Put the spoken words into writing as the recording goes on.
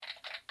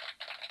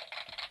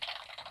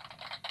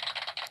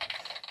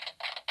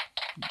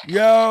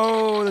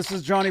Yo, this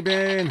is Johnny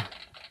Bean,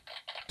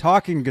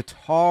 talking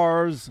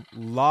guitars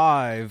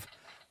live,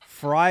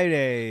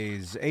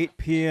 Fridays, 8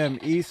 p.m.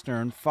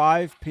 Eastern,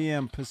 5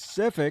 p.m.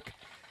 Pacific,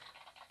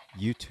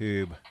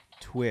 YouTube,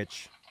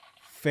 Twitch,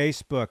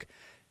 Facebook,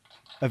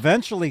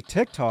 eventually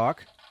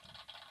TikTok.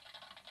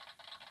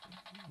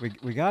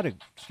 We got to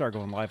start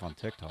going live on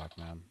TikTok,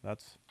 man.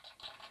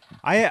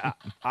 I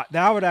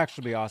that would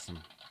actually be awesome.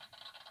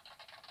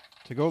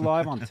 To go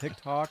live on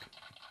TikTok.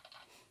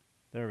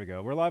 There we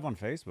go. We're live on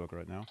Facebook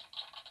right now.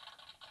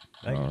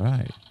 All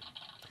right.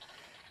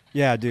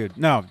 Yeah, dude.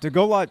 No, to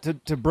go live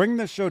to bring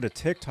this show to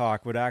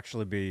TikTok would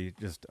actually be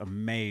just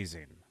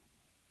amazing.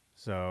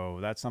 So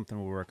that's something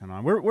we're working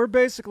on. We're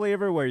basically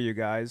everywhere, you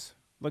guys.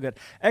 Look at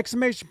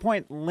exclamation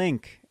point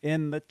link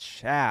in the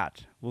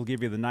chat. We'll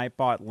give you the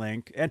Nightbot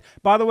link. And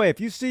by the way, if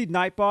you see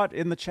Nightbot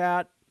in the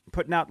chat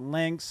putting out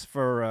links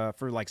for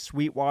like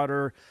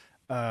Sweetwater,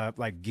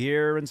 like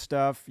gear and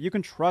stuff, you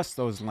can trust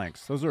those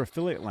links. Those are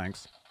affiliate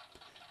links.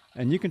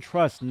 And you can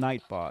trust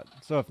Nightbot.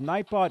 So if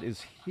Nightbot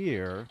is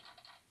here,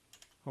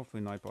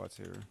 hopefully Nightbot's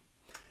here.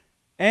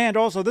 And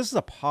also, this is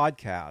a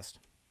podcast.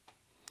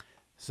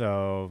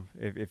 So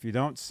if you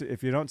don't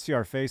see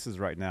our faces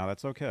right now,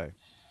 that's okay.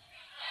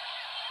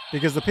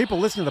 Because the people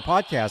listening to the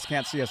podcast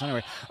can't see us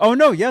anyway. Oh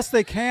no, yes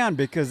they can,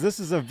 because this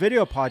is a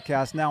video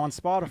podcast now on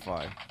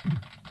Spotify.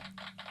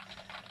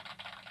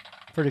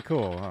 Pretty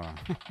cool, huh?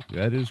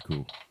 That is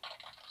cool.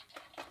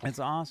 It's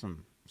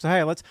awesome. So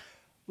hey, let's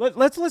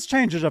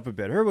change it up a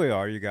bit. Here we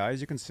are, you guys.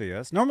 You can see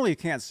us. Normally you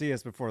can't see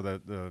us before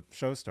the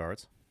show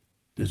starts.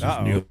 This is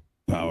Neil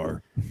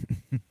Power.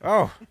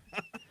 Oh,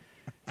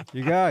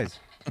 you guys.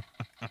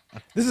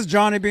 This is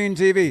Johnny Bean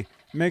TV.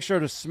 Make sure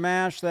to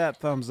smash that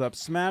thumbs up,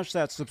 smash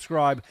that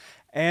subscribe.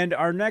 And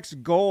our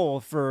next goal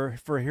for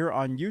here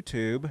on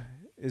YouTube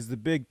is the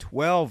big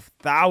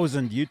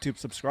 12,000 YouTube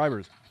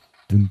subscribers.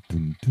 Dun,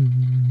 dun,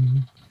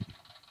 dun.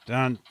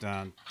 Dun,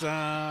 dun,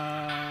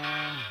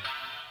 dun.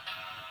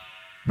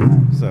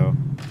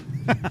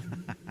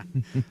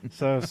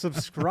 So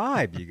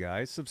subscribe, you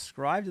guys.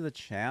 Subscribe to the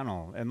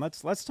channel. And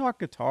let's talk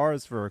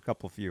guitars for a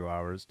few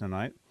hours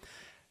tonight.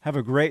 Have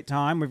a great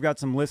time. We've got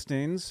some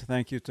listings.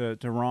 Thank you to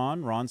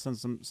Ron. Ron sent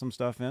some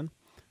stuff in.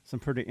 Some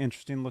pretty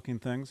interesting looking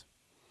things.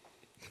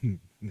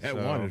 That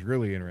one is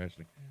really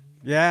interesting.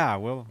 Yeah,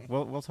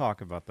 we'll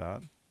talk about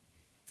that.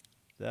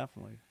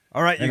 Definitely.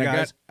 All right, you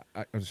guys.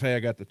 I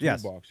got the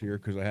toolbox here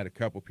because I had a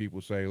couple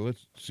people say,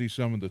 let's see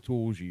some of the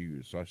tools you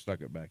use. So I stuck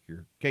it back here.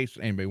 In case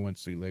anybody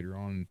wants to see later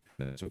on,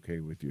 that's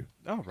okay with you.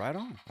 Oh, right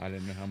on. I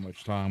didn't know how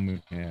much time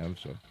we have,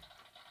 so.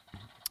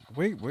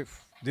 Wait,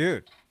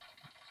 dude.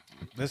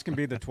 This can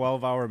be the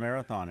 12-hour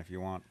marathon if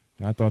you want.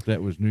 I thought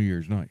that was New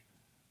Year's night.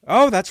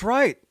 Oh, that's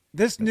right.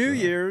 This New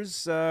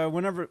Year's,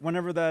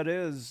 whenever that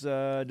is,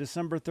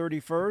 December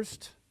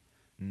 31st,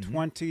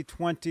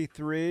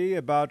 2023,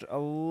 about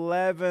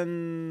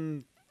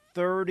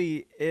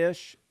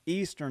 11:30-ish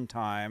Eastern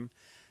time,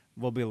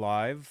 we'll be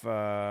live.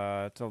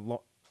 It's a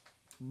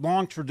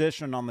long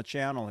tradition on the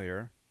channel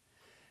here.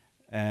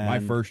 And my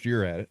first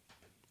year at it.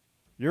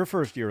 Your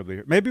first year will be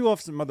here. Maybe we'll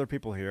have some other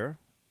people here.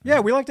 Yeah,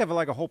 we like to have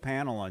like a whole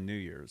panel on New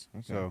Year's.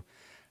 Okay. So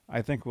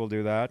I think we'll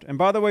do that. And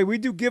by the way, we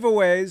do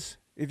giveaways.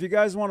 If you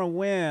guys want to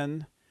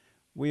win,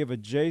 we have a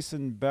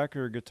Jason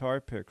Becker guitar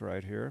pick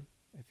right here.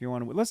 If you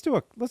want to, let's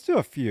do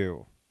a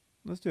few.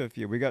 Let's do a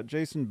few. We got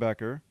Jason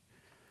Becker.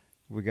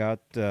 We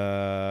got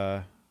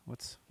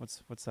what's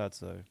that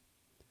say? I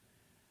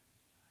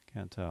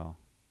can't tell.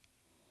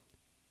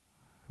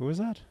 Who is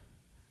that?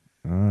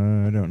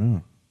 I don't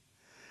know.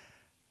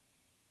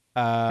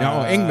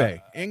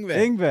 Yngwie.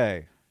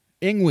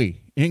 Yngwie.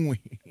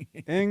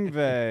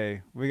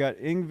 We got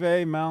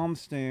Yngwie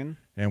Malmsteen.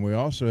 And we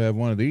also have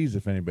one of these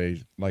if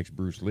anybody likes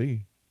Bruce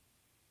Lee.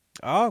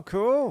 Oh,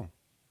 cool.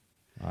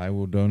 I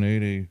will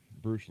donate a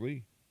Bruce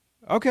Lee.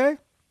 Okay.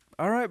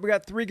 All right. We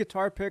got 3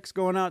 guitar picks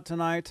going out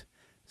tonight.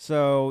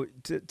 So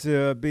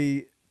to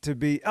be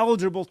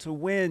eligible to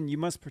win, you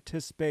must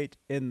participate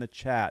in the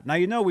chat.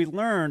 Now, we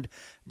learned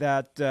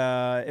that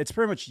it's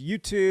pretty much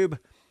YouTube.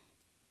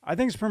 I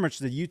think it's pretty much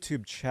the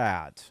YouTube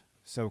chat.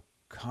 So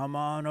come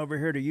on over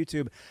here to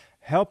YouTube.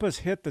 Help us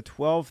hit the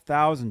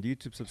 12,000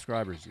 YouTube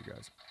subscribers, you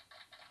guys.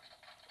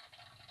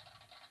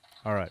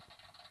 All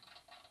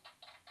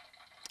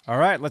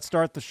right, let's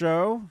start the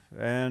show,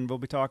 and we'll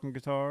be talking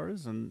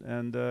guitars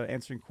and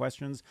answering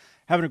questions.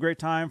 Having a great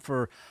time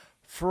for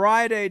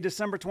Friday,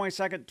 December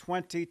 22nd,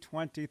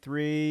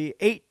 2023,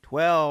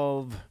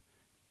 8:12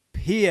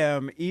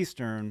 p.m.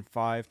 Eastern,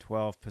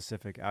 5:12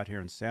 Pacific, out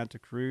here in Santa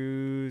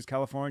Cruz,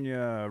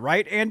 California.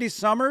 Right, Andy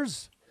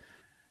Summers?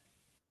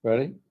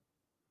 Ready?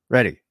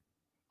 Ready.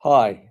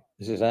 Hi,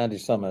 this is Andy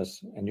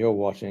Summers, and you're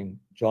watching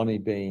Johnny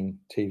Bean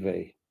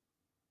TV.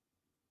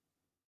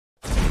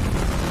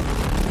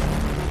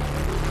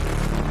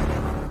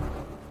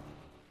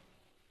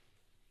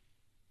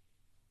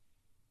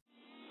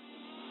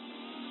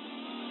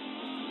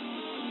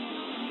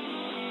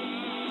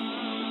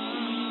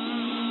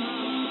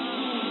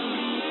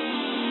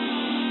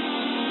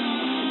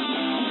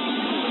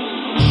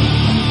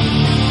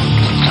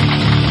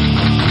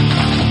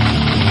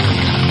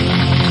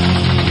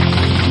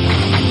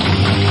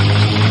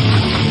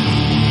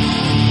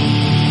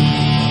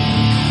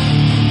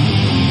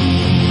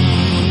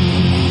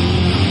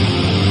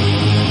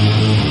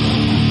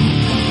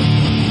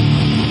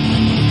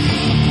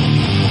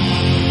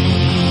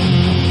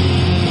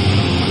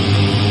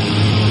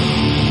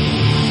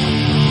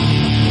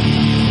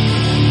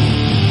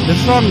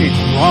 song needs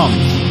drums.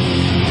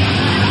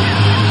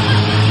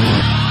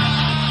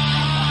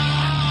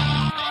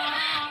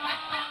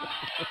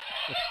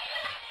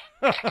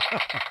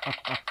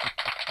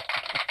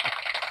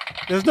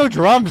 There's no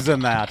drums in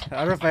that. I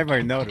don't know if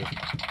anybody noticed.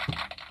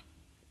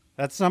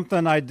 That's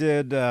something I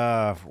did.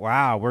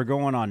 Wow, we're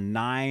going on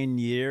 9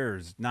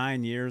 years.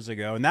 9 years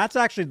ago, and that's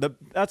actually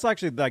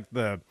like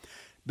the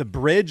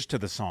bridge to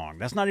the song.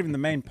 That's not even the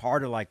main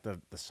part of like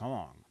the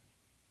song.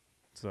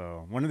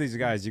 So one of these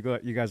guys, you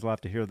guys will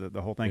have to hear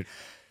the whole thing.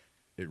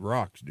 It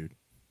rocks, dude.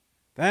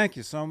 Thank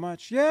you so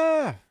much.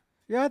 Yeah,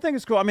 I think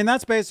it's cool. I mean,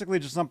 that's basically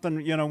just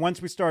something,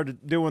 once we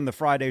started doing the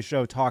Friday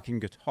show, Talking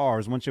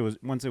Guitars, once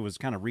it was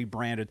kind of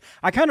rebranded.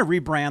 I kind of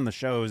rebrand the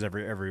shows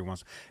every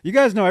once. You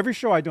guys know every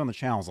show I do on the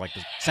channel is like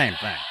the same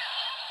thing.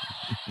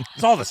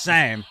 It's all the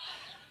same.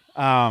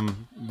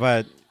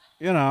 But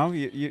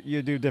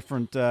you do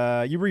different,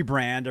 you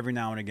rebrand every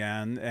now and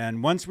again.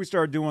 And once we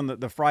started doing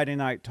the Friday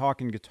night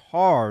Talking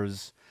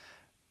Guitars,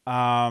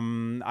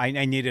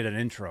 I needed an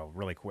intro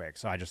really quick.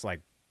 So I just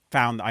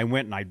I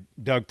went and I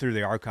dug through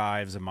the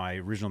archives of my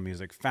original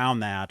music,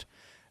 found that,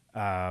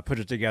 put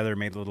it together,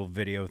 made a little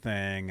video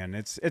thing. And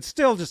it's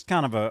still just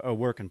kind of a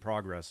work in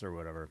progress or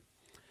whatever.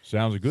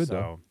 Sounds good,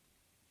 though.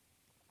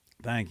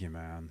 Thank you,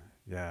 man.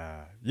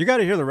 Yeah. You got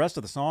to hear the rest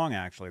of the song,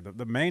 actually.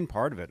 The main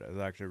part of it is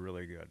actually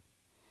really good.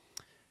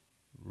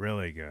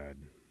 Really good.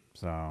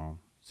 So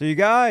you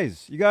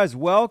guys,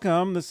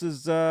 welcome. This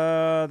is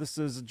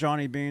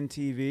Johnny Bean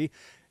TV,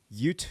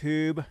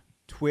 YouTube,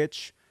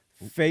 Twitch,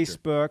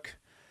 Facebook,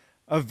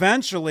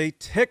 eventually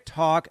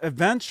TikTok,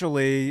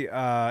 eventually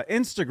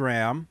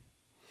Instagram,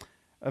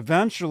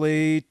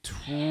 eventually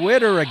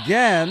Twitter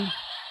again.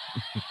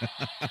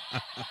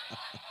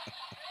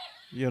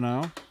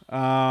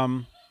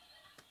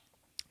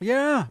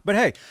 Yeah, but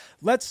hey,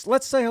 let's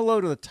say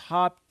hello to the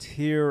top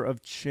tier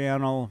of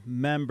channel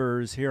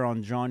members here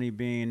on Johnny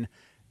Bean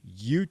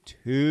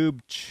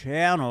YouTube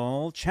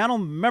channel. Channel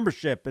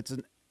membership, it's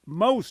an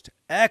most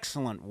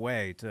excellent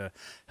way to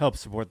help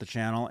support the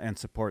channel and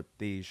support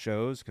these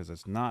shows, because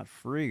it's not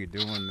free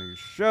doing these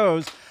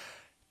shows.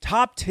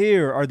 Top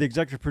tier are the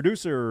executive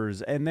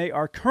producers, and they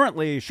are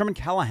currently Sherman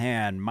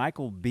Callahan,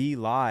 Michael B.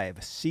 Live,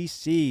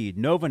 CC,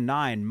 Nova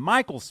 9,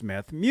 Michael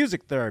Smith,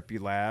 Music Therapy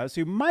Labs,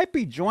 who might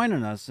be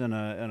joining us in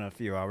a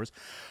few hours,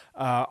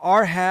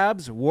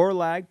 R-Habs,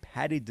 Warlag,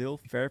 Patty Dill,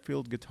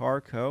 Fairfield Guitar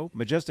Co.,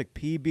 Majestic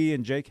PB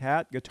and Jake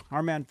Hat,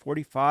 Guitar Man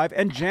 45,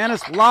 and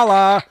Janice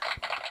Lala,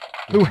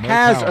 who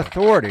has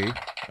authority.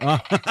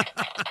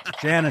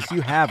 Janice,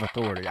 you have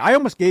authority. I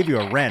almost gave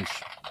you a wrench.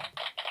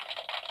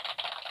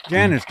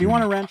 Janice, do you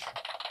want a wrench?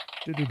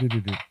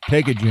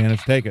 Take it,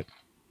 Janice. Take it.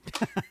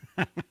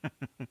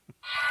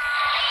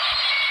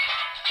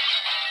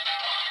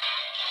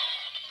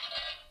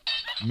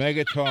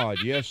 Mega Todd.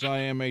 Yes, I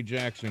am a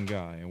Jackson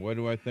guy. And what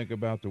do I think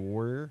about the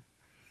Warrior?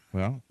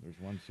 Well, there's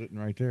one sitting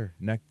right there.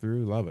 Neck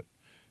through. Love it.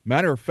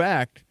 Matter of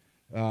fact,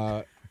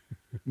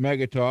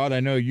 Mega Todd,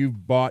 I know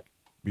you've bought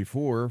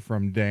before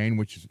from Dane,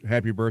 which is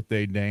happy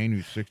birthday, Dane,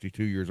 who's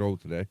 62 years old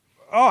today.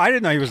 Oh, I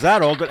didn't know he was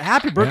that old, but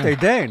happy birthday,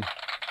 Dane.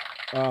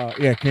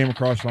 Yeah, came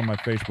across on my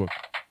Facebook.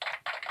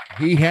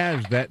 He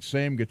has that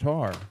same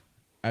guitar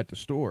at the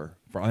store.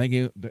 I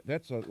think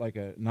that's like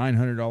a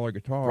 $900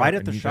 guitar. Right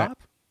at the shop?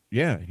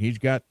 He's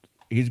got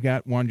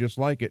one just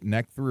like it,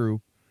 neck through,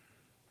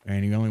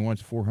 and he only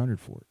wants $400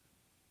 for it.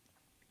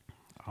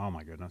 Oh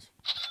my goodness.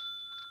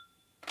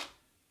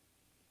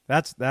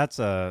 That's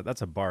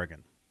a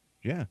bargain.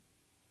 Yeah.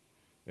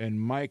 And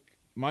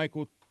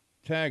Michael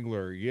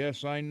Tagler,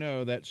 yes, I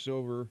know that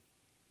silver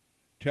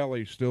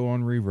Telly's still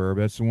on reverb.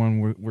 That's the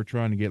one we're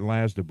trying to get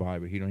Laz to buy,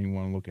 but he don't even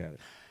want to look at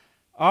it.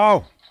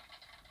 Oh,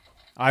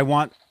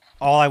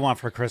 all I want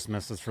for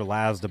Christmas is for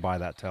Laz to buy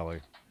that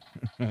Telly.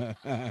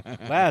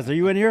 Laz, are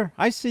you in here?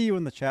 I see you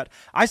in the chat.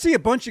 I see a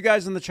bunch of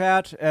guys in the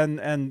chat,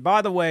 and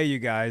by the way, you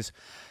guys,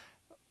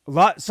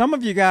 some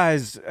of you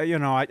guys,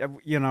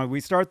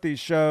 we start these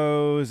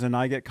shows, and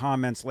I get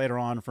comments later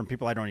on from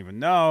people I don't even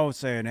know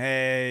saying,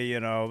 "Hey,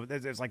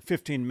 there's like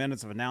 15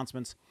 minutes of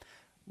announcements."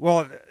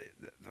 Well,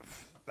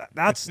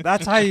 that's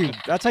how you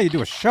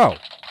do a show.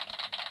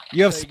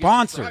 You have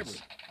sponsors.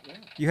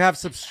 You have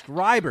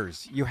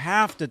subscribers. You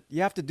have to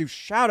do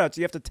shout outs.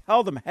 You have to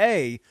tell them,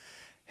 hey,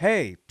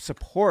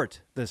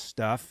 support this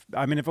stuff.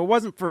 I mean, if it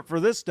wasn't for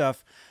this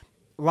stuff,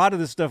 a lot of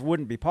this stuff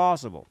wouldn't be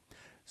possible.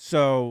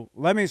 So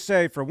let me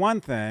say, for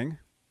one thing,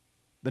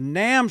 the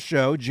NAMM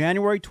show,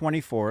 January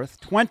 24th,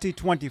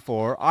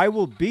 2024, I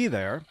will be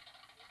there.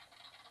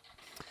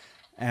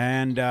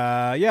 And the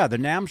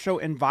NAMM show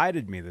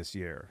invited me this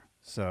year.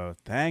 So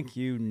thank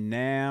you,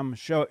 NAMM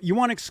show. You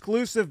want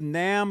exclusive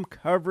NAMM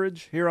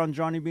coverage here on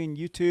Johnny Bean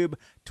YouTube,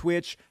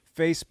 Twitch,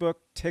 Facebook,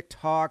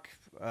 TikTok,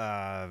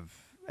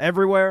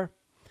 everywhere?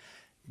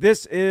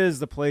 This is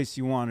the place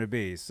you want to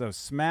be. So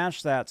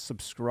smash that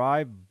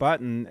subscribe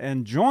button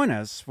and join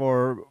us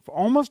for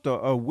almost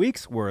a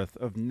week's worth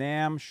of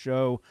NAMM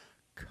show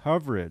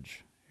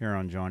coverage here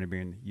on Johnny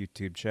Bean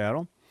YouTube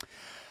channel.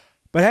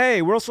 But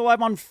hey, we're also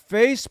live on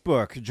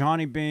Facebook,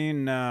 Johnny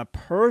Bean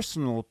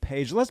personal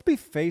page. Let's be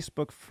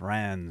Facebook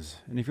friends.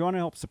 And if you want to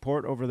help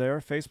support over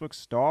there, Facebook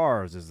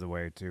Stars is the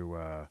way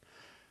to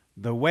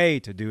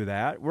do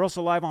that. We're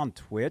also live on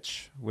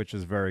Twitch, which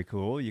is very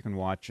cool. You can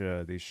watch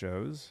these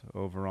shows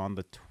over on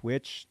the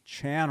Twitch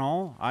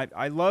channel.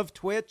 I love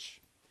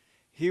Twitch.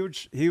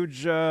 Huge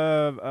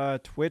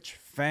Twitch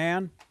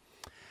fan.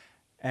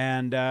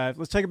 And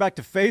let's take it back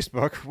to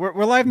Facebook.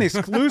 We're live in the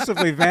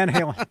exclusively Van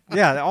Halen.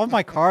 Yeah, all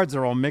my cards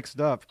are all mixed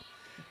up.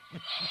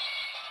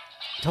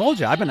 Told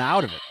you, I've been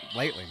out of it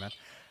lately, man.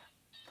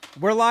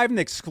 We're live in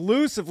the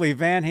exclusively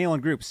Van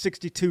Halen group,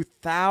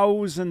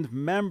 62,000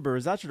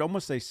 members. That should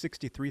almost say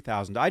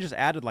 63,000. I just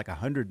added like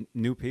 100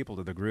 new people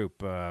to the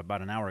group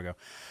about an hour ago.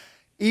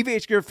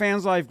 EVH Gear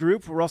Fans Live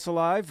group, we're also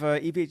live.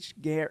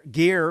 EVH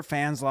Gear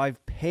Fans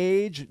Live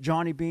page,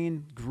 Johnny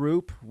Bean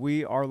group,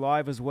 we are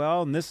live as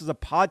well. And this is a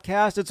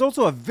podcast. It's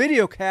also a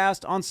video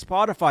cast on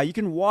Spotify. You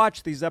can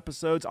watch these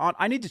episodes on.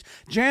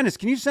 Janice,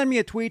 can you send me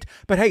a tweet?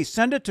 But hey,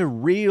 send it to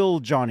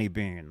Real Johnny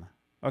Bean.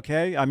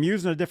 Okay? I'm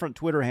using a different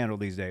Twitter handle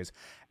these days.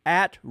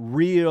 At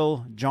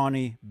Real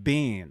Johnny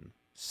Bean.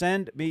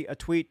 Send me a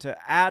tweet to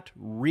at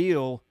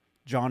Real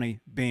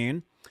Johnny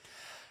Bean.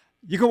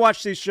 You can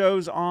watch these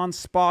shows on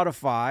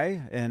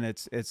Spotify, and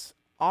it's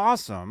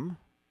awesome.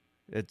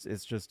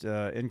 It's just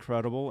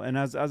incredible. And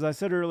as I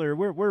said earlier,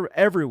 we're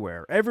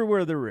everywhere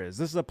there is.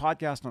 This is a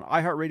podcast on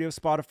iHeartRadio,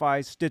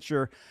 Spotify,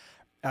 Stitcher,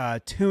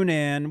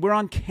 TuneIn. We're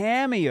on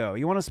Cameo.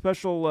 You want a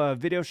special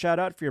video shout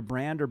out for your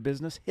brand or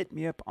business? Hit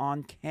me up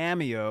on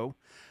Cameo.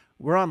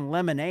 We're on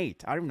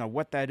Lemonade. I don't know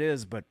what that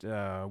is, but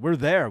we're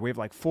there. We have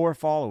like 4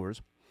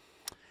 followers.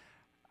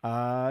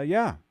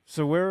 Yeah.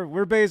 So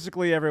we're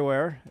basically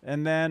everywhere.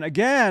 And then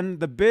again,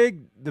 the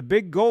big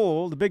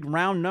goal, the big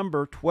round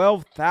number,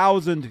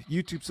 12,000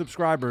 YouTube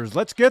subscribers.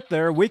 Let's get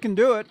there. We can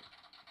do it.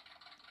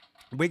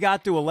 We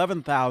got to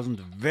 11,000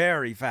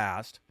 very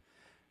fast,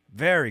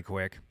 very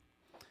quick.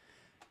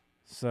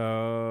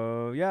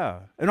 So yeah.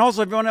 And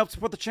also, if you want to help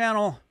support the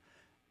channel,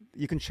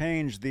 you can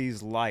change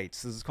these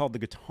lights. This is called the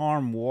Guitar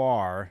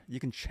Noir. You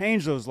can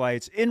change those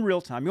lights in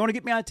real time. You want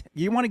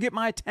to get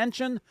my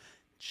attention?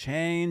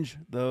 Change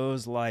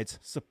those lights.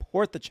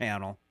 Support the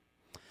channel.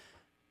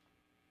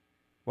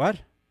 What?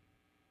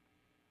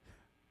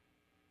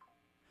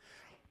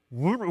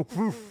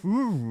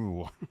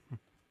 Hold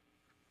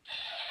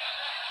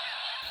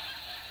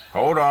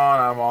on,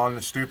 I'm on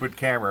the stupid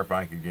camera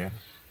bank again.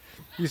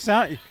 You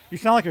sound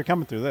like you're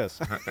coming through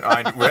this.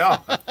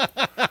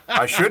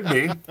 I should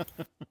be.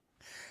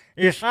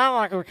 You sound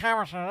like you're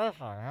coming through this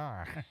one.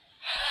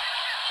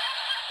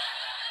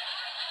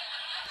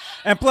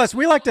 And plus,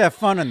 we like to have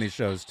fun on these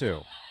shows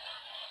too.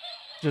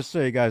 Just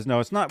so you guys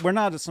know, we're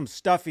not some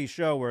stuffy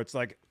show where it's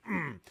like,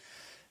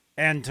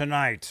 and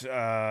tonight,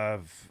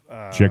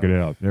 check it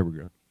out. There we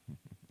go.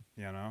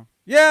 You know,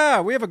 yeah,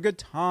 we have a good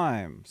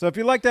time. So if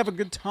you like to have a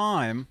good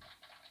time,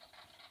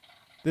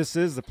 this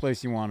is the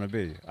place you want to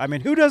be. I mean,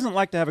 who doesn't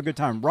like to have a good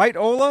time, right,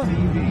 Ola?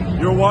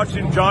 You're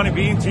watching Johnny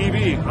Bean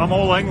TV. I'm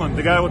Ola England,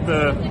 the guy with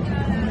the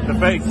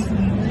face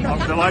on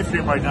the live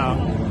stream right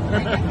now.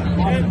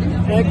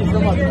 Thank you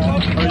so much.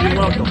 Oh, you're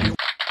welcome.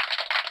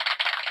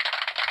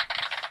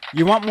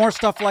 You want more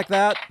stuff like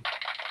that?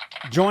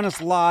 Join us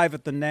live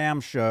at the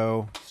NAMM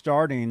show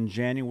starting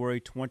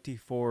January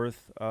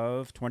 24th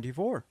of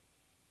 24,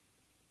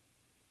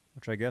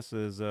 which I guess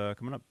is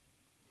coming up.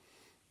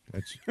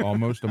 That's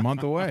almost a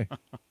month away.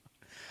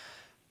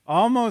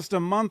 Almost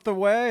a month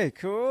away.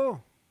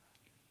 Cool.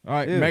 All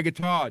right, Dude. Mega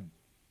Todd.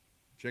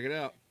 Check it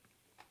out.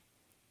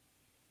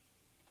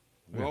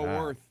 Look at Well that.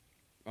 worth.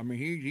 I mean,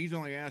 he's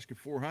only asking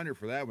 $400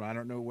 for that one. I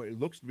don't know what it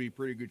looks to be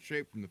pretty good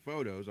shape from the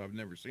photos. I've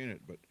never seen it,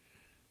 but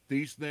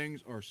these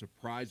things are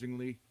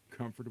surprisingly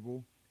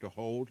comfortable to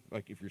hold.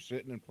 Like if you're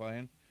sitting and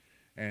playing,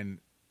 and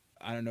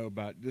I don't know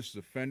about this is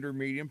a Fender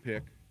medium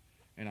pick,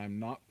 and I'm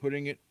not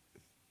putting it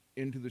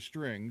into the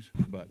strings.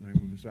 But let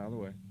me move this out of the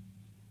way.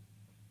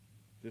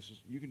 This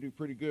is you can do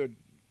pretty good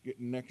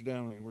getting next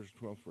down. Where's the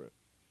 12th fret?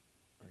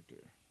 Right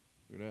there.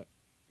 Look at that.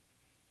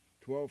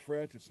 12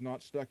 frets, it's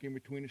not stuck in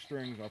between the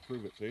strings. I'll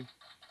prove it, see?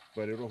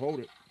 But it'll hold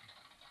it.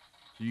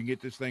 So you can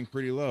get this thing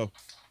pretty low.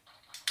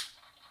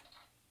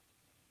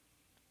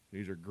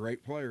 These are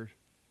great players.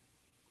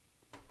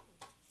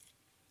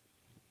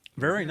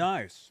 Very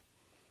nice.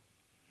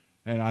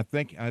 And I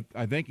think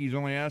he's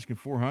only asking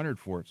 $400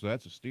 for it, so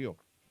that's a steal.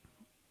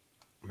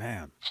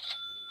 Man,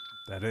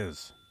 that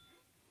is.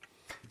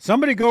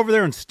 Somebody go over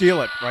there and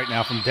steal it right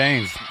now from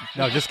Dane's.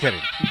 No, just kidding.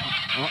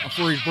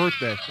 For his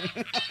birthday.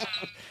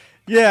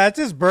 Yeah, it's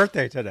his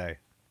birthday today.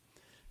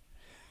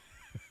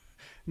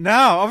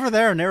 No, over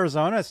there in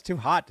Arizona, it's too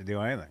hot to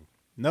do anything.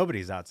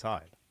 Nobody's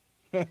outside.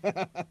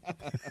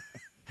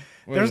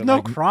 There's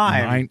no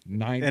crime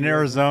in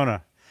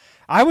Arizona.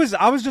 I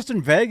was just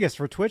in Vegas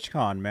for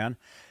TwitchCon, man.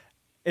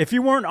 If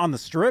you weren't on the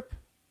Strip,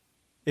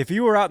 if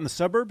you were out in the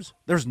suburbs,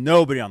 there's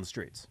nobody on the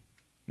streets.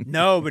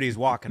 Nobody's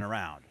walking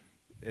around.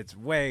 It's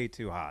way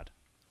too hot.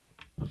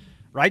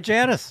 Right,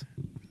 Janice?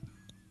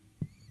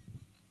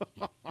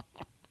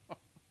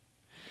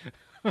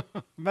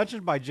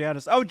 Mentioned by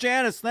Janice. Oh,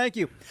 Janice, thank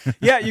you.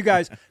 Yeah, you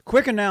guys,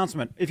 quick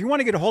announcement. If you want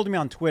to get a hold of me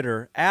on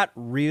Twitter, at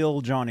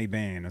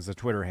 @RealJohnnyBean is the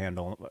Twitter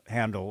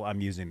handle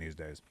I'm using these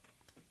days.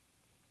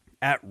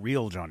 At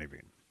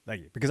 @RealJohnnyBean.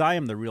 Thank you. Because I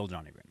am the real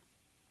Johnny Bean.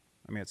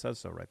 I mean, it says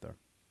so right there.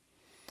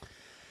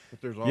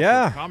 But there's also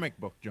Yeah. a comic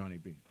book Johnny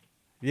Bean.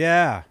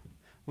 Yeah.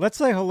 Let's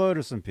say hello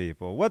to some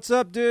people. What's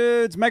up,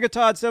 dudes?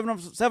 Megatod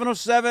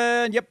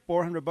 707. Yep,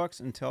 $400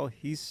 until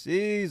he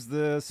sees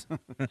this.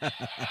 He's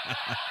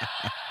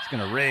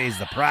going to raise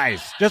the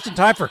price just in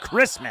time for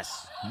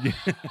Christmas.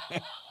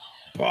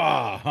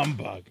 Bah,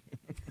 humbug.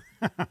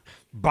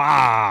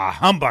 Bah,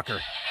 humbucker.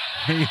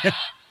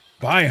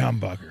 Bye,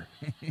 humbugger.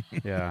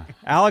 Yeah.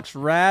 Alex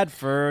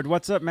Radford,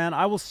 what's up, man?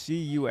 I will see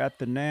you at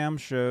the NAMM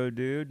show,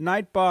 dude.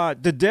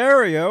 Nightbot,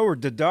 Daddario.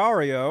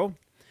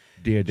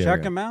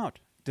 Check him out.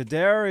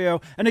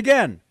 Daddario. And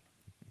again,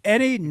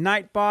 any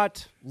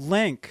Nightbot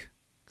link,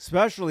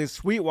 especially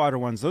Sweetwater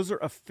ones, those are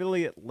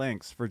affiliate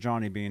links for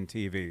Johnny Bean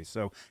TV.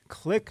 So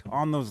click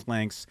on those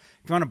links.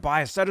 If you want to buy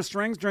a set of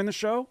strings during the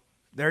show,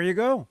 there you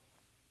go.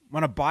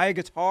 Want to buy a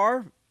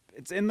guitar?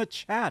 It's in the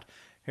chat.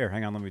 Here,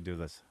 hang on, let me do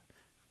this.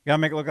 Gotta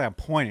make it look like I'm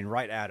pointing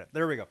right at it.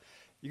 There we go.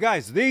 You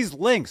guys, these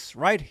links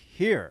right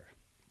here.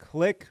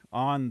 Click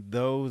on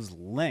those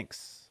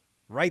links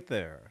right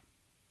there.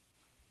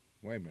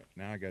 Wait a minute.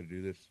 Now I got to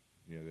do this.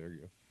 Yeah, there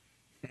you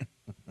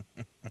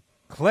go.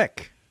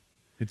 Click.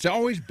 It's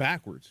always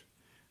backwards.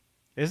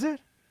 Is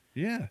it?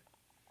 Yeah.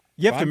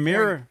 You have to I'm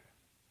mirror. pointing.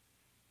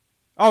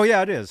 Oh,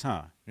 yeah, it is,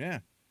 huh? Yeah.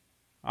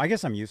 I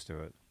guess I'm used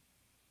to it.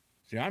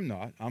 See, I'm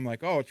not. I'm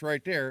like, oh, it's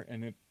right there.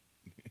 And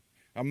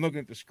I'm looking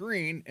at the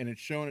screen, and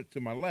it's showing it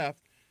to my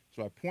left.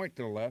 So I point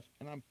to the left,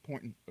 and I'm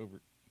pointing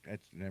over.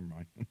 Never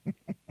mind.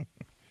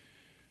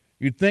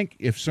 You'd think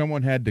if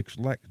someone had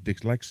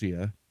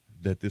dyslexia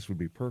that this would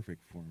be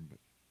perfect for them, but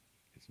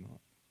it's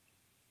not.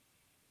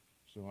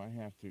 So I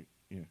have to,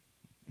 yeah.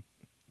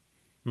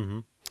 Mm-hmm.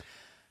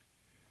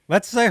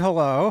 Let's say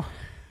hello.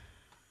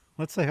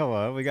 Let's say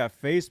hello. We got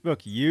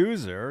Facebook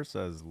user,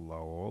 says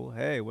Lowell.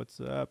 Hey, what's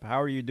up?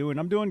 How are you doing?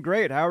 I'm doing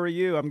great. How are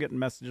you? I'm getting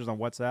messages on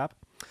WhatsApp.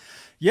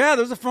 Yeah,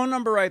 there's a phone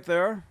number right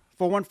there.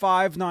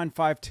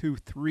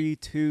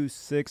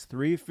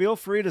 415-952-3263. Feel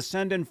free to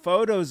send in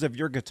photos of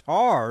your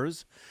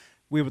guitars.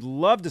 We would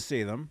love to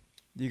see them.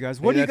 You guys,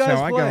 what do you guys That's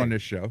how play? I got on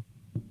this show.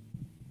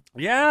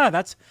 Yeah,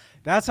 that's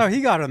how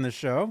he got on this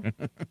show.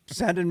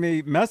 Sending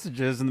me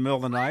messages in the middle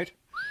of the night.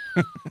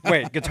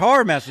 Wait,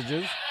 guitar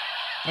messages?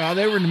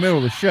 They were in the middle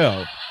of the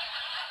show.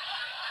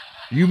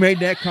 You made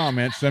that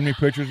comment, send me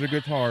pictures of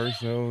guitars,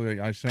 so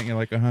I sent you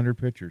like 100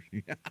 pictures.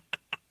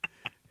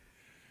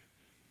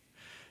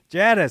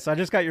 Janice, I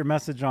just got your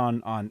message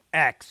on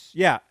X.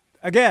 Yeah,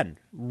 again,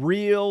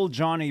 Real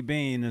Johnny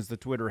Bean is the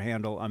Twitter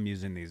handle I'm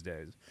using these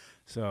days.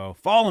 So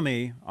follow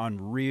me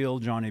on Real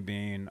Johnny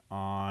Bean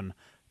on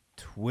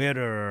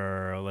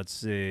Twitter. Let's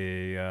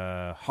see.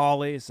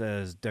 Holly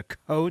says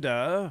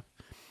Dakota.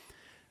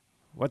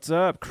 What's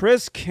up?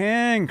 Chris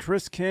King,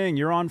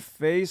 you're on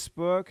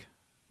Facebook.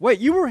 Wait,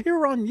 you were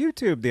here on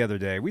YouTube the other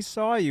day. We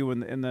saw you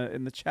in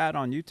the chat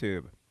on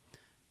YouTube.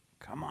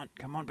 Come on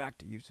back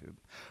to YouTube.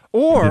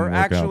 Or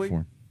actually,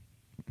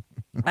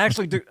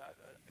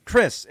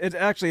 Chris,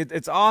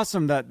 it's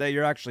awesome that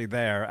you're actually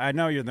there. I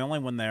know you're the only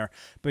one there,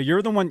 but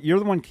you're the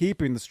one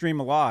keeping the stream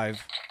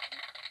alive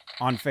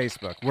on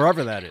Facebook,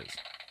 wherever that is.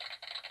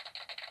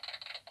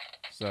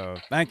 So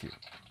thank you,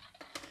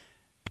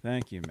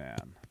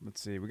 man.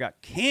 Let's see, we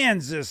got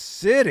Kansas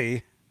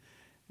City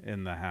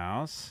in the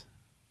house.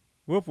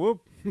 Whoop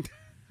whoop.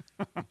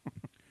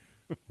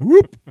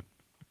 Whoop.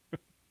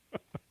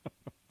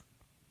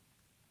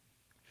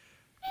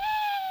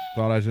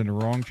 Thought I was in the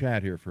wrong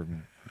chat here for a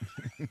minute.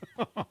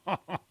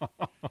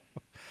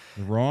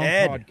 The wrong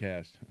Ed.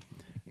 podcast.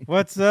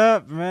 What's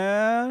up,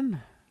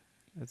 man?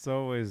 It's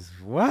always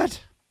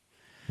what?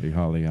 Hey,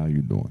 Holly, how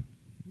you doing?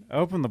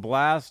 Open the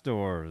blast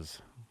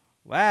doors.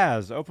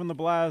 Laz, open the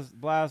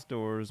blast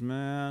doors,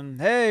 man.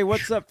 Hey,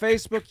 what's up,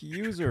 Facebook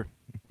user?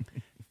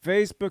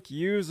 Facebook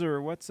user,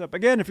 what's up?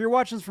 Again, if you're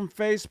watching this from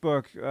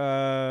Facebook,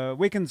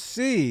 we can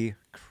see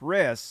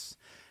Chris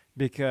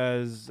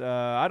because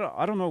I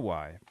don't know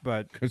why,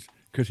 but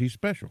Because he's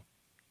special.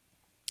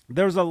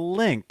 there's a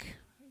link.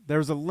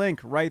 There's a link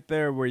right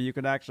there where you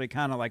can actually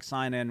kind of like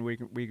sign in. We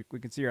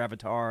can see your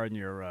avatar and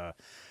your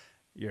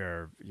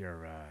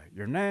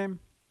name.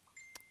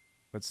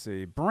 Let's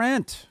see,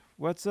 Brent.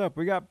 What's up?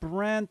 We got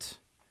Brent.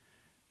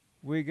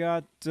 We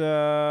got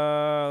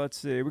let's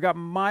see. We got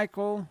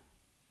Michael.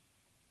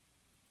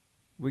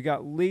 We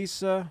got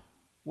Lisa.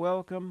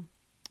 Welcome.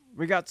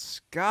 We got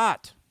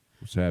Scott.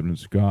 What's happening,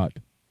 Scott?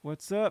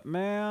 What's up,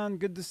 man?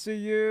 Good to see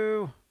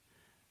you.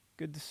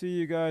 Good to see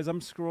you guys. I'm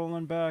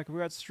scrolling back. We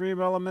got Stream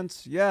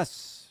Elements.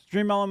 Yes,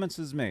 Stream Elements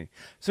is me.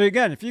 So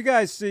again, if you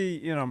guys see,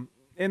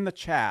 in the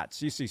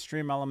chats, you see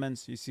Stream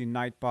Elements, you see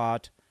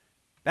Nightbot,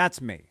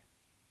 that's me.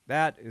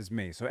 That is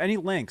me. So any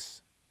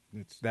links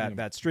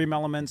that Stream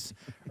Elements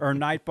or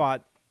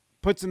Nightbot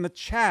puts in the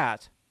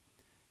chat,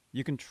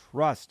 you can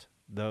trust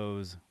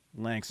those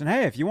links. And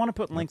hey, if you want to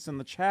put links in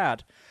the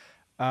chat,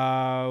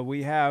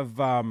 We have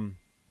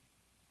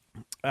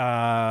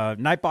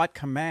Nightbot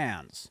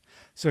Commands.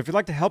 So if you'd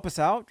like to help us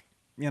out,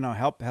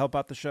 help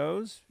out the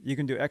shows, you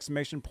can do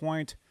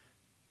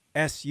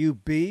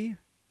 !SUB.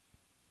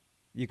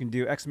 You can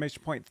do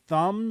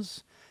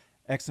 !thumbs,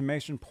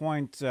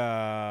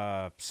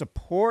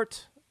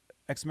 support, !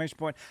 I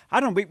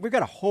don't know. We've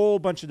got a whole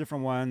bunch of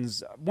different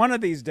ones. One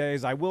of these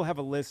days, I will have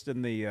a list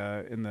in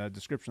the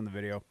description of the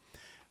video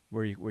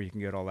where you can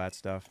get all that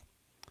stuff.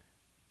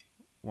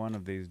 One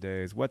of these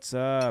days. What's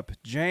up,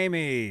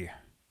 Jamie?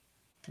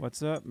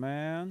 What's up,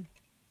 man?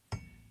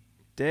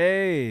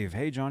 Dave.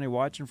 Hey, Johnny,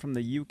 watching from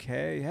the UK.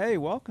 Hey,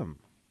 welcome.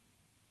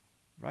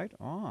 Right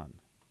on.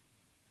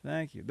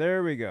 Thank you.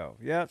 There we go.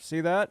 Yep, see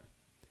that?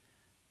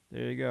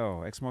 There you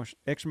go.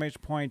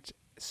 Exclamation point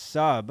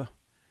sub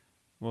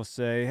will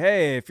say,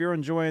 hey, if you're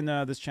enjoying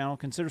this channel,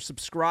 consider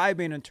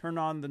subscribing and turn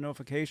on the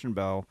notification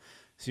bell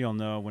so you'll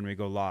know when we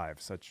go live,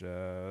 such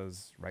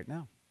as right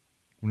now.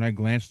 When I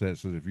glanced at it, it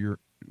says if you're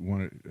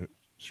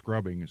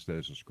scrubbing instead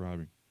of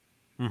subscribing.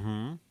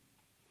 Mm-hmm.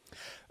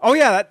 Oh,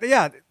 yeah.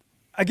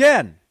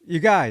 Again, you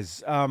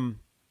guys, I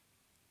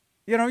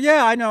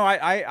know.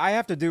 I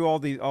have to do all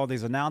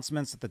these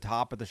announcements at the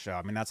top of the show.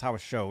 I mean, that's how a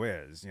show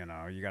is. You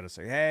got to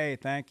say, hey,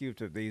 thank you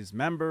to these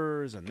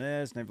members and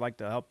this, and they'd like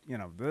to help,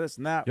 this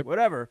and that,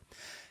 whatever.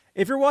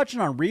 If you're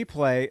watching on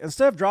replay,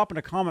 instead of dropping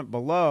a comment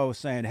below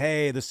saying,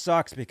 hey, this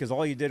sucks because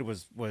all you did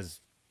was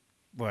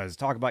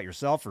talk about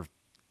yourself for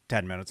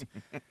 10 minutes,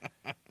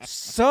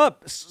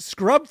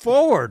 scrub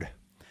forward.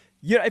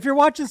 Yeah, if you're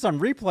watching this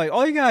on replay,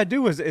 all you gotta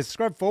do is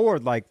scrub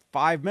forward like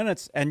 5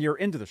 minutes, and you're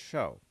into the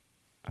show.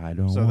 I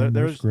don't want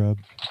to scrub.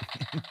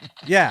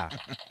 Yeah.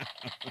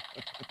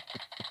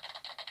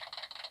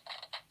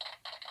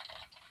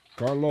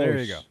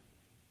 Carlos.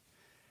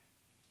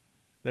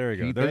 There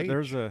you go.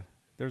 There's a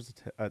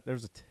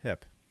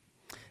tip.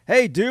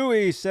 Hey,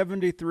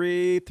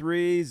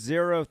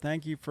 Dewey7330,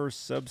 thank you for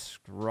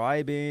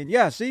subscribing.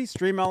 Yeah, see,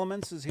 Stream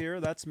Elements is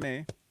here. That's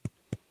me.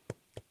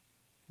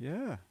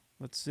 Yeah.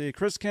 Let's see.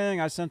 Chris King,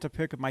 I sent a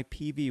pic of my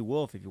PV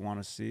Wolf if you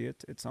want to see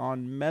it. It's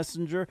on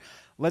Messenger.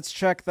 Let's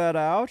check that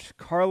out.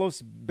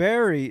 Carlos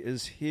Berry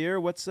is here.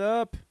 What's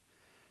up?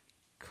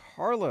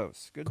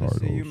 Carlos. Good to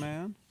see you,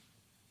 man.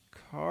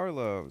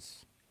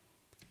 Carlos.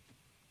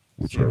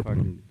 What's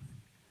happening?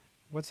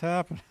 What's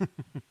happening?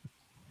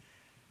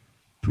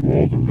 To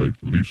all the late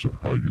Lisa,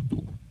 how you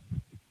doing?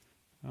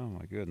 Oh,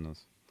 my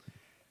goodness.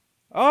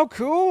 Oh,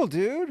 cool,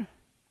 dude.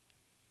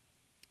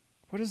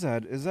 What is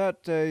that? Is that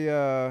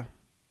a...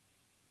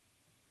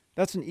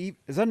 Is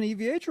that an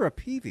EVH or a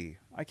PV?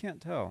 I can't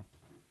tell.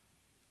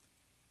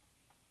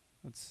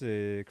 Let's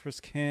see. Chris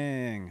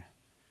King.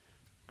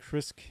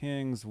 Chris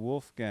King's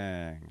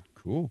Wolfgang.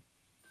 Cool.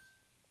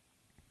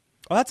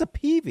 Oh, that's a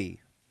PV.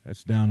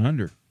 That's down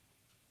under.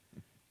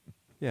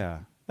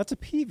 Yeah. That's a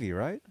PV,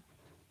 right?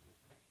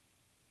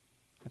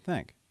 I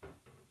think.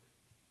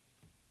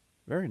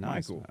 Very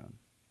nice, Michael, man.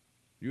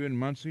 You in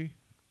Muncie?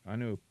 I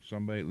know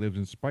somebody that lives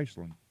in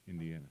Spiceland,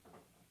 Indiana.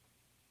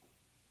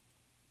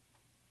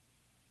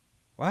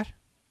 What?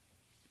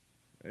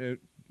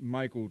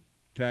 Michael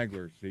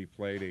Tagler, he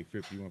played a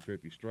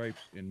 5150 Stripes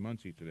in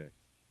Muncie today.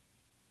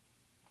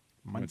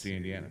 Muncie,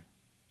 Indiana.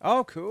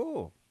 Oh,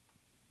 cool.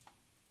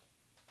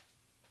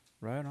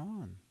 Right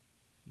on.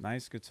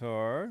 Nice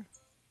guitar.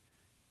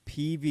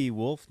 PV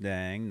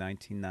Wolfgang,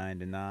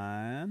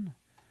 1999.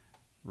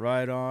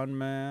 Right on,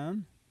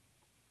 man.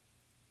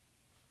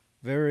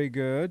 Very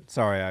good.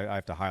 Sorry, I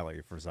have to highlight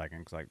you for a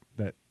second because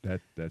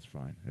That's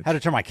fine. I had to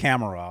turn my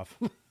camera off.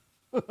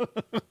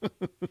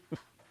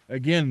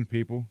 Again,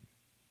 people,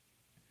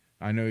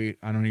 I don't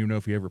even know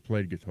if he ever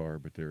played guitar,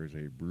 but there is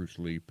a Bruce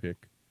Lee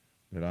pick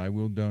that I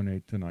will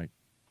donate tonight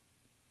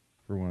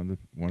for one of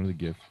the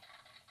gifts.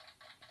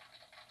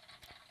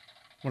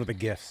 One of the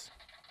gifts.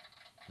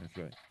 That's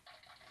right.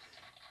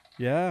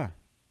 Yeah.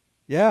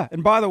 Yeah.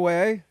 And by the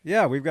way,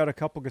 yeah, we've got a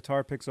couple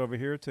guitar picks over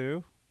here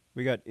too.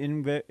 We got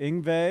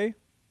Yngwie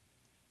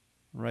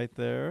right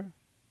there.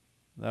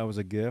 That was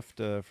a gift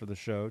for the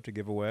show to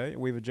give away.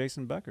 We have a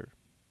Jason Becker.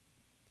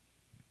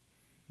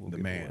 We'll The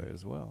give man. away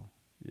as well.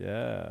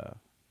 Yeah.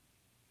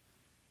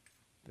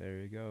 There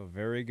you go.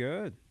 Very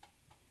good.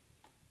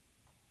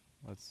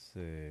 Let's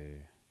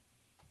see.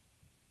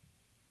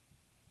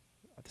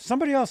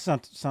 Somebody else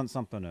sent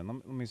something in.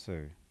 Let me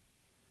see.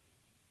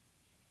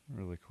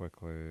 Really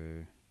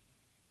quickly.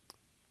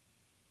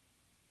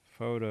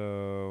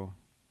 Photo.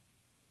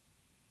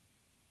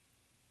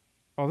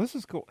 Oh, this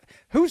is cool.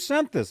 Who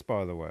sent this,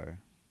 by the way?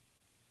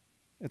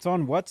 It's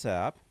on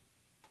WhatsApp.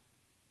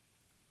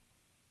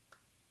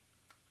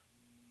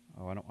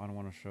 Oh, I don't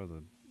want to show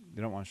the.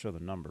 They don't want to show the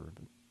number.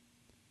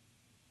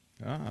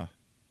 But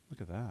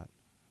look at that.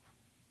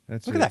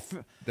 That's Look at that.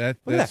 Look at that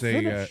That's a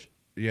finish.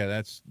 yeah.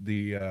 That's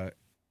the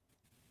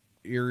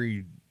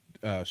Erie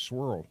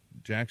swirl.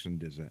 Jackson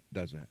does that.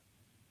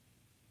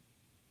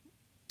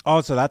 Oh,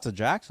 so that's a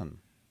Jackson.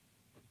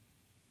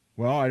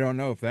 Well, I don't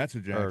know if that's a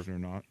Jackson or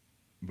not,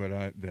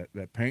 but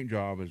that paint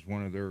job is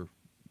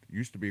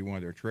used to be one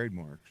of their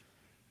trademarks.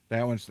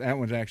 That one's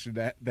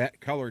actually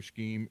that color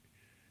scheme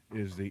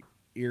is the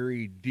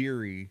Erie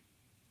Deary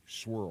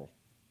swirl.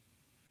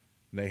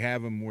 They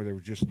have them where they were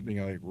just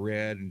like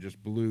red and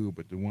just blue,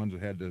 but the ones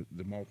that had the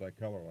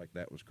multicolor like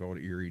that was called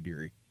Erie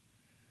Deary.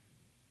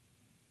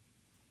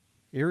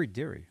 Erie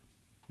Deary.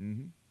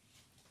 Mm-hmm.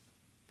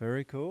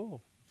 Very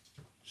cool.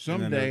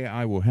 Someday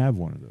I will have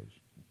one of those.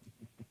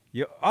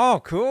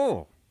 Oh,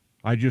 cool.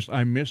 I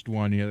missed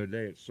one the other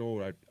day. It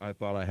sold. I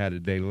thought I had a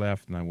day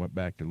left, and I went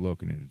back to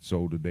look, and it had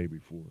sold the day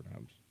before.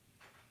 And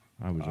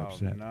I was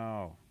upset.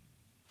 No.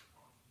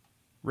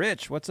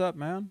 Rich, what's up,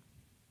 man?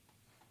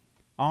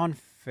 On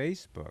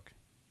Facebook.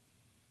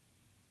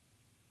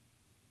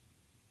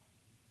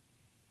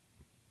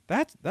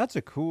 That's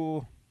a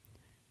cool.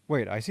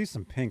 Wait, I see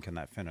some pink in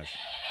that finish.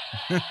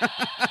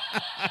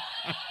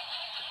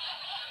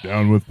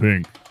 Down with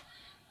pink.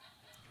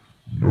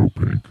 No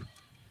pink.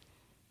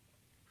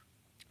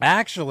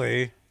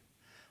 Actually,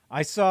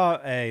 I saw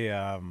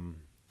a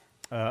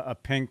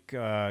pink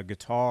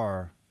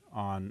guitar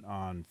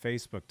on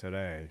Facebook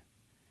today.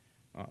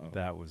 Uh-oh.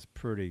 That was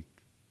pretty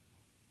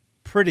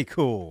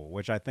cool,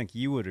 which I think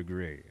you would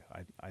agree.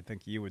 I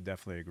think you would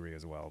definitely agree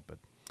as well. But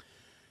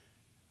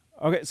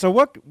okay, so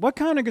what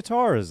kind of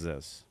guitar is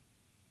this?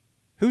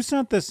 Who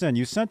sent this in?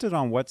 You sent it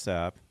on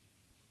WhatsApp.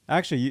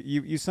 Actually,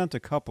 you sent a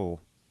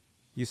couple.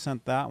 You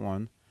sent that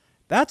one.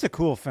 That's a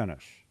cool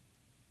finish.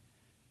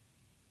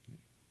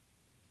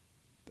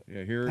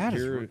 Yeah, here's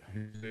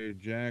a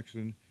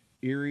Jackson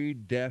Erie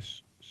Des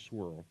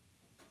swirl.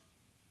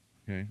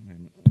 Okay, I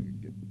don't know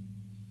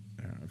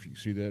if you can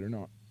see that or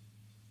not.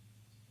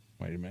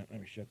 Wait a minute, let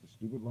me shut the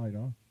stupid light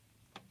off.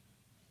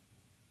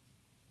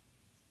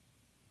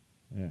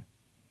 Yeah.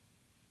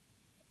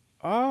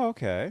 Oh,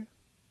 okay.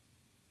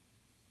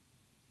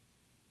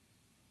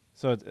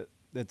 So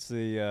it's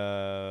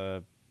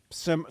the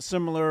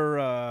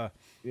similar.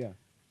 Yeah.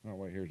 Oh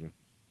wait, here's a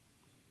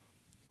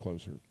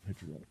closer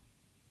picture of it.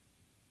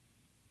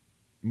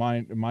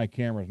 My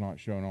camera's not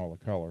showing all the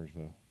colors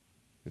though.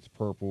 It's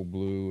purple,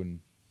 blue,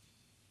 and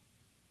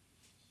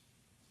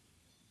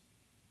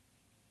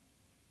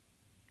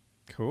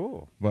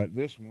Cool. but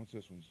this one, what's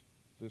this one's?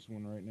 This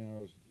one right now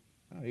is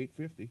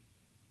 $850.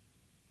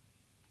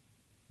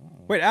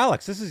 Wait,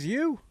 Alex, this is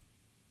you?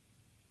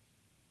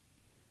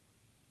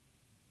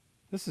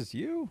 This is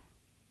you?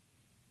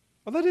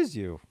 Oh, that is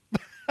you.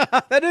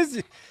 That is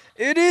you.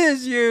 It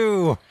is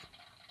you.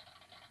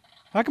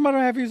 How come I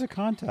don't have you as a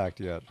contact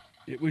yet?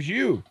 It was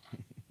you.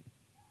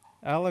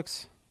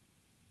 Alex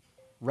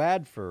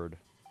Radford.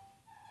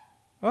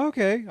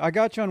 Okay, I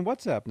got you on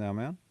WhatsApp now,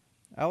 man.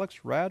 Alex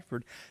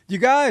Radford. You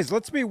guys,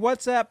 let's be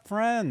WhatsApp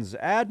friends.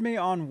 Add me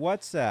on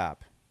WhatsApp.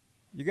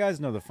 You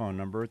guys know the phone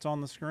number. It's on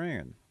the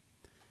screen.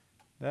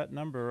 That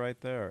number right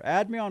there.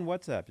 Add me on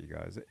WhatsApp, you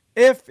guys.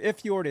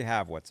 If you already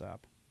have WhatsApp.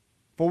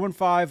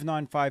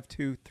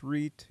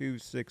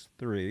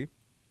 415-952-3263.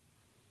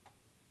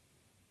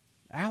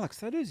 Alex,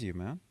 that is you,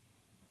 man.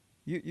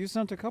 You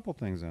sent a couple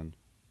things in.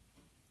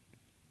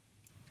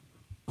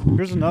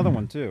 Here's another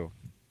one, too.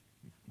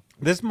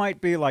 This might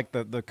be like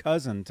the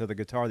cousin to the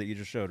guitar that you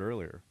just showed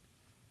earlier.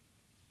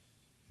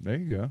 There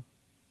you go.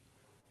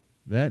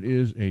 That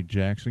is a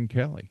Jackson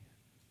Kelly.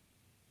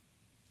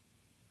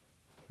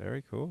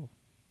 Very cool.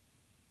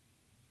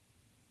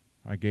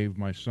 I gave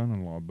my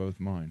son-in-law both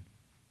mine.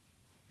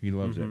 He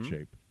loves that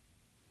shape.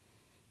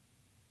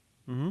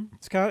 Mm-hmm.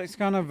 It's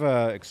kind of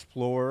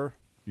Explorer.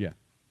 Yeah.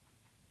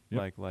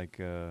 Yep. Like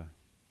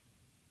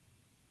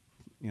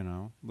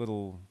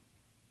little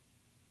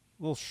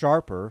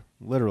sharper,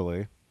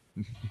 literally.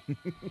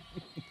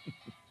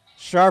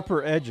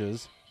 Sharper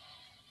edges.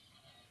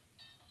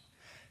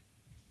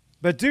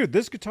 But dude,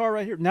 this guitar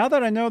right here, now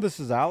that I know this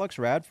is Alex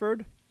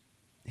Radford,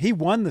 he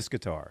won this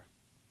guitar.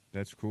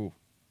 That's cool.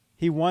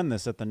 He won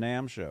this at the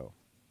NAMM show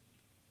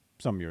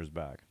some years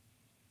back.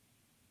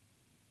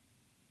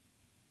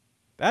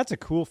 That's a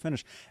cool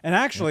finish. And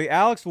actually,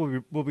 Alex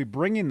will be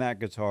bringing that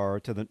guitar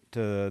to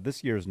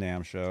this year's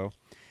NAMM show.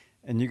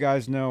 And you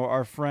guys know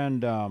our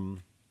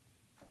friend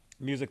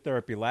Music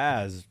Therapy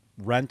Laz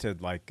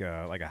rented like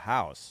a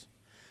house,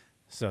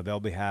 so they'll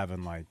be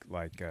having like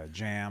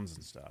jams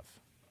and stuff.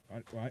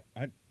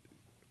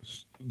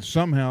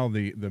 Somehow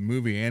the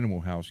movie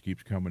Animal House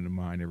keeps coming to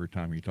mind every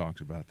time he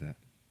talks about that.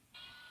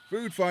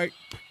 Food fight.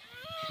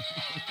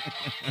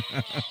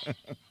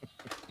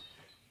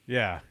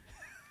 Yeah.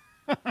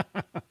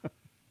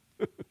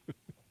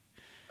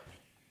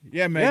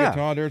 Yeah,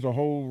 Megaton, there's a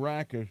whole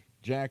rack of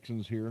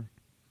Jacksons here.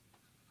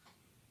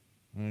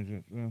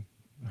 100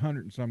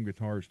 and some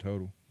guitars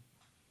total.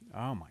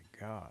 Oh my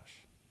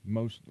gosh.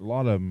 A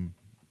lot of them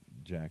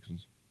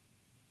Jacksons.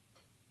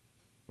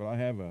 But I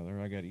have other.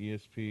 I got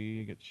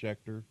ESP, I got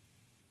Schecter,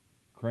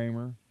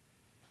 Kramer.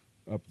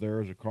 Up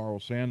there is a Carl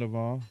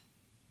Sandoval.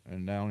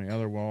 And down the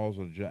other wall is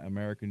a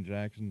American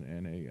Jackson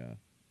and a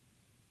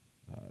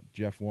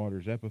Jeff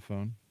Waters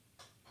Epiphone.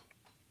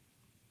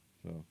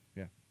 So,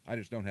 yeah. I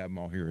just don't have them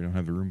all here. I don't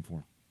have the room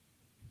for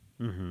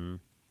them. Mm-hmm.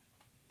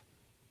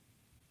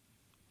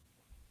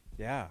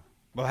 Yeah.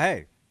 Well,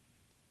 hey.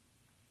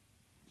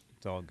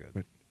 It's all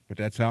good. But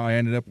that's how I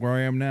ended up where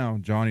I am now.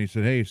 Johnny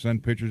said, "Hey,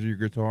 send pictures of your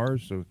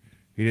guitars." So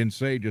he didn't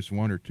say just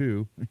one or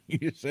two. He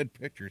just said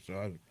pictures. So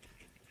I was,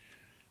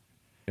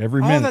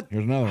 every minute,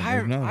 here's another one.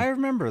 Here's another one. I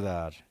remember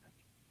that.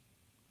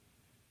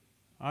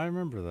 I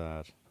remember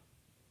that.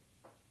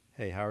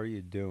 Hey, how are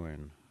you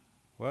doing?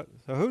 What?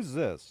 So who's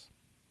this?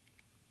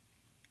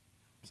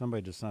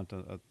 Somebody just sent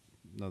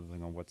another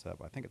thing on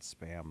WhatsApp. I think it's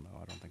spam, though.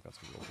 I don't think that's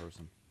a real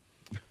person.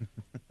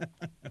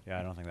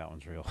 Yeah, I don't think that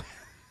one's real.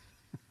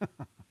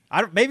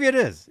 Maybe it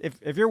is.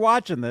 If you're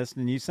watching this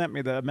and you sent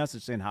me the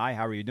message saying, "Hi,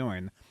 how are you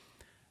doing?"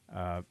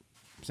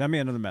 Send me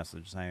another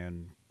message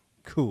saying,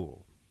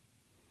 "Cool."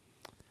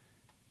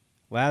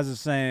 Laz is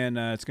saying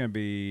it's going to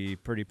be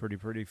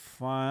pretty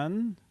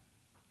fun.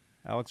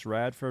 Alex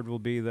Radford will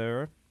be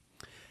there.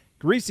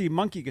 Greasy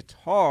Monkey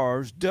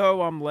Guitars.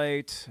 Doe, I'm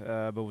late,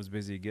 but was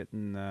busy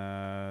getting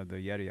the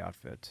Yeti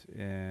outfit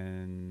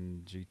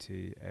in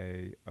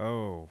GTA.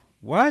 Oh,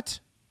 what?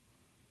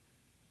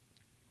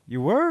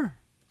 You were?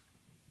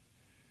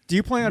 Do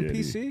you play on Yeti.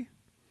 PC?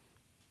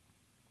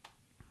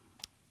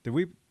 Did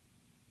we?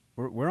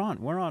 We're on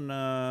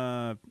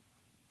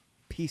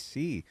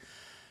PC.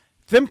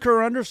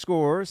 Thimker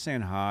 _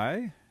 saying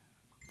hi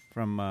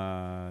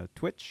from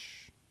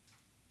Twitch.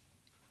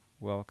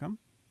 Welcome.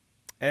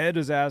 Ed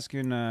is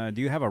asking,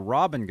 do you have a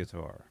Robin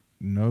guitar?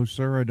 No,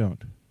 sir, I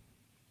don't.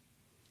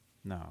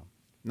 No,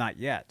 not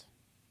yet.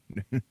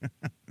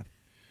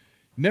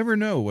 Never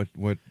know what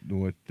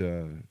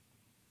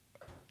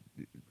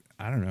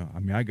I don't know. I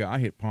mean, I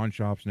hit pawn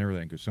shops and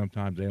everything because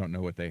sometimes they don't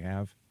know what they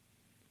have,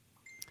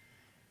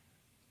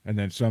 and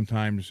then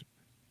sometimes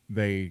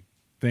they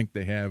think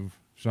they have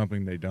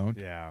something they don't.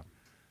 Yeah.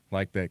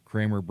 Like that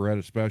Kramer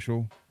Beretta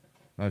special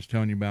I was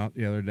telling you about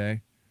the other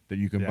day that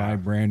you can buy Yeah.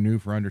 brand new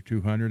for under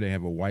 $200. They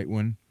have a white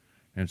one,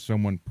 and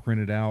someone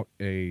printed out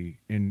a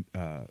in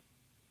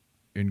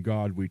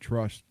God We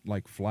Trust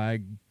like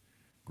flag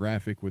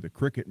graphic with a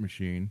Cricut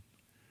machine,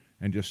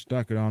 and just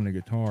stuck it on the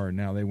guitar. And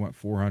now they want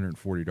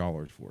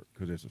 $440 for it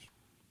because it's a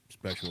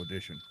special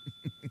edition.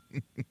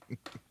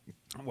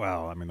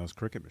 Well, I mean, those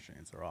Cricut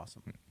machines are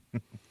awesome.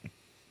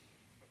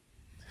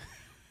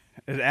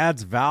 It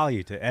adds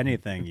value to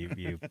anything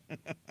you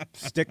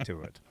stick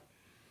to it.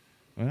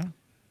 Well,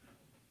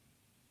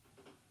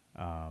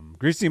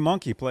 Greasy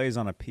Monkey plays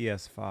on a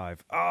PS5.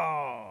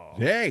 Oh,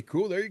 hey,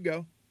 cool. There you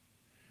go.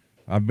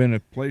 I've been a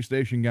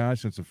PlayStation guy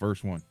since the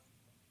first one.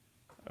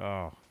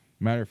 oh,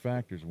 Matter of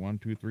fact, there's 1,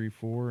 2, 3,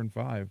 4, and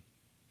 5.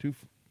 Two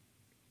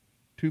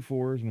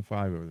 4s and a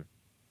 5 over there.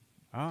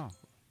 oh,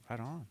 right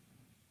on.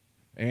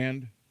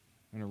 And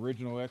an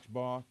original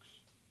Xbox,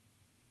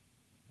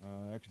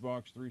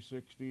 Xbox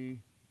 360,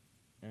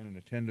 and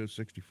a Nintendo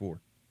 64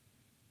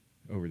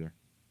 over there.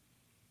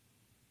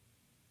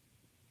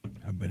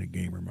 I've been a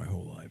gamer my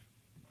whole life.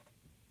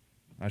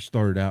 I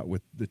started out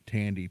with the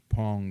Tandy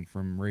Pong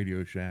from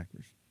Radio Shack.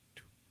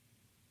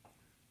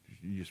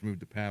 You just move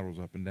the paddles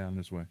up and down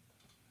this way.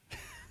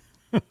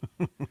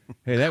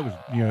 Hey, that was,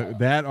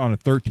 that on a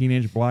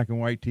 13-inch black and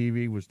white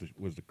TV was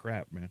the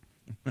crap, man.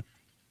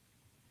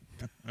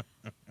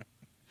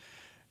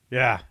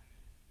 Yeah.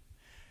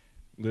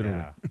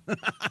 Literally. Yeah.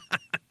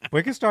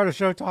 We can start a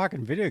show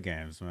talking video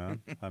games,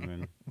 man. I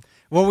mean,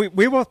 well,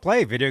 we both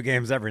play video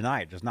games every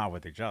night, just not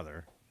with each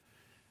other.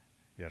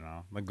 You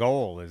know, the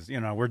goal is,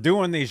 we're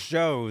doing these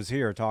shows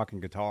here talking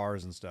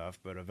guitars and stuff,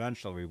 but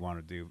eventually we want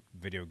to do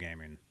video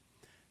gaming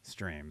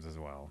streams as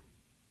well,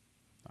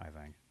 I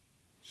think.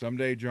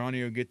 Someday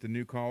Johnny will get the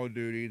new Call of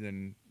Duty,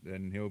 then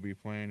he'll be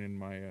playing in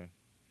my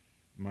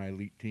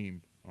elite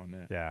team on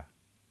that. Yeah.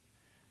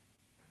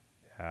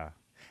 Yeah.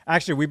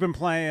 Actually, we've been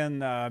playing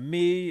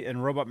me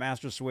and Robot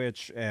Master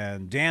Switch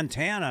and Dan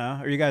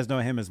Tana, or you guys know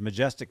him as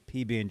Majestic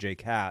PB&J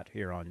Cat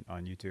here on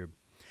YouTube.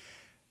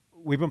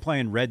 We've been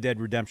playing Red Dead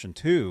Redemption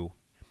 2,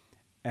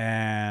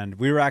 and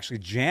we were actually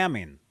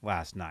jamming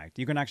last night.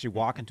 You can actually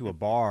walk into a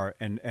bar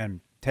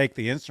and take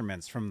the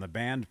instruments from the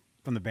band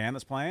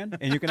that's playing,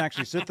 and you can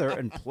actually sit there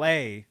and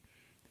play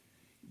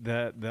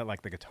the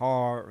like the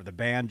guitar or the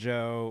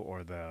banjo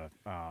or the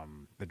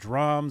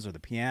drums or the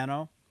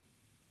piano.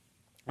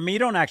 I mean, you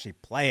don't actually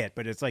play it,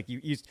 but it's like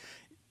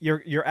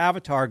your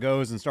avatar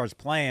goes and starts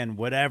playing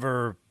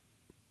whatever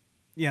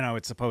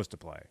it's supposed to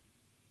play.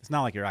 It's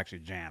not like you're actually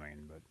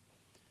jamming, but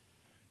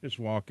Just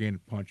walk in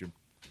and punch him.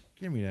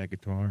 Give me that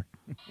guitar.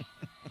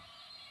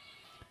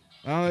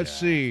 Let's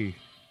see.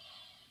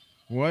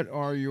 What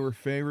are your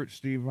favorite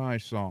Steve Vai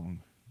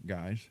song,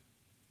 guys?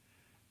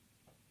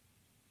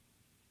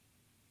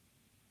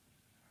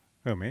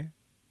 who, me?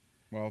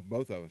 Well,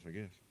 both of us, I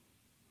guess.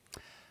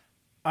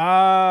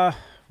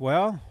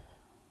 Well,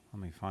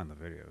 let me find the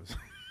videos.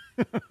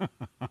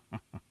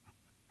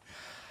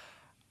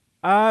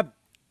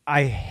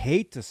 I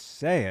hate to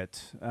say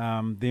it.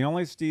 The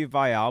only Steve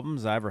Vai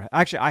albums I ever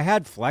actually I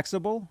had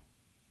Flexible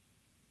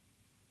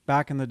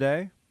back in the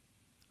day.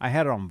 I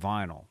had it on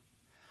vinyl.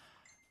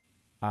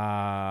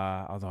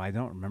 Although I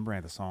don't remember any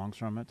of the songs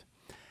from it.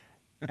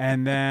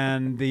 And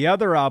then the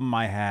other album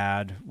I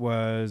had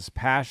was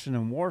Passion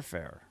and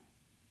Warfare.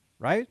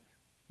 Right?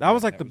 That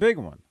was like the big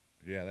one.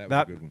 Yeah, that was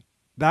That- a good one.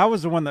 That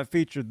was the one that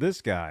featured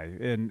this guy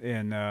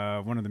in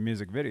one of the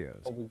music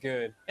videos. Oh,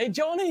 good. Hey,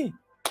 Johnny!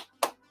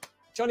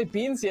 Johnny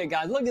Beans here,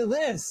 guys. Look at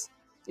this.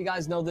 You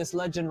guys know this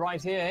legend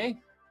right here, eh?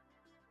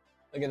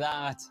 Look at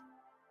that.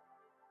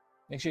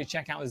 Make sure you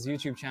check out his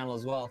YouTube channel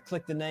as well.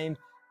 Click the name,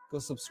 go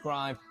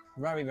subscribe.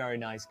 Very, very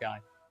nice guy.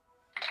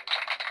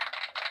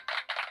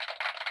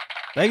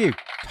 Thank you,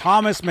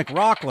 Thomas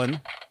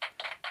McRocklin,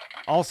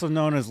 also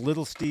known as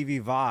Little Stevie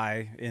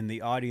Vai in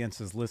the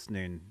Audience is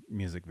Listening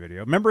music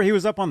video. Remember he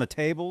was up on the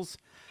tables,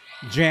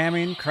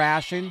 jamming,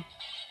 crashing?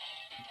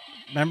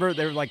 Remember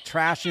they were like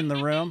trashing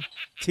the room?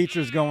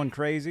 Teachers going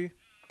crazy?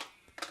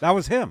 That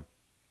was him.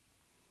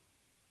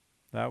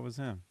 That was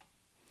him.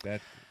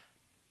 That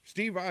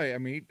Steve I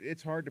mean,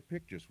 it's hard to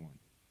pick just one.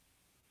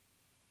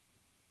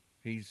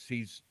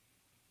 He's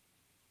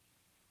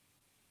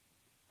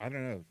I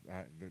don't know.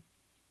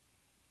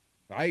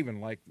 I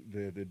even like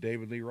the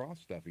David Lee Roth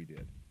stuff he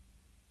did.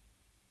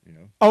 You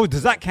know? Oh,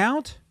 does that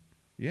count?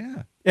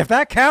 Yeah. If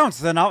that counts,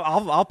 then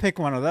I'll pick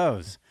one of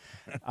those.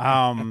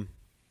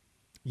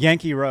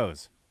 Yankee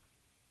Rose.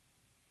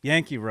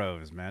 Yankee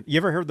Rose, man. You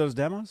ever heard those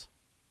demos?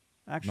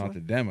 Actually, Not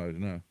the demos,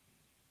 no.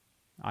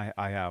 I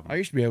have. I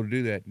used to be able to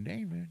do that.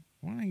 David,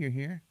 why are you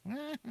here?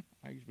 I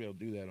used to be able to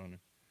do that on it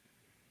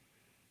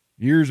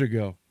years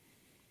ago.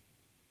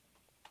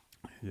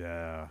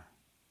 Yeah.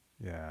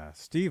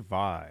 Steve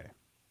Vai.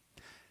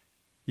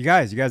 You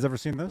guys ever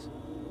seen this?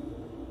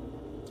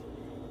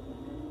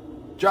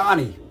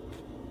 Johnny.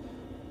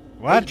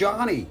 What? Hey,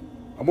 Johnny.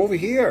 I'm over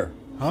here.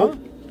 Huh?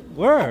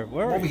 Where? I'm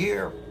over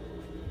here.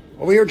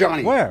 Over here,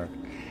 Johnny. Where?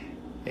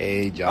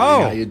 Hey, Johnny.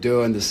 Oh. How you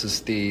doing? This is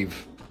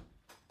Steve.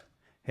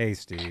 Hey,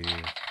 Steve.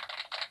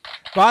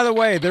 By the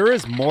way, there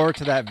is more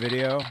to that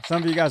video.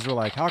 Some of you guys were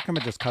like, how come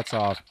it just cuts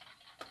off?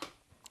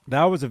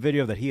 That was a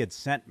video that he had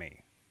sent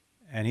me,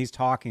 and he's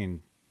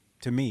talking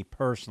to me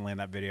personally in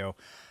that video.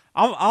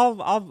 I'll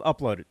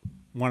upload it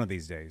one of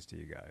these days to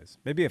you guys.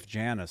 Maybe if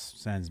Janice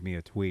sends me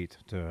a tweet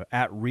to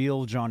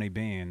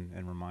 @RealJohnnyBean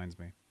and reminds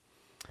me.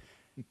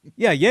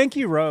 Yeah,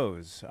 Yankee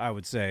Rose, I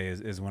would say,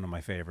 is one of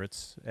my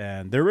favorites.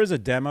 And there is a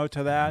demo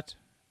to that.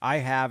 I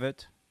have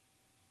it.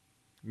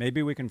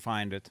 Maybe we can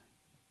find it.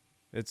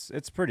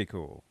 It's pretty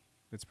cool.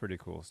 It's pretty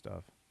cool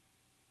stuff.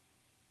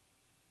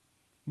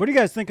 What do you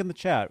guys think in the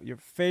chat? Your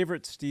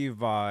favorite Steve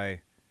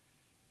Vai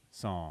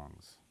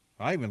songs?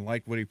 I even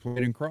liked what he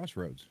played in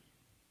Crossroads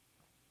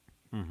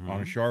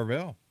on a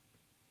Charvel.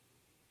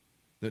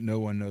 That no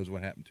one knows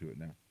what happened to it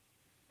now.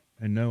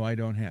 And no, I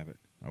don't have it.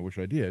 I wish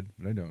I did,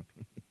 but I don't.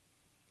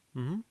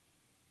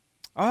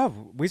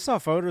 Oh, we saw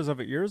photos of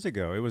it years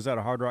ago. It was at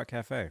a Hard Rock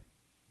Cafe.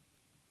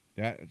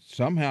 Yeah,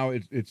 somehow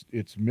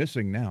it's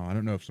missing now. I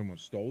don't know if someone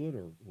stole it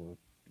or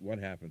what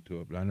happened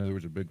to it, but I know there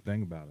was a big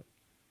thing about it.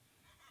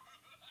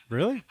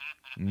 Really?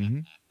 Mm-hmm.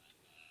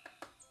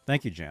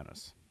 Thank you,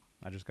 Janice.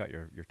 I just got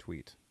your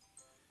tweet.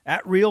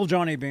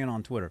 @RealJohnnyBean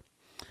on Twitter.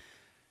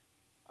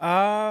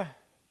 I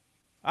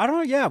don't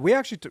know. Yeah, we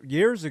actually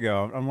years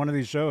ago on one of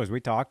these shows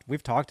we've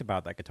talked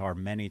about that guitar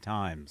many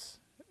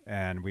times,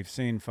 and we've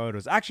seen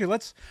photos. Actually,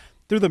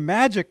 through the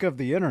magic of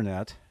the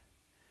internet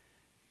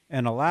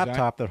and a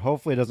laptop that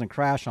hopefully doesn't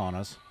crash on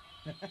us.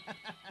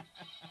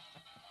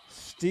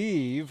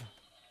 Steve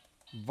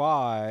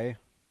Vai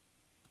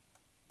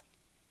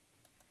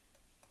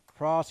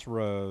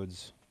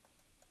Crossroads.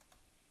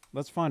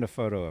 Let's find a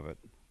photo of it.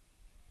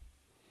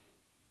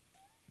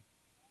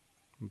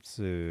 Let's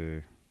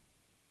see.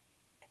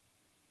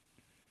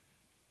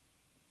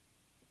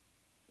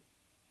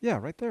 Yeah,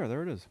 right there.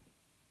 There it is.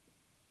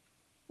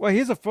 Well,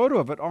 here's a photo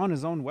of it on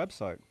his own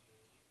website.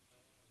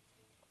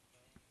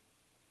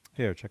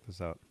 Here, check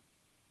this out.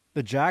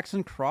 The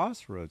Jackson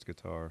Crossroads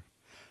guitar.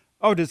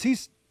 Oh, does he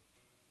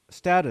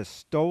status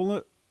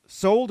stolen,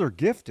 sold, or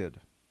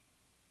gifted?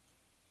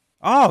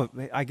 Oh,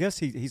 I guess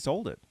he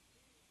sold it.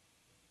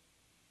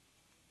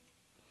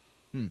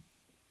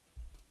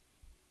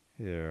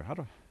 Here, how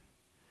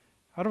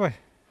do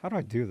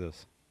I do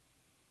this?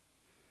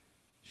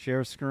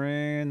 Share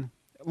screen.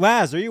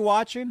 Laz, are you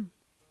watching?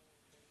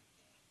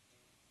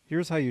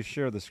 Here's how you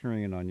share the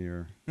screen on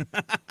your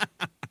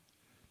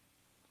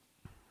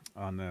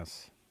on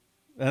this.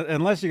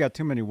 Unless you got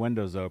too many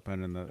windows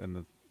open and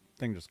the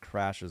thing just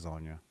crashes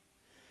on you.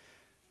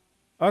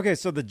 Okay,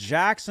 so the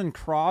Jackson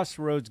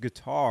Crossroads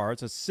guitar,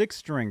 it's a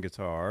 6-string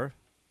guitar.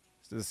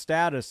 So the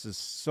status is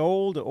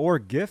sold or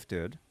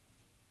gifted.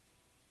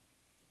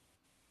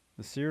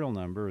 The serial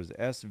number is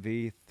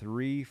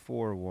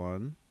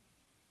SV341.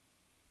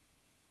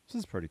 This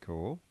is pretty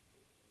cool.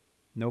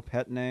 No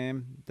pet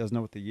name. Doesn't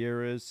know what the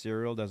year is.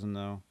 Serial doesn't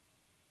know.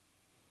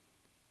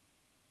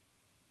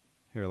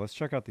 Here, let's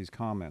check out these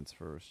comments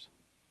first.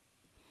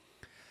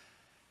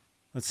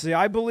 Let's see.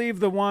 I believe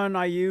the one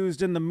I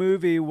used in the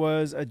movie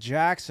was a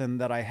Jackson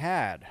that I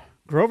had.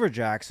 Grover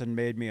Jackson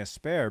made me a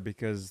spare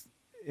because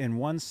in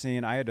one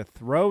scene I had to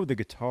throw the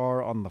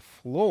guitar on the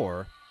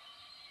floor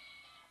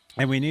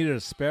and we needed a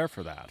spare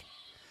for that.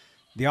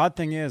 The odd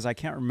thing is I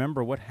can't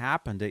remember what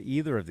happened to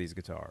either of these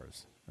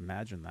guitars.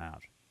 Imagine that.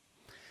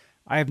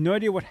 I have no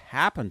idea what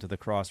happened to the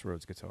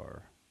Crossroads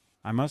guitar.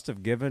 I must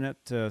have given it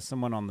to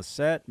someone on the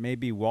set,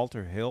 maybe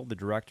Walter Hill, the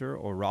director,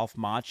 or Ralph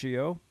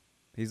Macchio.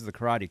 He's the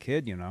Karate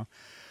Kid, you know.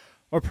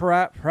 Or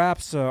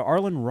perhaps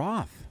Arlen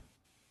Roth,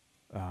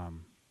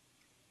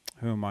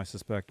 whom I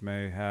suspect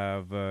may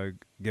have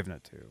given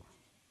it to.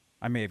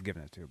 I may have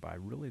given it to, but I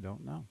really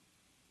don't know.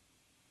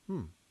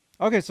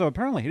 Okay, so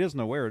apparently he doesn't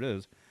know where it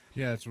is.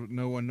 Yeah, it's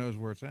no one knows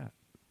where it's at.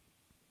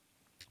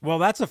 Well,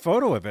 that's a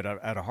photo of it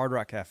at a Hard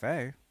Rock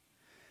Cafe.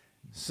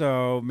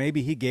 So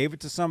maybe he gave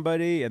it to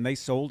somebody and they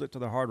sold it to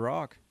the Hard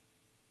Rock.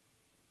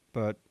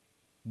 But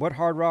what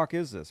Hard Rock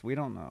is this? We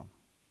don't know.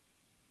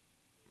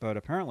 But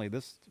apparently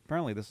this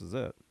is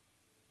it. I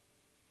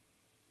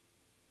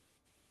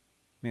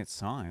mean, it's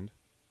signed.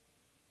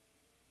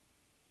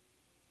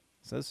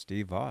 It says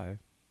Steve Vai.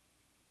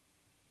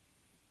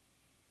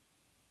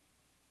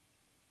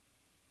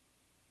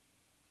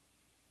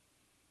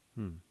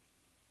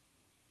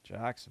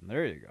 Jackson,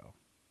 there you go.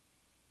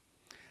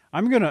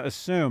 I'm gonna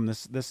assume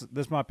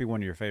this might be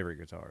one of your favorite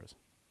guitars.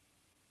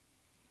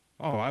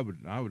 Oh, I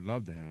would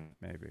love to have it.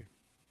 Maybe.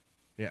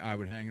 Yeah, I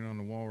would hang it on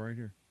the wall right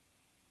here.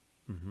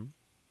 Mm-hmm.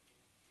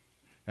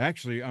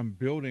 Actually, I'm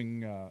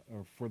building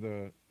for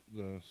the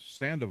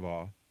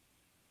Sandoval,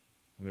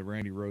 the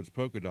Randy Rhoads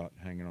polka dot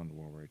hanging on the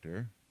wall right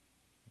there.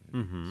 As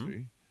you can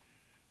see,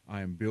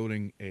 I am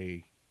building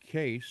a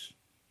case,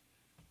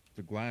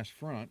 the glass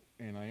front,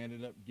 and I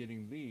ended up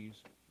getting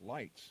these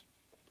lights.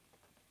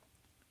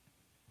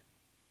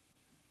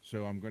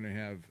 So I'm going to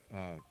have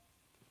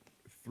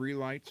 3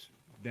 lights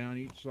down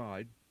each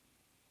side,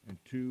 and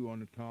 2 on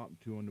the top and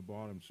 2 on the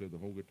bottom, so the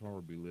whole guitar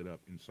will be lit up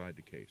inside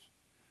the case.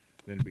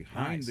 Then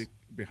behind the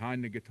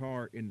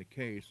guitar in the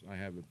case, I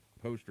have a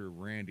poster of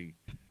Randy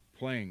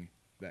playing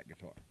that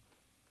guitar.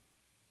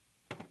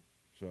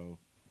 So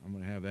I'm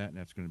going to have that, and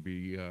that's going to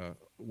be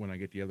when I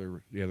get the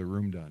other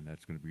room done.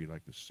 That's going to be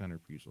like the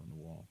centerpiece on the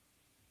wall.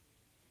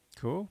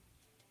 Cool.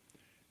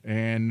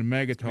 And the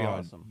Megatron.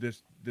 Awesome.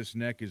 This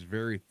neck is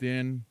very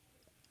thin.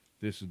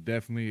 This is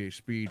definitely a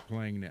speed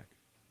playing neck.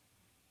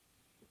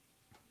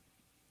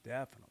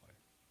 Definitely.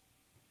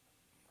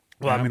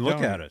 Well, I mean,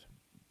 look at it.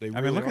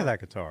 Look at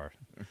that guitar.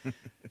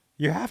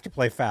 You have to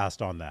play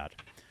fast on that.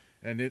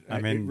 And it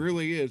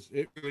really is.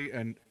 It really,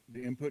 and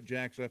the input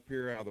jack's up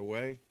here out of the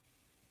way.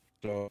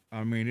 So,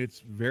 I mean,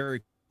 it's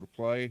very to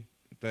play.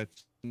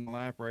 That's in the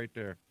lap right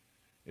there.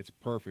 It's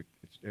perfect.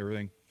 It's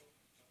everything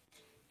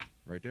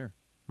right there.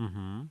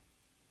 Mm-hmm.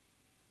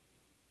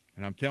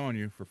 And I'm telling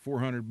you, for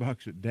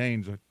 $400 at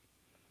Dane's, if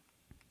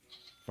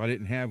I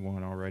didn't have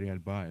one already,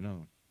 I'd buy another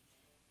one.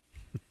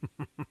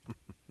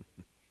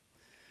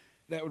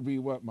 That would be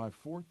what, my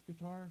 4th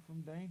guitar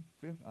from Dane?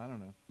 5th? I don't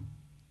know.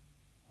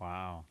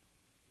 Wow.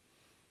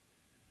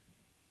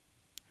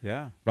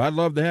 Yeah, But I'd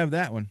love to have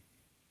that one.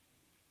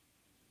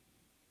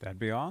 that'd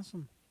be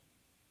awesome.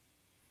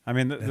 I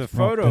mean, the That's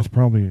photo. That's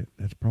probably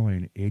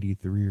an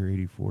 83 or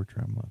 84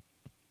 tremolo.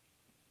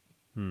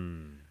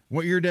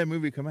 What year did that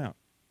movie come out?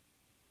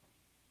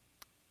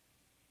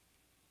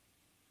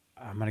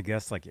 I'm gonna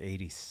guess like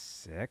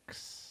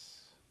 86.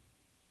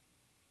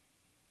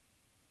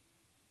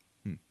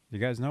 You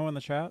guys know in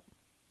the chat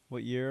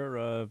what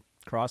year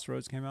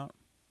Crossroads came out?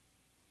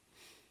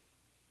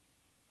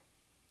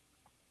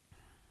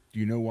 Do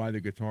you know why the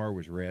guitar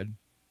was red?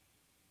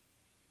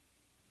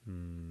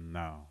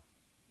 No.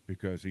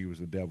 Because he was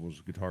the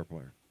Devil's guitar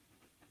player.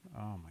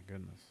 Oh my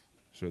goodness.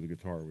 So the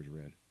guitar was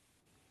red.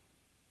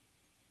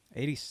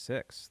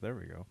 86. There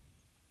we go.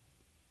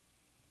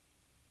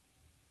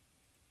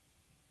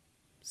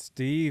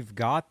 Steve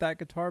got that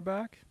guitar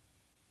back?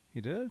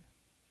 He did?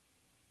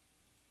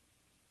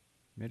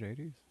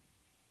 Mid-80s.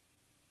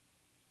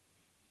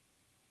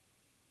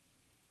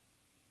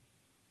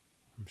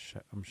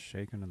 I'm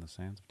shaking in the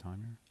sands of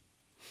time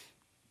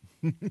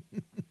here.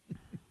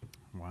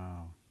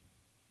 Wow.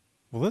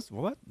 Well,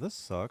 this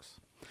sucks.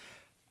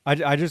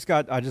 I just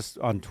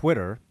on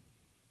Twitter.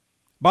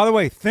 By the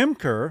way,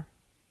 Thimker,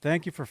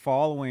 thank you for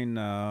following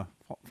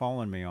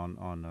me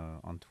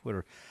on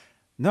Twitter.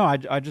 No,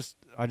 I just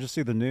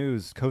see the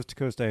news. Coast to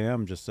Coast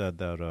AM just said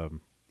that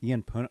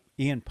Ian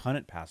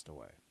Punnett passed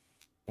away.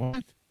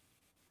 What?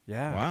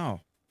 Yeah.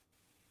 Wow.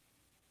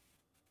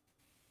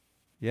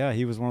 Yeah,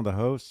 he was one of the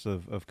hosts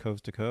of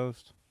Coast to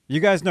Coast. You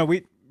guys know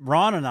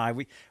Ron and I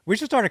we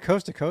should start a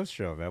Coast to Coast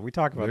show, man. We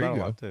talk about There that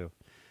you a lot too.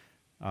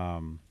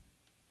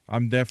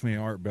 I'm definitely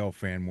an Art Bell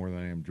fan more than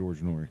I am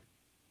George Norrie.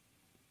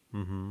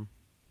 Mm-hmm.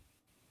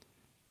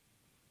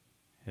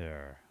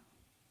 Here.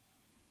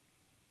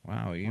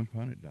 Wow, Ian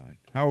Punnett died.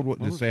 How old?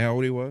 Did it say how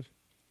old he was?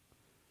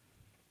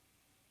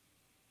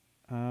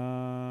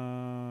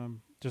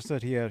 Just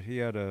that he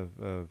had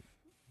a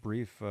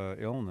brief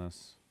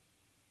illness.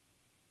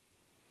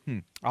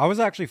 I was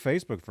actually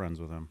Facebook friends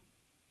with him.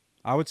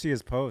 I would see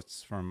his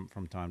posts from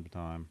time to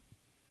time.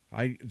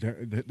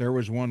 There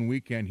was one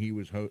weekend he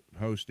was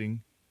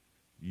hosting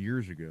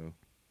years ago.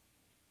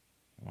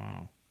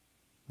 Wow.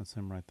 That's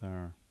him right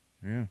there.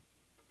 Yeah.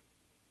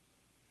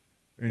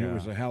 And Yeah.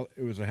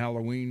 it was a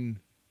Halloween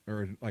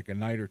or like a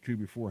night or two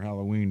before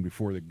Halloween,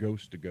 before the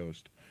Ghost to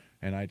Ghost,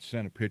 and I'd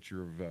sent a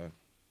picture of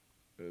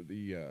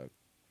the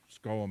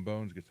Skull and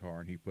Bones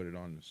guitar, and he put it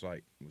on the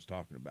site and was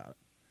talking about it.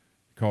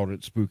 Called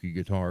it Spooky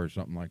Guitar or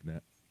something like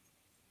that.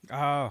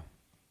 Oh,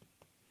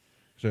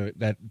 So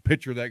that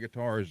picture of that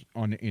guitar is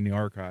in the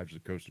archives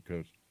of Coast to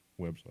Coast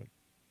website.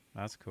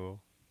 that's cool.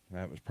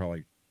 That was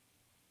probably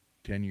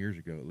 10 years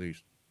ago at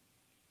least.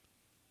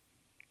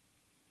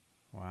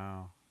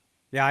 Wow.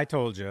 Yeah, I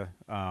told you.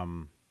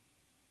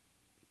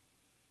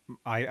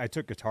 I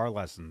took guitar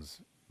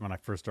lessons when I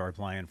first started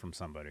playing from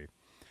somebody,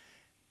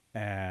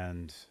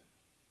 and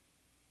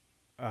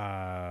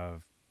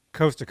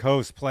Coast to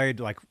Coast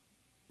played like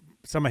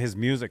some of his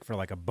music for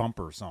like a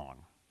bumper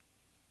song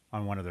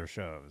on one of their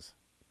shows.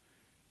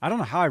 I don't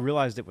know how I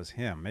realized it was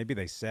him. Maybe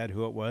they said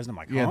who it was, and I'm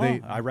like, Yeah, huh?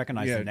 I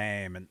recognize yeah. the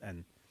name,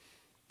 and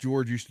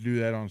George used to do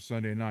that on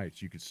Sunday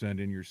nights. You could send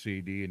in your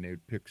CD and they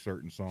would pick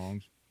certain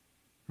songs.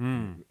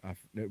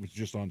 It was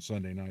just on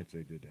Sunday nights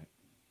they did that.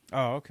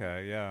 oh,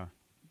 okay, yeah,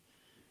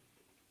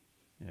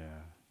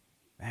 yeah.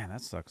 Man,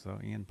 that sucks though.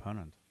 Ian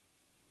Punnett.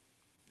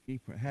 He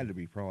had to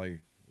be probably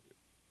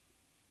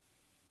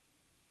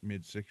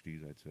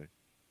mid-60s, I'd say.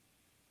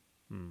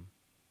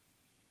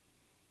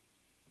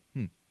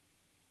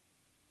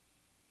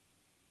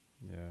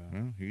 Yeah.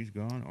 Well, he's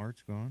gone.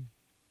 Art's gone.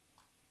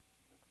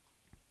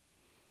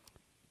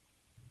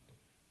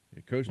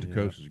 Yeah, Coast to Yeah.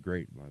 Coast is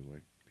great, by the way,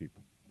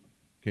 people.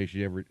 In case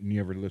you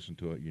ever listen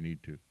to it, you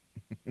need to.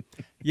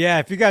 Yeah,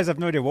 if you guys have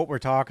no idea what we're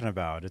talking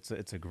about, it's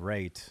a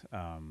great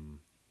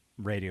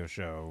radio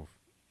show.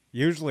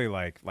 Usually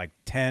like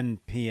 10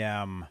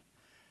 p.m.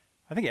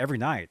 I think every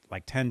night,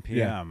 like 10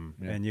 p.m.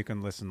 Yeah. And you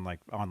can listen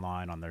like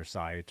online on their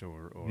site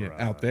or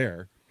Out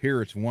there.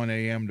 Here it's 1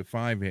 a.m. to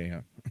 5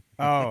 a.m.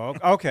 Oh,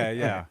 okay,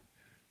 yeah,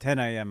 10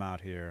 a.m.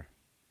 out here.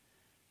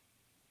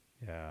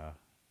 Yeah,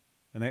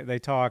 and they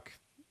talk,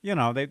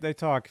 they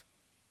talk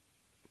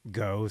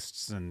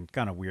ghosts and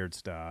kind of weird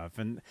stuff,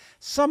 and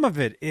some of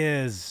it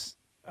is,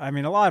 I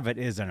mean, a lot of it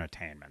is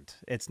entertainment.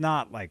 It's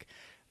not like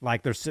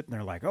they're sitting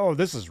there like, oh,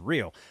 this is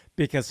real,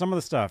 because some of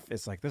the stuff,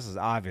 it's like, this is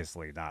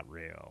obviously not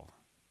real,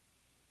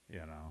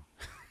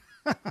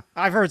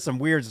 I've heard some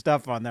weird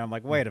stuff on there. I'm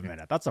like, wait a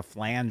minute, that's a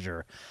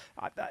flanger.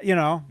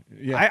 Yeah.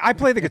 I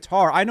play the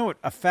guitar. I know what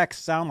effects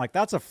sound like.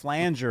 That's a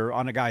flanger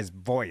on a guy's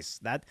voice.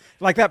 That,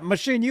 like that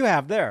machine you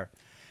have there.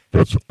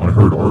 I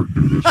heard Art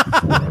do this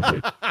before. I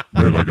was like,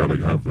 man, I gotta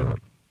have that.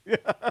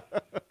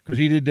 Because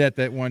he did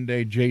that one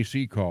day.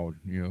 JC called,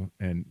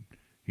 and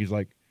he's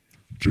like,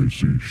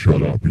 JC,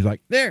 shut up. he's like,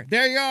 there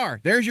you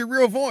are. There's your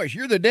real voice.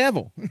 You're the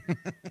devil.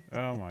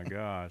 Oh my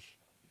gosh.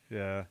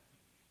 Yeah.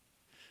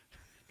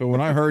 But when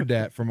I heard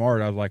that from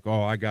Art, I was like,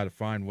 oh, I gotta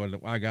find one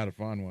of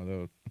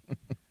those.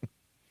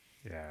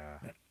 Yeah.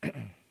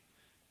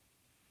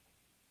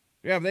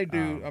 Yeah, they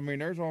do. I mean,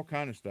 there's all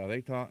kind of stuff.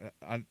 They talk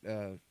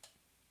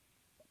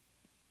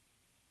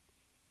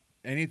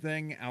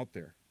anything out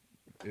there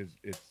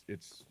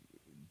it's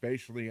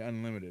basically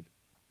unlimited.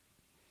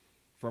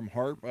 From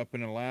HARP up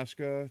in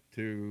Alaska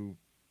to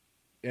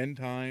end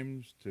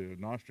times to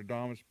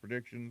Nostradamus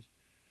predictions,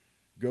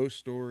 ghost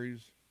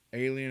stories,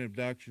 alien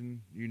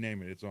abduction, you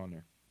name it, it's on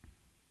there.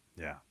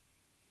 Yeah.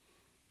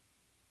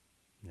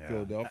 Yeah.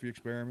 Philadelphia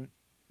experiment.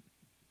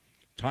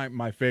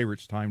 My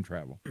favorite's time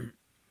travel. And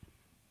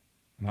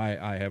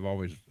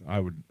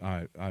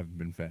I've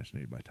been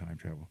fascinated by time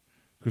travel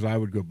because I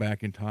would go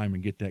back in time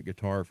and get that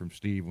guitar from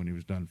Steve when he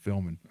was done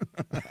filming.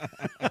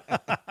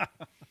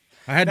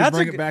 I had to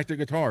bring it back to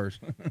guitars.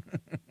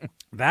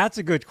 That's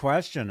a good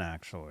question,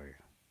 actually.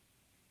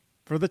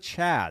 For the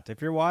chat,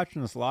 if you're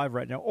watching this live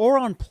right now or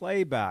on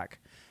playback,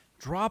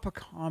 drop a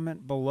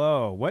comment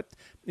below. What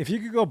if you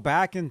could go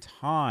back in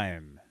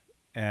time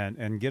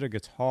and get a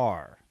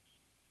guitar?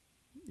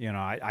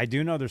 I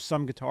do know there's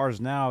some guitars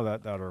now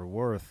that are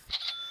worth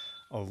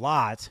a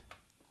lot.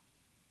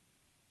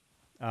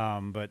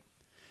 But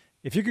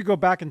if you could go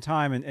back in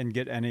time and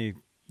get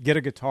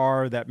a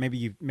guitar that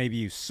maybe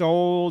you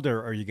sold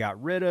or you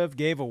got rid of,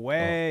 gave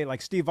away,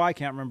 like Steve, I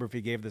can't remember if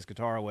he gave this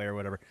guitar away or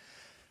whatever.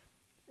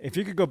 If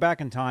you could go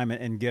back in time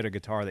and get a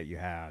guitar that you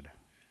had,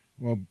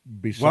 Well,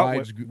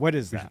 besides what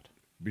is that?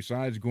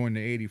 Besides going to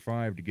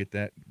 85 to get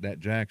that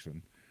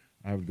Jackson,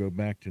 I would go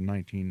back to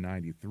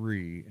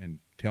 1993 and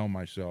tell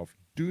myself,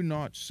 do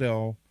not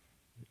sell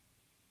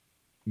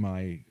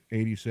my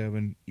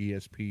 87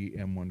 ESP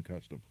M1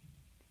 Custom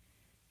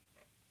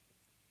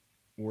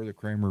or the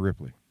Kramer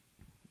Ripley.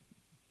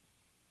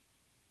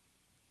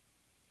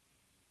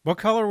 What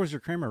color was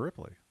your Kramer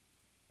Ripley?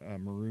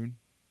 Maroon.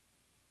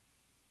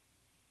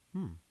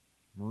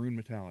 Maroon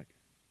metallic.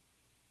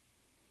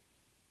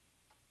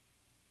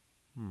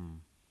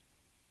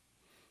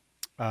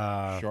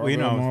 Charlotte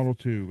Model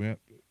 2. Yep.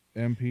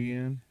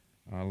 MPN.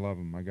 I love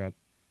them. I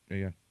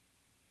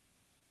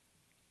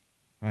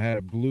had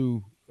a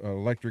blue,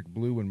 electric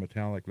blue and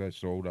metallic that I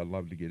sold. I'd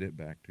love to get it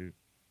back too.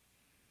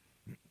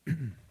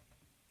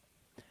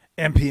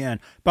 MPN.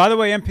 By the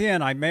way,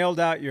 MPN, I mailed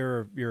out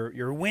your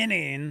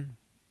winning.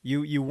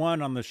 You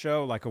won on the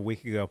show like a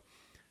week ago.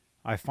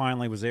 I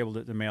finally was able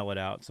to mail it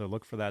out, so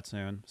look for that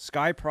soon.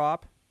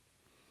 Skyprop,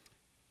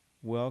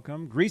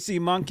 welcome. Greasy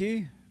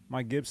Monkey,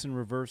 my Gibson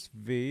Reverse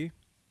V.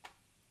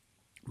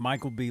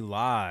 Michael B.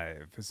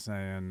 Live is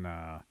saying,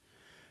 I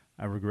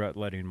regret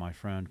letting my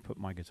friend put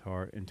my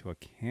guitar into a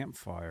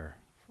campfire.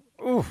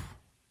 Oof.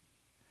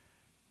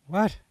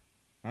 What?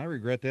 I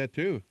regret that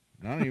too.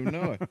 I don't even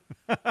know it.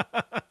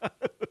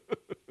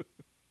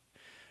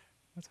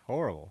 That's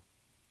horrible.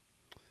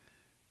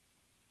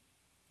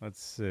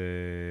 Let's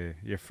see.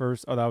 Your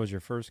first, oh, that was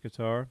your first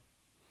guitar?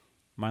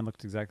 Mine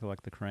looked exactly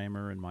like the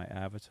Kramer in my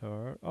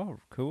avatar. Oh,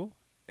 cool.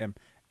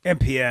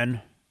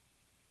 MPN.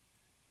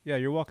 Yeah,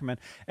 you're welcome, man.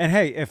 And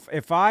hey,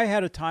 if I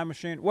had a time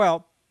machine,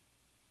 well,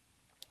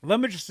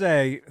 let me just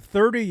say,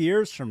 30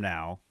 years from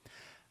now,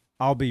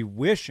 I'll be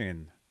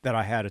wishing that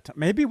I had a time.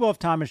 Maybe we'll have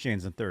time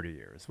machines in 30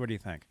 years. What do you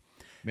think?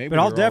 Maybe But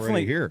I'll they're already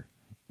definitely here.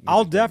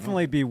 I'll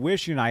definitely be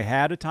wishing I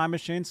had a time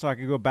machine so I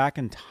could go back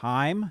in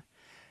time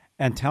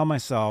and tell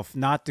myself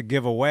not to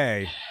give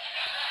away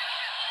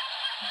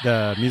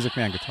the Music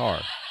Man guitar.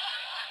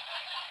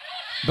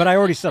 But I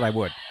already said I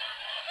would.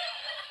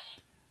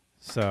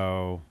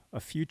 So a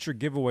future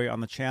giveaway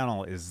on the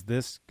channel is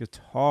this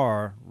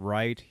guitar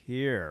right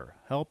here.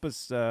 Help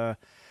us.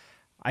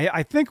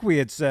 I think we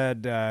had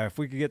said if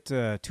we could get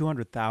to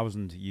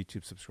 200,000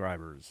 YouTube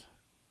subscribers,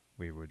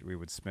 we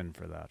would spin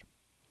for that.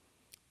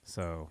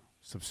 So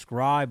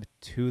subscribe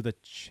to the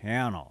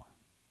channel.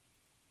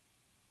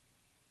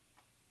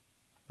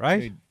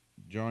 Right? Hey,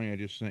 Johnny, I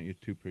just sent you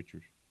 2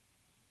 pictures.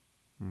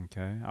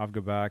 Okay. I'll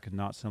go back and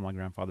not sell my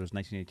grandfather's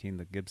 1918,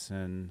 the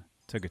Gibson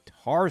to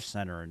Guitar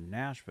Center in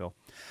Nashville.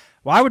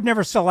 Well, I would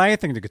never sell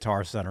anything to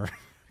Guitar Center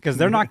because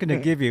they're not going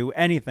to give you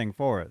anything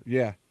for it.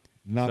 Yeah.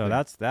 Nothing.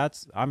 So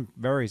that's I'm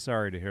very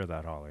sorry to hear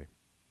that, Holly.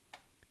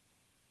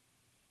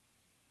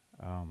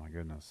 Oh my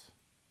goodness.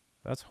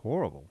 That's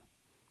horrible.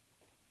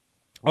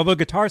 Although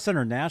Guitar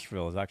Center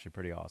Nashville is actually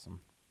pretty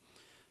awesome.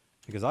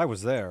 Because I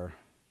was there.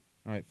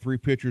 All right, 3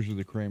 pictures of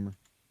the Kramer.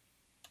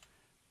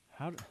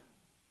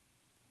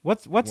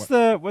 What's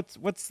the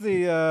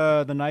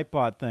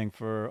Nightbot thing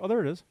for? Oh,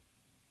 there it is.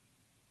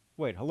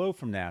 Wait, hello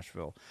from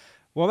Nashville.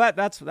 Well,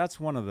 that's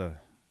one of the.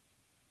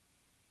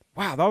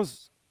 Wow, that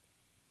was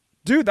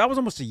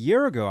almost a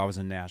year ago I was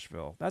in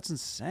Nashville. That's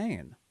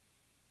insane.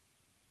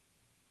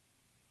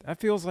 That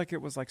feels like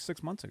it was like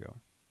 6 months ago.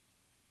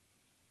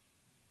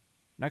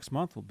 Next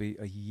month will be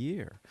a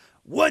year.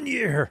 1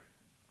 year.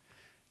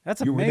 That's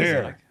You were amazing.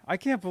 there. I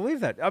can't believe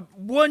that.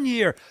 1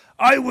 year.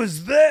 I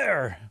was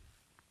there.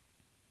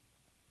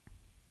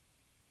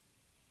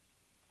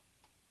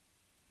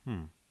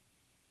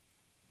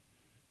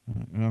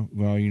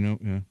 Well, you know,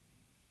 yeah.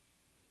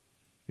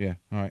 Yeah,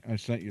 all right. I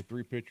sent you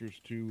 3 pictures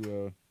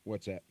to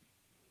WhatsApp.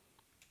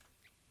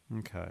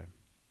 Okay.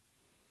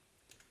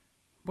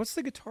 What's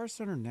the Guitar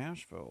Center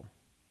Nashville?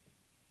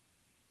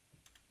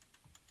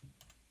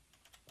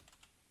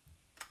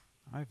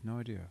 I have no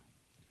idea.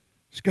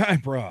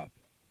 Skyprop.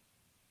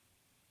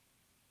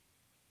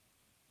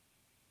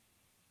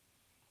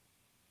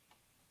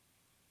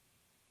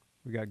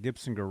 We got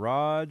Gibson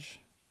Garage.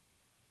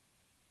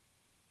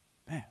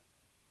 Man.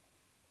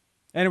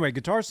 Anyway,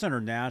 Guitar Center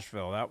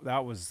Nashville.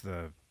 That was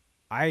the.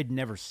 I had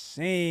never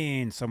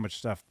seen so much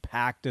stuff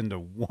packed into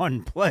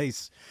one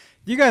place.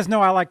 You guys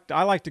know I like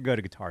to go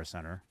to Guitar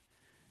Center.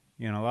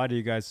 You know, a lot of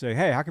you guys say,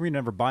 "Hey, how come you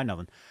never buy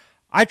nothing?"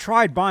 I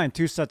tried buying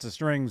 2 sets of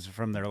strings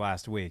from there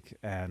last week,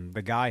 and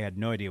the guy had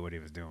no idea what he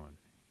was doing.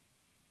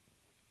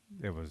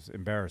 It was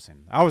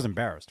embarrassing. I was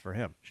embarrassed for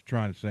him. He's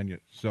trying to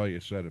sell you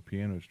a set of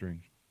piano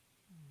strings.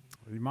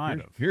 He might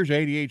have. Here's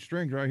 88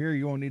 strings right here.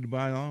 You won't need to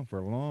buy them for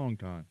a long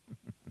time.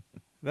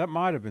 That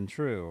might have been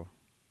true.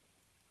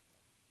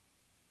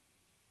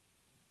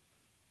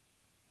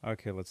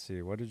 Okay, let's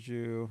see. What did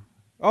you?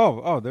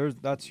 Oh,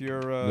 that's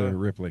your. The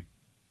Ripley.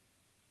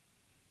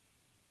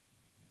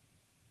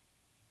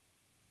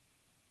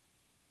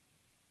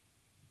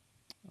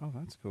 Oh,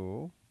 that's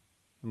cool.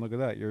 And look at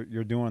that.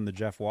 You're doing the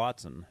Jeff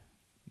Watson.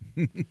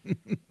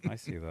 I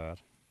see that.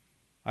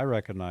 I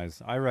recognize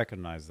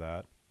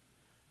that.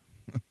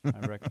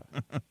 There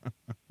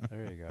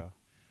you go.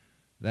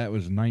 That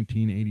was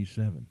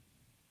 1987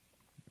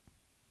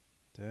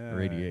 Dang.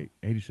 or 88.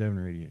 87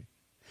 or 88.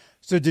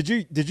 So did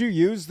you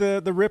use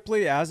the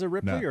Ripley as a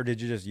Ripley, No. or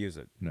did you just use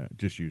it? No,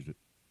 just used it.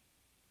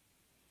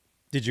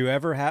 Did you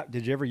ever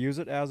use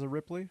it as a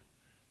Ripley?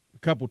 A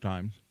couple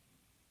times.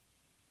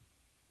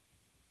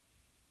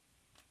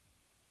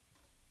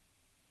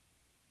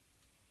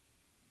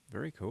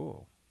 Very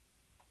cool.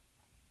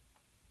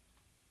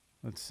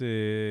 Let's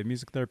see.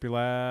 Music Therapy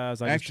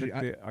Labs. I just took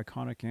the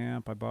iconic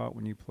amp I bought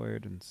when you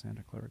played in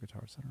Santa Clara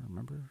Guitar Center.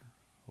 Remember?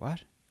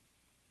 What?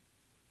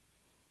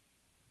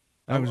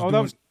 That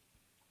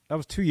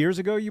was 2 years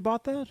ago you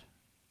bought that?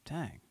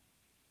 Dang.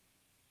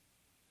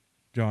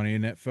 Johnny,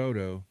 in that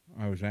photo,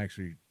 I was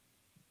actually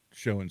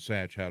showing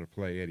Satch how to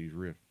play Eddie's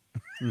riff.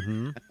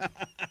 Mm-hmm.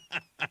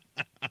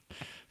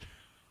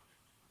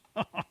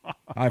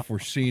 I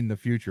foreseen the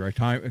future.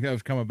 I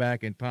was coming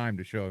back in time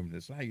to show him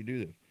this. How you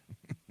do this?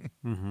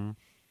 Mm-hmm.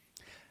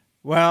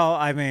 Well,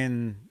 I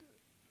mean,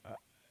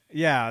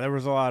 yeah, there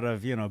was a lot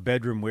of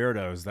bedroom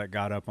weirdos that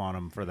got up on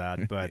him for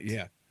that. But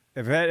Yeah.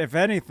 if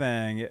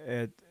anything,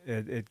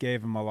 it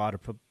gave him a lot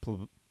of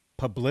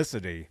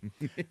publicity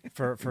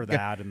for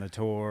that and the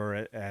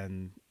tour,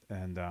 and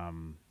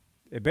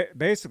it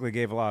basically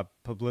gave a lot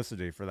of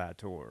publicity for that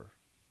tour,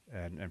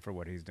 and for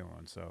what he's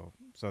doing. So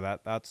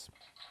that's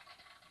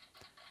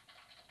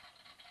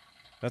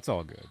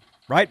all good,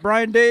 right,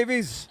 Brian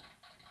Davies?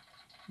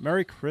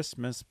 Merry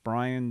Christmas,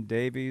 Brian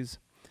Davies.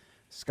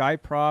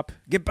 Skyprop,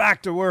 get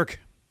back to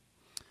work.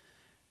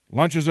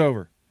 Lunch is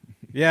over.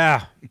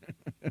 Yeah.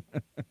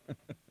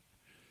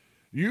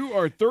 You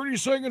are 30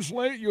 seconds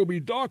late. You'll be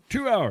docked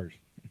 2 hours.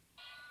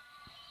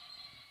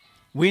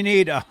 We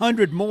need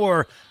 100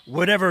 more,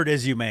 whatever it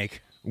is you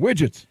make.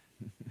 Widgets.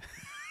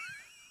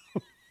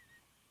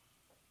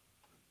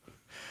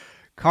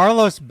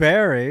 Carlos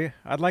Berry,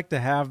 I'd like to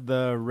have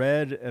the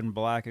red and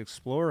black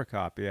Explorer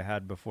copy I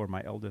had before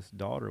my eldest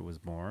daughter was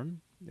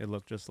born. It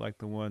looked just like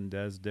the one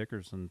Des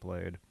Dickerson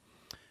played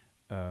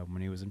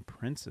when he was in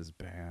Prince's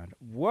band.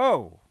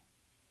 Whoa.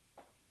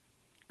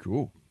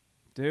 Cool.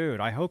 Dude,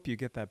 I hope you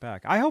get that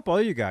back. I hope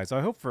all you guys,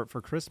 I hope for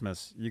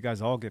Christmas, you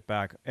guys all get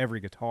back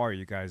every guitar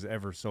you guys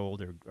ever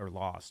sold or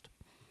lost.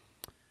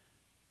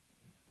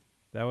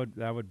 That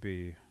would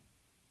be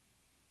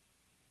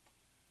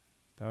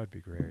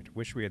great.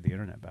 Wish we had the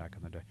internet back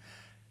in the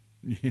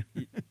day.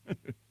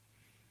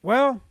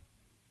 Well,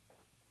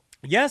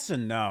 yes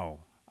and no,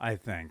 I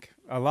think.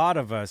 A lot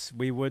of us,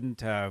 we wouldn't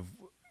have,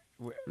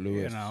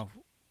 Lewis.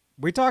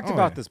 we talked Oh,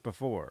 about yeah. this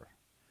before.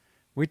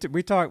 We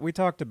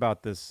talked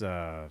about this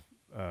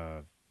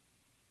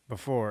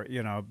before,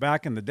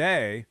 back in the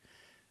day,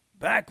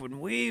 back when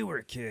we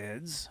were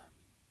kids.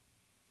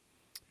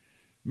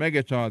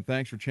 Megatron,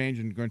 thanks for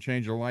changing. Going to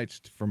change the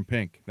lights from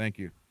pink. Thank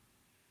you.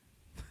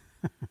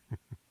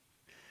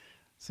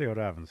 See what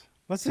happens.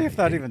 Let's see if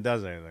that even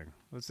does anything.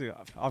 Let's see.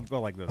 I'll go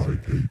like this.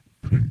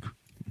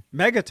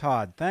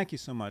 Megatod, thank you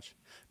so much.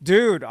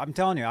 Dude, I'm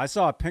telling you, I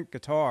saw a pink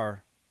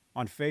guitar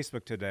on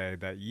Facebook today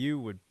that you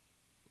would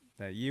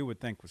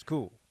think was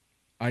cool.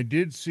 I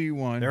did see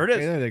one. There it is.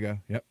 Yeah, there they go.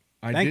 Yep.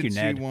 I Thank did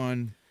you, Ned. see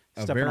one.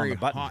 A Stepping on very the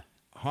button.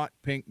 hot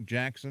pink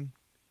Jackson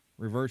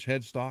reverse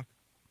headstock.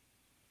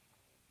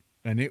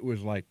 And it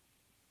was like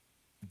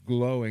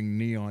glowing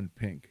neon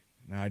pink.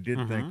 Now I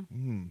did think,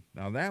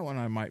 now that one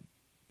I might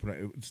put.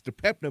 It's the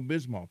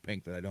Pepto-Bismol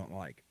pink that I don't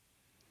like.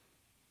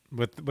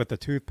 With the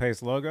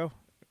toothpaste logo?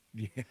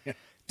 Yeah.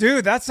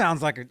 Dude, that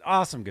sounds like an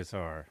awesome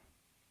guitar.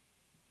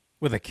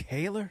 With a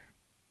Kaler?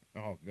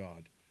 Oh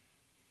God.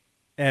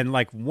 And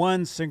like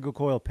one single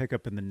coil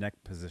pickup in the neck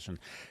position.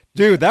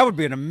 Dude, that would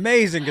be an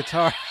amazing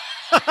guitar.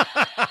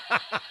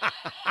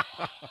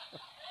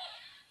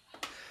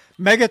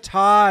 Mega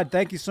Todd,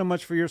 thank you so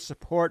much for your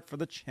support for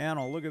the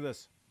channel. Look at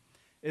this.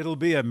 It'll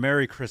be a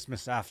Merry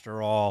Christmas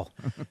after all.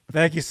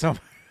 Thank you so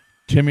much.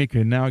 Timmy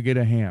can now get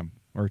a ham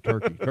or a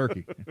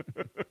turkey,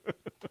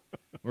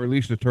 or at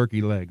least a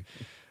turkey leg,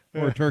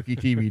 or a turkey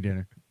TV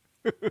dinner.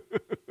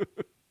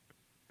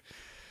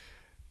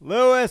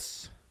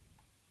 Lewis.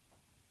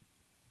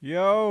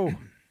 Yo.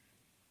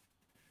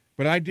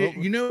 But I did.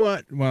 You know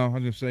what? Well, I was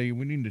gonna say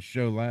we need to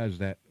show Laz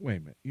that. Wait a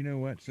minute. You know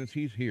what? Since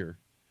he's here,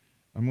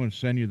 I'm going to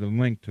send you the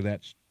link to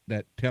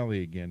that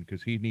telly again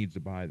because he needs to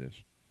buy this.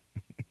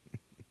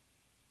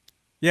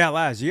 Yeah,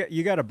 Laz,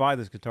 you got to buy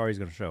this guitar he's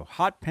going to show.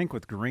 Hot pink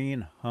with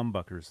green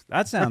humbuckers.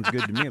 That sounds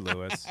good to me,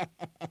 Lewis.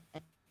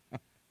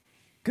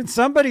 Can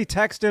somebody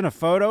text in a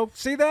photo?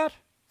 See that?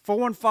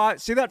 415.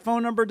 See that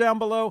phone number down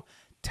below?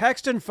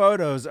 Text in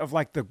photos of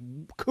like the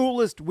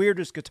coolest,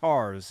 weirdest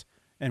guitars,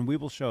 and we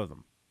will show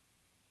them.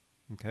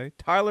 Okay?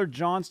 Tyler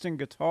Johnston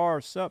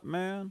Guitar. Sup,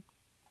 man?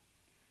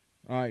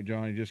 All right,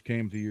 Johnny, just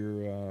came to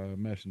your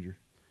messenger.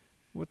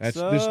 What's This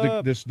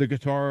up? the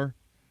guitar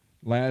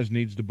Laz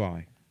needs to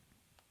buy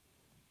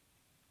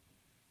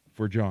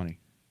for Johnny.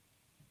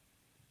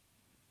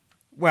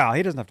 Well,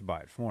 he doesn't have to buy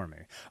it for me.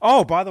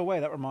 Oh, by the way,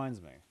 that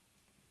reminds me.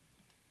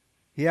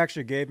 He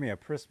actually gave me a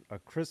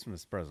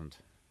Christmas present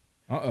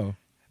Uh-oh.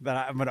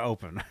 that I'm going to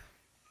open.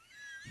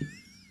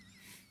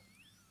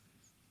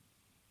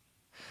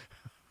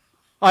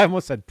 I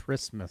almost said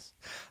Christmas.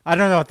 I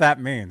don't know what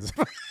that means.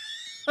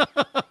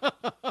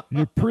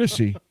 You're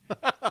prissy.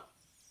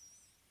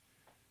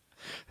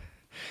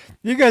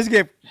 You guys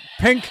get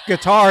pink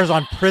guitars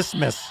on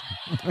Christmas.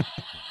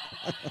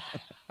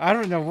 I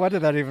don't know. What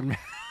did that even mean?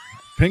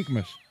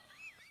 Pinkmas.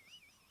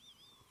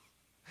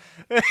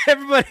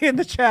 Everybody in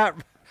the chat,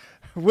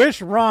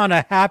 wish Ron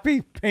a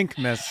happy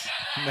Pinkmas.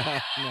 No.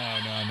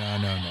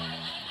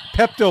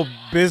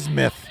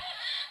 Pepto-Bismuth.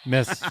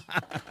 Miss.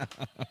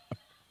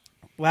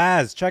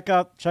 Laz, check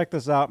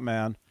this out,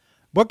 man.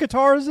 What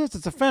guitar is this?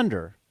 It's a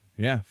Fender.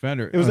 Yeah,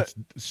 Fender. It was it's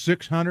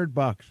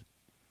 $600.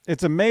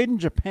 It's a made in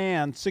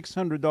Japan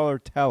 $600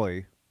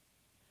 telly.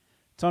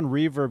 It's on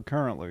Reverb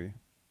currently.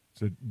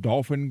 It's a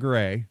dolphin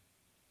gray.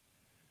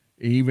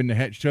 Even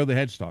show the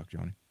headstock,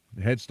 Johnny.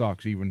 The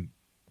headstock's even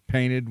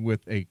painted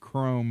with a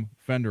chrome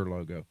Fender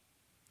logo.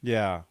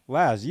 Yeah,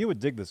 Laz, you would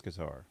dig this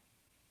guitar.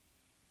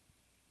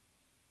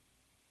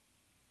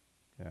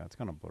 Yeah, it's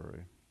kind of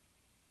blurry.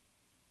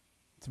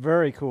 It's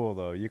very cool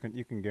though. You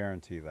can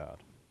guarantee that.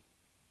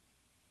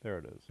 There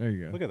it is. There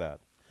you go. Look at that.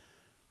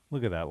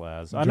 Look at that,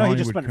 Laz. I know he Johnny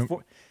just would spent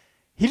come-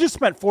 he just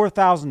spent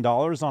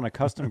 $4,000 on a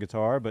custom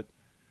guitar, but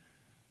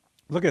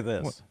look at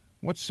this.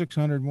 What's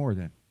 600 more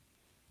then?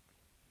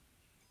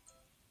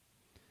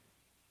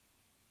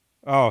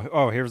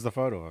 Oh, here's the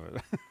photo of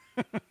it.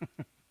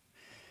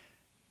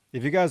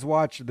 If you guys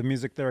watch the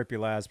Music Therapy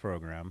Laz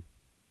program,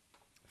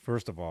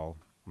 first of all,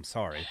 I'm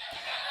sorry.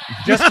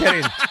 Just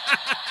kidding.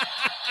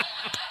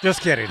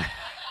 Just kidding.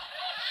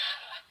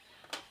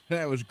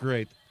 That was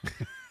great.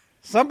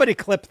 Somebody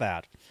clip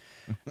that.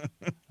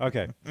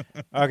 Okay.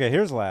 Okay,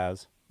 here's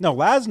Laz. No,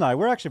 Laz and I,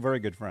 we're actually very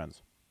good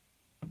friends.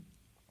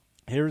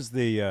 Here's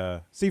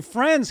the, see,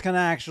 friends can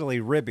actually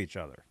rib each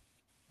other.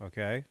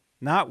 Okay?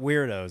 Not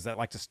weirdos that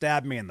like to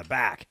stab me in the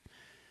back.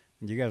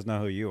 You guys know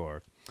who you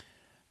are.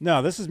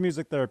 No, this is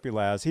Music Therapy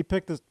Laz. He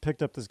picked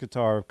up this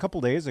guitar a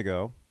couple days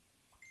ago.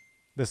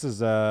 This is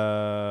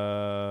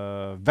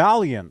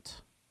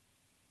Valiant.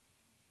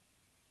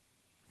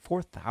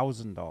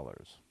 $4,000.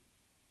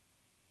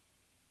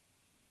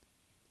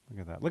 Look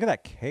at that. Look at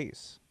that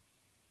case.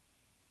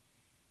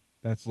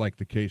 That's like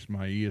the case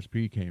my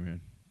ESP came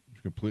in. It's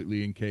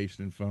completely encased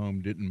in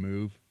foam, didn't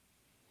move.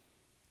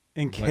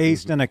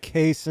 Encased in a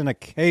case, in a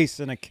case,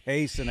 in a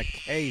case, in a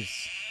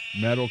case.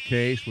 Metal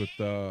case with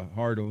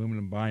hard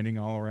aluminum binding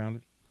all around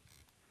it.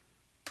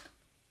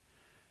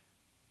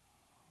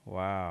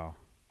 Wow.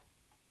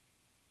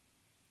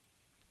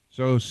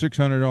 So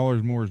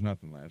 $600 more is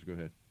nothing, Laz. Go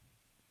ahead.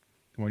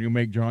 Come on, you'll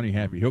make Johnny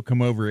happy. He'll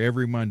come over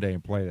every Monday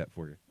and play that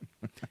for you.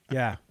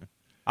 Yeah.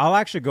 I'll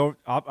actually go.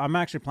 I'm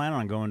actually planning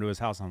on going to his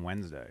house on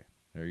Wednesday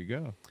There you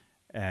go.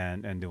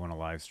 and doing a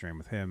live stream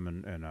with him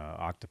and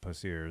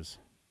Octopus Ears.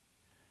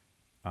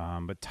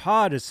 But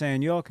Todd is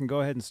saying, y'all can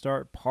go ahead and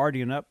start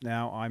partying up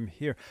now. I'm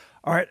here.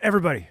 All right,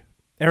 everybody.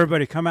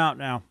 Everybody come out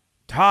now.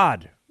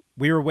 Todd,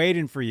 we were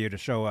waiting for you to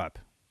show up.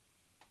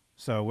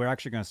 So we're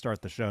actually going to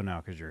start the show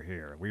now because you're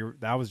here. We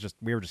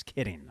were just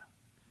kidding.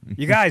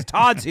 You guys,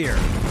 Todd's here.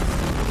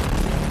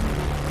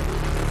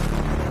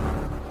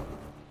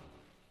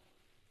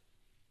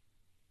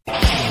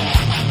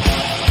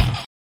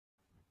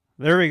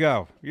 There we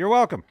go. You're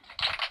welcome.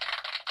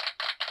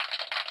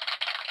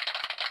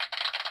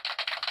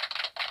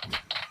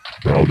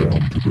 Bow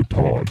down to the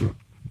Todd.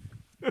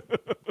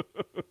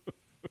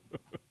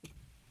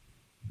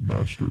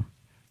 Master.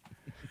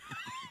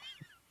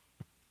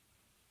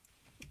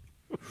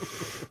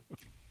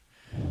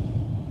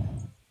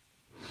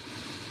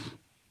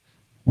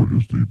 What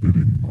is the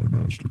bidding, my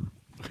master?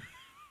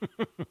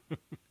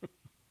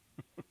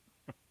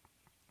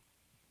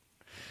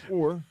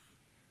 Or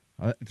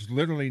it's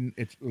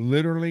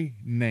literally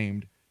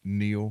named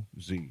Neil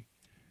Z.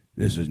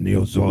 This is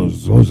Neil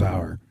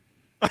Zozauer.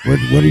 What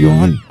are you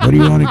on? What are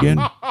you on again?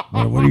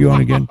 What are you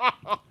on again?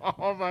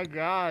 Oh, my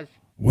gosh.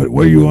 What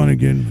are you on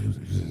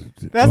again?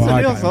 That's the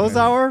I Neil got it.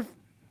 Zozauer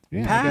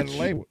Yeah, I patch? got it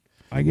labeled.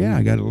 I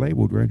got it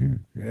labeled right here.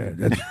 Yeah,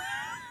 that's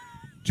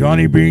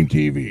Johnny Bean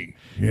TV.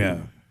 Yeah,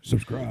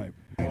 subscribe.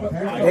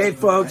 Hey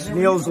folks,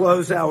 Niels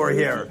Lozauer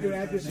here.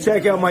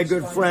 Check out my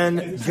good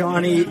friend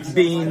Johnny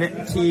Bean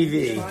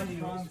TV.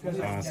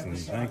 Awesome.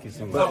 Thank you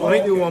so much. But let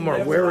me do one more.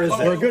 Where is it?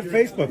 We're good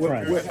Facebook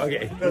friends.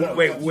 Okay,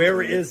 wait,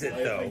 where is it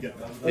though?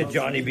 The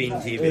Johnny Bean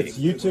TV. It's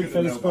YouTube,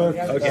 Facebook,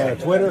 Okay.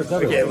 Twitter. It's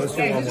Okay, everywhere. let's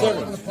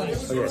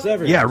do one more.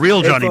 Okay. Yeah,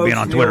 real Johnny Hey, Bean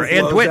folks, on Twitter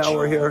Niels and Twitch.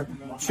 Lozauer here.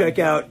 Check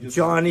out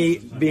Johnny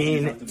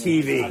Bean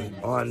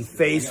TV on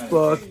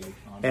Facebook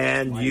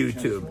and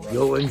YouTube.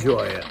 You'll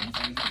enjoy it.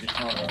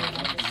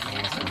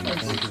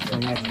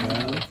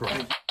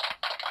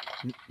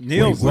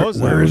 Neil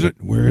Zozauer. Where is it?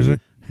 Where is it?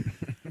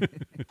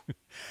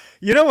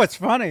 You know what's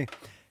funny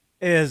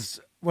is,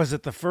 was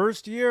it the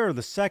first year or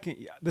the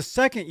second? The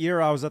second year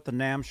I was at the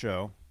NAMM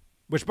show,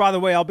 which, by the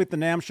way, I'll be at the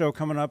NAMM show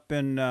coming up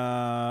in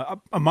a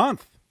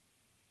month.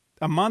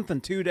 A month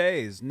and 2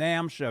 days.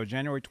 NAMM show,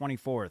 January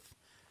 24th.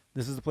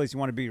 This is the place you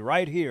want to be,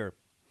 right here.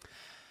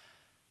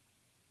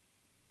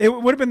 It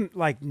would have been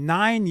like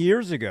 9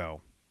 years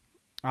ago.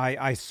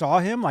 I saw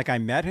him, like I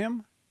met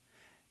him.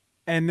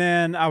 And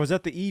then I was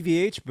at the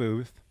EVH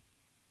booth.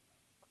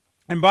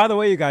 And by the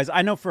way, you guys,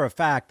 I know for a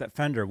fact that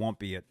Fender won't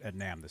be at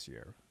NAMM this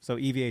year. So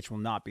EVH will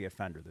not be at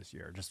Fender this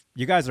year. Just,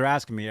 you guys are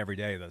asking me every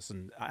day this,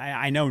 and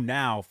I know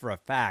now for a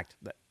fact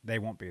that they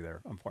won't be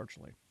there,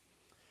 unfortunately.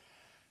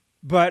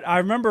 But I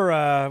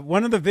remember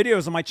one of the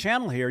videos on my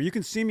channel here, you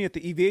can see me at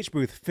the EVH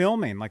booth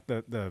filming, like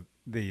the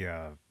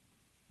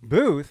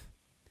booth,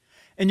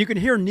 and you can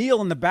hear Neil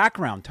in the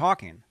background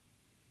talking.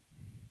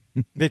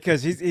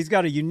 Because he's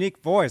got a unique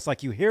voice,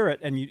 like you hear it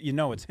and you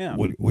know it's him.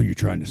 What are you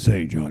trying to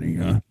say, Johnny?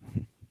 Huh?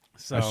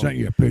 So, I sent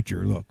you a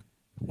picture. Look,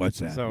 what's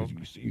that? So-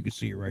 you can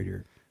see it right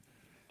here.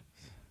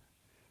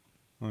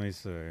 let me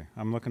see.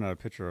 I'm looking at a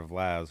picture of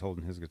Laz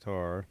holding his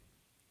guitar.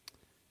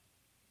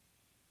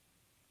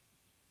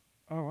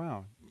 Oh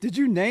wow! Did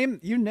you name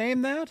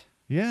that?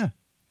 Yeah,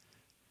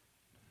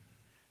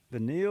 The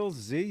Neil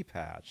Z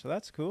patch.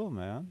 That's cool,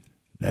 man.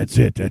 that's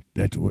it.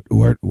 That's what.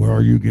 Where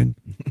are you again?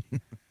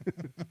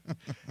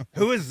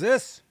 Who is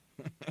this?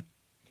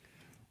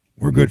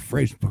 We're good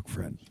Facebook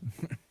friends.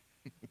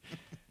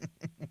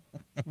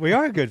 We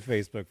are good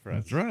Facebook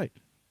friends. That's right.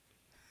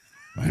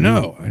 I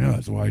know.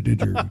 That's why I did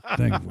your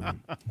thing for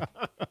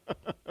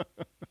you.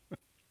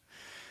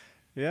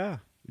 Yeah.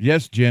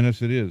 Yes,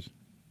 Janice, it is.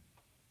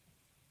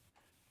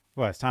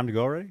 What, it's time to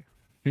go already?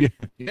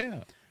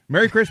 Yeah.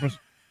 Merry Christmas.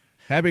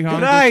 Happy Hanukkah,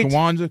 night.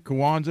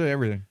 Kwanzaa,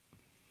 everything.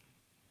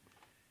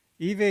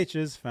 EVH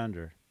is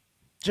Fender.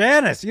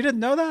 Janice, you didn't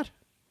know that?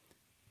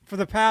 For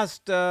the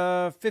past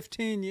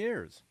 15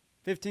 years.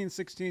 15,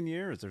 16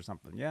 years or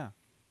something, yeah.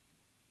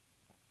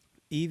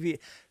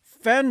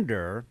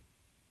 Fender,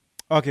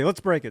 okay,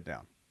 let's break it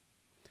down.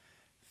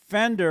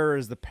 Fender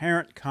is the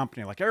parent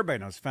company. Like everybody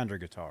knows Fender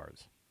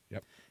guitars.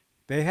 Yep.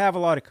 They have a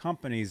lot of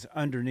companies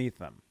underneath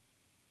them.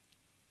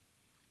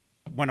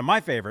 One of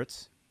my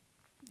favorites,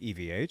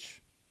 EVH.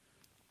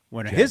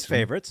 One of his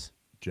favorites,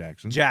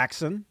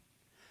 Jackson.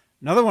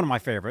 Another one of my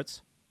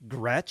favorites,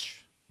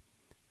 Gretsch.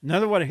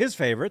 Another one of his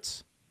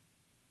favorites.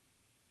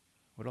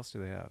 What else do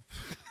they have?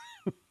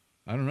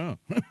 I don't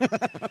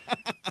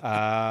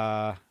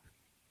know.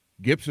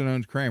 Gibson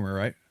owns Kramer,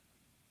 right?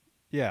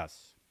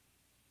 Yes.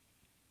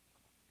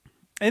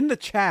 In the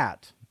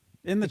chat,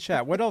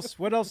 what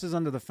else is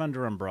under the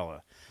Fender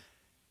umbrella?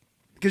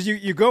 Because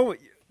you go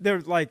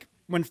there, like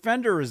when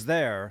Fender is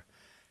there,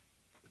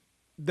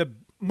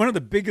 one of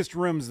the biggest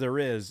rooms there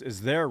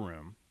is their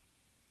room,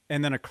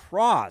 and then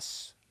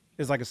across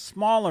is like a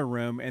smaller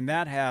room, and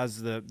that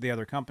has the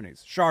other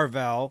companies.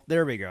 Charvel,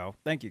 there we go.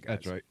 Thank you guys.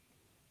 That's right.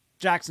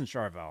 Jackson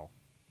Charvel.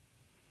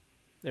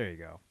 There you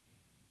go.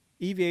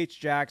 EVH,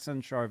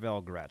 Jackson,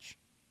 Charvel, Gretsch.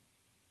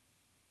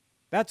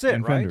 That's it,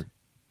 and right? Fender.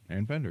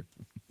 And Fender.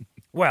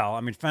 Well,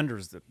 I mean,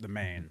 Fender's the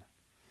main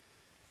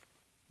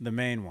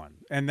one,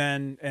 and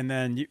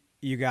then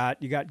you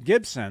got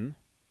Gibson,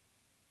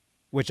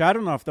 which I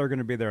don't know if they're going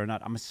to be there or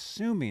not. I'm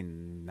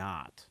assuming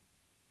not.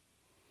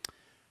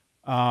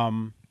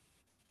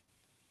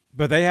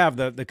 But they have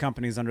the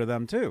companies under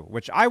them too,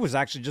 which I was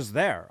actually just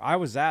there. I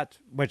was at,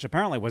 which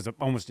apparently was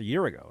almost a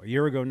year ago. A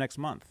year ago next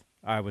month,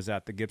 I was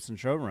at the Gibson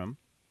showroom.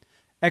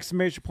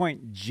 Exclamation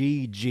point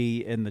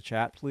GG in the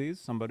chat, please,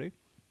 somebody.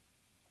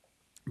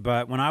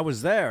 But when I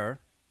was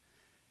there,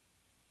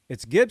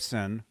 it's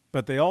Gibson,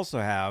 but they also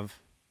have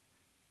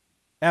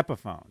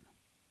Epiphone,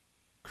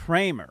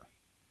 Kramer,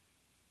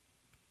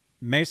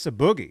 Mesa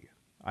Boogie.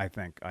 I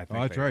think. Oh,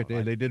 that's right.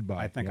 They did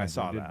buy. I think I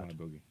saw that. Buy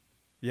Boogie.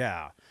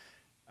 Yeah.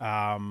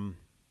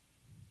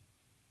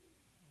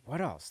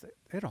 What else? They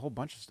had a whole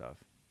bunch of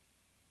stuff.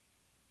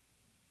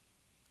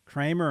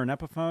 Kramer and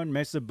Epiphone,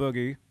 Mesa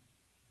Boogie.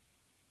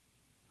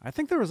 I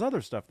think there was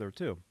other stuff there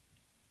too.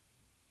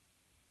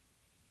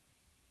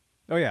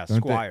 Oh yeah,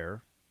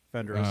 Squire,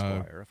 Fender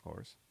Squire, of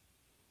course.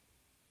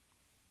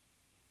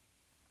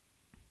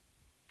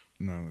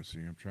 No, let's see.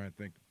 I'm trying to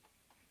think.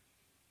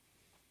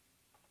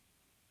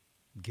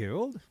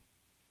 Guild?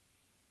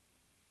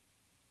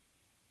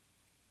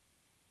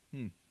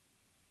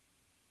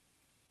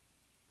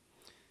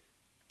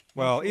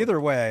 Well, either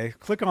way,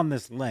 click on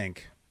this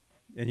link,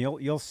 and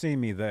you'll see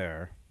me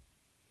there.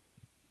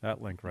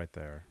 That link right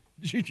there.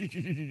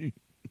 GG.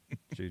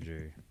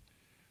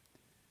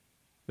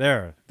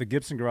 There, the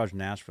Gibson Garage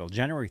Nashville,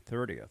 January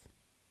 30th.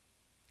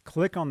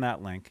 Click on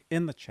that link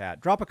in the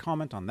chat. Drop a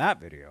comment on that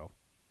video.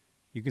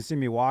 You can see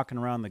me walking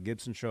around the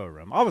Gibson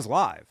showroom. I was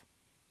live.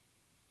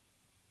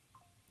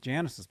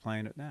 Janice is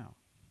playing it now.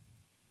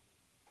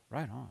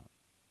 Right on.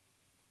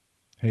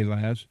 Hey,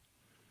 Laz.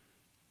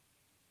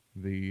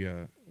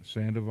 The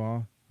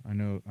Sandoval, I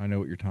know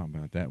what you're talking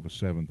about. That was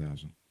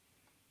 $7,000.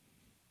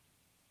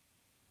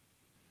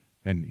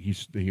 And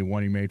the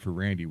one he made for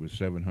Randy was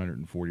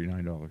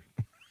 $749.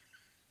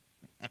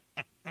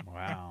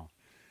 Wow.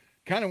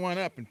 Kind of went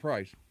up in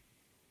price.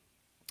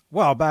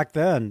 Well, back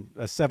then,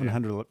 a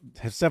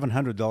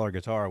 $700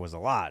 guitar was a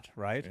lot,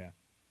 right? Yeah.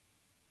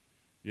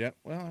 Yeah.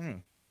 Well, I don't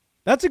know.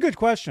 That's a good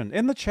question.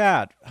 In the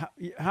chat,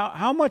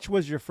 how much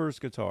was your first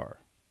guitar?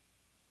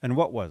 And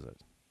what was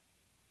it?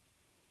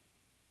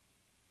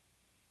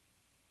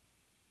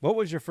 What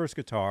was your first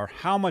guitar?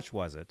 How much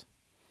was it?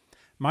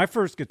 My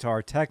first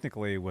guitar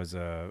technically was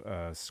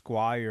a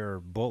Squire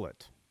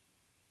Bullet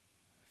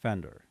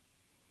Fender,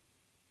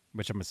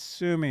 which I'm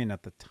assuming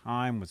at the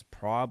time was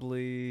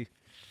probably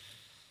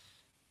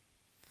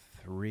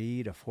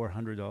 $300 to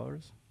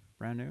 $400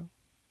 brand new.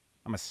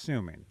 I'm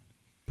assuming.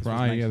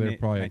 Probably, yeah, they're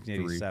probably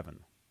 1987.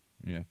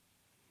 Yeah.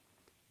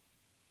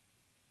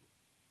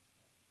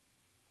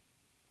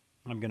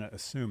 I'm going to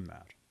assume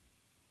that.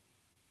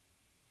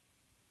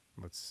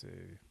 Let's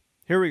see.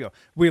 Here we go.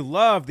 We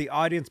love the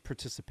audience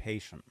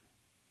participation.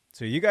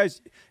 So you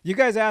guys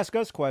ask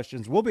us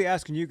questions. We'll be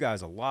asking you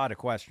guys a lot of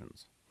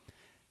questions.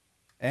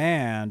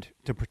 And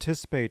to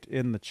participate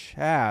in the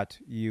chat,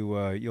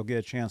 you'll get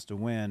a chance to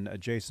win a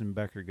Jason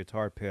Becker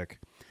guitar pick,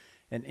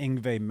 an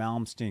Yngwie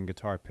Malmsteen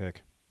guitar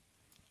pick,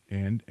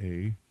 and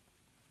a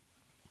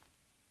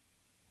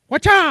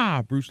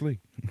whatcha Bruce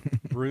Lee.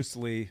 Bruce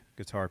Lee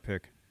guitar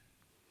pick.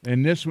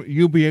 And this,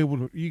 you'll be able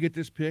to. You get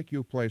this pick,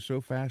 you'll play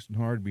so fast and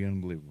hard, it'll be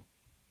unbelievable.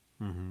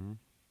 Mm-hmm.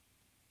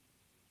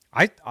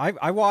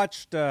 I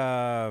watched.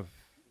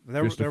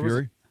 Fist of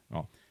Fury?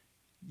 Oh.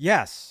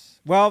 Yes.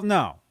 Well,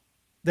 no.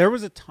 There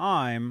was a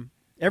time.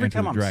 Every Enter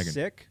time the I'm Dragon.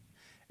 sick,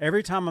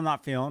 every time I'm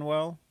not feeling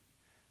well,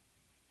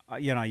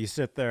 you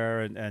sit there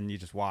and you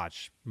just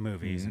watch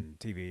movies and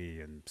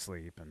TV and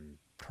sleep and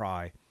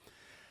cry.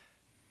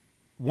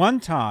 One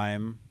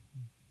time,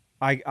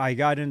 I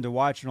got into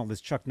watching all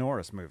these Chuck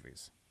Norris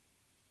movies.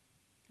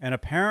 And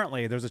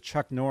apparently there's a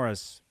Chuck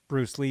Norris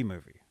Bruce Lee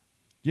movie.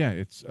 Yeah,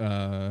 it's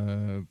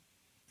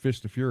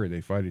Fist of Fury.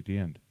 They fight at the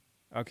end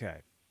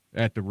Okay.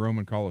 at the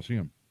Roman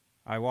Coliseum.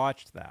 I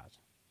watched that.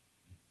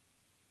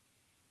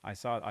 I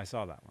saw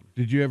that one.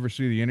 Did you ever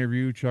see the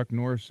interview Chuck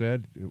Norris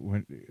said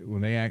when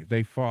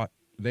they fought?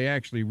 They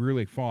actually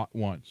really fought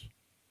once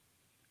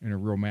in a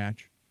real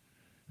match,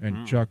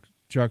 and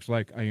Chuck's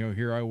like,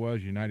 here I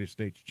was, United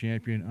States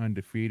champion,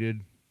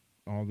 undefeated,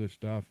 all this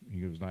stuff. He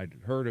goes, I'd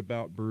heard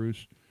about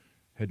Bruce,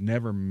 had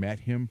never met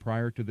him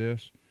prior to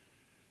this.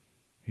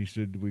 He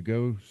said, we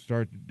go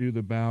start to do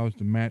the bows,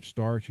 the match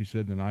starts. He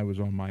said, then I was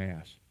on my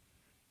ass.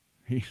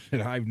 He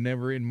said, I've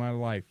never in my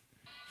life.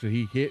 So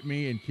he hit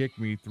me and kicked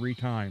me 3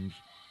 times.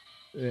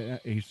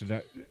 He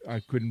said, I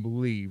couldn't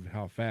believe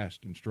how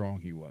fast and strong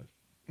he was.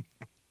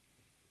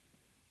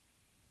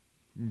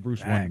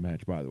 Bruce won the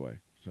match, by the way.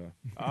 So.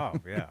 Oh,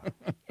 yeah.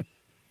 Of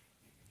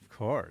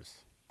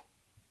course.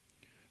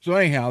 So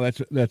anyhow,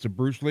 that's a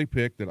Bruce Lee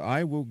pick that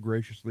I will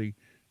graciously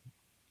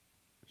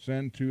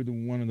send to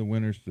one of the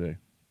winners today.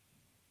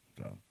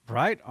 So.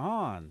 Right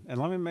on. And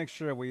let me make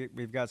sure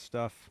we've got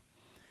stuff.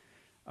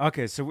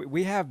 Okay, so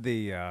we have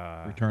the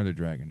Return of the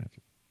Dragon. That's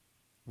it.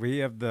 We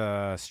have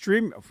the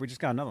stream. We just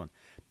got another one.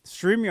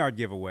 StreamYard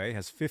giveaway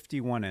has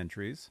 51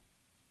 entries.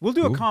 We'll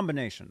do a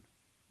combination.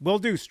 We'll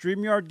do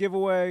StreamYard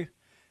giveaway.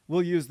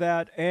 We'll use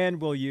that,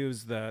 and we'll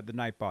use the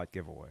Nightbot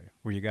giveaway,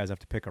 where you guys have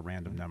to pick a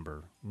random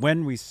number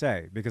when we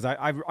say, because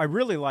I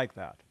really like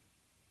that.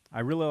 I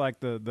really like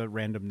the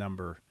random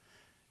number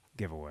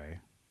giveaway.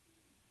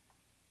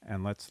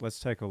 And let's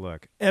take a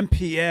look.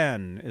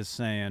 MPN is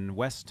saying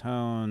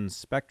Westone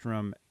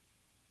Spectrum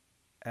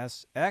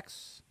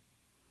SX,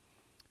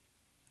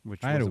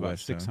 which was about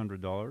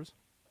 $600.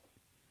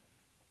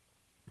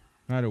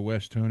 I had a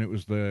Westone. It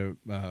was the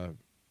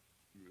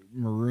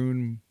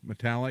maroon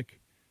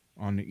metallic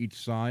on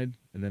each side,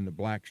 and then the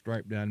black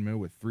stripe down the middle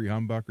with 3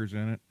 humbuckers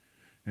in it,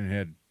 and it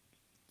had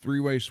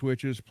 3-way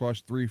switches plus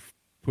 3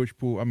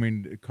 push-pull. I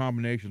mean, the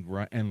combinations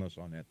were endless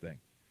on that thing,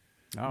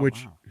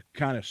 which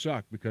kind of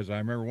sucked because I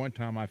remember one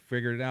time I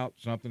figured it out,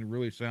 something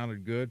really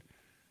sounded good,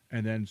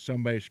 and then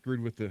somebody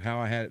screwed with how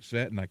I had it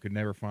set, and I could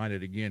never find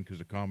it again because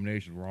the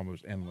combinations were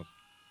almost endless.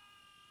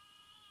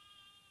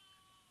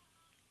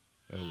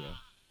 Oh, well.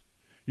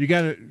 You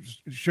got to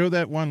show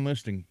that one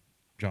listing,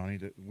 Johnny,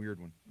 the weird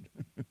one.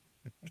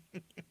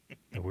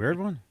 The weird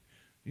one?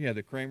 Yeah,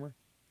 the Kramer.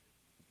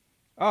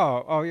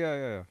 Oh,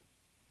 yeah.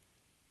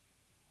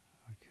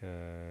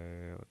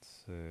 Okay,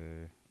 let's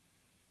see.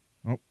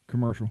 Oh,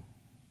 commercial.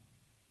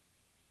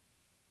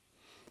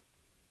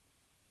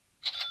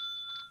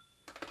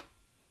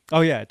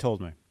 Oh, yeah, it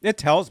told me. It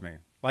tells me.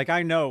 Like,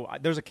 I know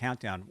there's a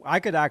countdown. I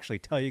could actually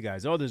tell you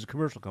guys, there's a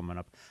commercial coming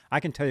up. I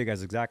can tell you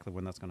guys exactly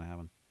when that's going to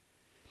happen.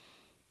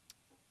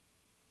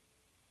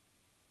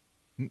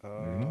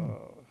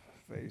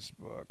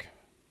 Facebook.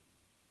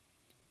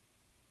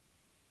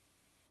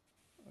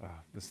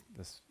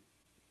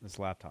 This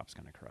laptop's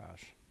gonna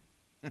crash.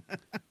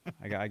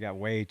 I got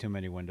way too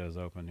many windows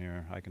open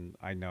here.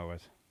 I know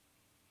it.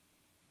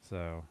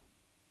 So,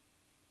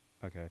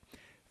 okay.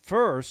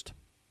 First,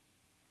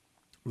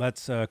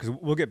 let's because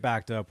we'll get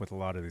backed up with a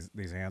lot of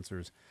these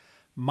answers.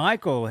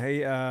 Michael,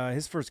 hey,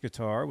 his first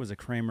guitar was a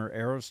Kramer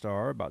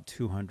Aerostar, about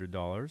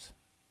 $200.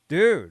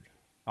 Dude,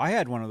 I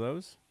had one of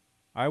those.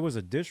 I was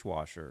a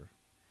dishwasher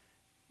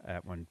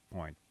at one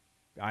point.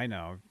 I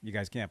know you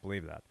guys can't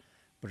believe that,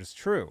 but it's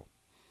true.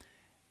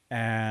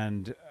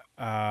 And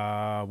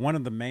one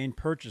of the main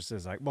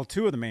purchases,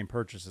 two of the main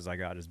purchases I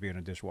got is being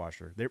a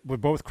dishwasher. They were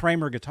both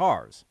Kramer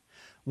guitars.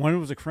 One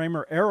was a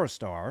Kramer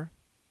Aerostar,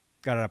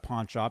 got it at a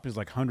pawn shop. It was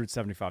like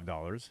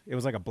 $175. It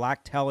was like a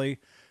black like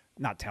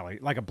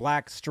a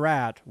black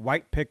Strat,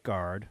 white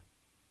pickguard,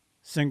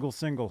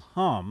 single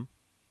hum.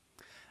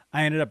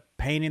 I ended up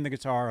painting the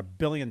guitar a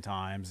billion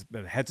times.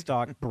 The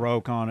headstock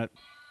broke on it.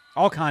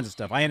 All kinds of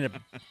stuff. I ended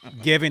up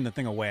giving the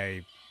thing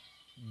away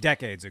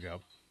decades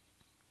ago.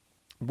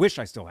 Wish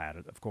I still had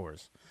it, of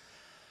course.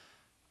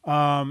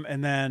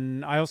 And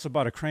then I also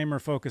bought a Kramer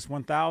Focus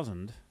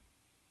 1000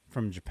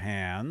 from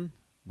Japan,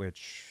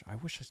 which I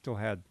wish I still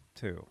had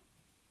too.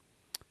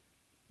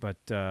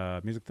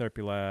 But Music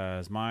Therapy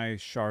Labs, my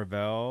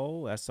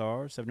Charvel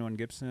SR 71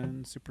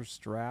 Gibson Super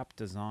Strap,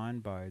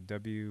 designed by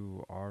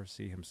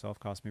WRC himself,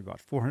 cost me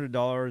about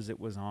 $400. It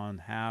was on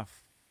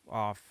half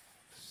off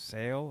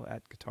sale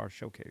at Guitar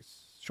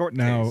Showcase. Short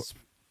case.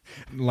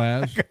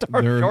 Laz,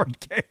 Guitar short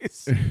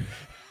case.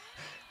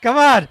 Come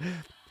on.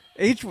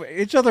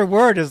 Each other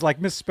word is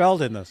like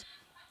misspelled in this.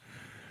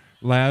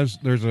 Laz,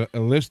 there's a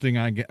listing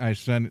I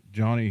sent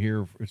Johnny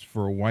here. It's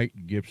for a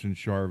white Gibson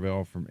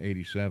Charvel from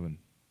 '87,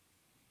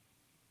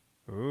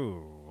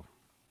 Ooh.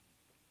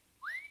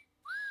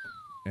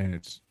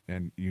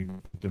 and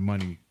the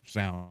money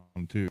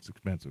sound too. It's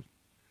expensive.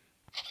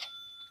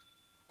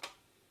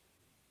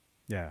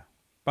 Yeah.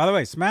 By the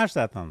way, smash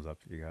that thumbs up,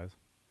 you guys.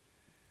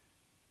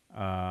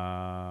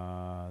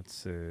 Let's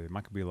see.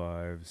 Michael B.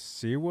 Live.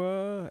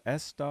 Siwa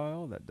S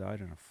style that died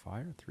in a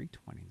fire.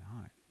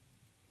 329.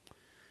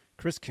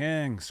 Chris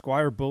King.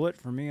 Squire Bullet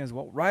for me as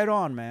well. Right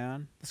on,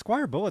 man. The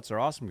Squire Bullets are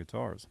awesome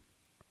guitars.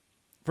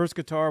 First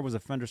guitar was a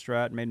Fender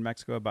Strat made in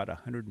Mexico, about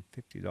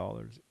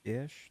 $150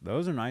 ish.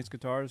 Those are nice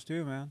guitars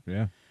too, man.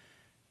 Yeah.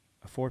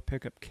 A Ford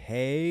pickup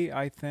K,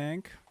 I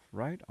think.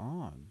 Right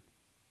on.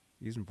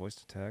 Using voice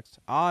to text,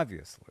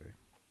 obviously.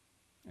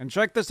 And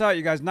check this out,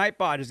 you guys.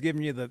 Nightbot is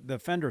giving you the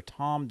Fender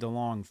Tom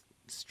DeLonge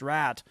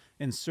Strat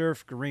in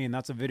surf green.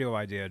 That's a video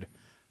I did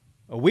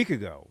a week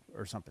ago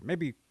or something.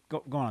 Maybe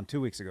going on 2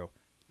 weeks ago.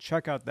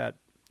 Check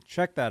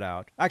that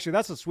out. Actually,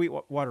 that's a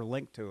Sweetwater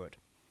link to it.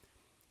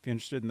 If you're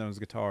interested in those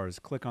guitars,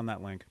 click on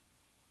that link.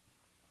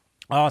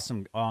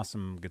 Awesome,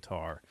 awesome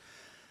guitar.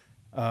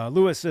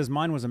 Lewis says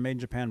mine was a made in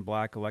Japan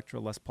black Electro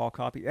Les Paul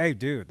copy. Hey,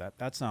 dude,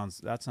 that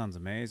sounds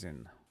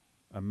amazing.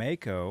 A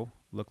Mako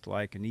looked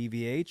like an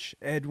EVH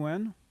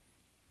Edwin.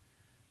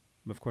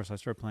 But of course, I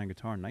started playing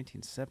guitar in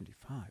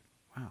 1975.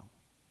 Wow.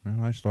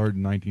 Well, I started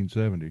in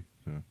 1970.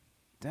 So.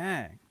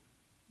 Dang.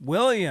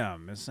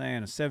 William is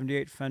saying a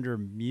 78 Fender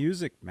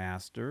Music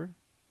Master.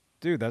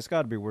 Dude, that's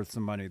got to be worth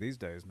some money these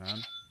days, man.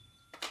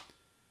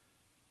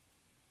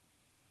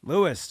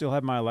 Lewis, still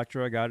have my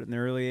Electro. I got it in the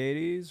early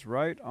 80s.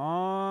 Right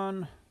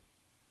on.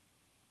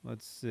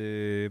 Let's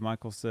see.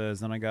 Michael says,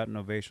 then I got an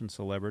Ovation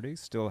Celebrity.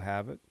 Still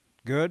have it.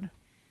 Good.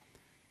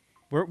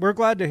 We're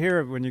glad to hear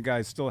it when you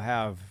guys still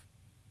have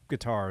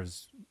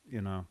guitars,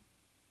 you know.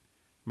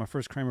 My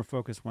first Kramer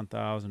Focus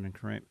 1000 and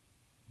Kramer.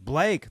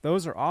 Blake,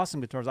 those are awesome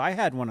guitars. I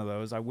had one of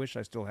those. I wish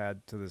I still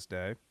had to this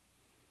day.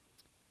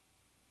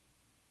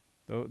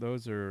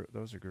 Those are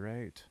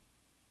great.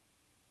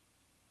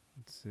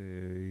 Let's see.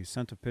 You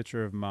sent a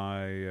picture of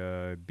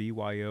my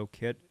BYO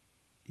kit,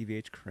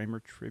 EVH Kramer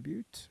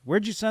Tribute.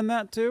 Where'd you send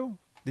that to?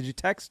 Did you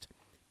text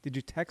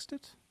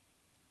it?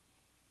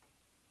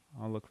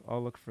 I'll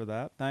look for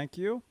that. Thank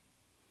you.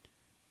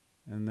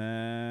 And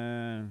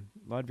then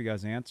a lot of you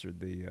guys answered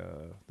the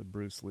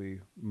Bruce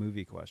Lee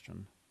movie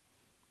question.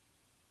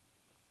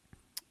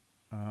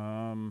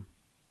 Alan,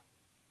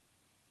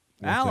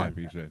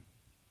 He said.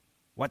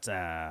 What's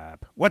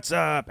up? What's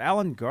up?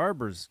 Alan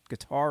Garber's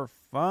Guitar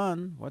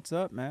Fun. What's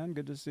up, man?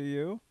 Good to see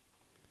you.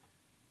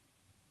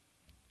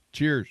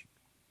 Cheers.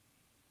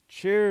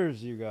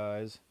 Cheers, you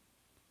guys.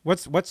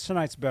 What's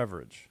tonight's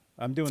beverage?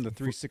 I'm doing the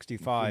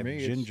 365 me,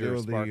 it's ginger still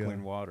the,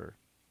 sparkling water.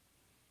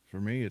 For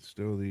me, it's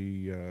still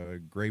the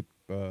grape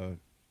ocean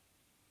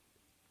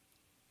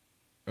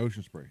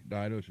spray,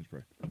 dyed ocean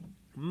spray.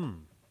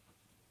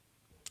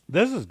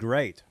 This is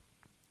great,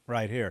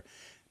 right here.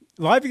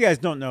 A lot of you guys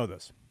don't know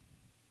this.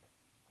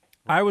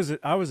 I was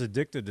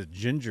addicted to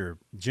ginger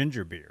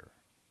beer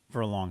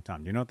for a long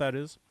time. Do you know what that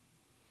is?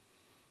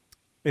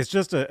 It's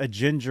just a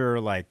ginger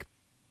like.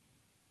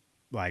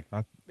 I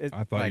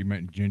thought you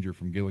meant ginger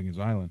from Gilligan's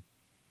Island.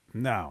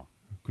 No.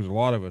 Because a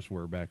lot of us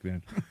were back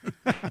then.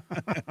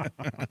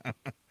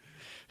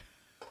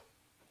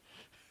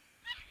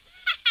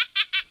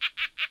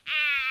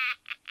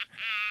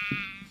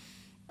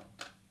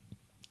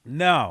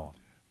 No.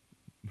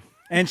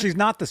 And she's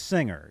not the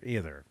singer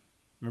either.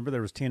 Remember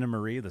there was Tina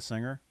Marie, the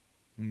singer?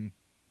 Mm.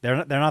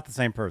 They're not the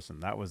same person.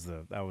 That was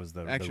the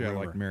Actually, the I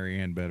like Mary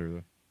Ann better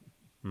though.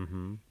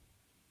 Mm-hmm.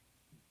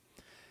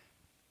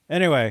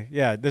 Anyway,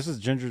 yeah, this is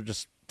ginger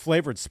just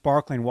flavored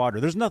sparkling water.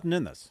 There's nothing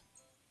in this.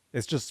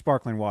 It's just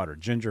sparkling water,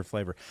 ginger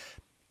flavor.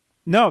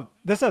 No,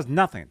 this has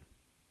nothing.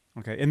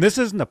 Okay, and this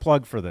isn't a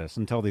plug for this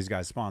until these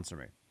guys sponsor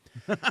me.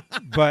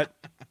 But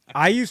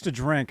I used to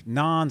drink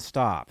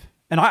nonstop.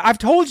 And I've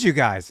told you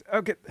guys,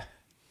 okay,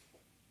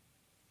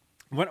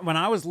 when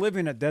I was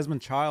living at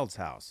Desmond Child's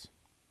house,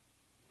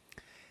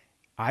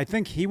 I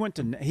think he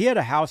had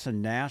a house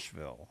in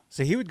Nashville.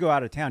 So he would go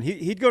out of town.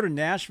 He'd go to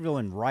Nashville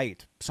and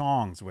write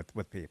songs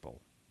with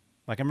people.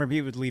 Like I remember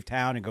he would leave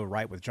town and go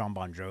write with John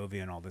Bon Jovi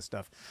and all this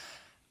stuff.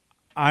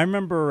 I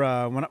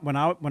remember when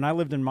I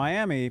lived in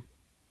Miami,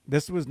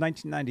 this was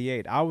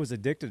 1998. I was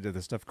addicted to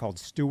this stuff called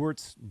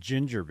Stewart's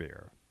Ginger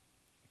Beer.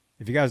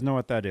 If you guys know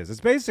what that is, it's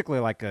basically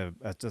like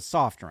it's a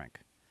soft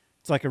drink.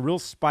 It's like a real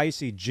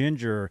spicy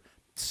ginger,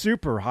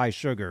 super high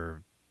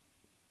sugar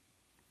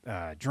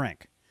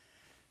drink.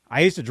 I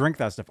used to drink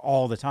that stuff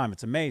all the time.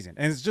 It's amazing,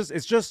 and it's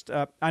just.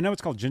 I know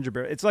it's called ginger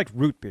beer. It's like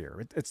root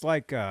beer. It's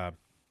like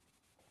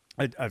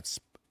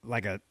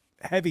like a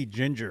heavy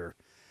ginger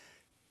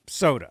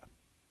soda.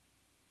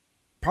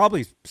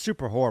 Probably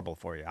super horrible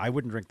for you. I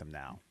wouldn't drink them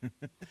now.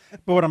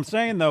 But what I'm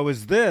saying though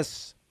is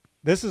this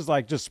is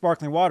like just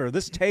sparkling water.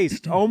 This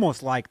tastes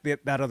almost like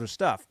that other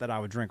stuff that I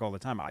would drink all the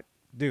time.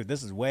 Dude,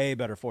 this is way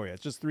better for you.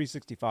 It's just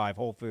 365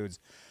 Whole Foods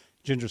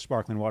ginger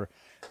sparkling water.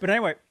 But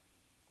anyway,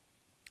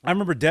 I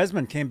remember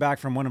Desmond came back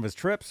from one of his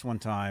trips one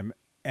time,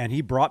 and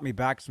he brought me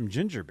back some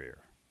ginger beer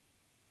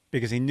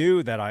because he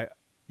knew that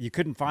you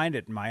couldn't find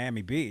it in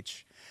Miami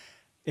Beach.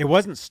 It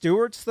wasn't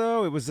Stewart's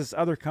though; it was this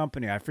other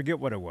company. I forget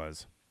what it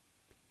was.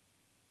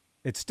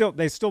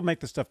 They still make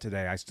the stuff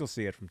today. I still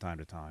see it from time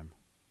to time.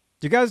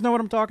 Do you guys know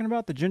what I'm talking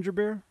about? The ginger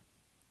beer?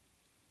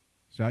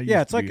 So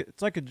Yeah,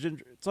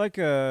 it's like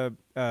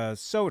a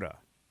soda.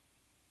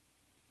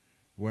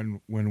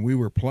 When we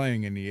were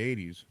playing in the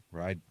 80s,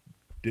 where I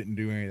didn't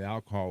do any of the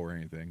alcohol or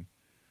anything,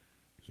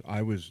 so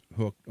I was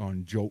hooked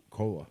on Jolt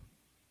Cola.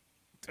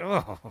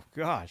 Oh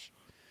gosh.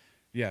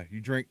 Yeah,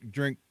 you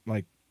drink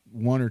like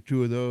one or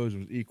two of those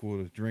was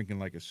equal to drinking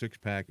like a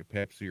 6-pack of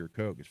Pepsi or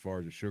Coke as far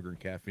as the sugar and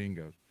caffeine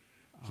goes.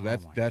 So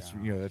that's God. that's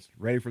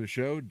ready for the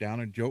show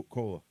down in Jolt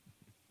Cola.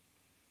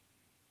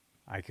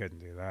 I couldn't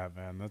do that,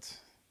 man. That's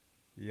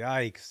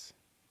yikes.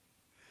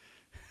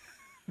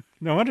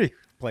 No wonder you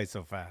play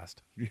so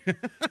fast.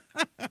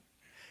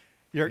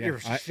 You're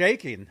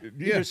shaking.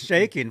 Yeah. You're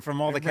shaking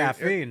from all the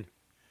caffeine.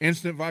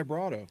 Instant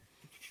vibrato.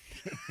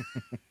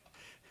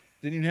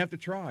 Didn't even have to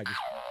try.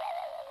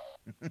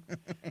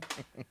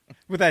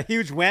 With that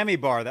huge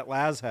whammy bar that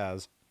Laz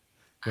has.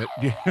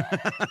 Yeah.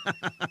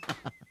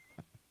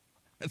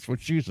 That's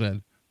what she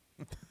said.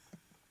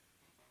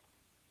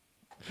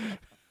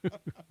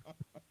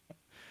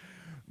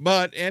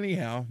 But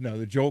anyhow, no,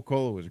 the Jolt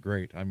Cola was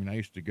great. I mean, I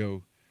used to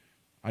go,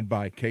 I'd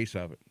buy a case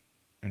of it,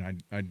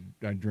 and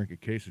I'd drink a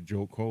case of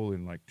Jolt Cola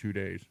in like 2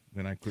 days.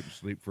 Then I couldn't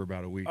sleep for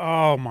about a week.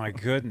 Oh my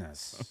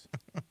goodness.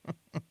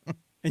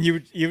 And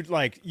you'd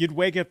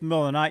wake up in the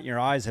middle of the night and your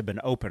eyes had been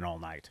open all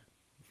night.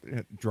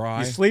 Dry.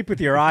 You sleep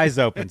with your eyes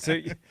open. So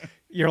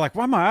you're like,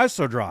 why are my eyes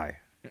so dry?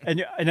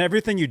 And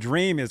everything you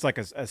dream is like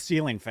a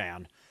ceiling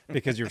fan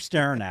because you're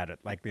staring at it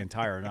like the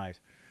entire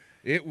night.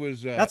 It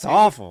was that's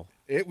awful.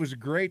 It was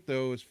great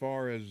though, as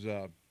far as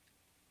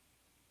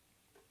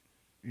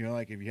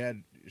like if you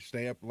had to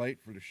stay up late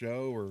for the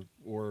show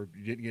or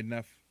you didn't get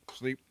enough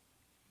sleep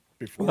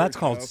before. Well, that's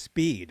the called show.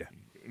 speed.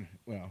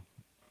 Well,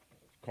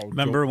 it's called.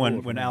 Remember Jolt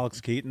Cola when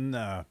Alex Keaton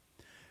that's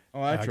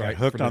got right,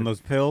 hooked on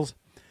those pills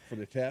for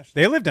the test?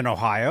 They lived in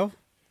Ohio,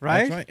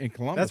 right? That's right, in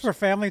Columbus. That's where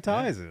Family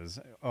Ties is,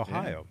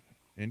 Ohio.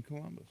 Yeah, in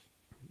Columbus.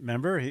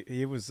 Remember,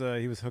 he was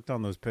hooked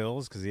on those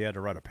pills because he had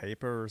to write a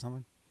paper or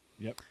something.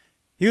 Yep.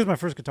 He was my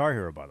first guitar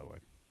hero, by the way.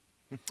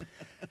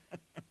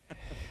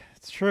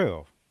 It's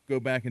true. Go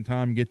back in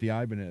time and get the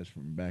Ibanez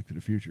from Back to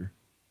the Future.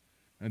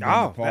 And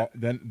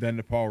then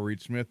the Paul Reed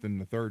Smith in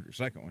the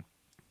second one.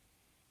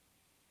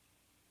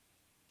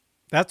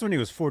 That's when he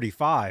was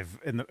 45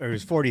 or he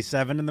was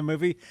 47 in the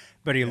movie,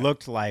 but he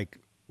looked like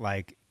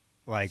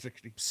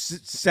 60.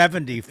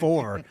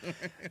 74.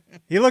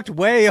 He looked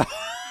way off.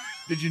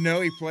 Did you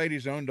know he played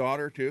his own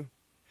daughter too?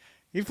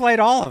 He played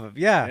all of them.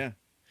 Yeah. Yeah.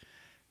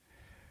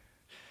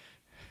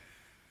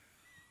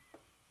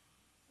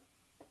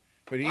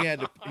 But he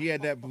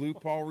had that blue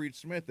Paul Reed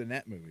Smith in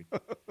that movie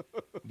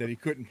that he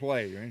couldn't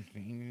play. Right?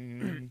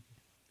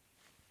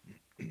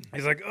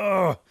 He's like,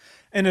 oh,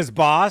 and his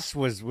boss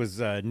was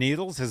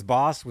Needles. His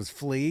boss was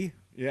Flea.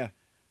 Yeah,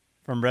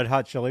 from Red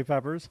Hot Chili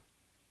Peppers.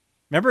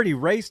 Remember, he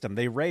raced him.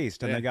 They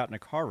raced and they got in a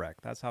car wreck.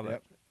 That's how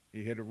that.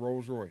 He hit a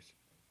Rolls Royce.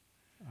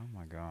 Oh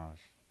my gosh,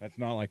 that's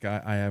not like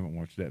I haven't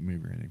watched that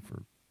movie or anything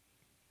for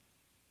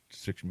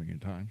 6 million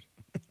times.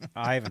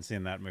 I haven't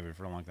seen that movie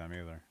for a long time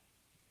either.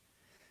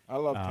 I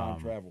love time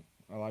travel.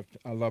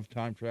 I love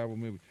time travel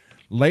movies.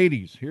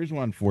 Ladies, here's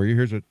one for you.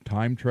 Here's a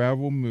time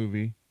travel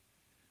movie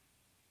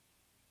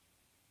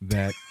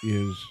that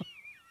is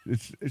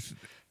it's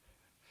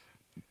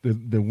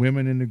the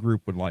women in the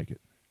group would like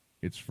it.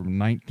 It's from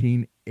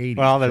 1980.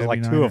 Well, there's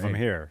like 2 of them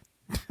here.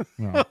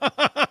 Well,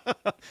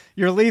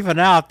 you're leaving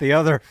out the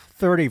other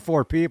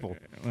 34 people.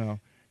 Well,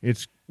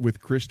 it's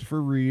with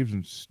Christopher Reeves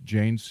and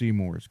Jane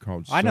Seymour. It's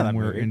called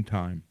Somewhere in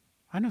Time.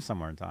 I know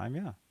Somewhere in Time.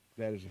 Yeah,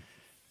 that is a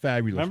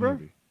fabulous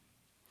movie.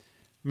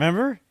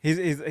 Remember?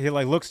 He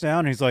like looks down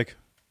and he's like,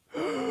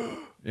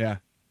 yeah.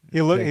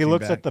 He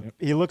looks at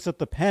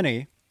the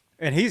penny,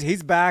 and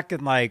he's back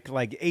in like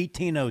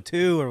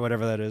 1802 or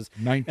whatever that is.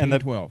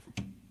 1912.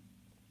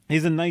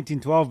 He's in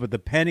 1912, but the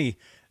penny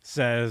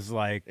says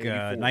like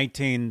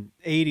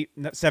 1980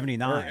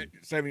 79.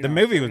 The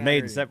movie was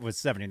made was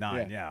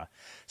 79. Yeah.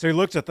 So he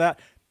looks at that.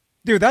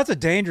 Dude, that's a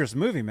dangerous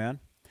movie, man.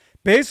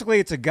 Basically,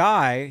 it's a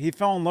guy. He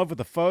fell in love with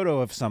a photo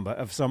of some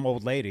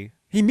old lady.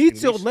 He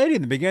meets the old lady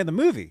in the beginning of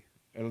the movie.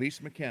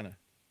 Elise McKenna.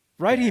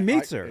 Right, he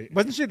meets her.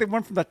 Wasn't she the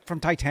one from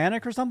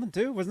Titanic or something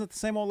too? Wasn't it the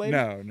same old lady?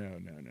 No.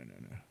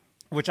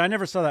 Which I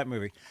never saw that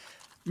movie.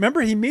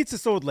 Remember, he meets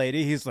this old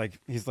lady. He's like,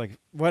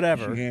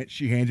 whatever.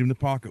 She hands him the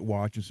pocket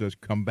watch and says,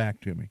 "Come back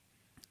to me."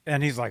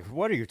 And he's like,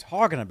 "What are you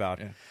talking about?"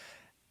 Yeah.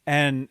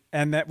 And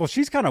that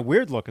she's kind of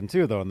weird looking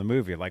too, though, in the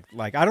movie.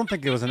 Like I don't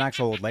think it was an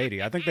actual old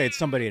lady. I think they had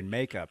somebody in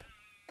makeup.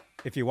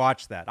 If you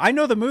watch that, I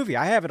know the movie.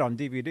 I have it on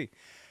DVD.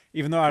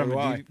 Even though I don't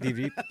have a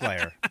DVD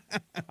player,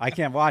 I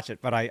can't watch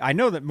it. But I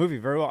know that movie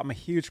very well. I'm a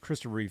huge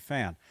Christopher Reeve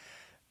fan.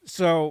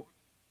 So,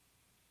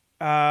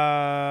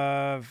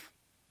 so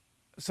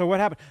what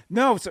happened?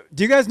 No. So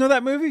do you guys know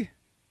that movie?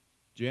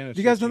 Janice,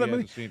 You guys said know she that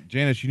hasn't seen it.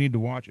 Janice, you need to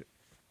watch it.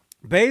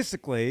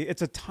 Basically,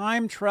 it's a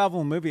time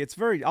travel movie. It's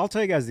very. I'll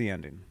tell you guys the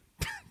ending.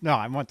 No,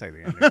 I won't tell you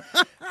the ending.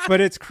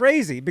 But it's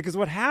crazy because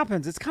what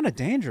happens? It's kind of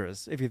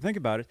dangerous if you think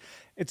about it.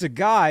 It's a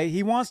guy.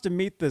 He wants to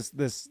meet this.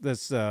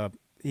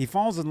 He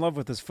falls in love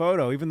with this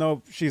photo, even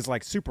though she's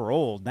like super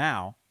old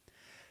now.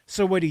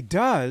 So what he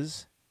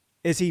does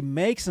is he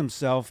makes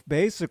himself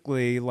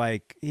basically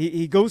like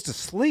he goes to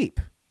sleep.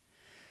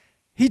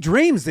 He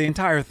dreams the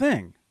entire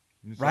thing,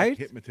 It's right? Like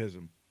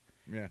hypnotism.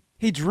 Yeah.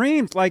 He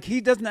dreams like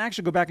he doesn't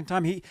actually go back in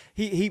time.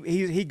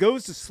 He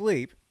goes to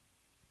sleep,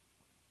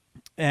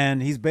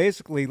 and he's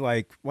basically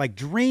like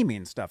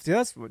dreaming stuff. See,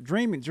 that's what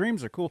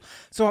dreams are cool.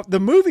 So the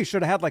movie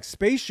should have had like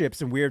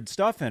spaceships and weird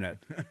stuff in it.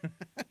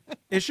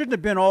 It shouldn't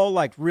have been all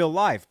like real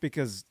life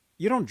because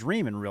you don't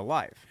dream in real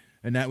life.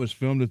 And that was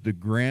filmed at the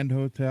Grand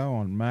Hotel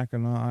on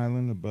Mackinac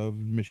Island above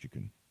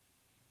Michigan.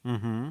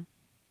 Mm-hmm.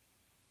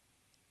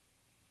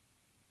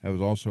 That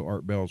was also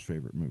Art Bell's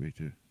favorite movie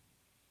too.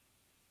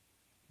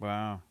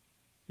 Wow.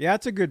 Yeah,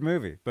 it's a good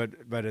movie, but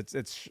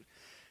it's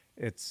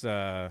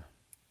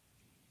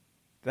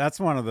that's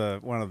one of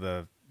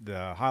the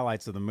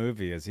highlights of the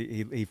movie is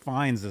he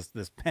finds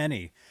this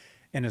penny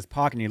in his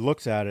pocket and he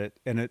looks at it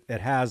and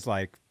it has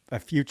like a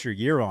future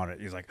year on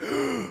it. He's like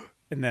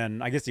and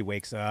then I guess he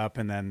wakes up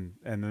and then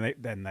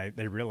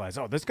they realize,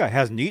 oh, this guy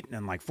hasn't eaten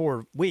in like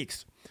 4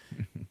 weeks.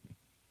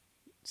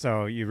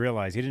 So you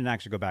realize he didn't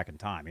actually go back in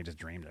time. He just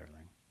dreamed everything.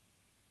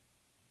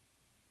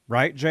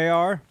 Right,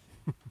 JR?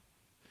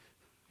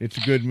 It's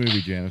a good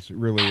movie, Janice. It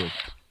really is.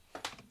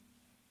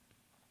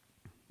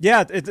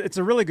 Yeah, it's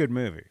a really good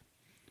movie.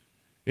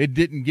 It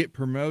didn't get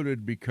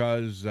promoted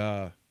because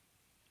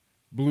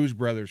Blues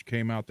Brothers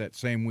came out that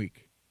same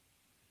week.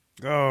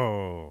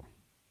 Oh.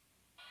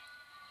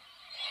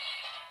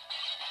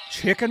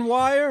 Chicken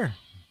wire?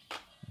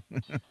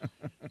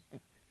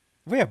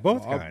 We have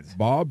both kinds.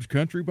 Bob's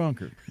Country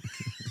Bunker.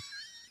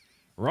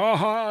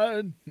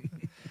 Rawhide.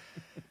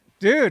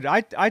 Dude,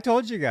 I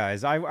told you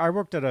guys, I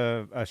worked at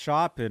a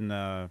shop in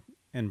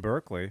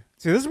Berkeley.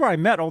 See, this is where I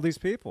met all these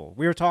people.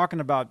 We were talking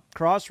about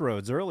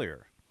Crossroads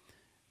earlier.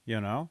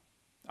 You know?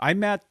 I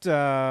met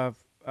the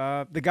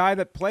guy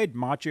that played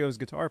Macchio's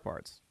guitar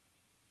parts.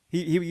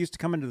 He used to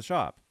come into the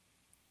shop.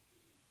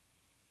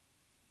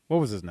 What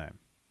was his name?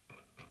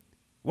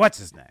 What's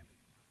his name?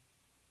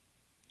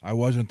 I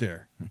wasn't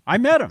there. I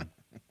met him.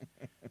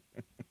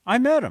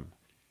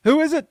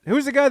 Who is it?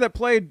 Who's the guy that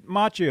played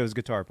Macchio's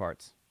guitar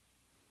parts?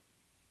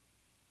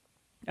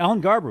 Alan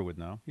Garber would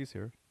know. He's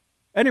here.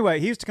 Anyway,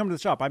 he used to come to the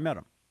shop. I met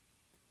him.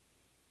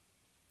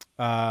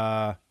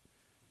 Yeah,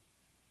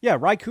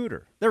 Ry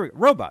Cooder. There we go.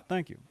 Robot,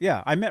 thank you.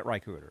 Yeah, I met Ry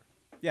Cooder.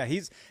 Yeah,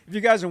 if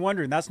you guys are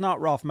wondering, that's not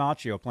Ralph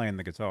Macchio playing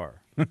the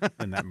guitar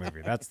in that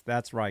movie.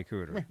 That's Ry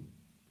Cooder.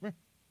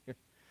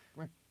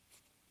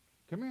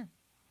 Come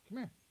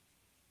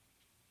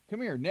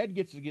here. Ned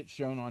gets to get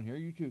shown on here.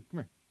 You too. Come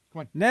here.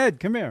 Come on.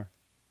 Ned, come here.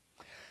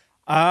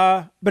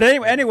 But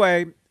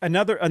anyway,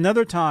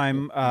 another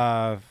time,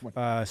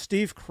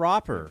 Steve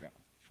Cropper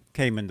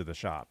came into the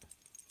shop,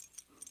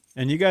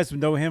 and you guys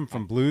would know him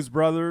from Blues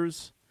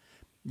Brothers.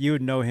 You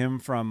would know him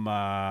from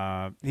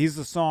he's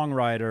the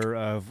songwriter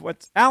of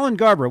Alan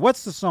Garber.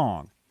 What's the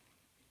song?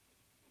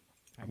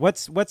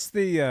 What's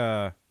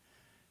the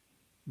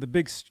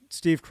big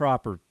Steve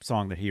Cropper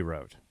song that he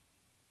wrote?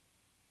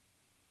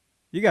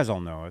 You guys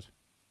all know it.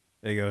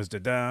 It goes to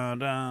down,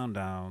 down,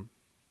 down.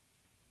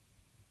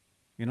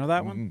 You know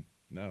that one?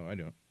 No, I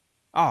don't.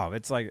 Oh,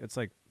 it's one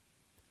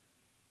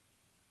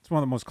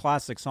of the most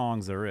classic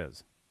songs there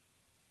is.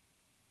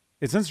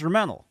 It's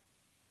instrumental.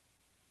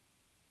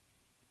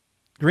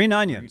 Green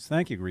Onions.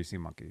 Thank you, Greasy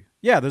Monkey.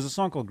 Yeah, there's a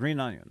song called Green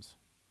Onions.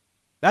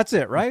 That's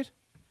it, right?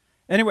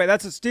 Anyway,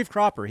 that's it. Steve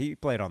Cropper. He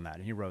played on that,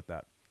 and he wrote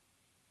that.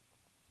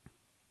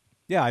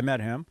 Yeah, I met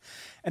him.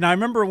 And I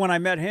remember when I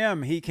met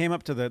him, he came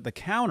up to the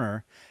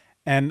counter,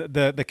 and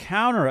the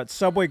counter at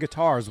Subway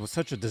Guitars was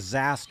such a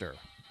disaster.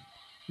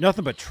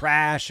 Nothing but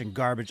trash and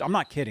garbage. I'm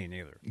not kidding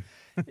either.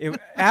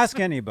 Ask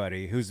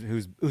anybody who's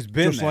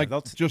been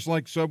there. Just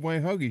like Subway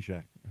Hoagie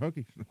Shack.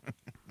 Hoagies.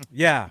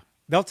 Yeah,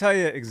 they'll tell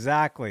you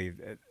exactly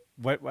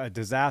what a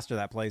disaster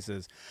that place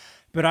is.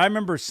 But I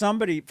remember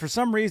for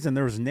some reason,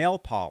 there was nail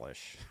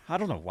polish. I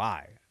don't know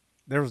why.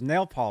 There was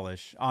nail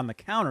polish on the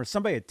counter.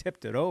 Somebody had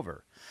tipped it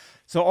over.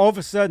 So all of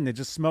a sudden, it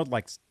just smelled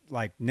like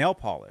nail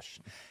polish.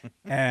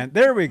 And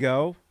there we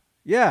go.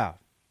 Yeah.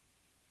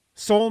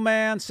 Soul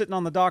Man, Sitting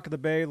on the Dock of the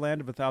Bay,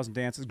 Land of a Thousand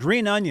Dances.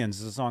 Green Onions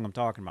is the song I'm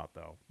talking about,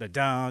 though. The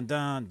down,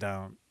 down,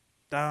 down,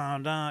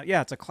 down, down.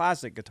 Yeah, it's a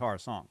classic guitar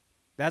song.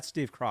 That's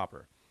Steve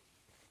Cropper.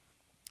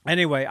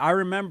 Anyway, I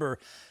remember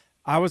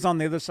I was on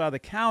the other side of the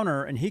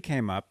counter, and he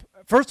came up.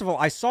 First of all,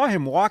 I saw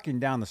him walking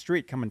down the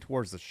street coming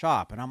towards the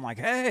shop, and I'm like,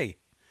 hey.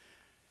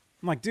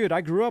 I'm like, dude,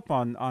 I grew up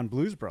on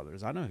Blues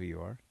Brothers. I know who you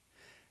are.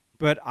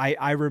 But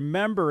I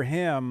remember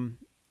him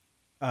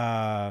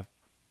at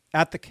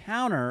the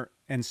counter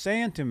and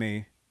saying to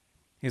me,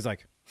 he's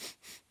like,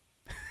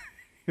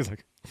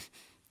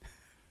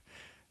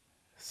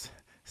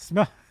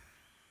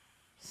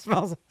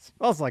 smells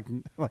like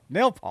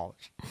nail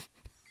polish.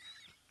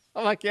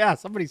 I'm like, yeah,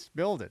 somebody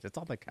spilled it. It's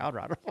on the counter.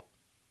 I don't know.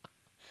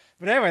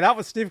 But anyway, that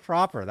was Steve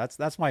Cropper.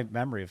 That's my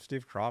memory of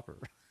Steve Cropper.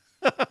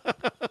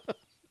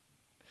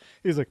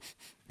 He's like,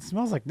 it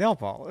smells like nail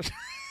polish.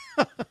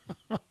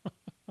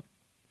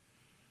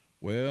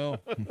 Well,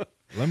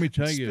 let me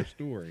tell you a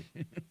story.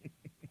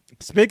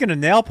 Speaking of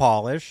nail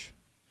polish,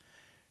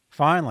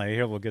 finally,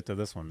 here we'll get to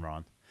this one,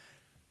 Ron.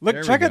 Look,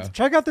 There we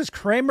check go. out this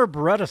Kramer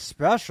Beretta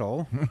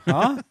special,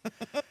 huh?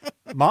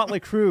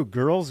 Motley Crue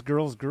girls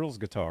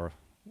guitar,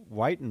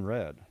 white and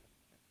red,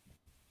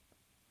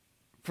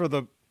 for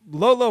the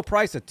low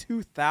price of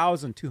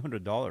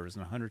 $2,200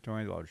 and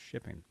 $120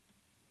 shipping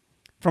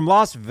from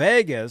Las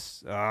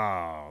Vegas.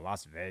 Oh,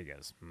 Las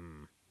Vegas.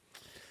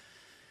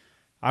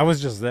 I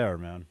was just there,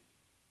 man.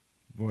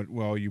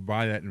 Well, you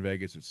buy that in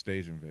Vegas, it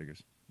stays in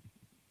Vegas.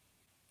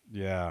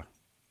 Yeah.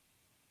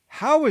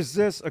 How is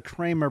this a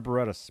Kramer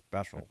Beretta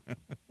special?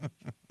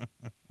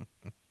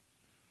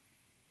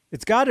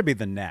 It's got to be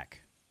the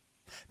neck.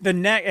 The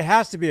neck. It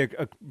has to be a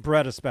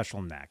Beretta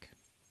special neck.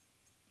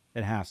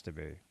 It has to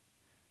be,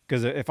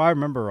 because if I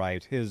remember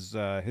right, his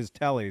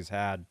tellies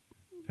had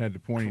the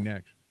pointy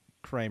necks,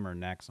 Kramer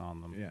necks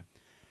on them. Yeah.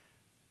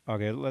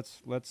 Okay,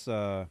 let's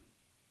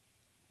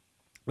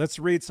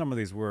read some of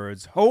these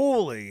words.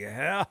 Holy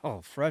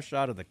hell! Fresh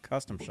out of the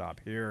custom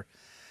shop here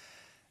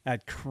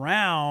at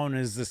Crown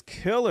is this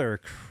killer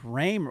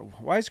Kramer.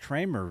 Why is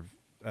Kramer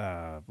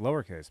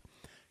lowercase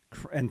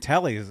and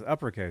Telly is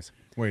uppercase?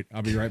 Wait,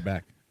 I'll be right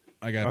back.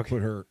 I got to Okay.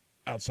 put her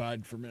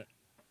outside for a minute.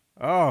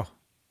 Oh.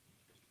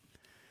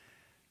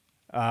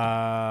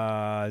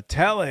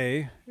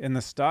 Telly in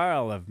the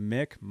style of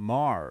Mick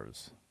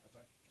Mars.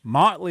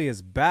 Motley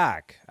is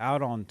back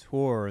out on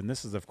tour, and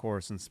this is, of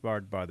course,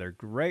 inspired by their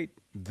great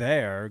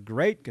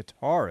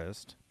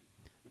guitarist.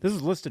 This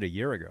was listed a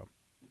year ago.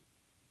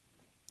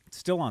 It's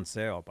still on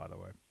sale, by the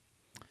way.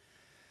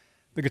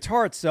 The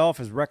guitar itself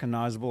is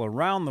recognizable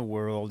around the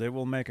world. It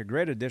will make a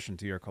great addition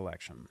to your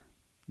collection.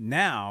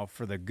 Now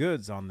for the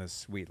goods on this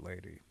sweet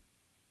lady.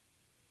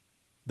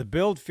 The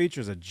build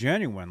features a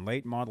genuine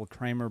late model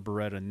Kramer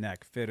Beretta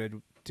neck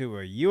fitted to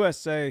a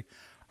USA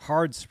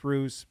hard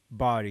spruce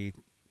body,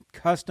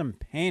 custom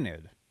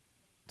painted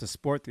to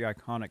sport the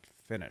iconic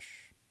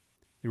finish.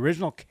 The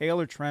original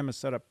Kaler trim is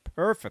set up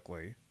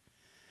perfectly.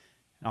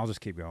 And I'll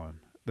just keep going.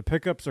 The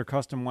pickups are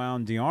custom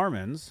wound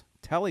DeArmonds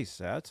Telly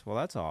set. Well,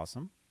 that's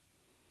awesome.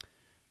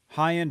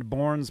 High-end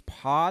Bourne's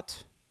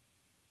pot.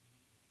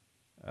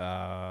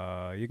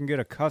 You can get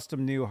a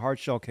custom new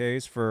hardshell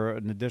case for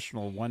an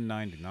additional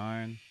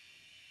 $199.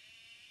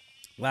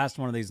 Last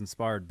one of these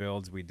inspired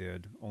builds we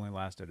did only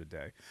lasted a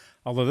day,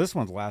 although this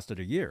one's lasted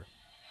a year.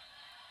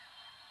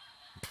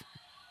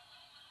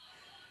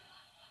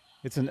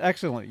 It's in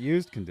excellent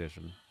used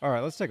condition. All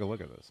right, let's take a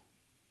look at this.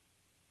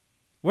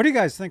 What do you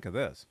guys think of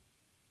this?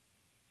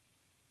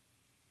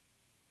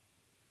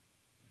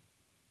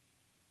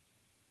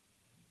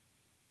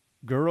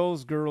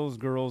 Girls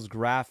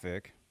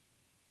graphic.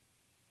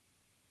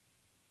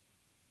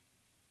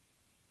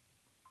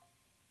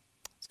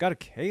 It's got a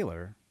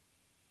Kaler.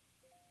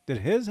 Did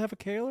his have a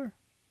Kaler?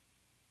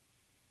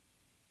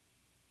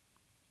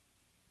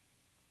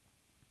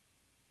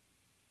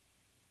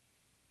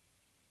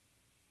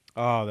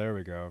 Oh, there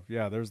we go.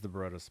 Yeah, there's the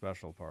Beretta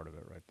special part of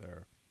it right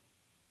there.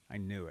 I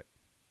knew it.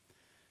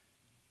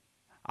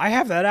 I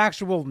have that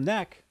actual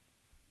neck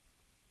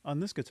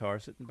on this guitar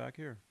sitting back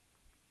here.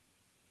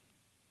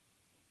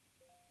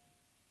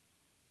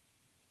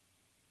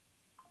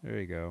 There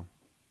you go.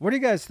 What do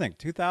you guys think?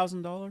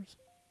 $2,000?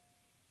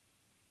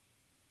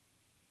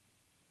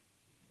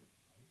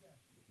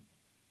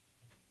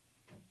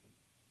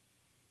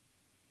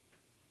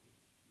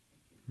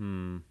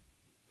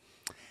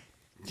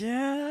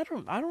 Yeah,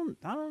 I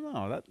don't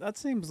know. That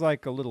seems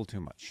like a little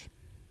too much.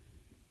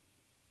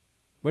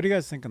 What do you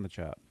guys think in the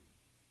chat?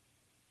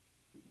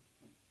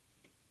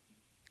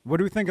 What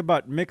do we think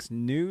about Mick's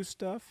new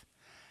stuff?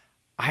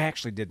 I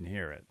actually didn't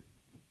hear it.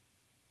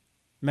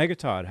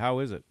 Megatod, how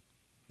is it?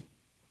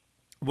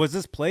 Was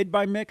this played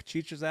by Mick?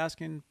 Cheech is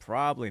asking.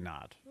 Probably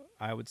not.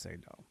 I would say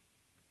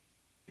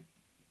no.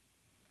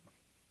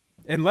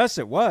 Unless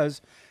it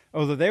was,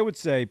 although they would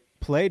say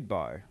played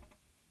by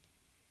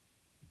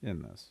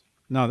in this.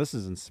 No, this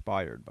is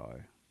inspired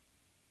by.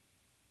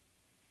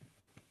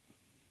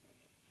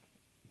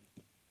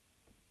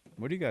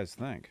 What do you guys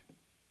think?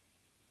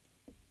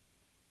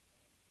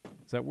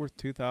 Is that worth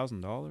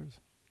 $2,000?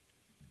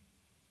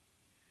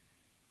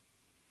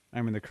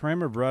 I mean, the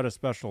Kramer Beretta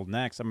special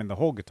necks, I mean, the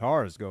whole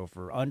guitars go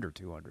for under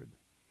 $200.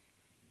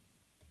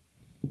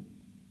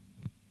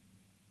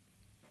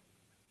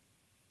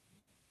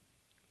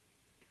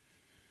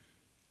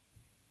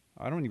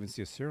 I don't even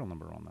see a serial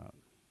number on that.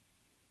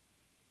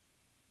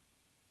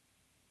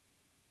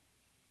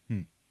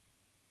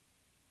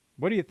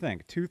 What do you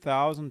think?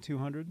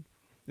 2,200?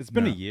 It's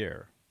been a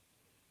year.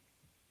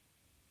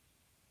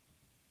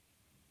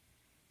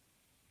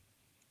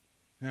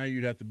 Now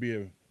you'd have to be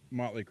a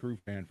Motley Crue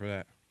fan for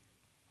that.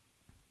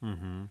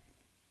 Mm-hmm.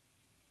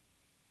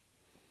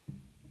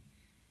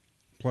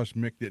 Plus,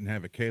 Mick didn't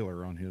have a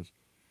Kaler on his.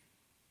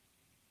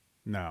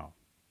 No.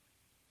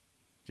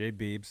 Jay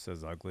Beebs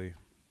says ugly.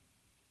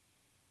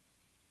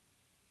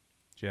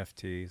 Jeff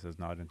T says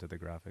not into the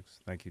graphics.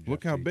 Thank you, Jeff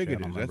Look how T, big it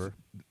channel is. member.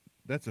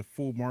 That's a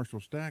full Marshall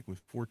stack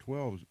with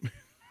 412s.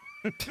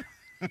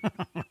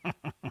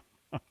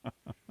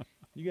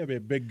 You got to be a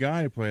big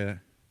guy to play that.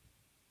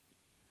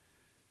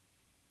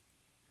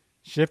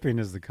 Shipping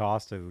is the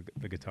cost of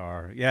the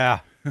guitar. Yeah.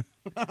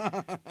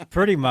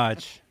 Pretty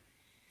much.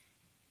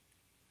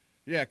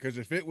 Yeah, because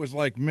if it was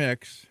like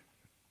Mick's,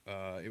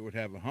 it would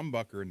have a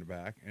humbucker in the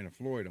back and a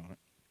Floyd on it.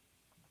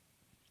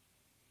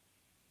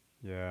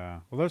 Yeah.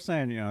 Well, they're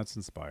saying, it's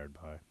inspired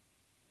by.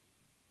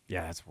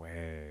 Yeah, that's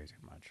way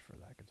too much for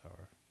that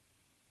guitar.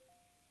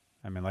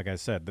 I mean, like I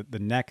said, the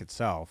neck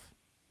itself,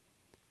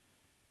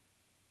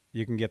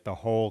 you can get the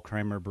whole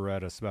Kramer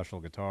Beretta special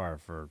guitar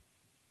for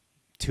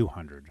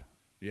 $200.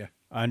 Yeah.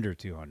 Under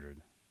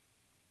 200.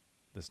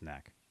 This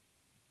neck.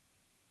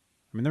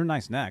 I mean, they're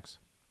nice necks.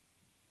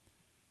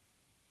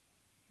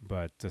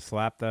 But to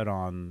slap that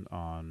on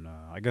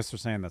I guess they're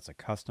saying that's a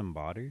custom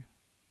body.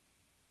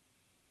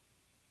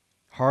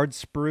 Hard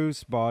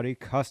spruce body,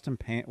 custom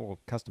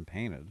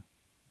painted.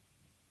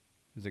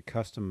 Is it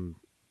custom?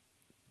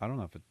 I don't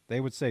know if they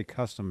would say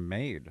custom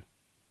made.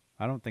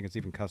 I don't think it's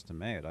even custom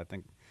made. I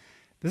think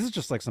this is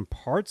just like some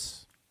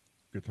parts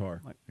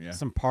Guitar. like Yeah.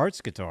 some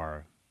parts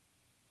guitar.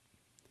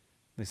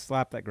 They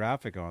slap that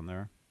graphic on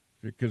there.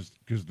 Because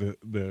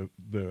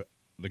the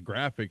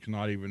graphic's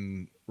not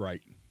even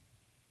right.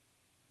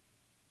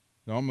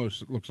 It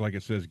almost looks like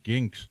it says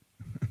Ginks.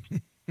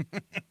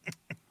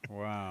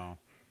 Wow.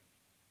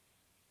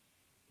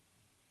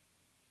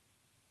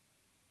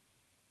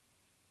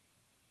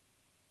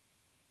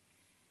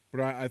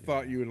 But I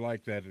thought you would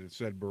like that. It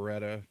said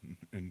Beretta.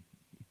 And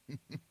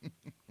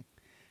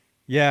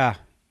Yeah.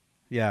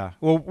 Yeah.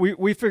 Well,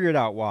 we figured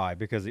out why,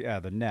 because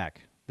the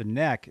neck. The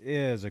neck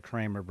is a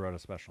Kramer Beretta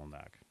special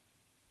neck.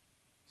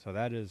 So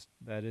that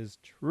is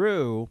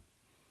true.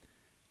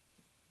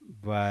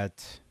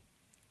 But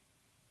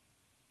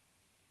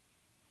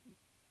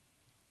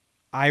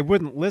I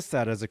wouldn't list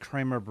that as a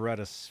Kramer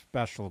Beretta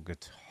special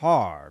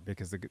guitar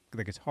because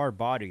the guitar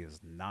body is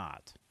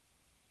not.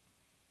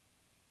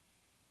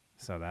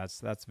 So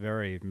that's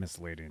very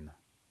misleading.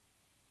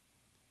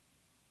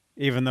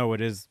 Even though it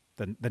is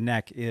the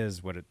neck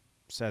is what it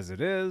says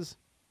it is.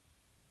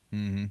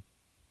 mm-hmm.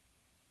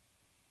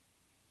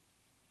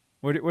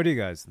 What do you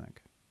guys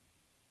think?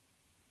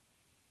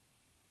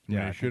 I mean,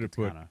 I I think should have it's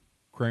put kinda-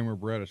 Kramer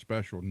Beretta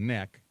special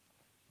neck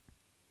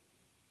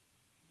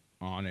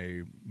on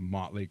a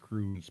Motley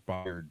Crue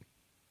inspired.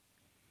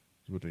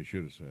 Is what they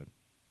should have said.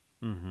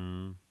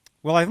 Mm-hmm.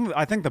 Well,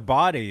 I think the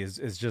body is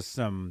just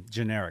some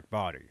generic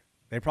body.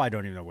 They probably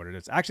don't even know what it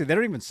is. Actually, they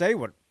don't even say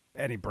what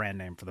any brand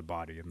name for the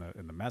body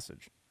in the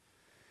message.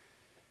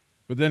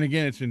 But then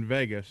again, it's in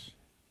Vegas,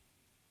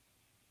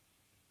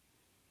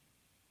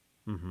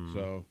 Mm-hmm.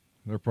 so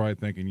they're probably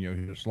thinking,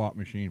 hit a slot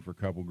machine for a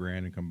couple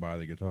grand and come buy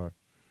the guitar.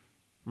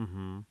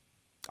 Mm-hmm.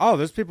 Oh,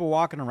 there's people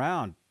walking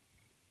around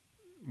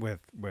with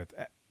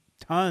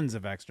tons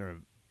of extra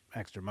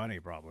money,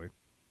 probably.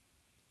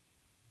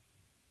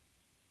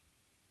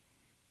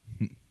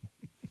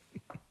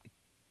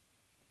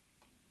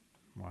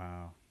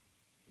 Wow.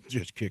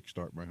 Just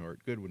kickstart my heart.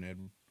 Good one,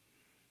 Edwin.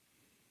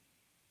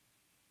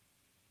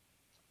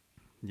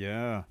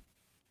 Yeah.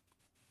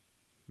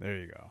 There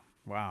you go.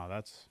 Wow,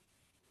 that's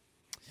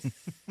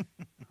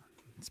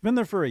it's been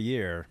there for a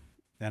year,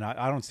 and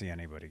I don't see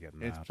anybody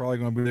getting It's that. probably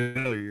going to be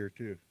another year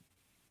too.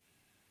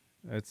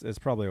 It's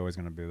probably always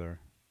going to be there.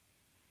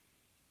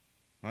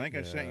 I think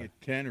I sent Yeah.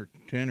 you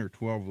 10 or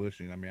 12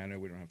 listings. I mean, I know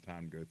we don't have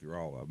time to go through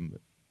all of them,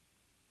 but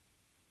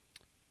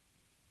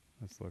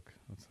Let's look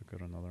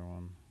at another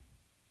one.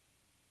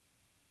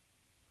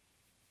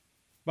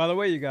 By the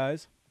way, you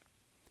guys,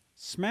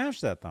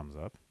 smash that thumbs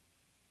up.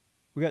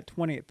 We got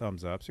 28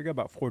 thumbs up, so we got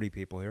about 40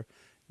 people here.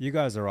 You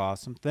guys are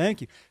awesome. Thank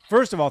you.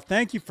 First of all,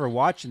 thank you for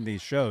watching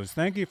these shows.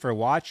 Thank you for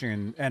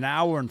watching an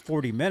hour and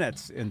 40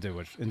 minutes into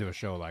a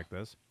show like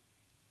this.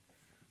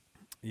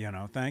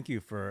 Thank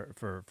you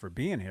for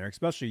being here,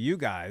 especially you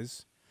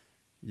guys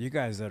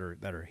that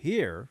are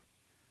here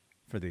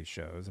for these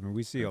shows. I mean,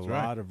 we see That's a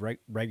right. lot of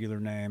regular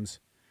names.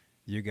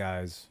 You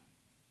guys,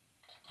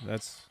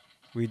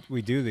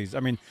 we do these. I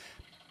mean,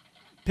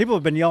 people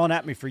have been yelling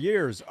at me for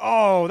years.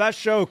 Oh, that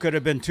show could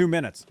have been 2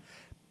 minutes.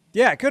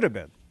 Yeah, it could have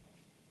been.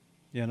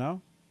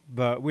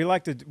 But we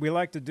like to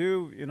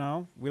do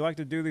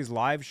these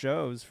live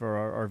shows for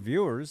our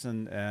viewers,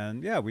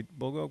 and yeah,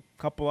 we'll go a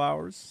couple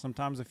hours,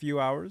 sometimes a few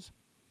hours.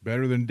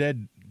 better than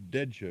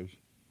dead shows.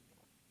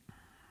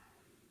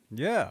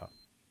 Yeah.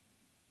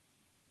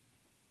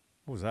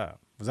 What was that?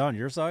 Was that on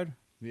your side?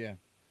 Yeah.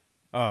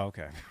 Oh,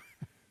 okay.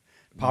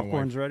 My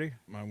Popcorn's wife- ready?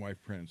 My wife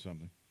printed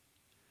something.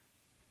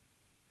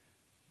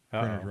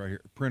 Uh-oh. Printer's right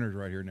here. Printer's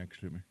right here next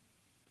to me.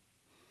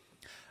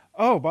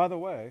 Oh, by the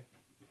way,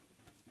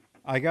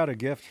 I got a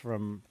gift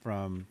from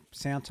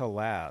Santa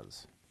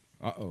Laz.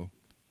 Uh-oh.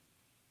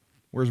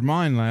 Where's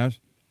mine, Laz?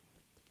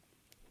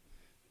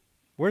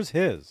 Where's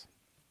his?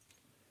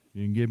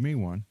 You can give me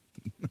one.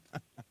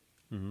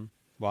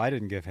 Well, I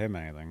didn't give him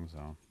anything,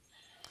 so.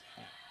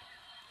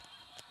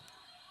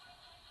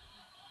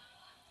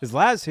 Is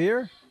Laz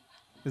here?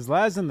 Is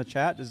Laz in the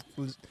chat?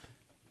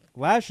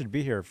 Laz should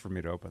be here for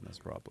me to open this,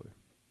 probably.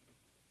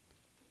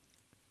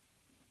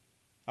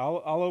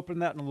 I'll open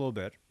that in a little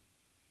bit.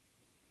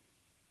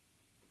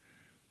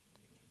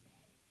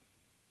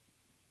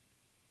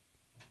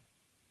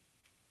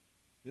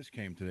 This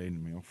came today in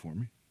the mail for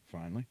me,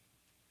 finally.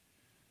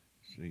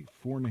 Let's see,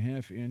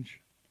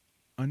 4.5-inch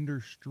under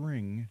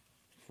string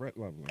fret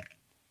leveler.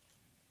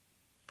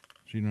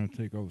 So you don't have to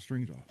take all the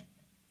strings off.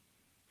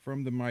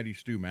 From the mighty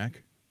Stu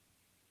Mac.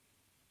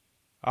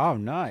 Oh,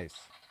 nice.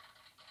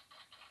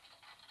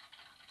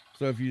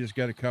 So if you just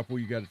got a couple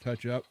you got to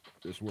touch up,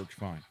 this works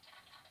fine.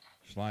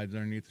 Slides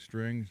underneath the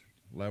strings,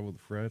 level the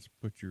frets,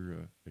 put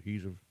your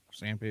adhesive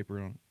sandpaper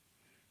on it.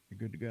 You're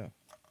good to go.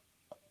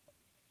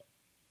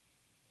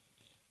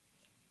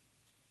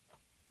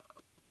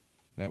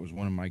 That was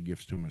one of my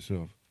gifts to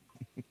myself.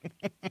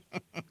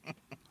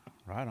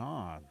 Right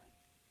on.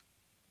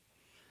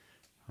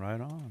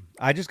 Right on.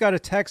 I just got a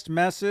text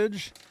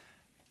message.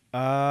 They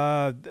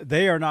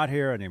are not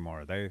here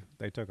anymore.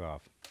 They took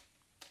off.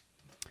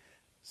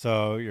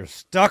 So you're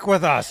stuck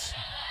with us.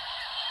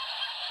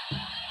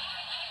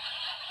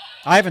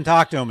 I haven't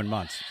talked to him in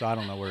months, so I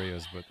don't know where he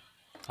is, but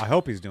I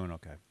hope he's doing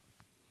okay.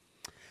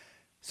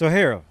 So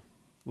here,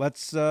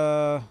 let's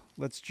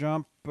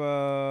jump.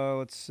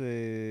 Let's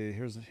see.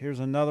 Here's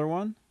another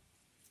one,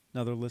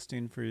 another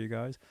listing for you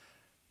guys.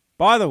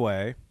 By the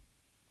way,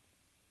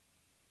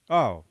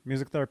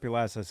 Music Therapy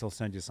Laz says he'll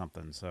send you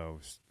something. So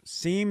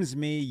seems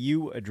me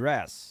you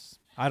address.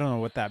 I don't know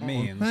what that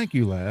means. Thank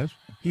you, Laz.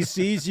 He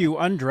sees you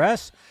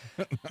undress.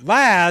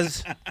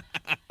 Laz.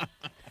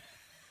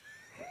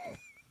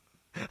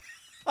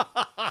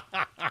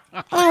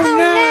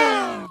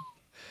 Oh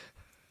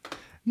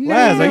no!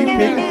 Laz, are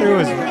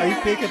you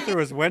peeking through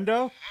his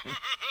window?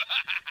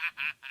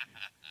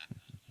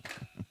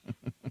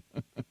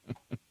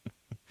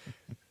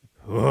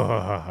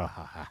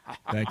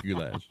 Thank you,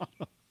 Laz.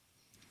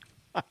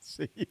 I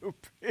see you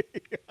pee.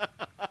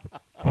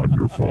 I'm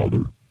your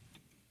father.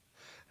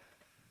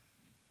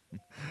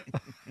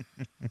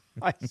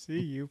 I see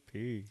you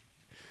pee.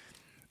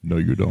 No,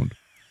 you don't.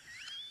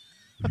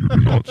 You do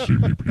not see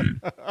me pee.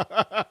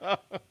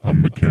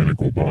 I'm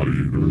mechanical body.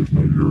 There is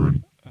no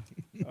urine.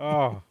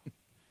 Oh,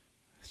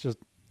 it's just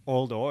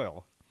old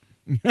oil.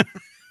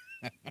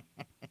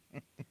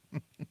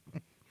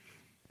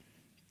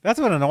 That's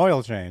what an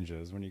oil change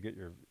is. When you get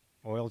your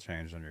oil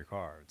changed on your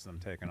car, it's them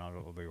taking out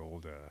all the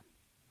old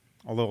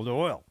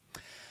oil,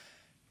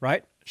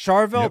 right?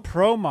 Charvel Yep.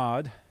 Pro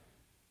Mod.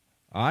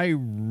 I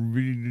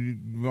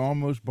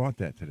almost bought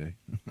that today.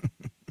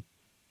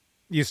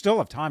 You still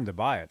have time to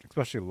buy it,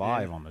 especially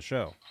live on the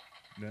show.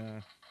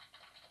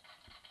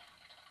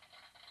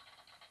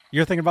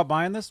 You're thinking about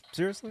buying this?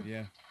 Seriously?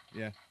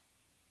 Yeah.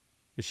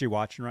 Is she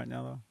watching right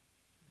now,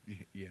 though?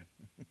 Yeah.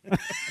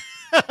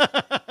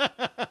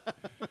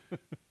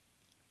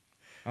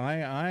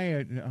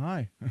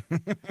 Hi.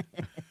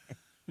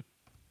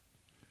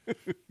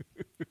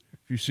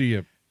 If you see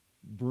a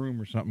broom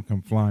or something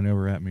come flying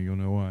over at me, you'll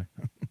know why.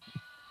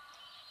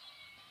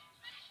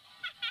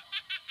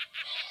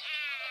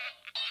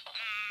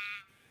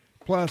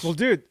 Plus, Well,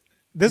 dude,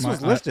 this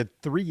was listed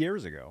 3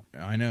 years ago.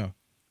 I know.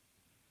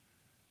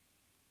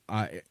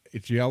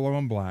 It's yellow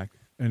and black,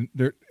 and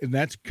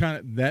that's kind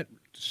of that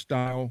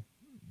style,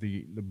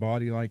 the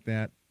body like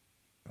that,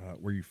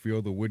 where you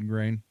feel the wood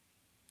grain.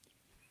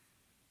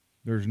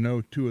 There's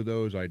no two of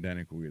those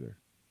identical either.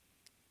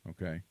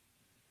 Okay,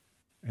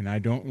 and I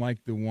don't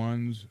like the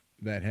ones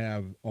that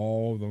have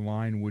all the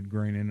line wood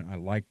grain in it. I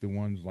like the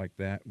ones like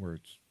that where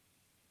it's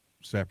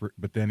separate.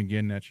 But then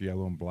again, that's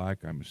yellow and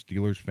black. I'm a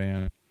Steelers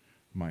fan.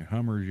 My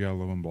Hummer's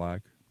yellow and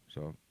black,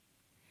 so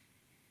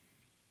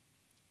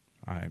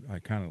I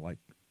kind of like.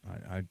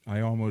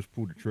 I almost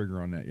pulled the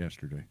trigger on that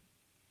yesterday.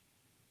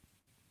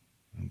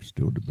 I'm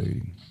still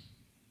debating.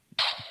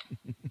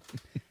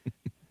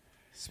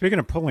 Speaking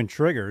of pulling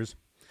triggers,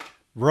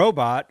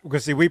 Robot,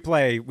 because see, we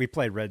played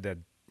Red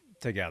Dead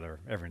together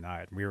every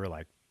night. We were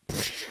like,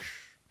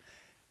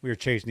 we were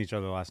chasing each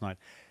other last night.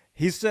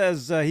 He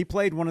says he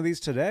played one of these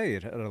today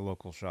at a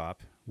local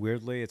shop.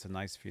 Weirdly, it's a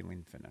nice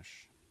feeling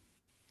finish.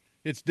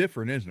 It's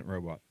different, isn't it,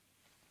 Robot?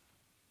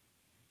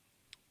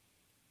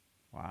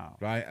 Wow.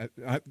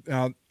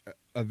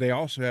 They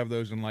also have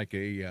those in like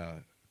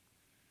a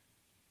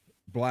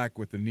black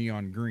with the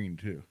neon green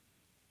too.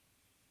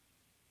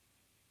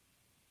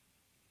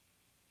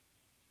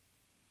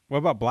 What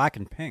about black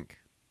and pink?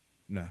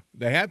 No,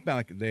 they have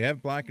black and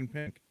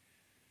pink,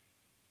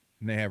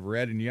 and they have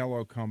red and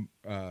yellow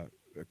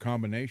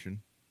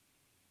combination,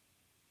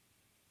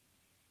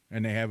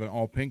 and they have an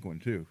all pink one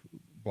too,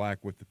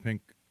 black with the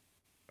pink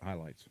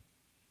highlights.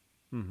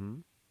 Mm-hmm.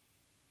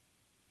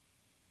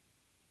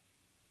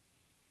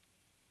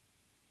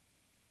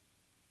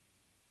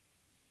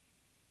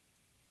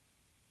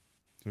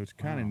 So it's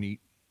kind of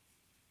neat.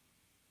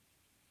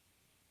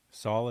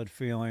 Solid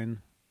feeling,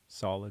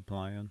 solid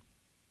playing.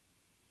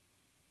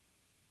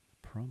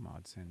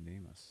 Promod San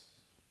Dimas.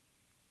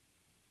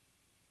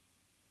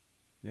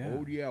 Yeah.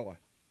 Old Yella.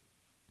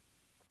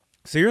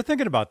 So you're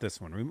thinking about this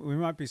one. We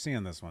might be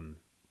seeing this one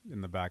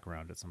in the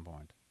background at some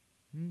point.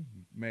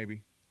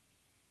 Maybe.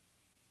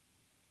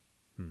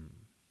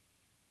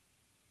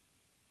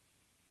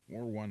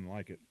 Or one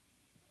like it.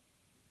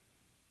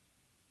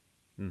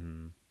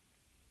 Mm-hmm.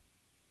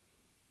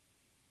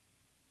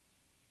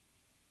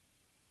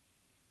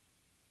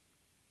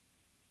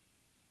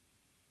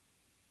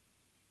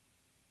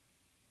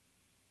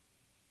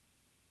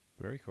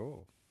 Very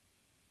cool.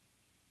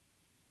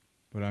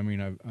 But I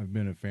mean, I've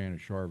been a fan of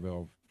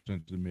Charvel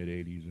since the mid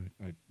 '80s.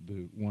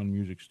 The one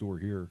music store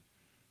here,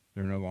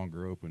 they're no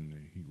longer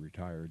open. He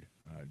retired.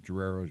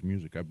 Guerrero's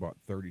Music. I bought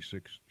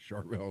 36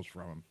 Charvels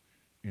from him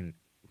in a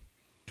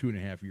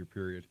 2.5-year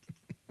period.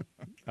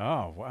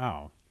 Oh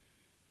wow!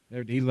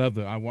 He loved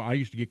it. I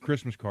used to get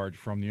Christmas cards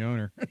from the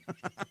owner.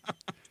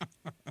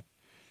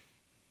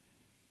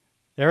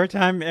 Every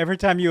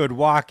time you would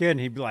walk in,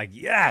 he'd be like,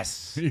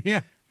 "Yes,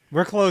 Yeah.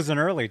 we're closing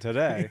early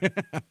today."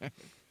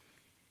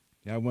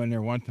 Yeah, I went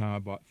there one time. I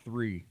bought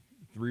three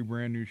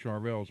brand new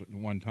Charvels at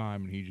one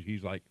time, and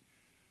he's like,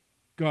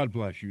 "God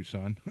bless you,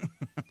 son."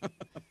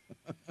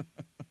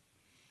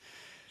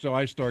 So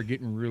I started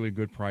getting really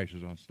good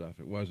prices on stuff.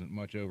 It wasn't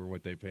much over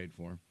what they paid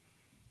for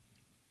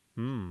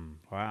them.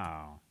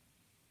 Wow.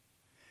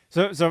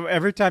 So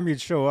every time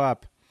you'd show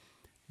up,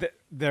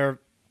 they're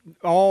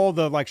all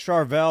the like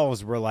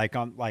Charvels were like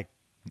on like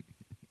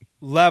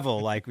level.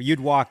 Like you'd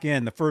walk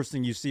in, the first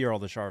thing you see are all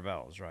the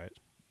Charvels, right?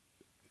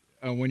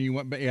 When you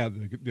went, but yeah,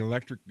 the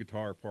electric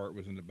guitar part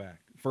was in the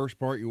back. First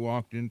part you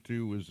walked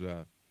into was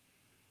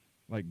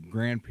like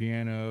grand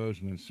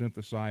pianos and then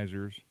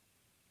synthesizers.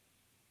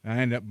 I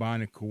ended up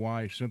buying a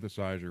Kawai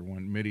synthesizer,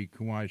 MIDI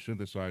Kawai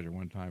synthesizer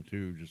one time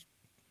too, just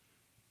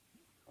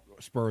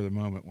spur of the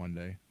moment one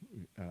day.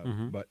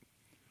 But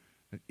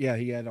yeah,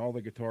 he had all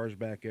the guitars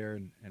back there,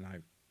 and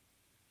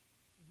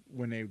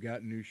when they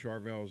got new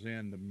Charvels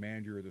in, the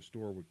manager of the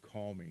store would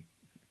call me.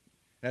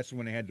 That's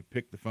when they had to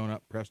pick the phone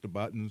up, press the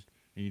buttons,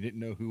 and you didn't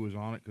know who was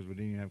on it because we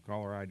didn't even have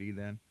caller ID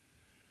then.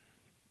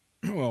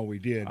 Well, we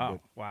did.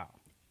 Oh, wow.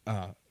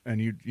 And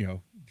you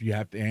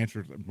have to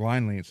answer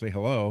blindly and say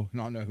hello,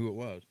 not know who it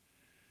was.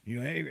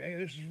 Hey,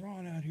 this is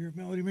Ron out here at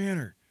Melody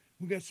Manor.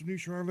 We got some new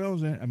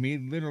Charvels in. I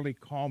mean, he'd literally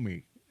call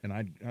me, and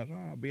I thought,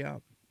 I'll be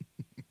out.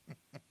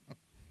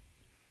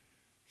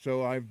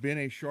 So I've been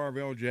a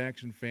Charvel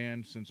Jackson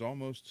fan since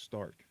almost the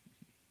start.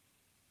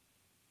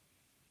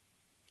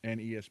 And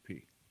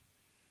ESP,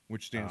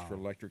 which stands for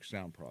Electric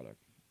Sound Product.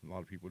 A lot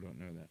of people don't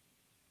know that.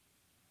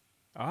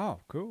 Oh,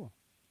 cool.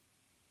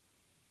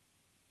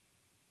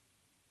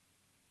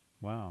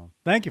 Wow.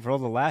 Thank you for all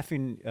the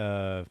laughing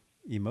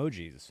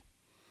emojis.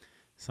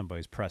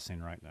 Somebody's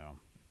pressing right now.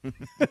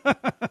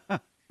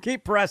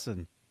 Keep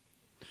pressing.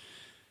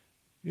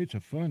 It's a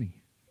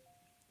funny.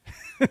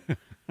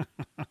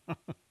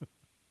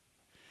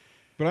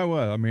 But I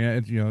was. I mean,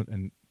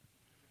 and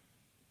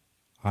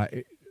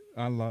I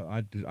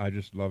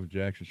just love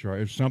Jackson Charvel.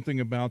 There's something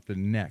about the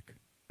neck.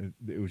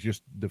 It was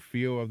just the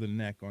feel of the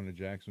neck on the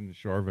Jackson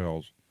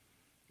Charvels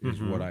is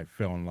what I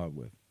fell in love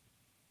with.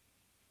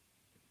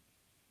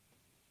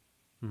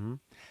 Mm-hmm.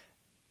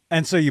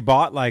 And so you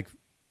bought like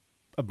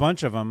a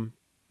bunch of them.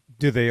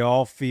 Do they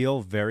all feel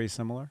very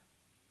similar?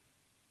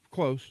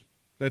 Close.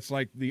 That's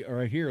like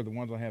right here, the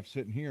ones I have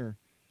sitting here.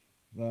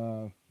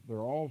 They're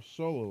all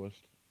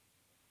soloist.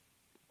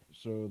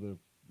 So the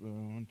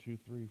 1, 2,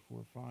 3,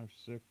 4, 5,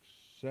 6,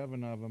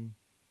 7 of them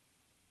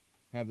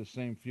have the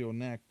same feel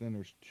neck. Then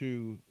there's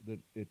 2 that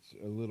it's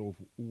a little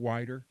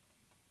wider.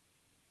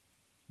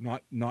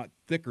 Not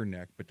thicker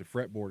neck, but the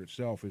fretboard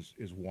itself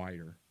is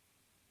wider,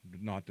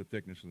 not the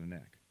thickness of the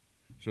neck.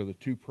 So the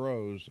 2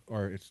 pros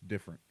it's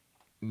different,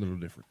 a little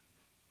different.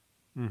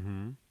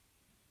 Mm-hmm.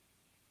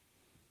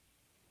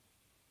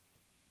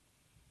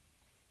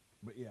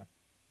 But yeah,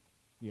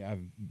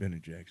 I've been a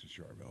Jackson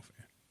Charvel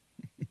fan.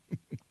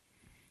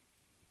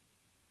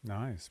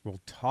 Nice.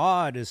 Well,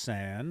 Todd is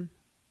saying,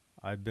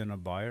 I've been a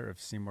buyer of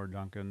Seymour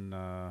Duncan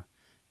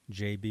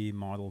JB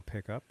model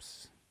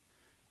pickups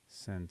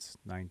since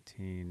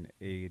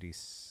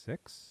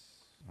 1986.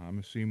 I'm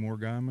a Seymour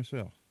guy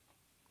myself.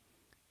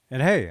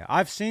 And hey,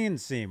 I've seen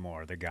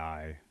Seymour, the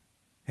guy,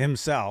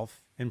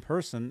 himself, in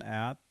person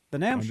at the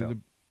NAMM show.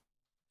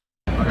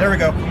 There we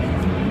go.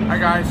 Hi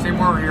guys,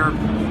 Seymour here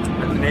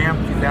at the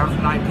NAMM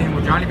 2019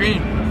 with Johnny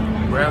Bean.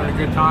 We're having a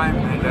good time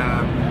and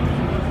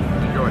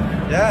enjoy it.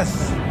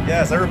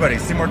 Yes, everybody.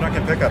 Seymour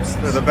Duncan pickups.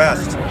 They're the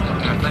best.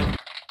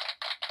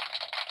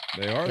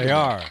 They are. They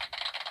are.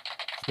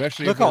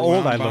 Especially look if how they're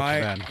old I wound look by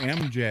then.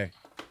 MJ.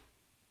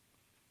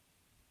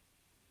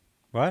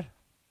 What?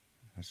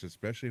 I said,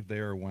 especially if they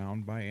are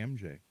wound by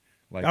MJ.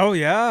 Like, oh,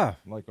 yeah.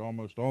 Like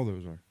almost all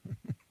those are.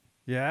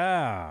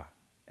 Yeah.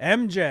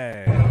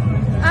 MJ.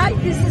 Hi,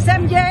 this is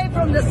MJ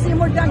from the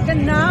Seymour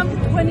Duncan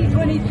NAMM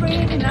 2023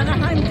 in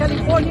Anaheim,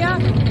 California.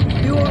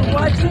 You are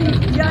watching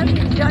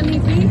Johnny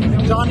B.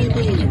 Johnny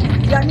B.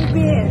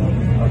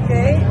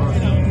 Okay?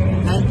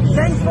 And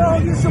thanks for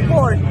all your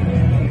support.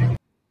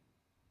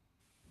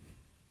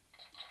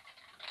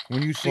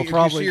 When you see, Well, if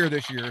probably- you see her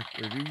this year, or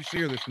if you see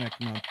her this next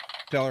month,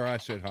 tell her I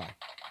said hi.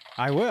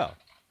 I will.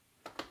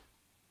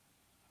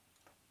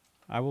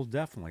 I will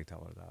definitely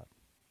tell her that.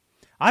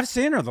 I've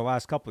seen her the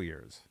last couple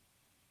years.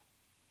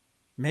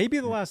 Maybe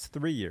the last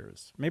 3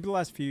 years. Maybe the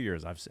last few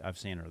years I've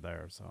seen her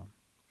there. So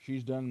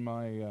She's done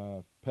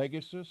my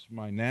Pegasus,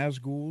 my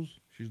Nazguls.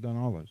 She's done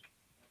all those.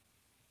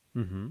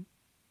 Mm-hmm.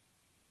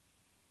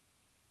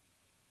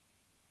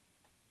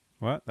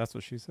 What? That's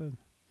what she said.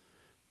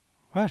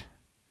 What?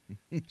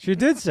 She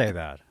did say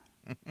that.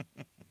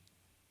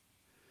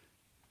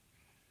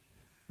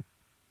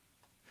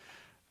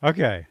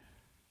 Okay.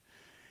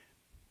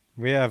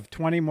 We have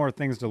 20 more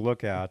things to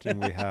look at,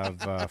 and we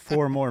have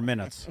 4 more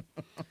minutes.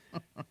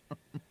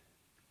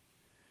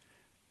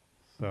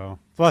 So,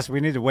 plus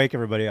we need to wake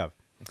everybody up.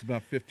 It's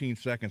about 15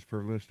 seconds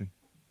per listing.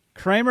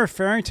 Kramer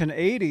Farrington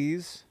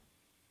 80s.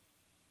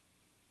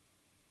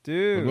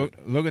 Dude.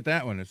 Look at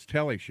that one. It's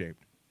telly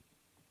shaped.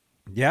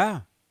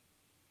 Yeah.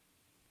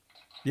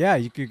 Yeah,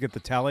 you could get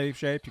the telly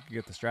shape. You could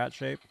get the Strat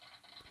shape.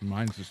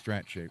 Mine's the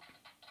Strat shaped.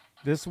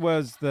 This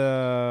was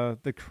the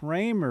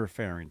Kramer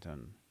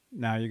Farrington.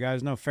 Now, you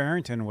guys know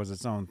Farrington was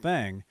its own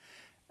thing.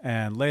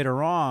 And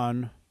later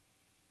on,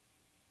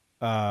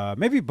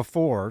 maybe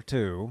before,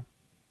 too,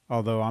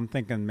 although I'm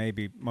thinking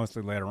maybe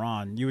mostly later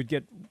on, you would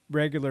get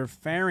regular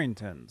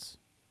Farrington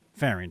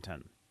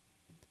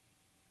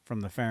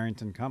from the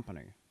Farrington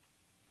Company.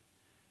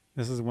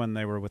 This is when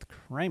they were with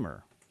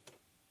Kramer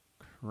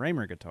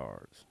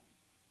guitars.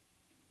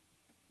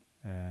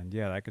 And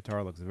yeah, that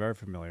guitar looks very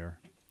familiar.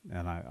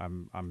 And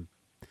I'm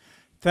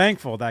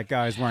thankful that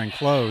guy's wearing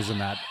clothes in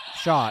that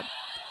shot.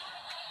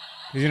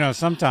 Because, you know,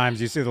 sometimes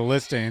you see the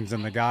listings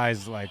and the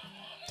guy's like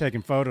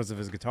taking photos of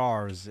his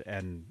guitars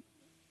and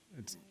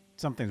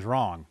something's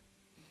wrong.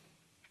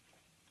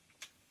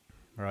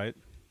 Right?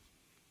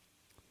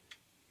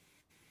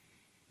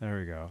 There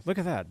we go. Look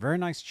at that. Very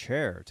nice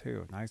chair,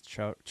 too. Nice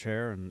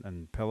chair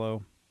and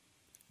pillow.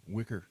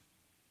 Wicker.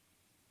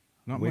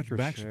 Not Wicker much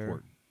back chair.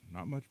 support.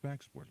 Not much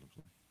back support, looks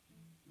like.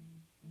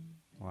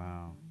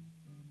 Wow.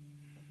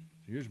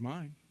 Here's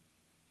mine.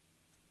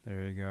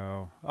 There you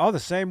go. Oh, the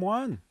same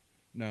one.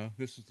 No,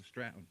 this is the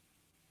Strat one.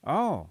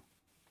 Oh.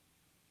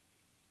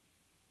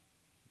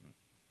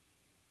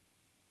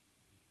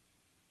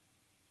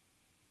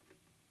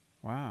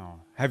 Wow.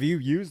 Have you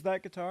used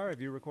that guitar?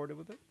 Have you recorded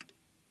with it?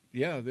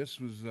 Yeah, this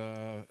was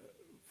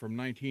from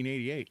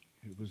 1988.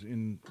 It was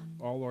in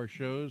all our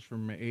shows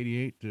from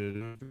 88 to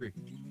 93.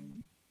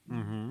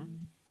 Mm-hmm.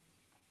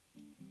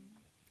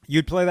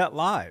 You'd play that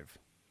live.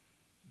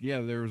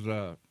 Yeah, there's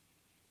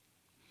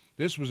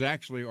this was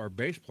actually our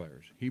bass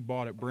player's. He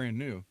bought it brand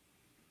new,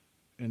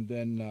 and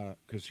then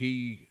because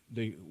he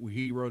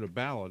wrote a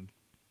ballad,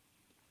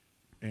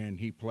 and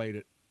he played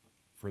it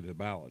for the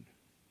ballad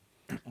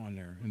on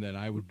there, and then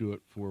I would do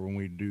it for when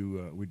we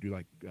do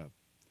like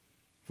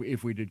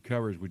if we did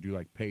covers, we'd do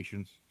like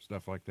Patience,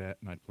 stuff like that,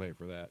 and I'd play it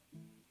for that.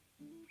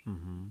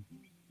 Mm-hmm.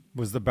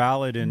 Was the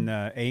ballad in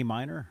A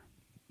minor?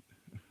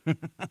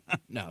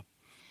 No.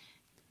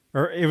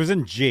 Or it was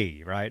in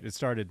G, right? It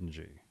started in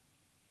G.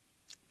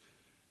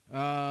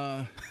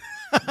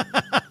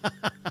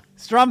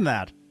 Strum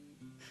that.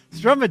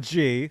 Strum a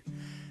G.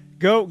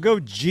 Go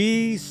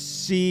G,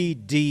 C,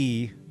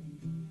 D,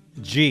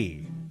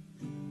 G.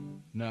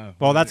 No.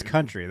 Well, that's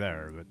country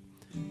there, but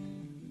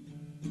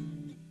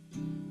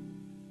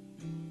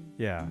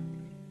yeah.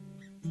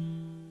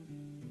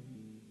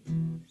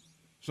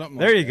 Something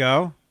There like you that.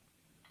 go.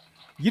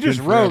 You just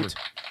Good forever. wrote,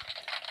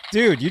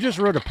 dude. You just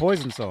wrote a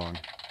Poison song.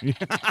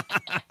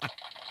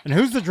 And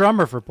who's the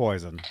drummer for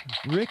Poison?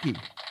 Ricky.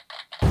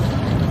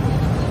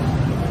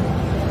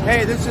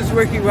 Hey, this is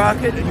Ricky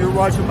Rocket, and you're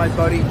watching my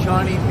buddy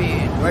Johnny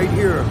Bean right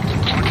here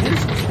on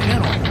his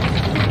channel.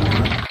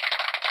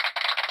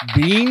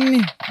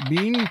 Bean?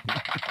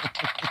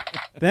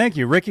 Thank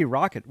you, Ricky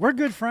Rocket. We're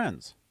good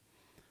friends.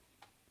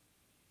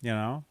 You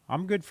know,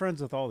 I'm good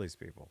friends with all these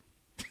people.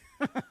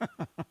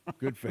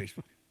 Good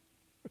Facebook.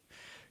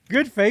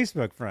 Good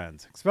Facebook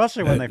friends,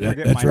 especially when they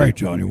forget my That's right, name.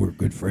 Johnny. We're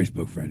good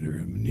Facebook friends.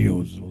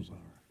 Neil's.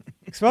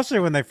 Especially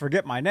when they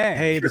forget my name.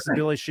 Hey, this is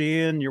Billy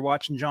Sheehan. You're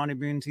watching Johnny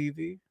Bean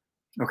TV.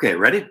 Okay,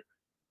 ready?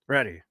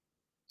 Ready.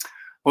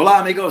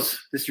 Hola,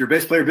 amigos. This is your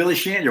bass player, Billy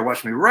Sheehan. You're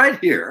watching me right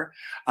here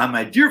on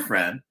my dear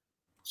friend,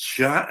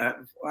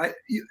 John.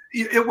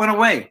 It went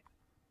away.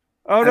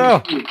 Oh,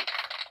 no.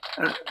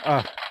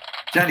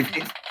 Johnny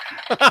Bean.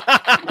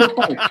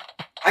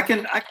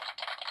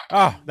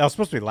 Oh, that was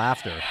supposed to be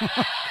laughter.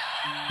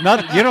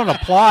 You don't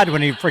applaud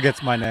when he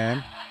forgets my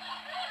name.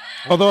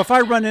 Although if I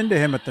run into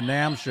him at the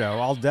NAMM show,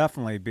 I'll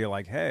definitely be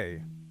like,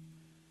 "Hey,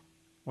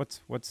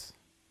 what's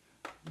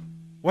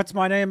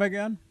my name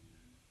again?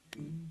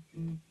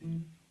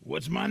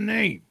 What's my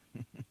name?"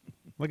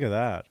 Look at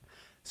that.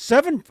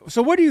 7.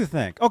 So what do you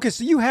think? Okay,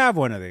 so you have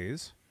one of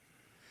these.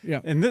 Yeah.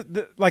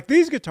 And like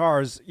these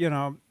guitars, you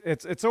know,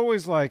 it's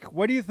always like,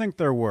 what do you think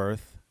they're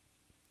worth?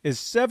 Is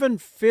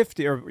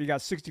 $750, or you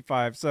got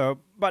 65, so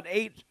about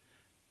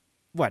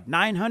what,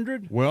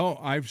 900? Well,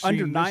 I've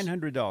seen under this-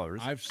 $900.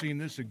 I've seen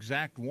this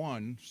exact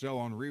one sell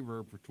on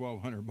Reverb for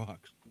 $1,200.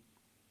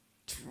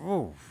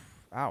 Oh,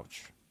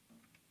 ouch.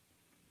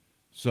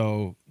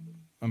 So,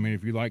 I mean,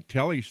 if you like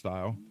Telly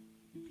style,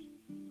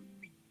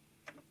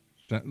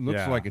 that looks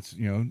Yeah. like it's,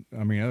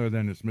 I mean, other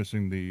than it's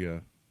missing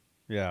the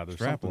Yeah, there's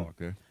strap something, lock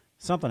there.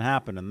 something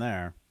happening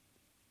there.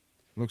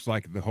 Looks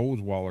like the hole's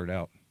wallered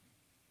out.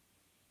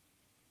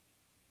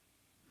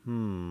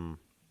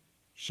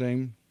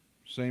 Same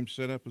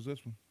setup as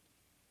this one.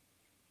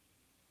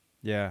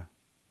 Yeah.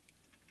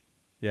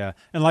 Yeah.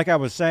 And like I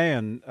was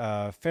saying,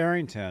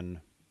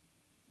 Farrington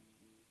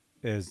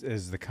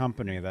is the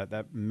company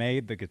that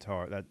made the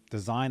guitar, that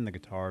designed the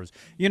guitars.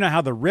 You know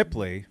how the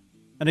Ripley,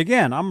 and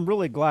again, I'm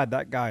really glad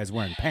that guy is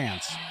wearing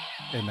pants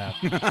in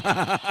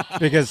that.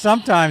 Because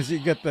sometimes you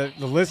get the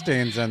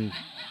listings and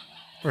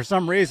for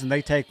some reason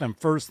they take them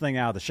first thing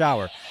out of the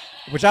shower,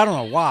 which I don't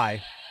know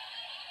why.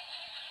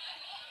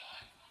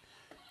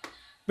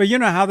 But you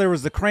know how there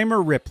was the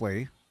Kramer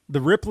Ripley.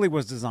 The Ripley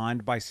was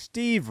designed by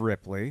Steve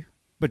Ripley,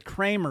 but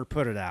Kramer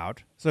put it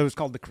out. So it was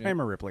called the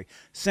Kramer Ripley.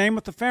 Same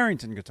with the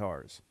Farrington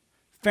guitars.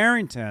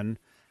 Farrington,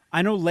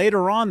 I know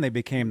later on they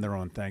became their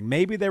own thing.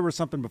 Maybe there was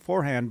something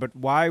beforehand, but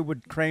why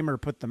would Kramer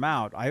put them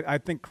out? I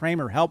think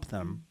Kramer helped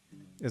them,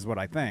 is what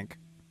I think.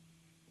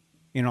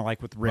 You know,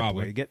 like with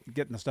Ripley,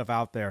 getting the stuff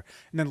out there.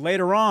 And then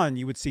later on,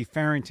 you would see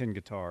Farrington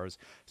guitars.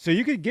 So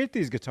you could get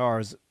these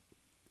guitars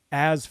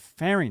as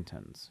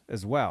Farringtons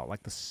as well,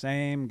 like the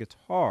same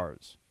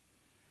guitars.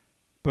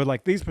 But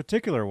like these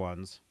particular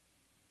ones,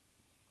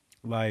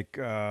 like,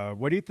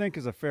 what do you think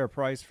is a fair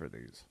price for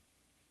these?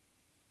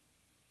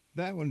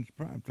 That one's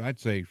probably,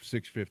 I'd say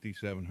 $650,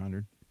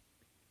 $700.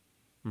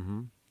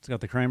 Mm-hmm. It's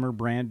got the Kramer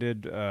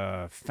branded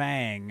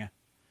Fang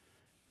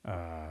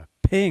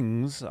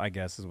pings, I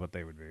guess is what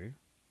they would be.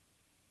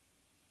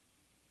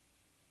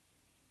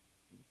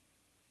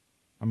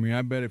 I mean,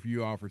 I bet if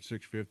you offered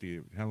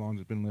 $650, how long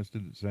has it been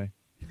listed? Did it say?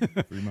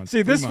 3 months.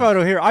 See, 3 this months.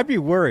 photo here, I'd be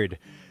worried.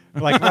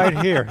 Like right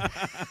here.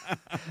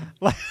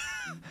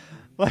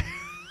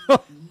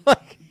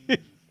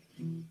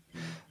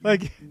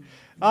 like,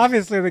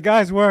 obviously the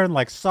guy's wearing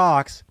like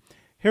socks.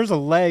 Here's a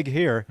leg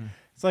here.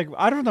 It's like,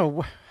 I don't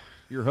know.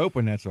 You're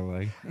hoping that's a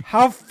leg.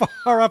 How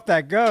far up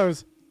that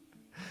goes.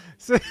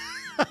 So,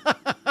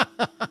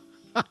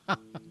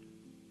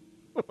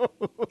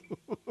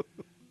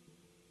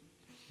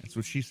 That's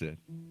what she said.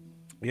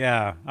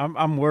 yeah,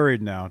 I'm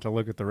worried now to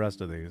look at the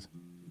rest of these.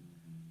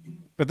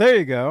 But there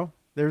you go.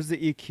 There's the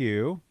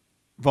EQ,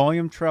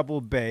 volume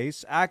treble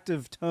bass,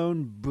 active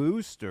tone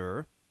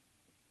booster.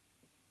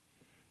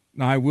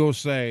 Now, I will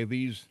say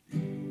these,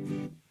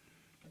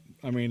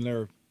 I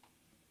mean,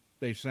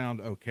 they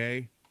sound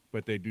okay,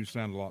 but they do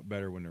sound a lot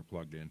better when they're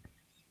plugged in.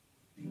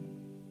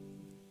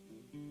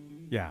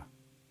 Yeah.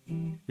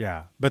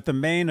 Yeah. But the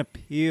main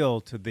appeal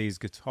to these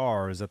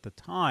guitars at the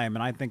time,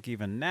 and I think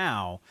even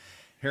now,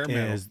 Hair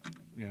metal.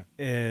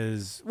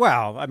 is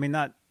well, I mean,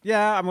 not,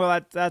 yeah, I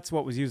mean, that's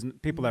what was using,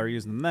 people that were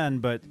using them then,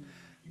 but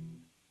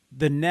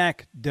the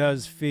neck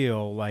does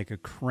feel like a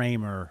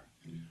Kramer.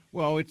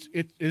 Well, it's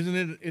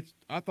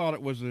I thought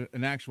it was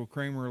an actual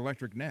Kramer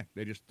electric neck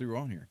they just threw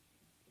on here.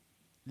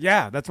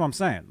 Yeah, that's what I'm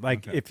saying.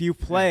 Like, Okay. if you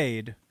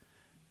played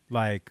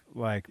like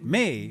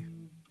me,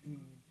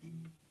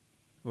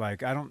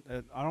 like I don't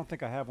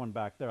think I have one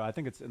back there. I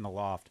think it's in the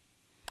loft.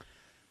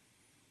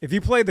 If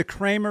you played the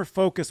Kramer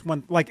Focus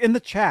one, like in the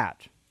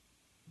chat,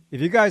 if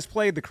you guys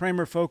played the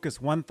Kramer Focus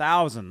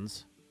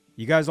 1000s,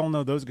 you guys all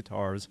know those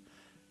guitars.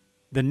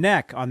 The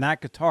neck on that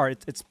guitar,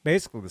 it's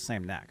basically the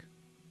same neck.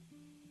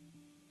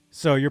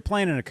 So you're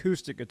playing an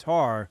acoustic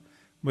guitar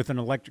with an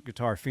electric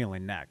guitar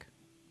feeling neck.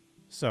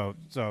 So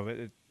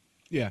it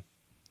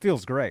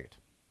feels great.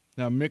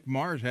 Now, Mick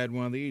Mars had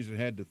one of these that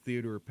had the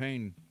Theodore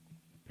Payne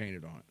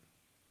painted on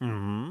it.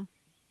 Mm-hmm.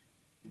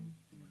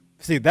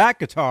 See, that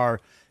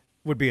guitar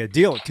would be a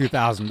deal at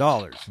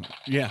 $2,000.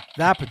 Yeah.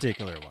 That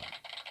particular one.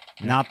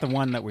 Not the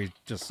one that we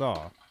just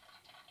saw.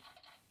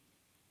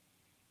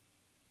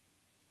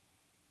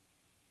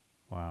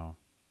 Wow.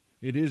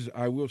 It is,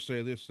 I will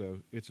say this, though.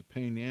 It's a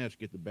pain in the ass to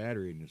get the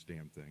battery in this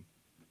damn thing.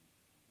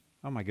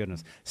 Oh, my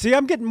goodness. See,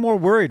 I'm getting more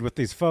worried with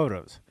these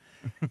photos.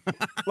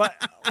 like,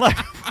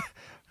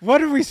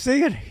 what are we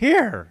seeing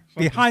here?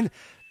 Behind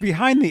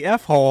the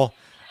F-hole,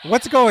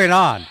 what's going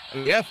on?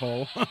 The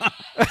F-hole?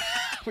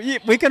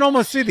 We can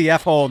almost see the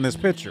F-hole in this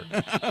picture.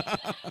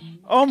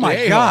 Oh, my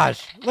A-hole.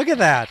 gosh. Look at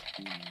that.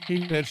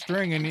 He had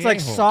string in the It's like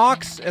A-hole.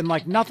 socks and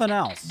like nothing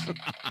else.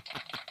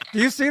 Do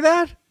you see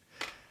that?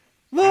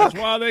 Look.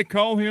 That's why they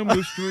call him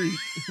the Street.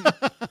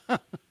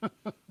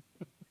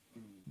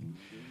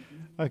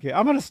 Okay,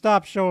 I'm going to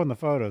stop showing the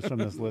photos from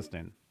this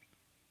listing.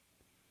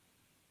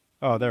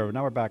 Oh, there.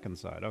 Now we're back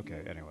inside.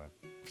 Okay, anyway.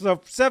 So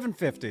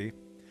 $750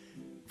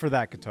 for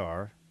that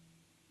guitar.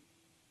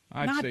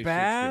 I'd Not say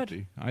bad.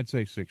 $650. I'd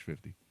say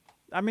 $650.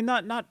 I mean,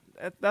 not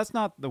that's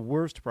not the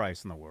worst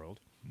price in the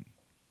world.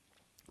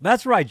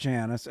 That's right,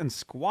 Janice. And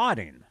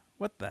squatting.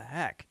 What the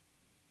heck?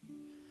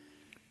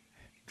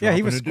 Yeah,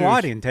 he Dropping was a deuce.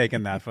 squatting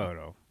taking that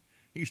photo.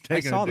 He's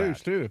taking a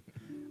deuce, too.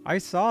 I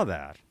saw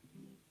that.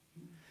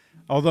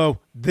 Although,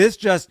 this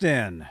just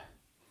in.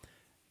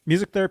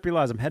 Music Therapy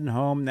Lives. I'm heading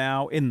home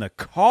now in the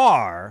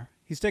car.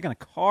 He's taking a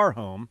car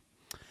home.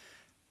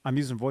 I'm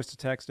using voice to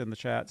text in the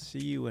chat. See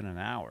you in an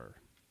hour,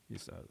 he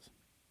says.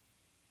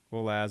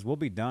 Well, Laz, we'll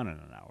be done in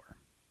an hour.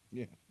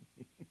 Yeah.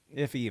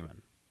 If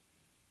even.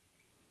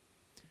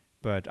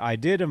 But I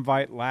did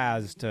invite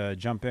Laz to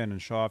jump in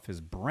and show off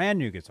his brand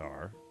new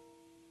guitar.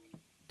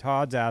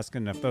 Todd's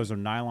asking if those are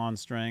nylon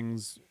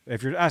strings.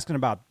 If you're asking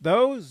about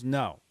those,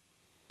 no.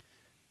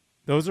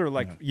 Those are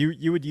like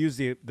you would use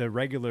the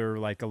regular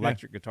like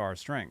electric guitar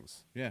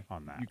strings. Yeah.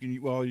 On that. You can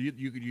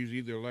you could use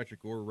either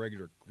electric or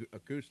regular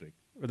acoustic.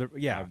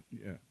 Yeah.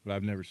 But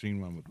I've never seen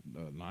one with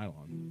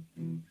nylon.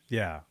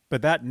 Yeah,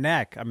 but that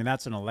neck, I mean,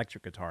 that's an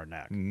electric guitar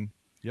neck. Mm-hmm.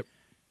 Yep.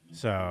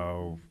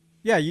 So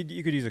yeah,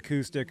 you could use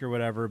acoustic or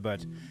whatever,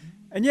 but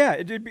and yeah,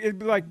 it'd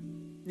be like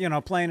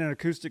playing an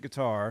acoustic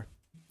guitar.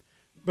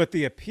 But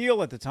the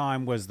appeal at the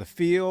time was the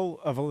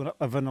feel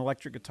of an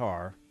electric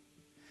guitar,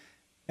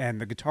 and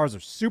the guitars are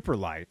super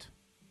light,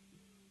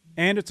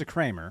 and it's a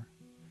Kramer,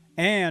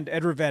 and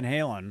Edward Van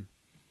Halen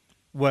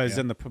was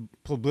in the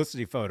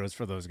publicity photos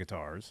for those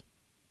guitars.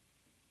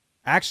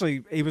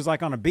 Actually, he was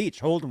like on a beach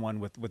holding one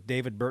with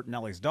David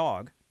Bertinelli's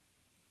dog,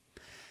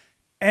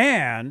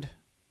 and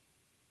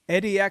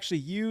Eddie actually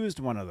used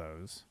one of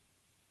those,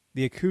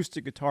 the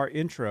acoustic guitar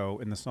intro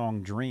in the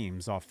song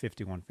Dreams off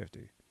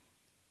 5150.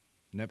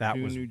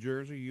 Neptune, New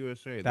Jersey,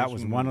 USA. That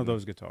was one of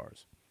those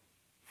guitars.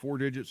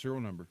 4-digit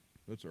serial number.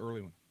 That's an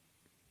early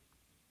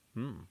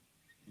one.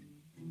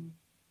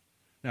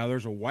 Now,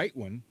 there's a white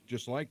one,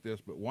 just like this,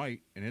 but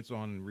white, and it's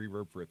on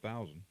Reverb for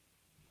 1,000.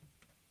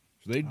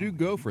 So they do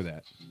go for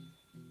that.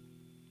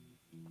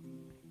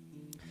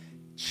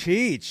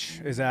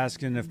 Cheech is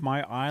asking if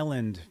my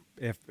island,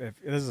 if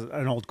this is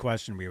an old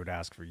question we would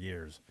ask for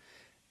years.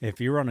 If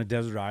you were on a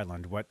desert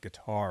island, what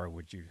guitar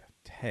would you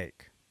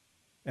take?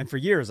 And for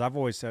years, I've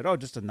always said,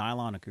 just a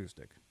nylon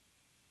acoustic.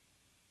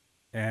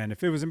 And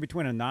if it was in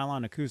between a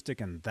nylon acoustic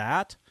and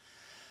that,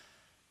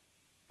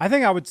 I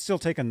think I would still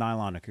take a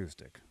nylon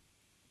acoustic.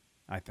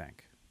 I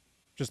think.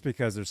 Just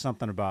because there's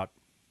something about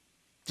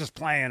just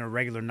playing a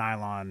regular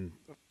nylon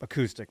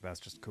acoustic that's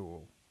just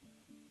cool.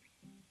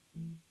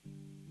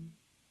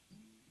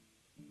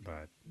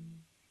 But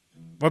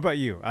what about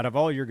you? Out of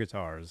all your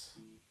guitars...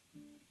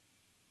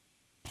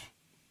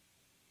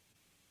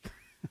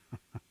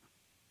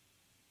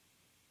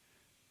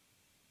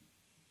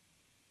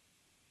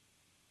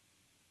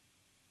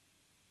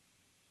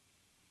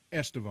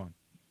 Estevan.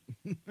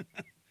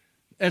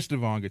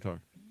 Estevan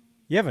guitar.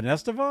 You have an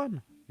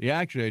Estevan? Yeah,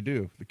 actually I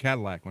do. The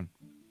Cadillac one.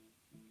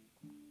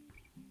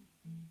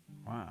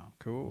 Wow,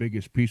 cool.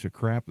 Biggest piece of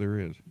crap there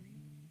is.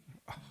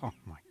 Oh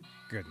my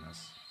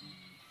goodness.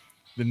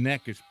 The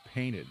neck is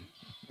painted.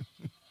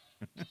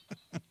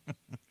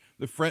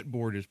 The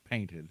fretboard is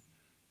painted.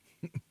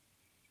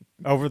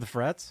 Over the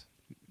frets?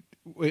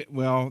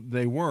 Well,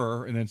 they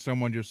were, and then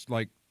someone just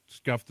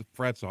scuffed the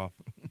frets off.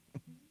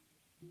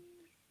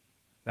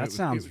 That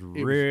sounds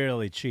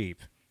really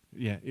cheap.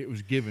 Yeah, it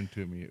was given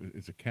to me.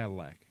 It's a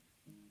Cadillac.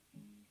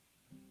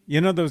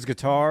 You know those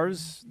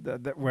guitars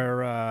that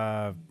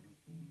where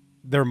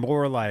they're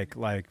more like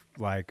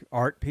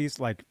art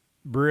piece, like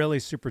really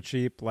super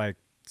cheap, like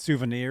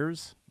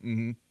souvenirs.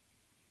 Mm-hmm.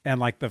 And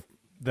like the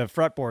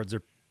fretboards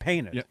are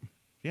painted. Yep.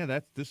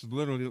 Yeah, this is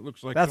literally. It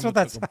looks like that's what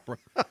that's.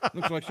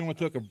 Looks like someone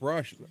took a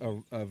brush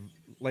of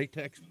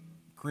latex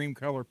cream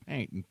color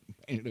paint and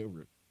painted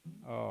over it.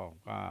 Oh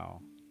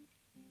wow.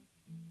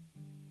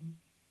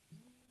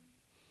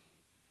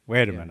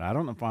 Wait a minute. I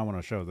don't know if I want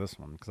to show this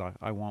one because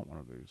I want one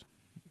of these.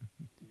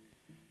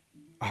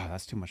 Oh,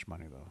 that's too much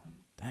money, though.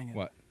 Dang it.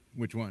 What?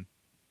 Which one?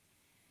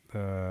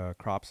 The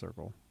Crop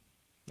Circle.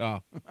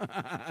 Oh.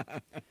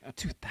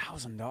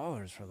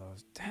 $2,000 for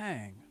those.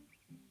 Dang.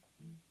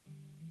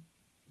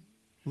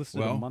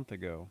 Listed a month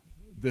ago.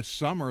 This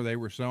summer, they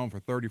were selling for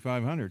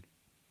 $3,500.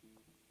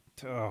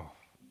 Oh.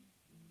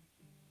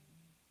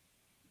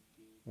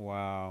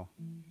 Wow.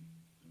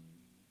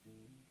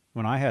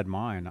 When I had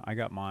mine, I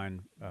got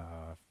mine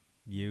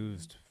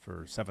used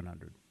for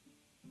 $700.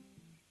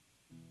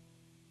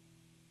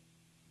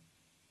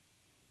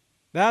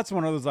 That's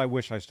one of those I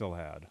wish I still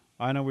had.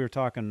 I know we were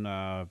talking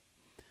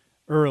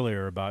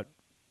earlier about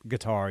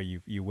guitar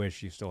you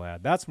wish you still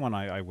had. That's one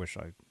I wish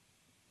I...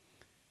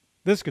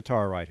 This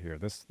guitar right here,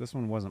 this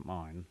one wasn't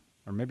mine.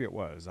 Or maybe it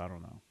was, I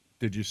don't know.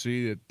 Did you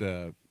see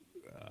that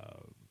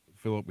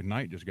Philip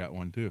McKnight just got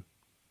one too?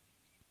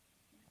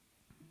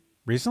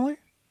 Recently?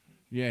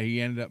 Yeah,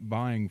 he ended up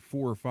buying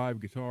 4 or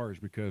 5 guitars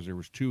because there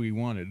was 2 he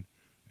wanted,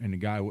 and the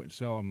guy wouldn't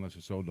sell them unless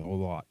he sold the whole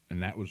lot.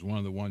 And that was one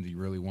of the ones he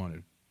really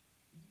wanted.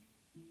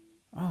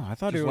 Oh, I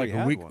thought just he already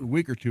had one. A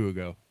week or 2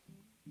 ago.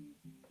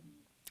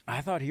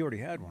 I thought he already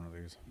had one of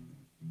these.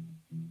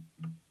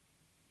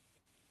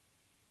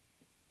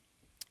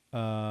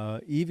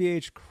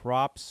 EVH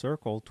Crop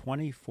Circle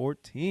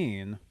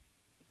 2014.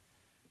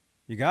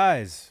 You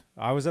guys,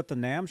 I was at the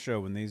NAMM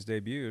show when these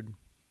debuted.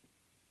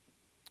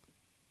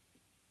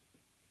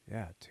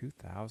 Yeah,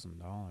 $2,000.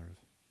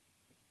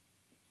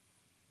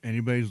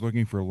 Anybody's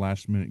looking for a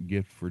last-minute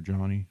gift for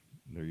Johnny?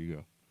 There you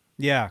go.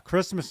 Yeah,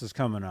 Christmas is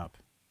coming up.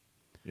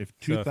 If So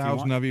if you 2,000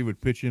 want- of you would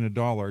pitch in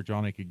 $1,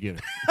 Johnny could get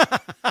it.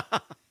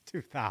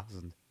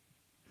 2,000.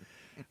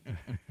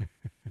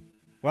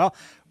 Well,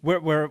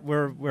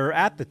 we're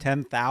at the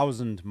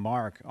 10,000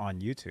 mark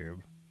on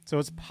YouTube, so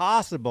it's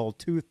possible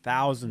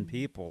 2,000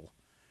 people,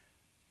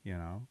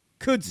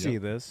 could see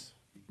this.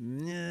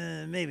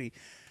 Maybe.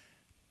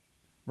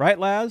 Right,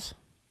 Laz?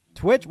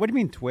 Twitch? What do you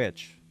mean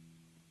Twitch?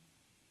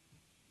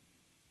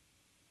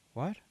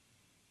 What?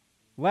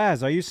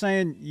 Laz, are you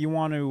saying you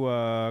want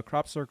to,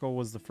 Crop Circle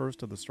was the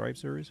first of the Stripe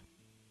series?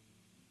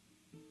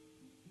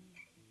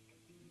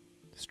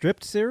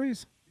 Stripped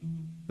series?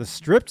 The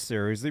stripped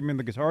series? You mean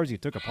the guitars you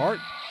took apart?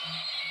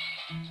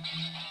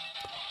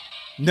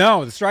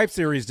 No, the Stripe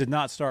series did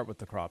not start with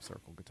the Crop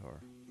Circle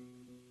guitar.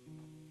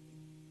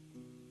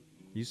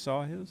 You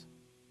saw his?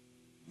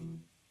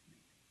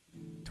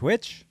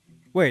 Twitch?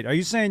 Wait, are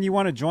you saying you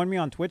want to join me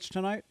on Twitch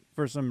tonight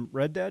for some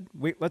Red Dead?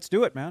 Let's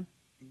do it, man.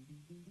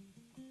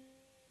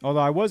 Although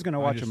I was going to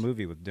watch a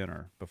movie with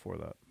dinner before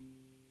that.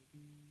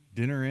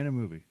 Dinner and a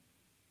movie.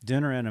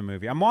 Dinner and a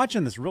movie. I'm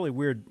watching this really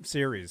weird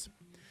series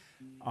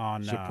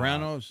on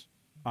Sopranos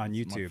on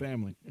It's YouTube. my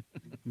family.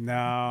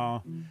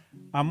 No,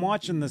 I'm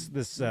watching this.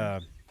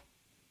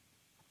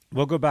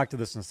 We'll go back to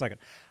this in a second.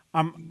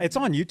 It's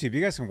on YouTube.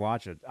 You guys can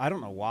watch it. I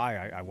don't know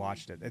why I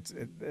watched it.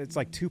 It's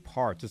like 2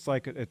 parts. It's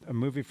like a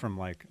movie from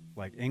like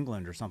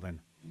England or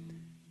something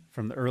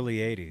from the early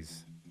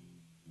 '80s.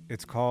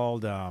 It's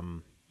called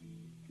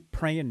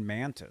Praying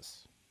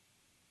Mantis.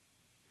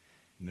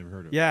 Never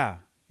heard of it. Yeah.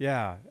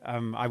 Yeah,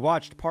 I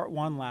watched part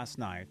 1 last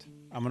night.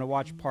 I'm going to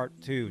watch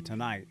part 2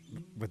 tonight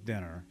with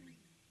dinner.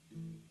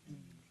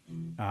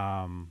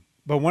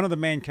 But one of the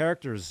main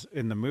characters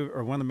in the movie,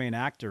 or one of the main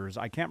actors,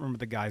 I can't remember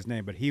the guy's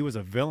name, but he was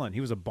a villain.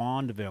 He was a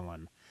Bond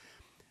villain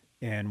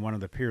in one of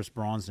the Pierce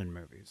Brosnan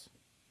movies.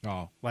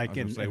 Oh, like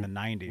in the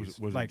 90s.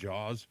 Was like it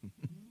Jaws?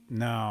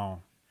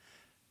 No,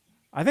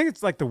 I think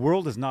it's like The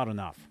World Is Not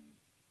Enough.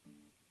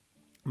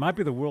 Might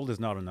be The World Is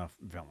Not Enough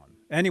villain.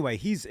 Anyway,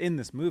 he's in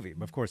this movie,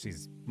 but of course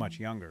he's much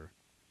younger.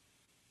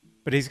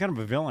 But he's kind of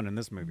a villain in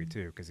this movie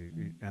too, because he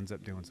ends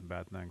up doing some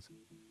bad things.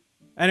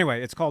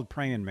 Anyway, it's called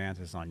Praying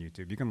Mantis on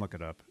YouTube. You can look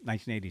it up.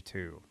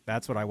 1982.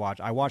 That's what I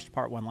watched. I watched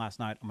part 1 last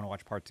night. I'm going to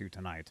watch part 2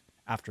 tonight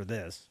after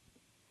this.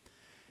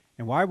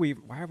 And why are we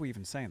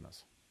even saying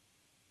this?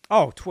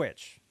 Oh,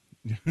 Twitch.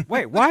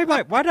 Wait, why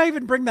did I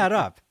even bring that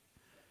up?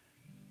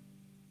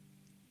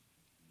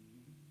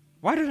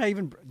 Why did I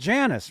even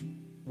Janice?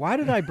 Why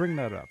did I bring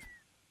that up?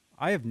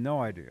 I have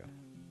no idea.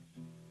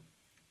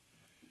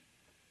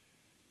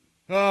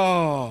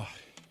 Oh,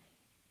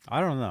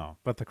 I don't know.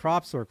 But the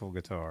Crop Circle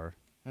guitar.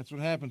 That's what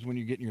happens when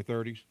you get in your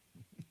 30s.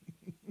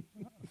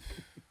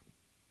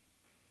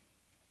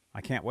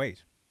 I can't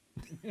wait.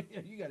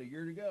 You got a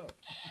year to go.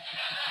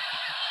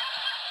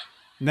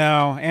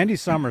 No, Andy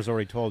Summers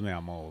already told me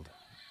I'm old.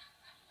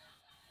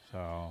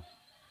 So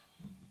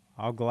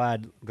I'll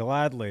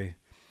gladly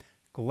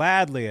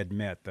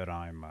admit that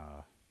I'm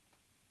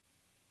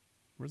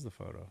where's the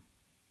photo?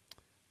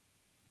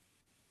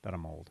 That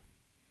I'm old.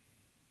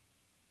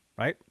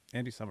 Right?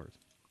 Andy Summers.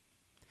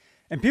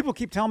 And people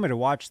keep telling me to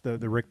watch the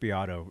Rick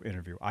Beato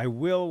interview. I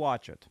will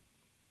watch it.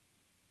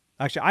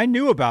 Actually, I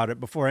knew about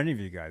it before any of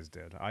you guys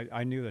did.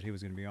 I knew that he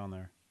was going to be on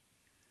there.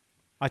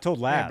 I told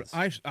Laz.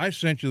 Yeah, I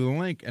sent you the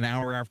link an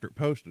hour after it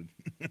posted.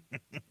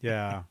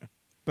 Yeah.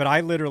 But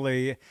I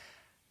literally,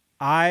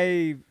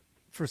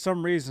 for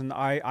some reason,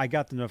 I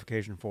got the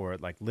notification for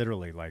it, like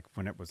literally, like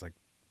when it was like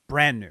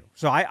brand new.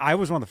 So I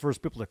was one of the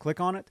first people to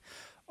click on it.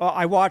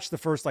 I watched the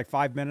first like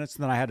 5 minutes,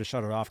 and then I had to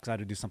shut it off because I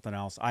had to do something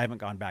else. I haven't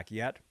gone back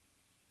yet.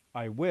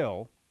 I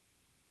will.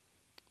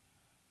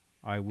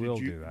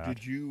 Do that.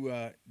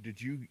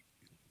 Did you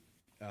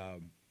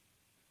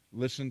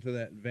listen to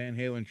that Van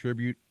Halen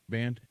tribute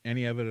band?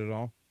 Any of it at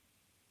all?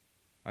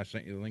 I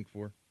sent you the link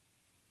for.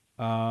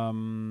 No.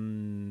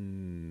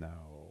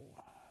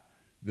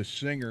 The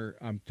singer,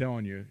 I'm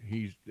telling you,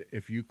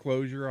 if you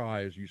close your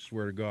eyes, you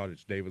swear to God,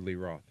 it's David Lee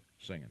Roth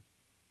singing.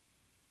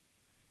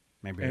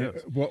 Maybe it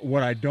is.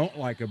 What I don't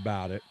like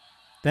about it.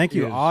 Thank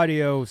you,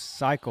 Audio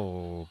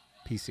Cycle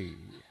PC.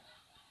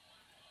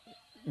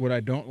 What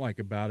I don't like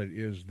about it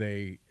is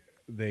they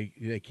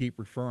keep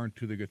referring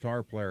to the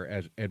guitar player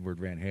as Edward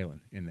Van Halen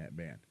in that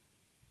band.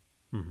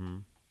 Mm-hmm.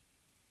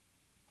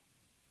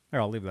 Here,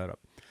 I'll leave that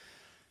up.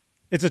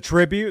 It's a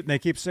tribute, and they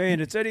keep saying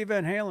it's Eddie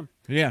Van Halen.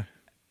 Yeah.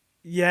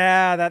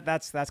 Yeah,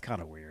 that's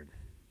kind of weird.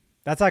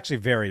 That's actually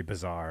very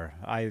bizarre.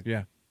 That's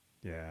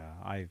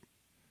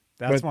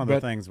one of the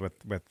things with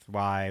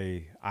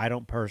why I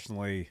don't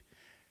personally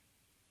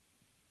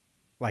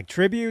like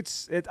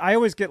tributes. I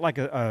always get like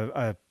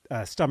a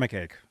stomach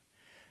ache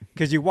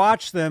because you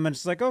watch them and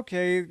it's like,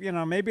 okay,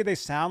 maybe they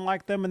sound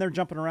like them and they're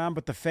jumping around,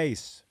 but the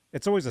face,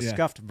 it's always a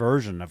scuffed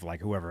version of like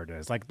whoever it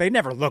is. Like they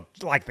never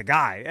looked like the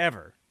guy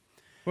ever.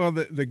 Well,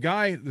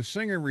 the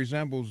singer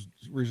resembles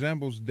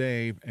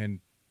Dave,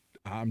 and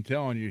I'm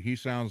telling you, he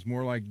sounds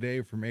more like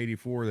Dave from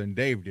 '84 than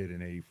Dave did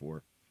in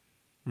 '84.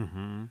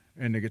 Mm-hmm.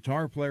 And the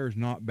guitar player is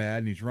not bad,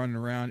 and he's running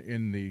around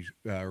in these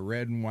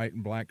red and white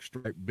and black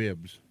striped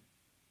bibs.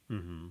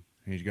 Mm-hmm.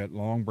 He's got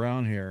long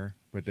brown hair,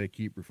 but they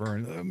keep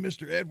referring,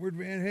 Mr. Edward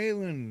Van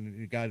Halen.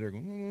 The guys are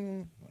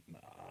going, nah.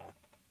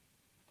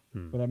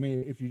 But I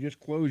mean, if you just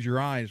close your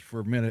eyes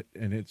for a minute,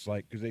 and it's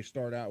like, because they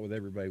start out with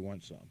Everybody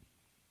Wants Some.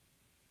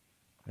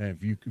 And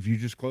if you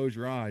just close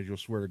your eyes, you'll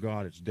swear to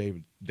God it's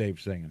Dave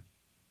singing.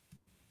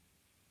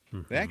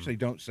 Mm-hmm. They actually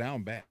don't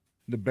sound bad.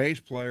 The bass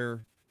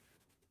player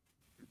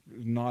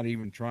is not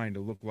even trying to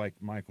look like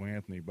Michael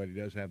Anthony, but he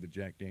does have the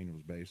Jack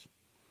Daniels bass.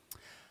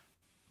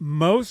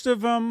 Most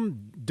of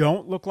them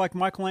don't look like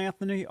Michael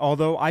Anthony,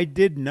 although I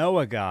did know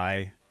a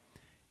guy.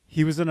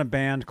 He was in a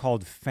band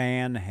called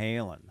Van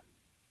Halen.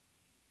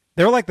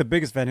 They're like the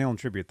biggest Van Halen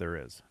tribute there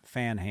is,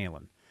 Van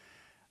Halen.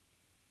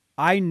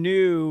 I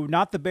knew,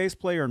 not the bass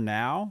player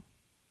now.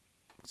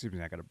 Excuse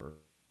me, I got a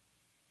burp.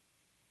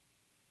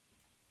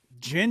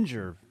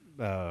 Ginger.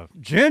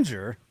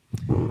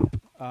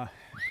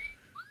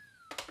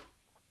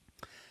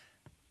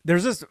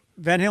 There's this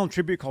Van Halen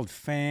tribute called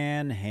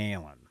Van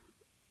Halen.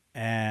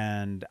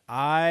 And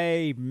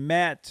I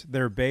met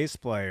their bass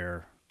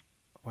player.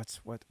 What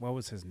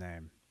was his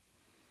name?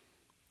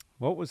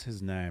 What was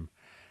his name?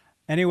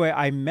 Anyway,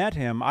 I met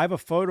him. I have a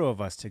photo of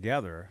us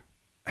together.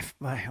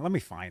 Let me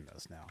find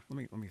this now. Let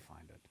me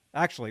find it.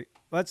 Actually,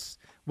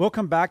 we'll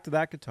come back to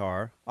that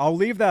guitar. I'll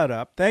leave that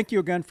up. Thank you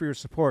again for your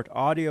support.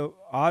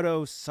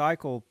 Auto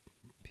Cycle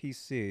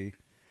PC.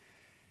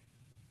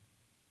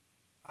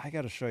 I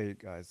got to show you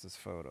guys this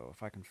photo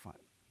if I can find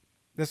it.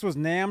 This was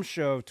NAMM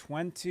show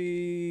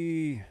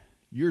 20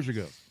 years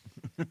ago.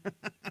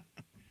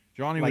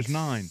 Johnny was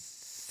 9.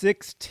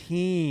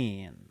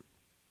 16.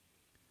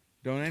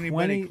 Don't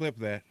anybody clip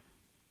that.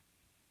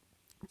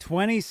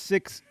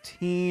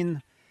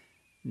 2016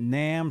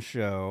 NAMM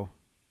show.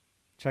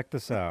 Check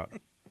this out.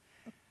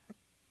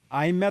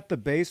 I met the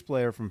bass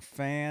player from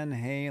Van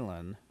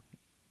Halen,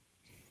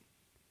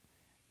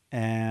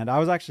 and I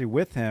was actually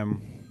with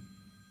him.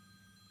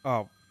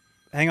 Oh,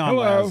 hang on,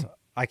 Hello. Laz.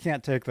 I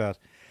can't take that.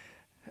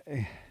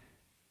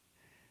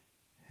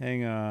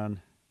 Hang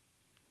on.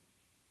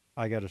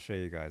 I got to show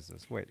you guys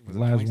this. Wait. Was it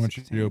Laz wants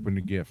you 2016? to open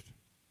the gift.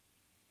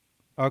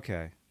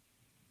 Okay.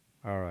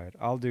 All right.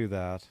 I'll do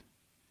that.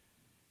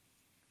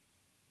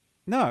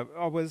 No.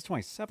 Oh, it was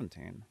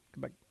 2017.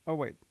 Come back. Oh,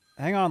 wait.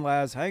 Hang on,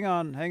 Laz. Hang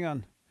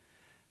on.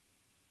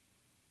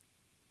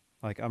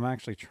 Like, I'm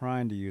actually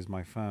trying to use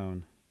my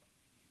phone.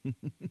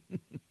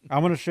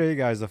 I'm going to show you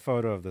guys a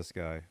photo of this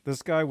guy.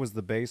 This guy was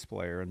the bass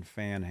player in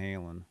Van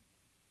Halen.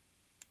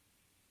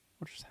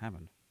 What just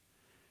happened?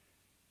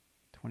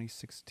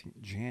 2016,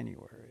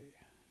 January.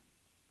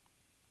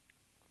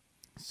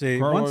 See,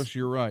 Carlos,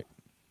 you're right.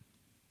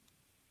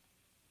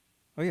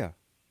 Oh, yeah.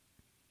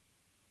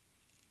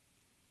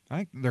 I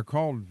think they're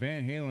called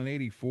Van Halen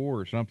 84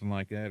 or something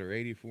like that, or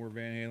 84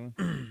 Van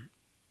Halen.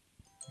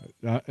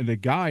 The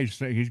guys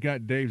say he's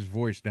got Dave's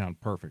voice down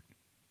perfect.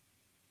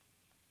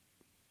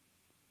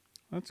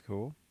 That's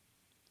cool.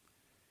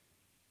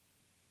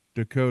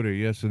 Dakota,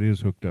 yes, it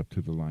is hooked up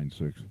to the Line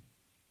 6.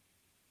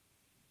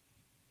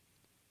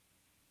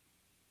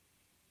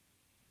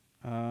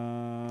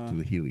 To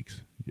the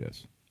Helix,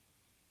 yes.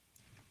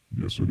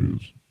 Yes, it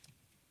is.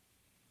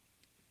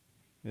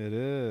 It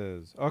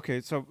is.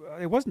 Okay, so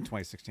it wasn't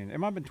 2016. It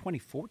might have been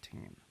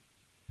 2014.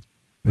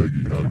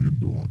 Peggy, how you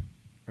doing?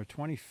 Or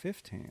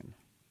 2015.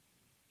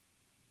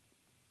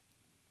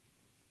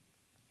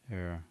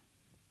 Here.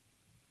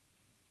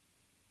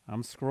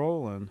 I'm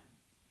scrolling.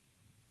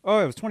 Oh,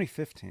 it was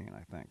 2015,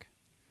 I think.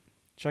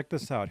 Check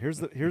this out.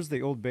 Here's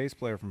the old bass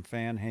player from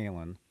Van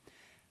Halen.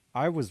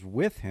 I was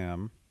with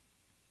him.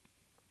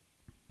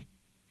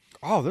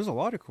 Oh, there's a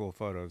lot of cool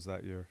photos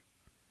that year.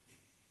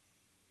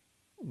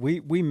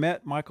 We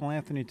met Michael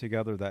Anthony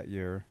together that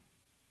year.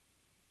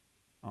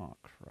 Oh,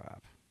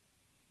 crap.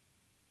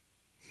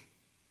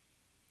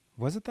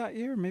 Was it that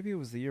year? Maybe it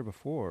was the year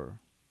before.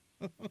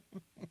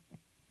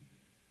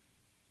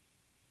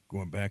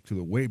 Going back to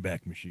the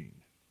Wayback Machine.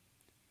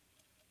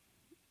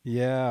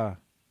 Yeah.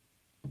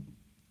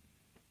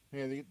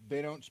 Yeah,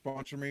 they don't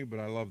sponsor me, but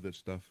I love this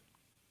stuff.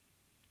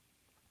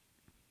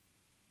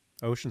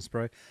 Ocean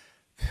Spray.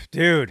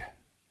 Dude,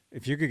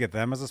 if you could get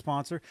them as a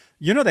sponsor.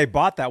 You know they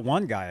bought that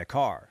one guy a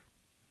car.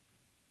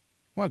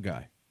 What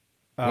guy?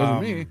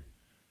 Wasn't me.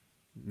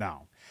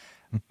 No.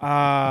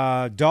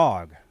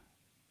 Dog.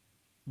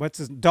 What's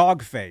his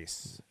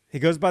Dogface. He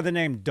goes by the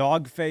name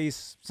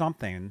Dogface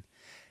something.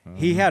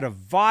 He had a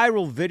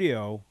viral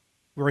video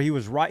where he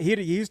was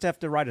he used to have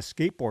to ride a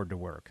skateboard to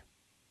work.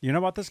 You know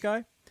about this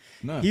guy?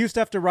 No. He used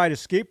to have to ride a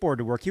skateboard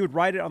to work. He would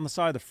ride it on the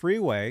side of the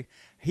freeway.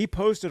 He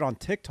posted on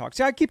TikTok.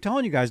 See, I keep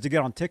telling you guys to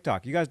get on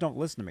TikTok. You guys don't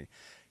listen to me.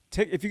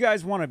 If you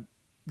guys want to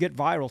get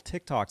viral,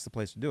 TikTok's the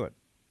place to do it.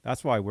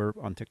 That's why we're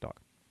on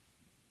TikTok.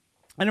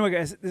 Anyway,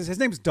 guys, his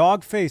name's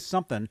Dogface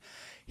something.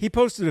 He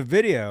posted a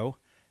video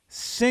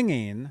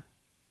singing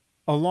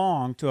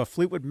along to a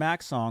Fleetwood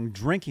Mac song,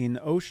 drinking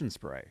Ocean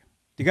Spray.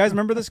 Do you guys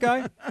remember this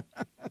guy?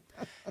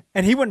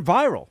 And he went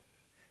viral.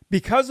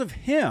 Because of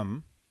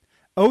him,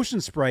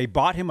 Ocean Spray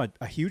bought him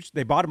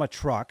they bought him a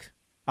truck.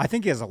 I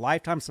think he has a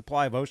lifetime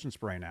supply of Ocean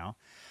Spray now.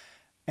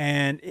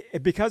 And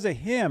because of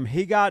him,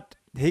 he got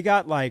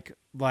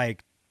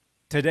like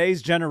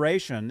today's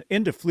generation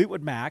into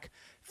Fleetwood Mac.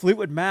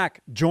 Fleetwood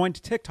Mac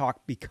joined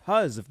TikTok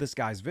because of this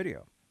guy's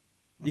video.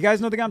 You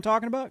guys know the guy I'm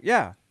talking about?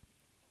 Yeah.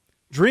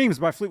 Dreams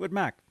by Fleetwood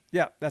Mac.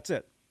 Yeah, that's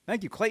it.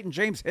 Thank you, Clayton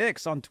James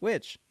Hicks on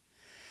Twitch.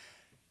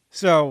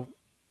 So,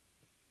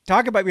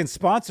 talk about being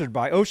sponsored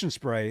by Ocean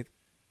Spray.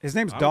 His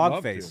name's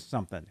Dogface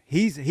something.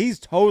 He's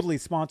totally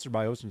sponsored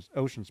by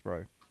Ocean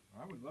Spray.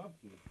 I would love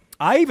to.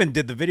 I even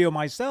did the video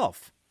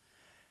myself.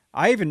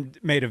 I even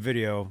made a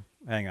video.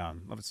 Hang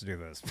on, let's do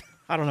this.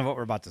 I don't know what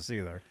we're about to see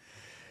there.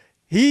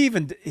 I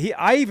even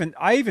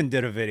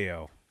did a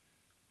video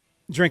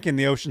drinking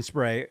the Ocean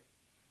Spray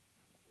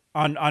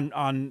on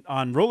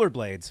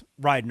rollerblades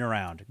riding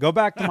around. Go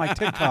back to my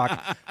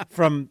TikTok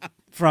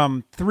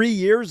from 3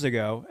 years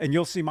ago, and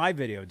you'll see my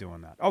video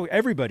doing that. Oh,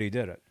 everybody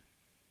did it.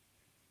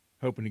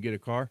 Hoping to get a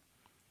car?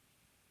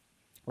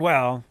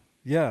 Well,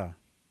 yeah.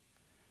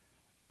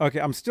 Okay,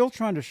 I'm still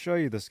trying to show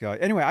you this guy.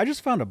 Anyway, I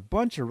just found a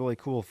bunch of really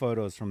cool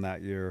photos from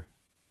that year.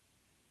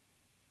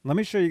 Let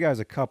me show you guys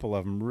a couple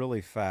of them really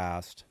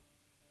fast.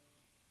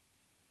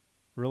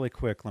 Really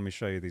quick, let me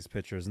show you these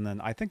pictures. And then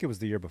I think it was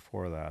the year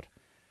before that.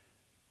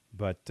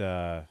 But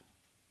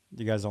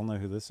you guys all know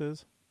who this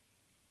is?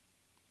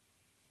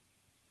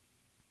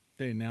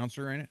 The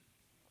announcer in it?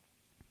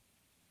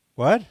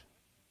 What?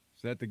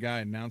 Is that the guy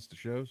who announced the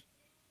shows?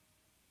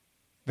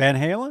 Van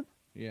Halen?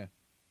 Yeah.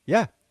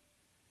 Yeah.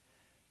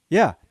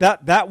 Yeah.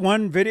 That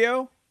one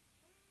video,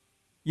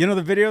 you know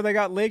the video they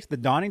got leaked, the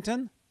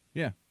Donington?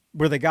 Yeah.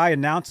 Where the guy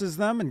announces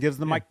them and gives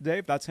the mic to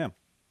Dave? That's him.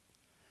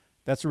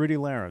 That's Rudy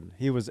Laren.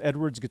 He was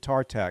Edwards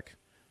guitar tech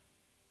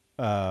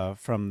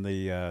from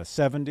the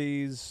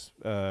 70s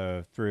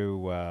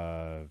through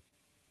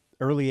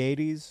early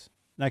 80s.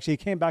 And actually, he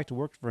came back to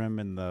work for him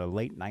in the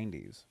late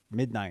 90s,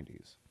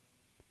 mid-90s.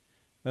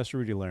 That's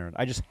Rudy Laren.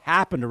 I just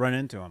happened to run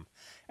into him,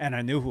 and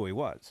I knew who he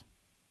was.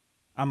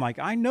 I'm like,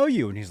 I know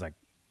you. And he's like,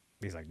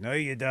 no,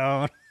 you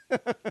don't.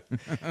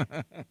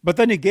 But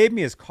then he gave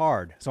me his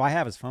card, so I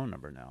have his phone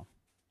number now.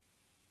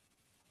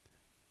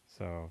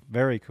 So,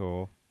 very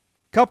cool.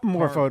 Couple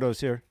more photos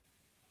here.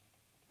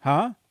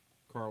 Huh?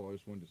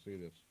 Carlos wanted to see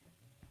this.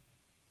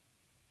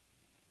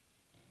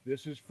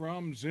 This is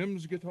from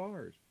Zim's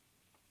Guitars.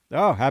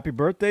 Oh, happy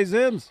birthday,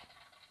 Zims.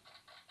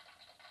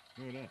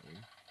 Look at that, baby.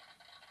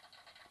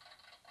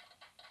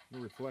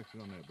 Your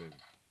reflection on that, baby.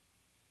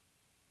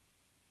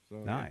 So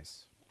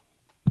nice.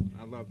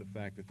 I love the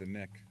fact that the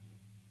neck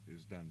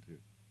is done, too.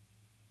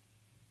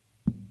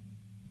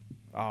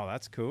 Oh,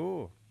 that's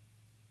cool.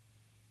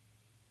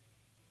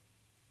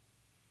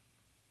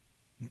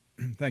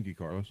 Thank you,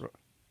 Carlos.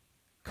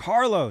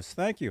 Carlos,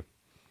 thank you.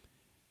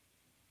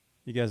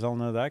 You guys all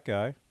know that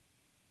guy.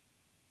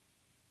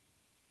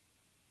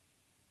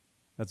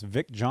 That's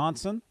Vic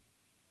Johnson.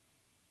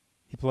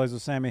 He plays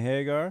with Sammy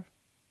Hagar.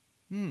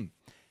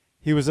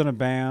 He was in a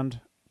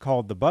band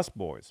called the Bus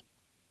Boys.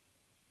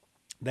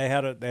 They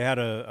had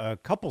a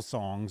couple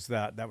songs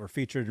that were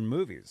featured in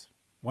movies.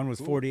 One was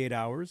 48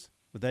 Hours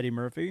with Eddie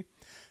Murphy.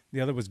 The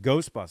other was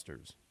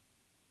Ghostbusters.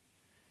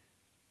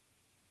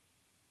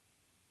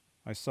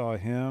 I saw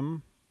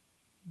him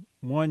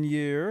 1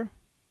 year.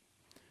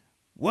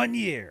 1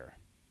 year.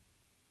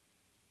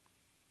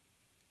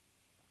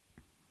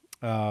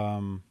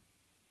 Do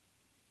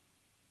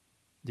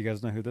you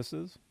guys know who this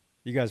is?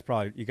 You guys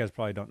probably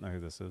don't know who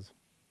this is.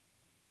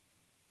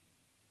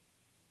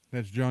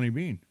 That's Johnny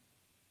Bean.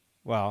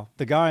 Well,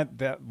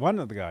 one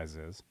of the guys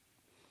is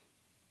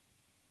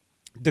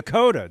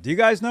Dakota. Do you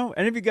guys know?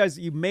 Any of you guys,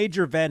 you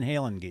major Van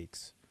Halen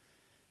geeks?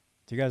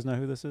 Do you guys know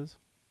who this is?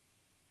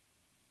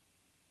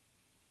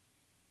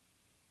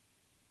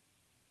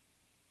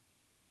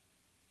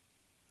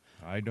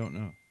 I don't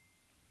know.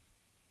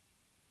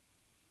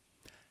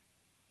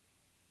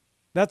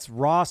 That's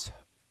Ross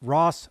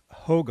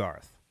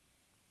Hogarth.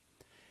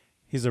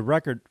 He's a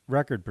record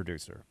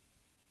producer.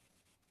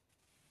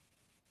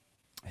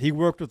 He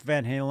worked with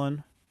Van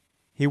Halen.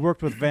 He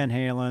worked with Van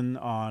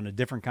Halen on A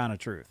Different Kind of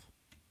Truth.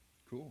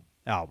 Cool.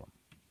 Album.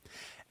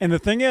 And the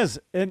thing is,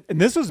 and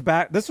this was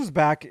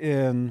back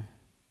in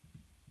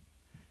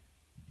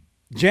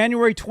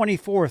January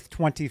 24th,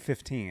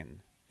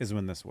 2015 is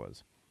when this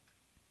was.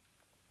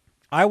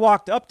 I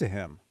walked up to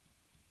him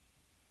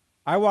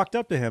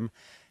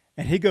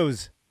and he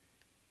goes,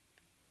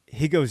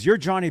 "You're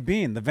Johnny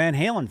Bean, the Van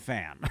Halen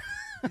fan."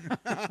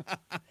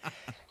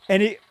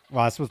 And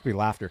that's supposed to be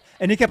laughter.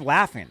 And he kept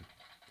laughing.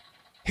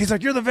 He's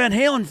like, "You're the Van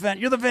Halen fan.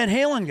 You're the Van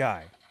Halen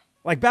guy."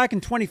 Like back in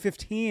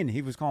 2015,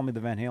 he was calling me the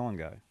Van Halen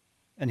guy.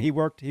 And he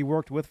worked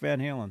with Van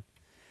Halen.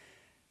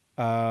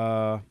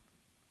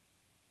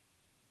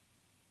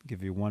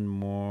 Give you one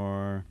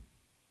more.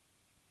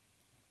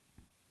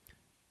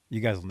 You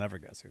guys will never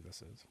guess who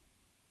this is.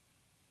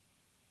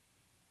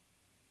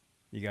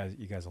 You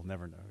guys will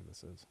never know who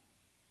this is.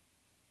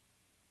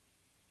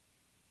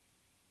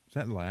 Is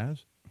that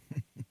Laz?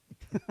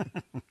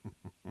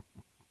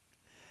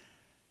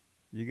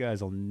 You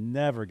guys will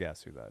never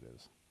guess who that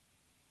is.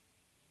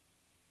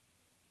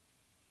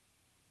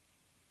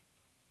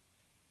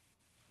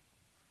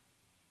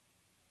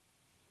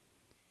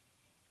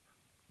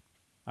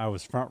 I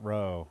was front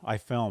row. I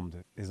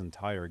filmed his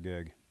entire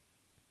gig.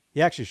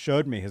 He actually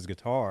showed me his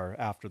guitar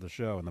after the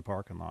show in the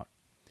parking lot.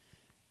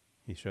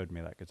 He showed me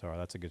that guitar.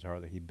 That's a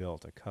guitar that he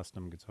built, a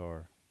custom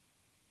guitar.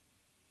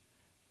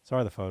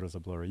 Sorry, the photos are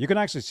blurry. You can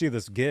actually see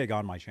this gig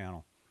on my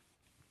channel.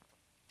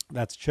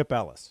 That's Chip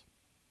Ellis.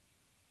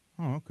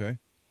 Oh, okay.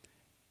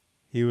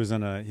 He was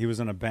in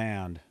a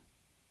band,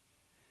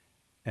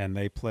 and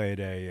they played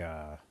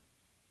a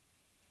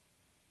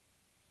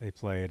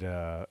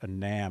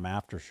NAMM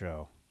after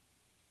show.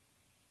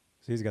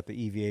 So he's got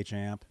the EVH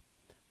amp.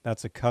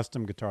 That's a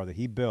custom guitar that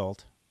he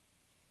built.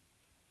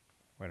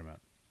 Wait a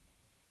minute.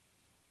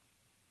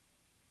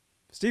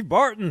 Steve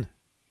Barton.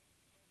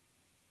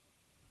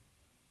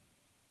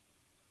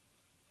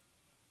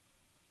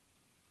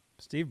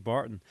 Steve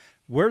Barton.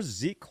 Where's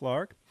Zeke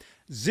Clark?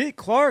 Zeke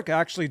Clark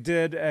actually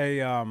did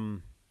a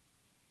our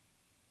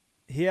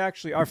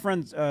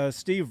friend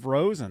Steve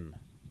Rosen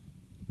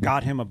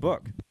got him a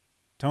book.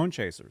 Tone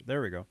Chaser.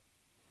 There we go.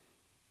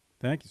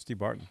 Thank you, Steve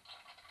Barton.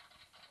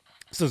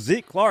 So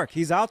Zeke Clark,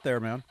 he's out there,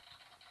 man.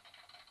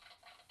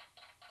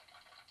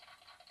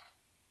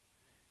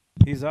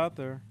 He's out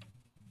there.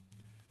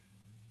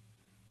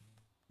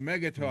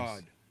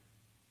 Megatod.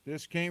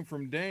 This came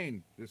from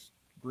Dane. This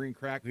green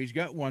crackle. He's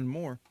got one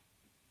more.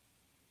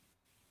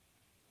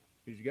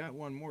 He's got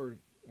one more.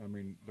 I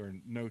mean, they're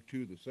no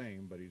two the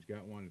same, but he's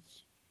got one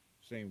that's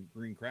same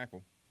green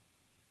crackle.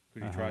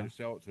 Because he tried to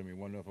sell it to me.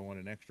 Wanted to know if I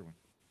wanted an extra one.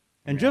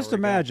 And just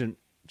imagine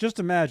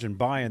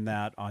buying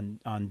that on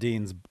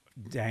Dane's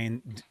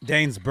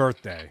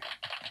birthday.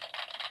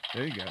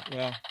 There you go.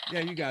 Well,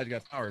 yeah, you guys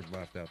got flowers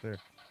left out there.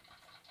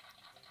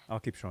 I'll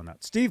keep showing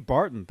that. Steve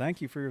Barton,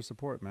 thank you for your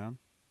support, man.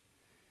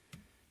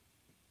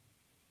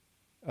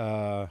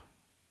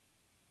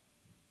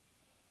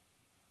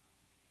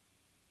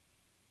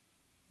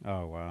 Oh,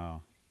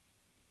 wow.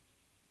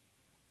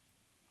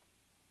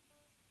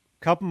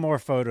 Couple more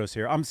photos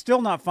here. I'm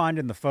still not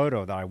finding the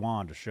photo that I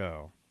wanted to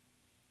show.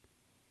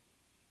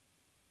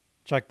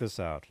 Check this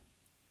out.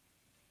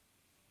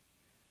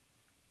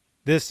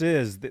 This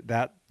is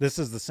this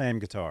is the same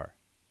guitar.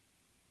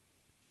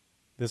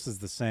 This is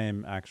the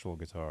same actual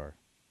guitar.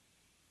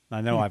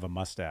 I know I have a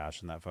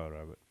mustache in that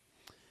photo, but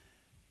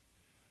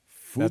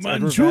Fu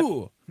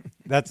Manchu.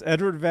 That's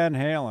Edward Van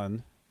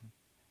Halen,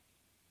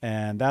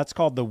 and that's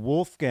called the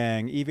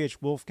Wolfgang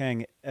EVH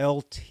Wolfgang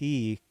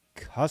LT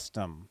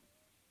Custom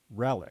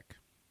Relic.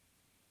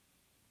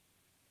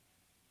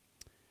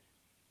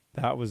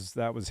 That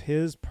was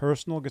his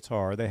personal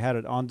guitar. They had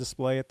it on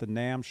display at the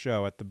NAMM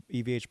show at the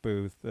EVH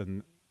booth,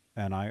 and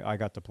I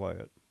got to play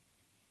it.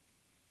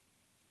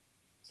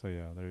 So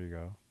yeah, there you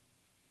go.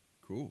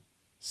 Cool.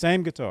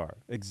 Same guitar,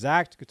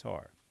 exact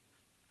guitar.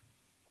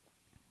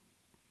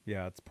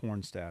 Yeah, it's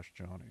Porn Stash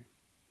Johnny.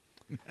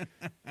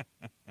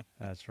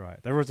 That's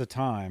right. There was a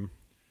time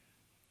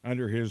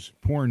under his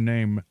porn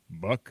name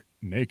Buck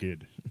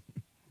Naked.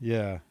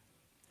 Yeah.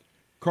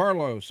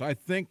 Carlos, I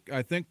think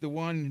the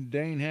one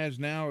Dane has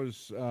now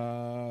is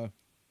I'm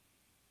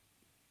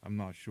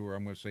not sure.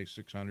 I'm going to say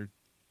 600.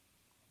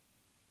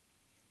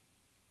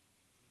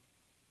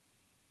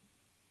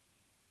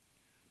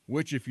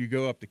 Which, if you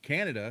go up to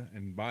Canada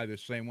and buy the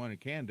same one in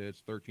Canada,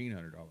 it's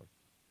 $1,300.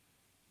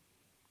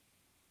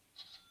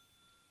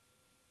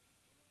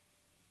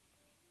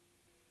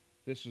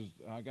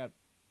 I got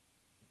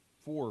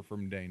 4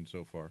 from Dane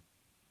so far.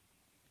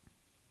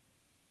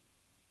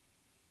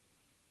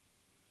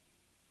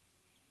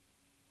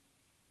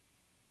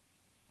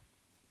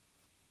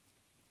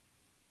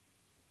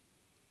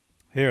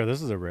 Here,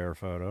 this is a rare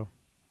photo.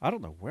 I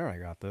don't know where I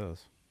got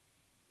this.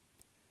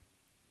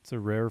 It's a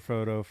rare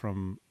photo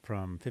from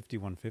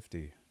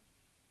 5150.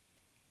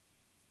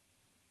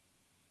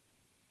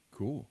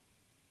 Cool.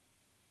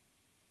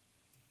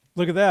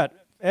 Look at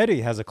that.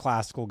 Eddie has a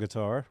classical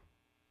guitar.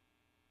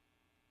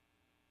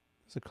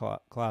 There's a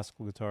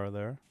classical guitar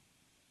there.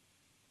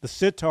 The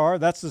sitar,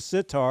 that's the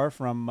sitar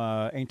from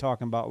Ain't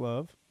Talking About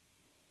Love.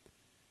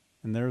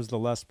 And there's the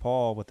Les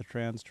Paul with the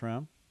trans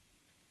trim.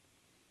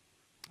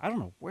 I don't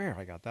know where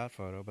I got that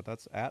photo, but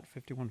that's at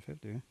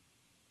 5150.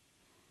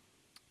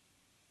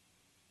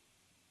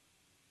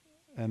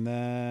 And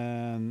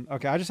then,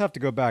 okay, I just have to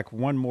go back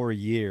one more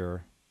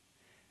year,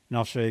 and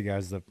I'll show you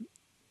guys the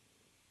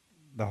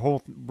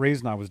whole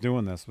reason I was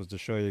doing this was to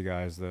show you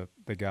guys the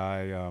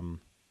guy,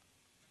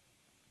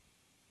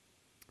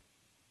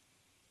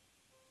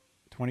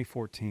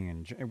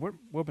 2014. What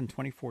would have been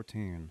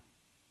 2014?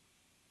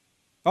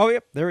 Oh,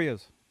 yep, there he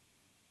is.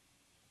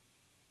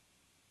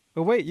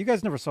 Oh, wait, you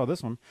guys never saw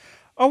this one.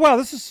 Oh, wow,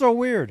 this is so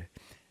weird.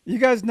 You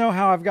guys know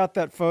how I've got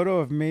that photo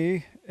of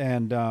me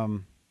and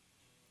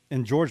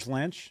George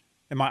Lynch,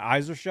 and my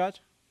eyes are shut?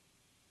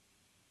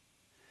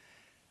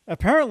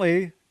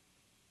 Apparently,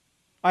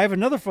 I have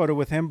another photo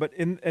with him, but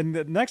in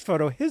the next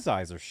photo, his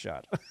eyes are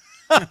shut.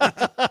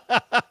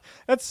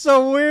 That's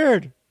so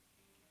weird.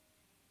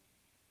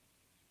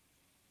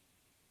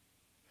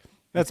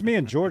 That's me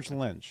and George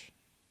Lynch.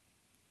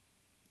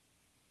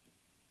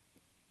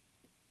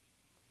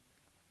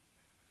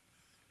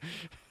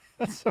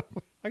 That's so,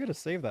 I gotta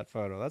save that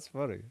photo. That's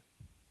funny.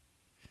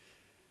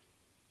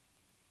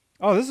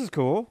 Oh, this is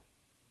cool.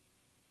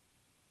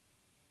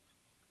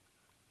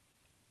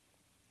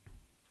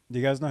 Do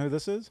you guys know who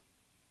this is?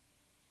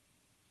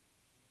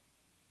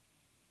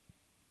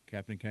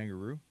 Captain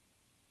Kangaroo?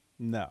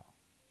 No.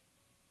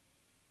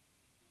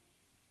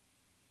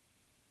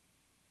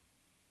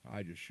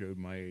 I just showed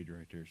my age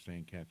right there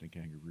saying Captain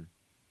Kangaroo.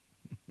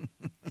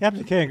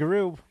 Captain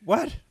Kangaroo?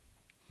 What?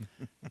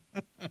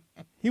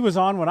 He was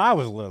on when I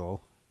was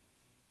little.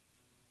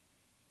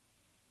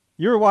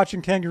 You were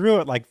watching Kangaroo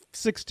at like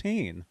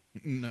 16.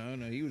 No,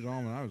 he was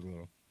on when I was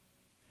little.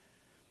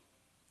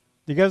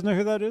 Do you guys know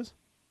who that is?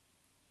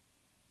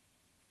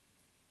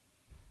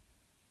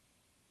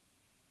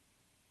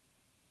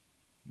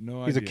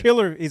 No He's idea. a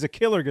killer. He's a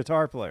killer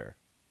guitar player.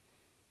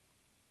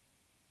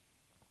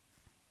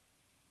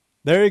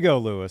 There you go,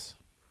 Lewis.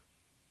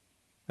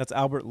 That's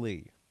Albert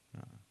Lee.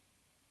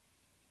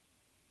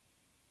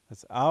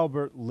 That's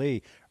Albert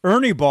Lee.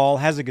 Ernie Ball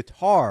has a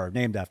guitar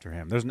named after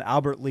him. There's an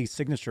Albert Lee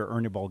signature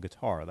Ernie Ball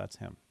guitar. That's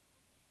him.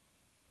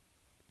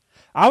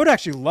 I would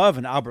actually love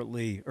an Albert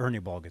Lee Ernie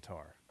Ball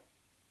guitar.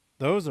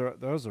 Those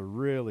are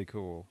really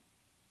cool.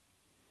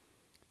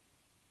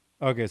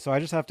 Okay, so I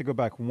just have to go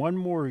back one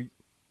more.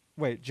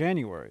 Wait,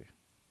 January.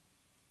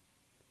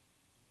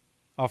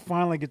 I'll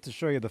finally get to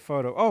show you the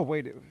photo. Oh,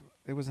 wait,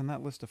 it was in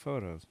that list of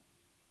photos.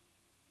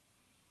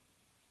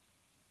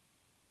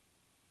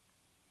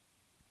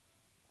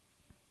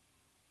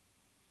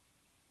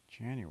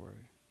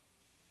 January.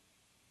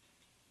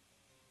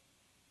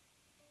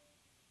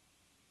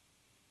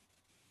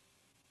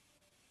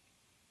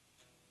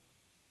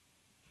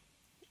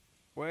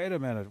 Wait a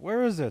minute.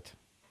 Where is it?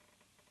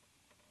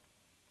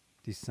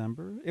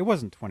 December? It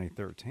wasn't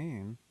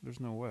 2013.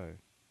 There's no way.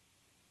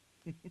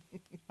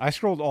 I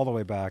scrolled all the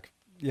way back.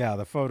 Yeah,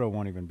 the photo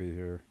won't even be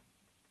here.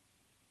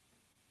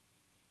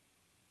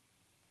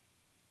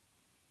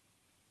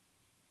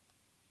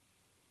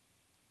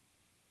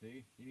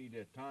 See? You need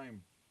that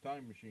time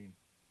machine.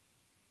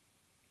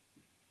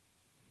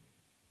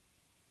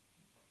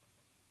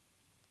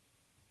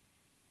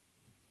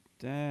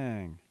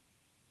 Dang.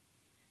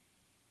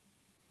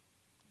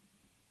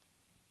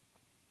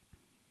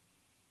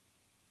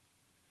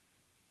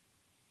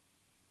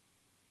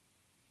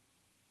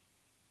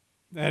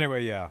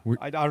 Anyway, yeah.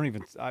 I don't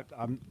even...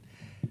 I'm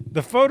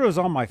the photo's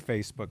on my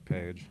Facebook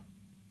page.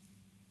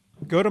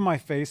 Go to my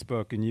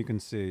Facebook and you can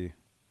see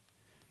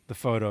the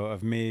photo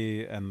of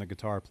me and the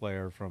guitar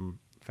player from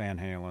Van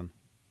Halen.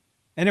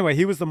 Anyway,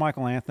 he was the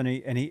Michael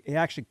Anthony, and he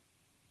actually...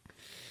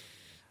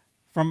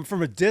 From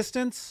a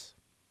distance,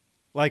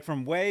 like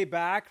from way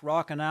back,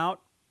 rocking out,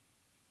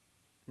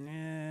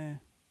 yeah.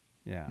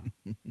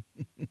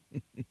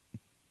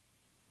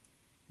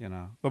 You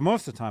know, but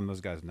most of the time,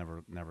 those guys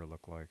never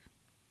look like.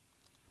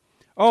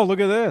 Oh, look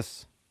at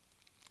this.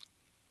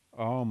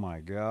 Oh my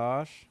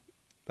gosh.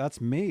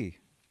 That's me.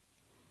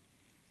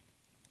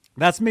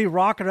 That's me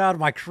rocking out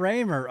of my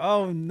Kramer.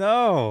 Oh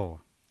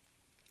no.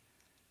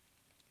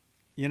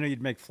 You know,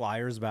 you'd make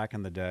flyers back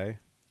in the day.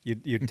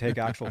 You'd take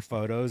actual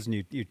photos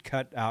and you'd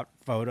cut out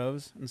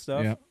photos and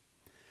stuff. Yep.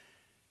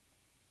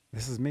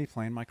 This is me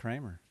playing my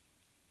Kramer.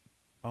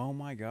 Oh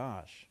my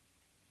gosh.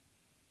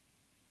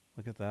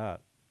 Look at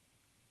that.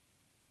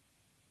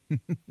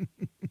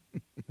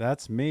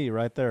 That's me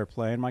right there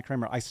playing my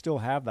Kramer. I still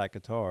have that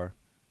guitar.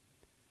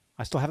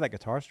 I still have that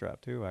guitar strap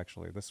too,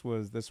 actually. This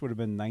would have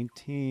been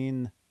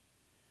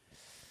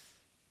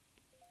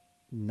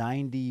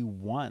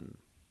 1991.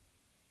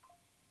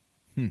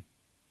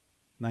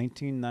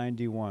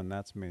 1991,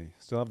 that's me.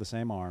 Still have the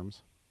same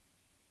arms.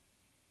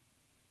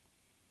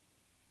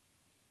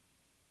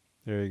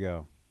 There you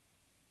go.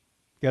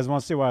 You guys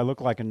want to see what I look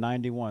like in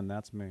 91?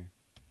 That's me.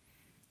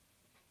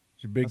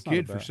 He's a big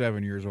kid for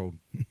 7 years old.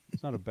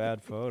 It's not a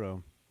bad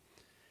photo.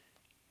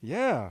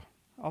 Yeah,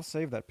 I'll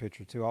save that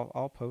picture too.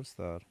 I'll post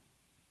that.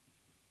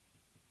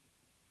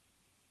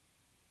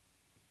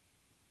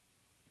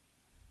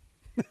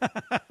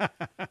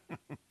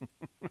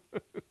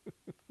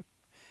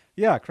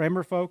 Yeah,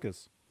 Kramer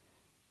Focus.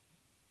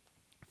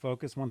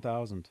 Focus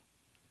 1000.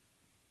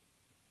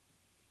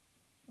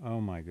 Oh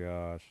my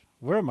gosh.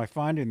 Where am I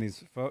finding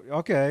these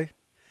Okay,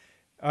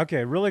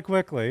 really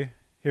quickly.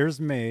 Here's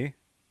me.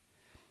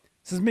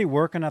 This is me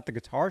working at the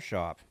guitar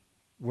shop,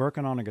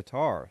 working on a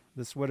guitar.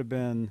 This would have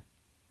been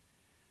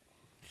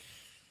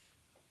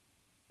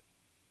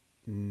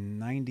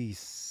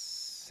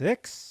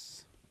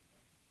 96?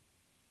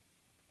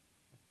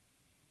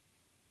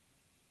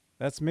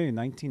 That's me,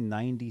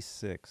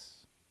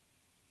 1996.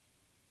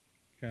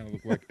 Kind of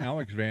look like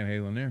Alex Van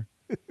Halen there.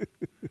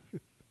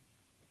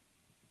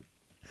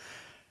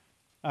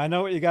 I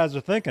know what you guys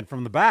are thinking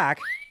from the back.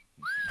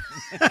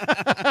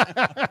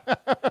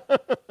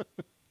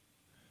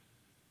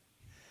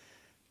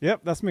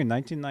 Yep, that's me,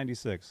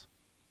 1996.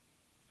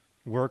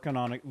 working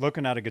on it,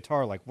 looking at a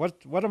guitar like,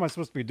 what am I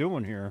supposed to be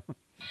doing here?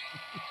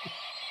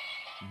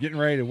 Getting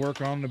ready to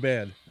work on the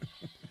bed.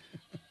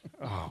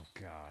 Oh,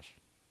 gosh.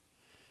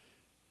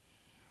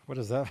 What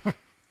is that?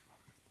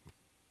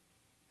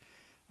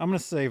 I'm going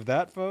to save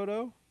that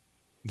photo.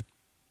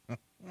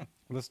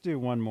 Let's do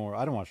one more.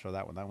 I don't want to show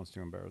that one. That one's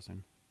too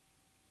embarrassing.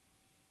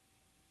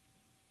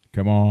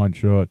 Come on,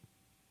 show it.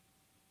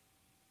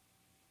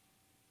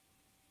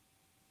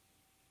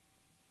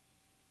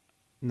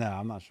 No,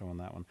 I'm not showing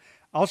that one.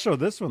 I'll show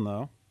this one,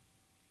 though.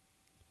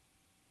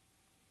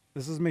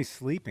 This is me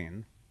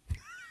sleeping.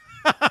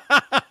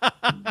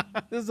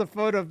 This is a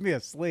photo of me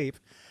asleep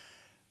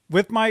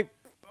with my...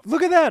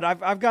 Look at that.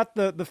 I've got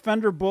the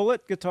Fender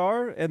Bullet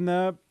guitar and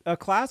the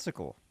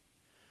classical.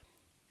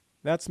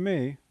 That's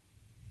me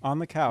on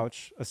the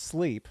couch,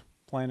 asleep,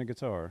 playing a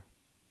guitar.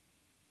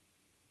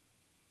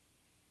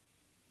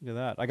 Look at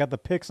that. I got the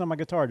picks on my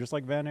guitar, just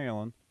like Van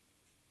Halen.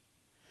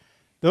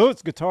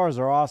 Those guitars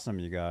are awesome,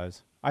 you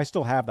guys. I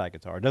still have that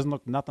guitar. It doesn't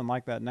look nothing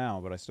like that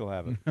now, but I still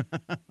have it.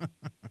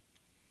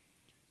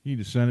 You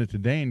need to send it to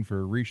Dane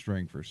for a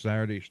restring for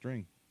Saturday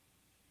string.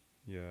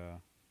 Yeah.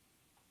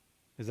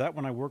 Is that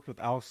when I worked with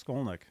Alex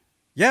Skolnick?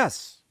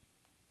 Yes.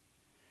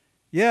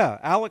 Yeah,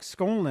 Alex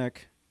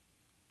Skolnick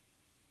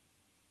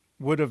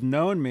would have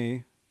known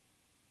me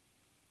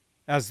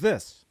as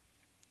this.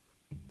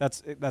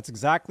 That's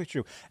exactly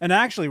true. And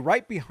actually,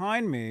 right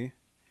behind me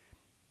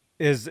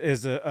is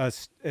you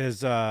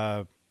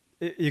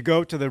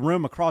go to the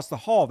room across the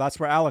hall. That's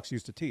where Alex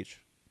used to teach.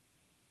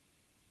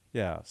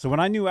 Yeah. So when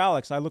I knew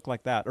Alex, I looked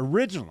like that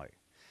originally.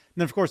 And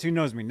then, of course, he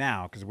knows me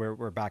now because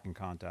we're back in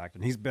contact,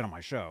 and he's been on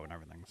my show and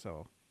everything.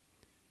 So,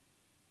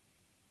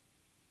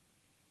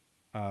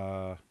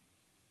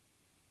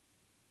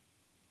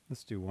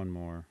 let's do one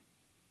more.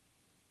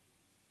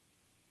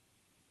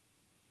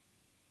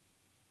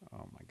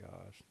 Oh my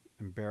gosh,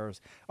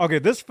 embarrassed. Okay,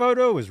 this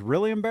photo is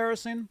really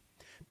embarrassing,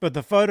 but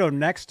the photo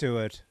next to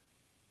it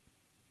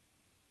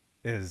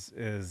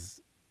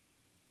is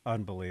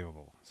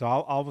unbelievable. So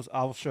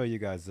I'll show you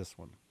guys this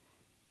one.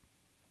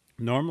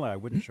 Normally, I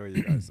wouldn't show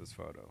you guys this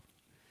photo.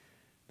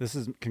 This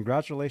is,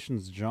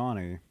 congratulations,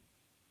 Johnny.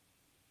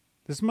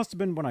 This must have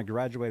been when I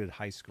graduated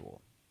high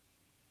school.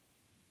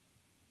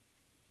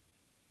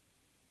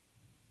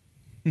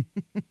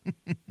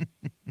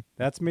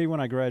 That's me when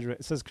I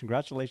graduated. It says,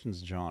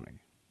 congratulations, Johnny.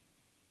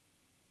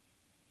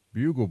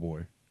 Bugle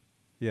Boy.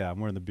 Yeah, I'm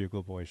wearing the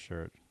Bugle Boy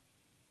shirt.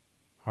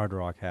 Hard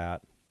rock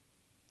hat.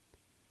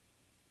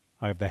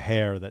 I have the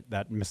hair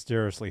that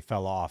mysteriously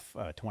fell off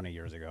 20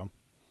 years ago.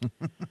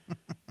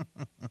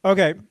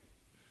 Okay.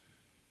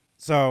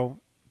 So,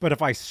 but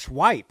if I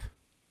swipe,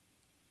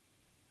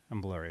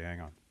 I'm blurry.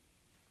 Hang on.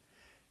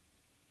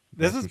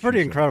 This is pretty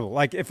incredible.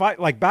 Like if I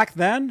back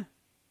then,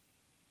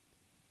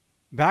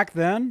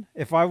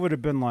 if I would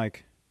have been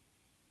like,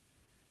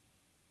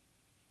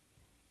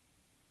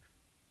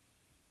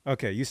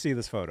 okay, you see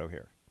this photo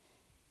here.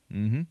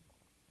 Mm-hmm.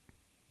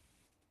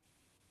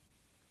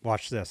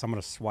 Watch this. I'm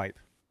gonna swipe.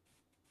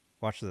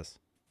 Watch this.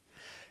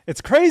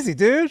 It's crazy,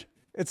 dude.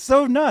 It's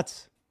so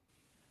nuts.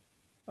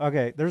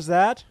 Okay, there's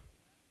that.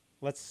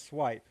 Let's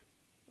swipe.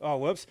 Oh,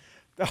 whoops.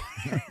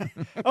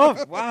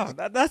 Oh, wow.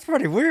 That's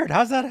pretty weird.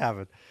 How's that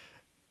happen?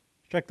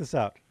 Check this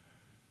out.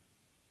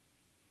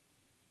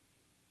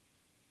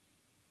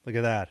 Look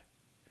at that.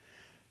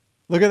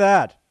 Look at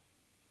that.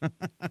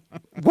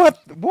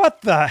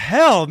 What the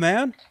hell,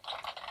 man?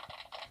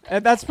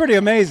 And that's pretty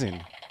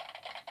amazing.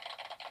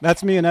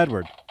 That's me and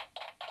Edward.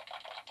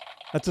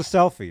 That's a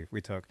selfie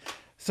we took.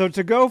 So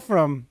to go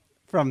from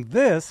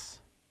this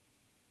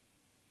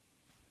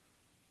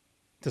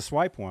to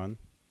swipe one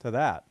to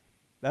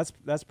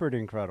that's pretty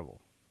incredible.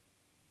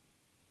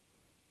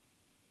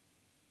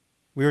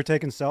 We were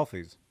taking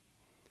selfies.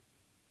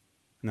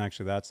 And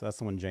actually that's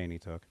the one Janie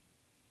took.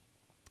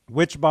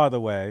 Which, by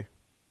the way,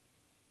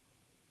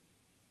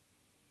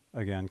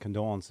 again,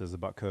 condolences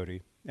about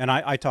Cody. And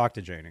I talked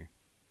to Janie.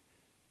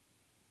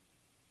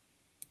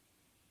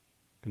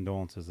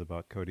 Condolences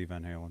about Cody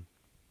Van Halen.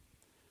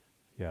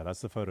 Yeah,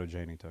 that's the photo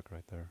Janie took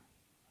right there.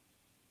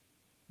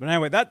 But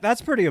anyway,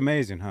 that's pretty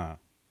amazing, huh?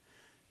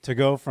 To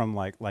go from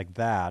like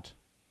that,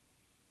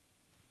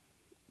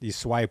 you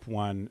swipe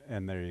one,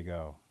 and there you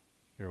go.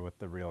 You're with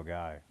the real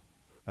guy.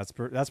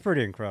 That's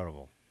pretty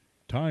incredible.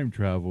 Time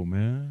travel,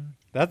 man.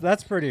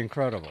 That's pretty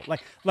incredible.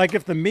 Like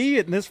if the me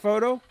in this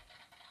photo,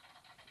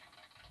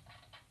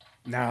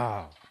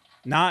 no,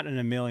 not in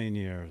a million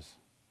years.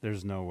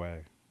 There's no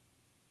way.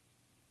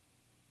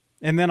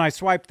 And then I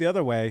swiped the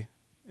other way,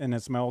 and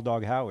it's my old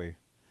dog Howie.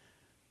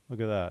 Look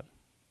at that.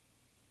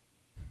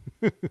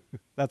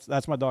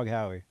 That's my dog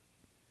Howie.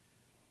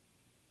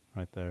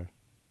 Right there.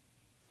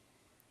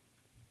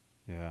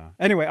 Yeah.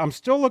 Anyway, I'm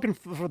still looking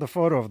for the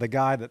photo of the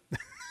guy that,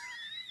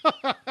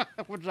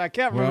 which I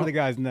can't remember the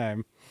guy's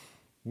name.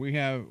 We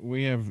have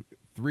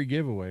 3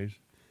 giveaways.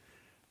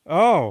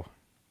 Oh,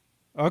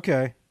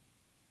 okay.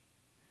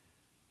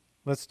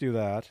 Let's do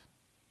that.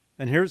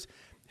 And here's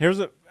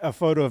a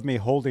photo of me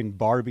holding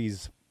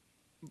Barbie's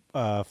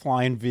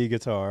Flying V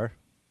guitar.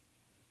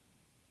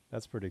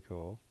 That's pretty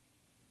cool.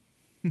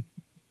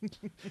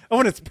 Oh,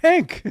 and it's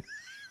pink.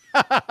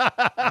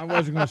 I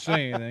wasn't going to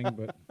say anything,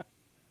 but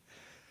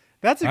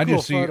that's a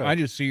cool photo. I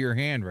just see your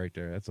hand right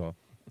there. That's all.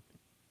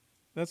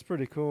 That's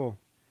pretty cool.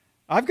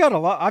 I've got a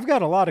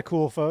lot of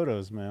cool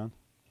photos, man.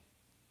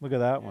 Look at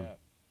that one.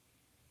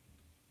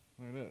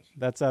 Look at this.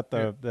 That's at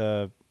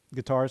the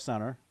Guitar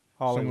Center,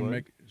 Hollywood. Someone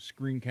make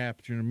screen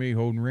capture of me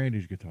holding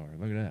Randy's guitar.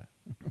 Look at that.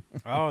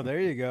 Oh, there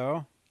you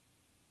go.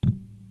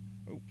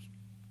 Oops.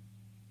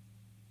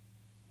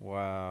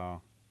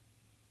 Wow.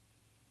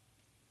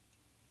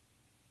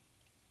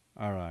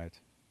 All right.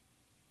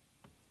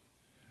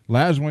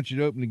 Laz wants you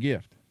to open the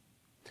gift.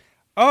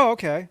 Oh,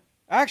 okay.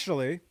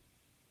 Actually,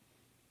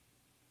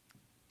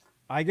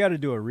 I got to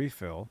do a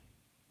refill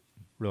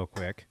real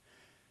quick.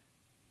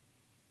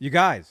 You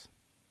guys,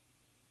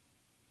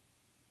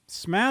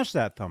 smash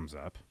that thumbs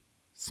up.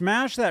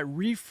 Smash that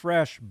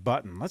refresh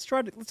button. Let's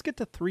get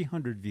to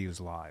 300 views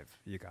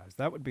live, you guys.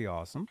 That would be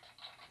awesome.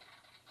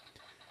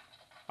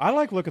 I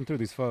like looking through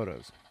these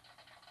photos.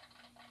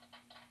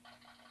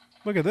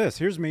 Look at this.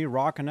 Here's me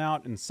rocking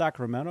out in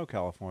Sacramento,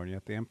 California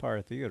at the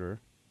Empire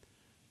Theater.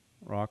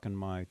 Rocking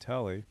my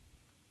telly.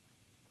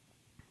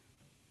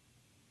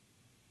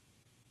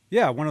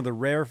 Yeah, one of the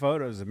rare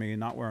photos of me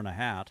not wearing a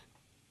hat.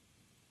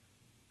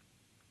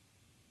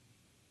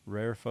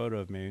 Rare photo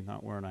of me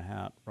not wearing a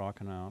hat,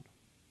 rocking out.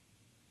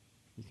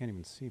 You can't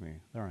even see me.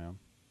 There I am.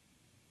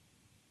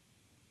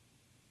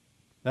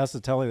 That's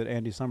the telly that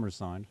Andy Summers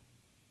signed.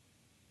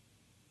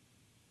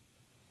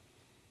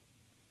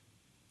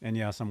 And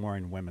yes, I'm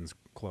wearing women's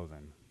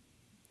clothing.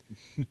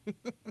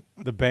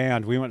 The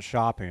band, we went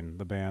shopping,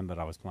 the band that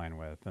I was playing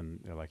with,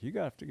 and they're like, you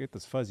have to get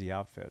this fuzzy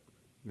outfit.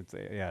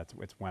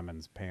 It's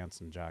women's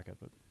pants and jacket.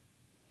 But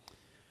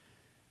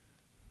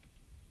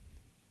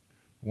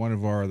one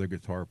of our other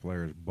guitar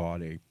players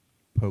bought a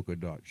polka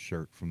dot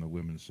shirt from the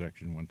women's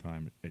section one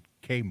time at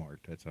Kmart.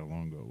 That's how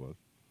long ago it was.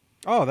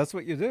 Oh, that's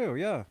what you do,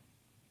 yeah.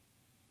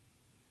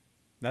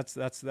 That's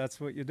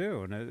what you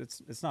do, and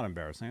it's not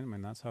embarrassing. I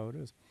mean, that's how it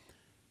is.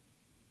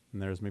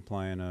 And there's me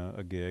playing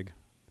a gig,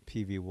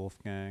 PV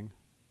Wolfgang.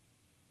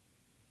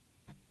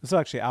 This is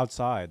actually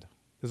outside.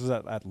 This was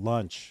at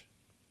lunch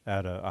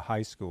at a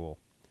high school.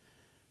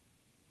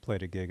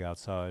 Played a gig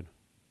outside.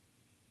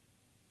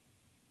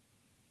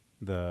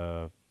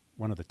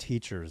 One of the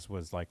teachers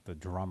was like the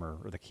drummer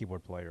or the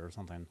keyboard player or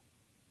something.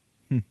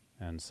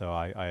 And so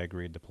I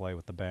agreed to play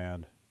with the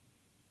band.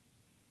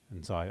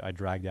 And so I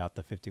dragged out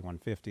the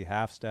 5150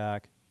 half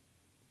stack.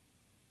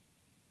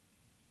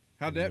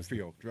 How'd that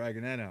feel,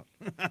 dragging that out?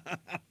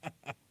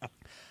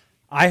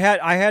 I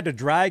had to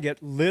drag it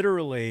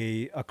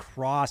literally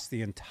across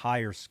the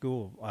entire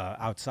school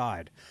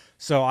outside.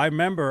 So I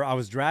remember I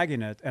was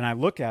dragging it, and I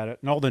look at it,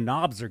 and all the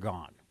knobs are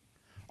gone.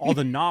 All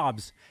the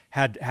knobs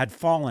had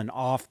fallen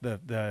off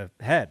the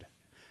head.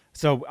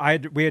 So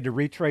we had to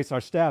retrace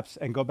our steps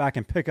and go back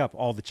and pick up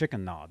all the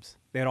chicken knobs.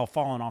 They had all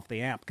fallen off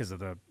the amp because of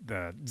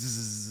the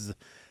zzz,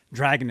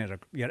 dragging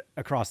it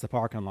across the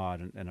parking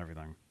lot and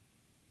everything.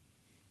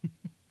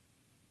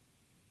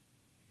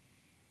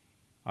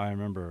 I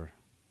remember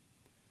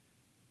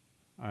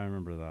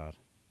that.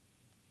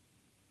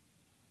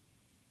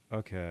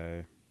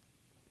 Okay.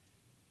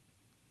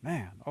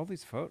 Man, all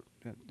these photos,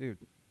 dude.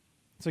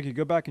 It's like you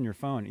go back in your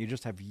phone, you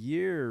just have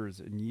years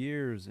and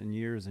years and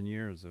years and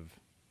years of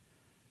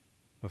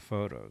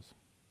photos.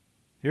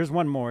 Here's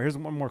one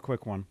more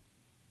quick one.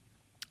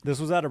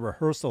 This was at a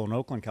rehearsal in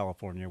Oakland,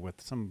 California with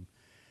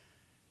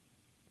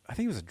I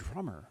think he was a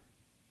drummer.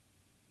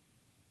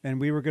 And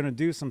we were going to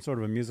do some sort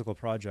of a musical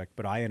project,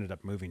 but I ended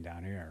up moving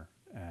down here,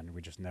 and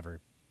we just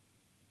never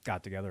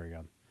got together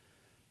again.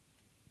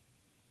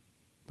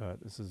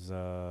 But this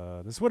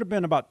would have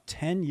been about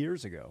 10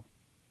 years ago.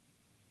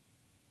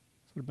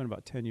 This would have been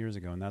about 10 years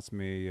ago, and that's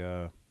me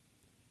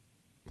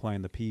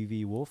playing the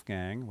PV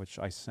Wolfgang, which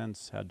I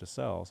since had to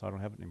sell, so I don't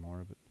have it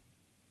anymore. But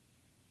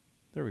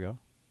there we go.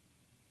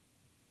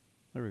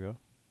 There we go.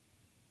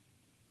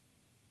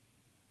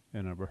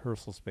 In a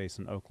rehearsal space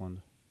in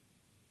Oakland.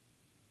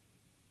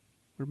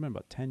 Would have been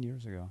about 10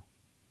 years ago.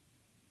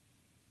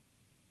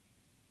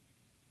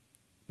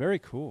 Very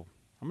cool.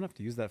 I'm going to have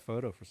to use that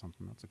photo for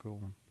something. That's a cool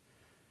one.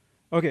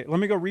 Okay, let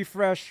me go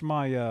refresh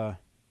my...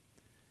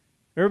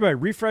 everybody,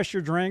 refresh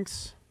your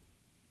drinks.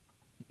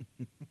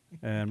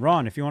 And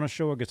Ron, if you want to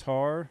show a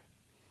guitar...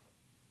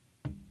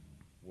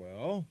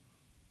 Well...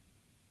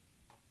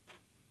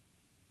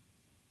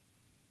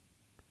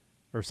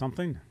 Or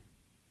something.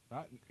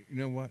 You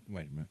know what?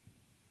 Wait a minute.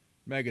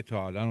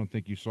 Megatod, I don't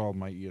think you saw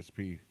my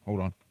ESP. Hold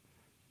on.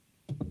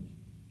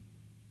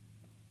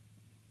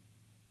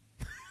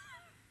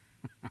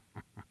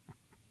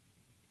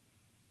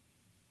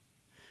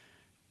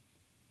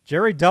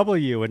 Jerry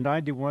W. in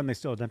 91, they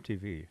still had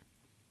MTV.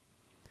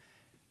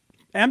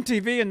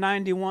 MTV in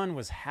 91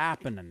 was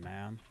happening,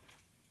 man.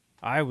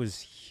 I was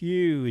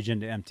huge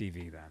into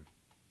MTV then.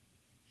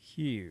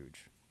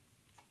 Huge.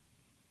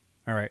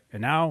 All right,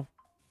 and now,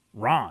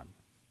 Ron.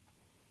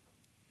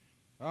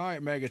 All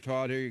right,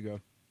 Megatod, here you go.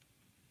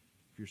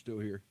 If you're still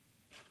here.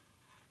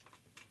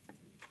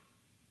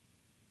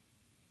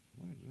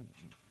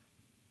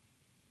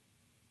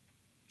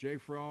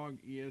 J-Frog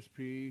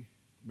ESP,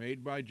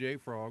 made by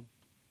J-Frog.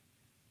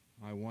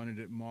 I wanted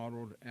it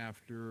modeled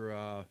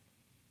after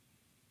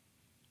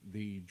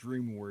the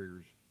Dream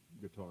Warriors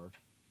guitar.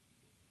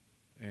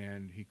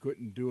 And he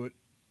couldn't do it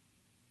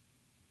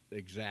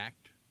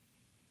exact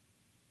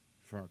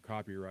for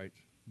copyrights,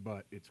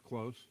 but it's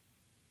close.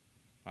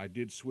 I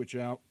did switch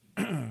out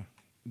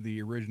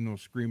the original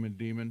Screaming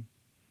Demon,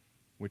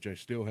 which I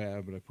still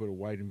have, but I put a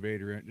white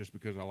Invader in it just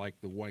because I like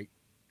the white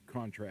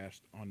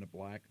contrast on the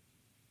black.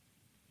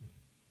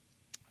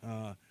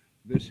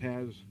 This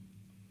has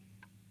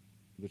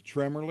the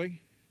Tremorly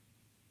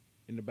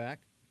in the back,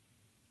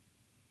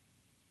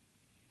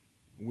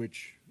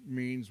 which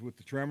means with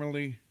the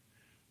Tremorly,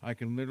 I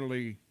can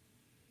literally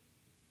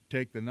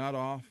take the nut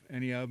off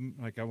any of them,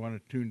 like I want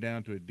to tune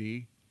down to a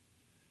D,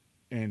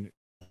 and it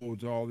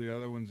holds all the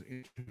other ones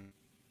in.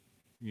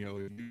 You know,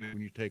 when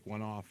you take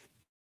one off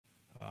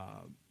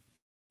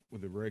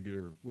with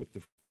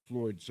the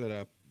Floyd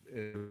setup,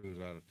 it goes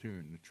out of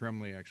tune. The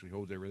Tremorly actually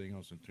holds everything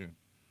else in tune.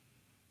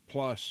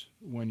 Plus,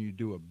 when you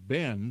do a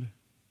bend,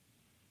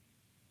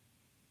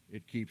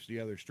 it keeps the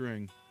other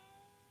string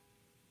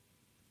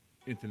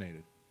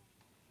intonated.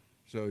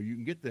 So you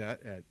can get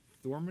that at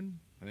Thorman.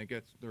 I think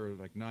they're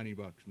like $90,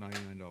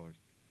 $99.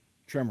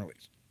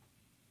 Tremorlys.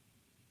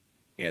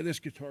 Yeah, this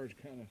guitar is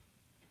kind of,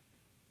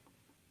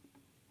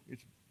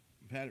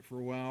 I've had it for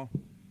a while.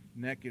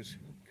 Neck is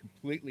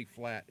completely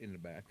flat in the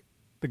back.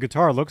 The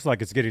guitar looks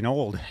like it's getting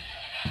old.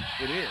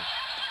 It is.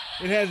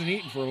 It hasn't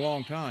eaten for a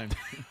long time.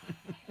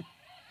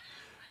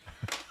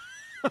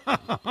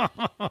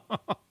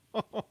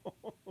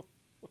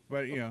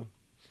 But, you know,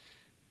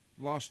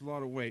 lost a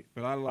lot of weight.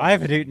 But I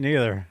haven't eaten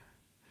either.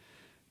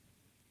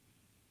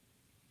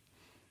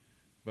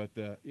 But,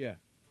 yeah.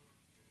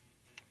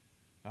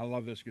 I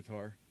love this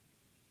guitar.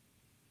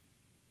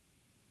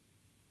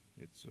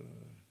 It's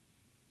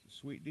a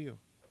sweet deal.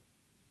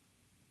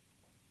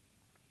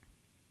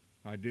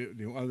 I do.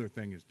 The other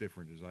thing is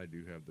different is I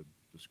do have the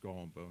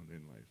skull and bone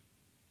inlays.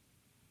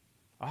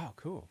 Oh,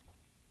 cool.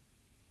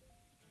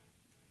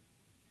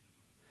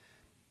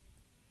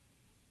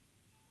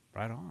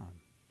 Right on.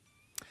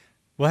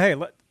 Well, hey,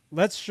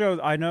 let's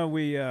show. I know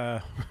we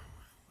about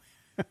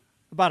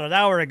an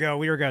hour ago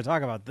we were going to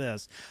talk about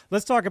this.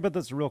 Let's talk about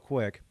this real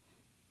quick.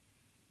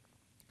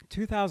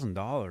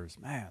 $2,000,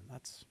 man.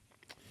 That's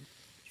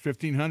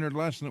 $1,500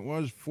 less than it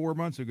was 5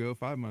 months ago.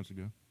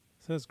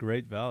 So that's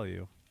great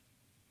value.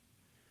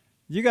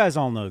 You guys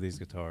all know these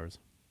guitars.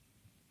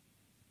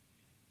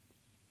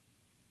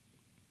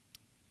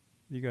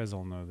 You guys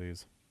all know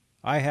these.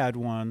 I had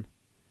one.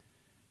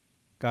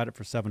 Got it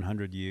for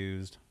 $700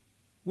 used.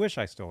 Wish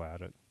I still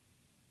had it.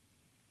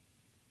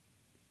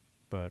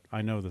 But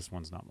I know this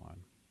one's not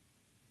mine.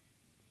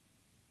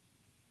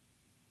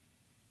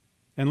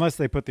 Unless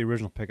they put the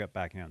original pickup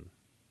back in.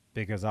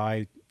 Because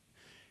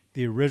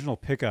the original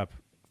pickup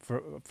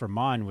for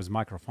mine was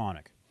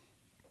microphonic.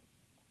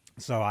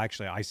 So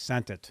actually I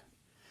sent it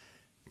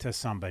to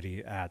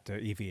somebody at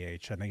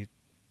EVH and they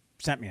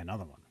sent me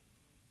another one.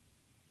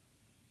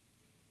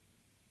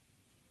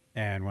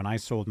 And when I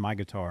sold my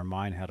guitar,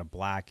 mine had a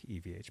black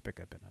EVH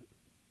pickup in it.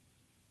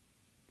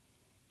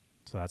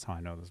 So that's how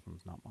I know this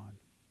one's not mine.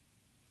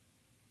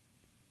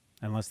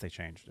 Unless they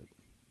changed it.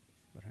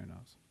 But who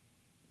knows?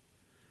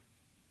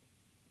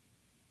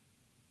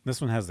 This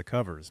one has the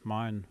covers.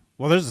 Mine,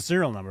 well, there's a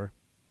serial number.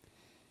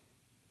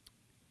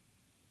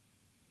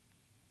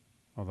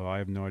 Although I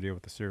have no idea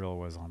what the serial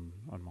was on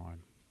mine.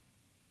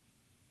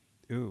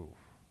 Ooh.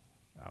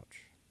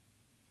 Ouch.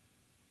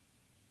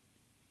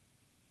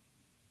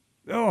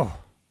 Oh.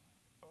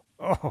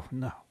 Oh,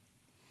 no.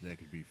 That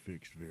could be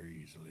fixed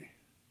very easily.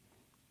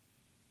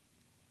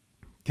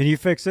 Can you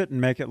fix it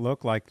and make it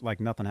look like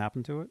nothing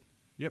happened to it?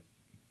 Yep.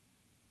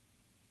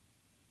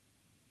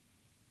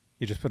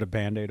 You just put a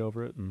Band-Aid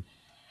over it and...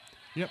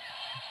 Yep.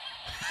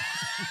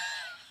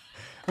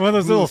 One of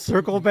those little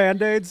circle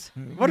Band-Aids?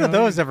 What are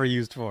those ever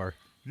used for?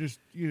 Just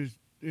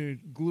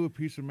glue a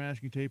piece of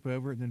masking tape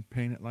over it and then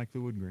paint it like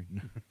the wood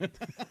grain.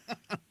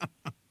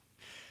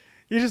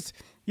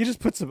 You just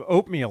put some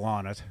oatmeal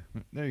on it.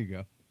 There you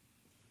go.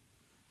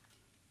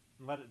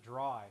 Let it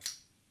dry.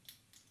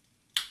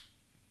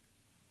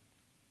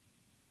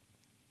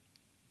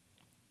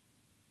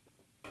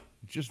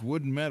 It's just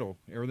wood and metal.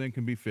 Everything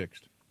can be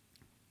fixed.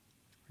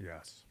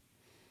 Yes.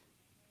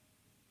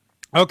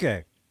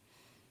 Okay.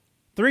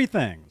 3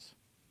 things.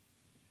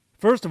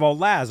 First of all,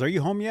 Laz, are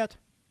you home yet?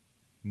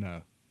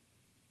 No.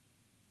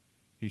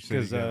 He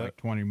said he got like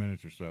 20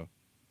 minutes or so.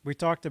 We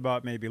talked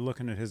about maybe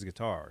looking at his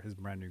guitar, his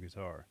brand new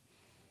guitar.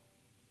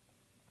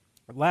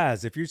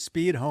 Laz, if you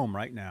speed home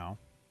right now,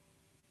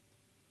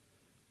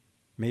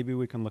 maybe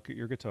we can look at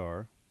your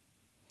guitar.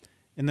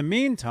 In the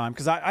meantime,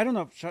 because I don't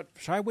know, should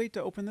I wait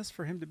to open this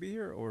for him to be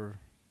here, or?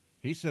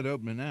 He said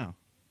open it now.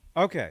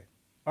 Okay.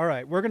 All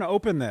right. We're going to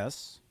open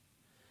this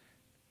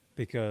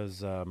because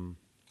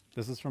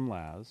this is from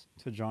Laz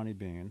to Johnny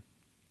Bean.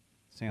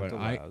 Santa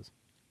Laz.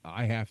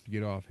 I have to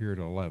get off here at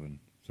 11,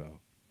 so.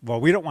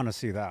 Well, we don't want to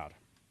see that.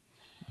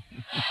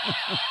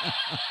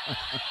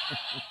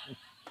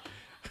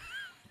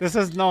 This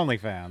isn't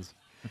OnlyFans.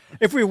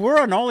 If we were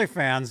on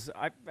OnlyFans,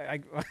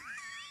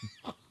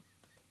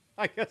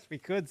 I guess we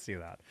could see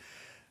that.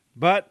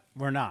 But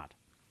we're not.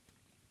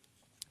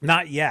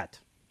 Not yet.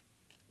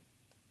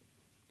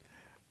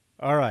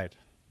 All right.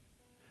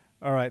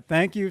 All right.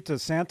 Thank you to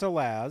Santa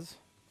Laz.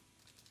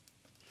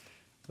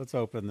 Let's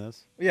open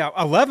this. Yeah,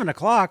 11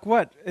 o'clock.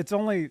 What? It's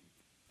only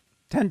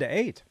 10 to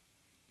 8.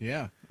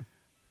 Yeah.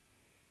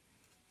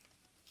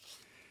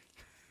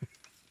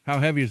 How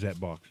heavy is that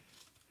box?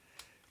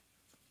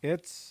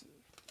 It's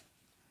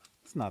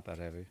not that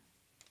heavy.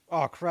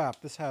 Oh,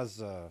 crap. This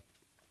has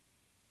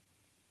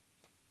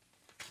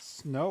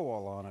snow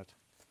all on it.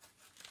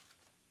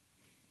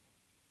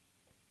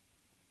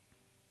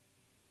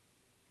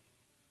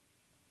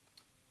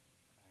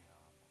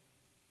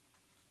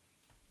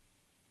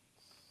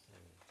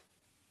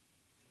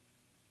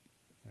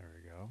 There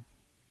we go.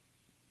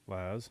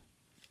 Laz.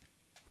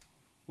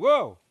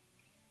 Whoa!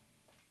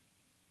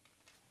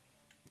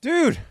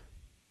 Dude!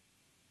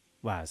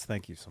 Laz,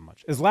 thank you so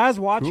much. Is Laz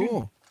watching?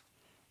 Cool.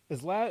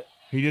 Is Laz...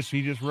 He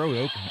just wrote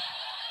open it.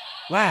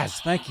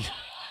 Laz, thank you.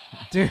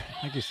 Dude,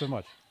 thank you so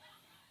much.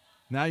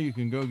 Now you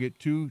can go get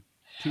two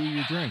of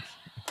your drinks.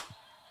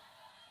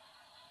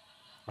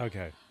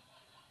 Okay.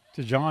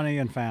 To Johnny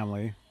and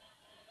family,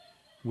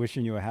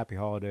 wishing you a happy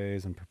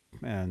holidays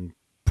and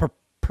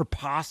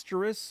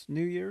preposterous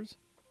New Year's.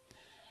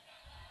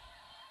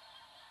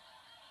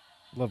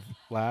 Love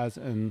Laz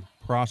and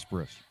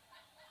prosperous.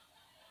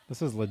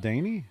 This is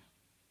Ladany?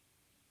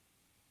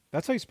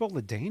 That's how you spell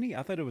Ladany?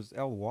 I thought it was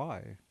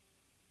L-Y.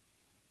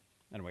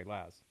 Anyway,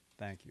 Laz,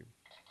 thank you.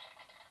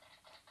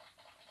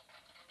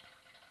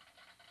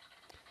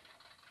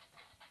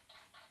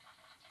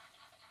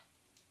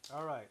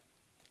 All right.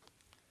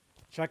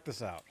 Check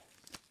this out.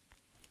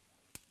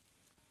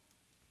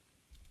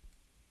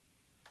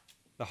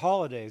 The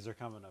holidays are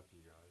coming up, you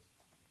guys.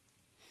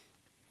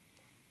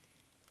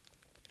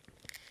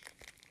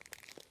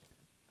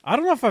 I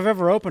don't know if I've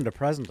ever opened a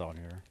present on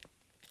here.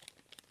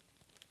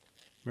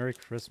 Merry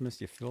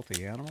Christmas, you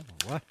filthy animal.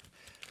 What?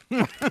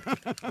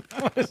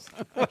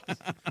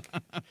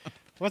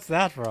 What's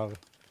that from?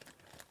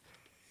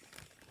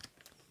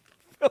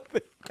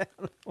 Filthy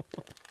animal.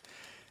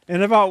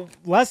 In about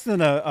less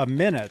than a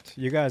minute,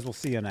 you guys will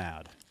see an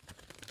ad.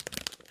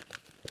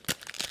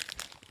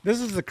 This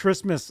is the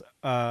Christmas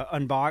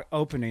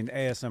opening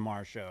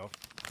ASMR show.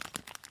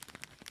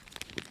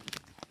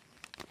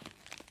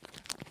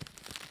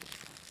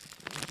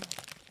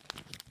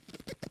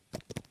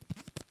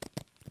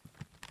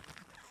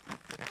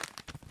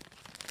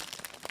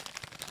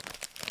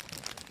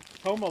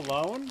 Home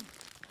Alone?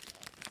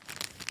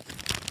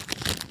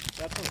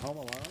 That's from Home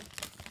Alone?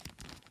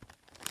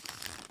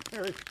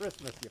 Merry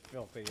Christmas, you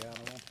filthy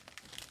animal.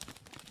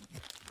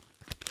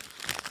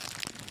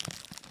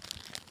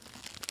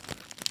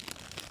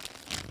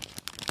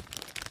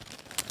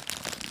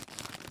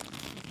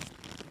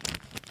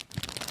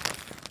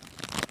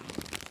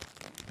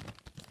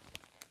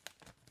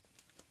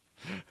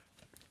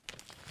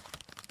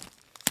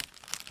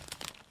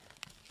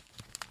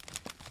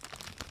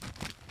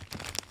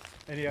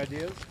 Any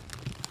ideas?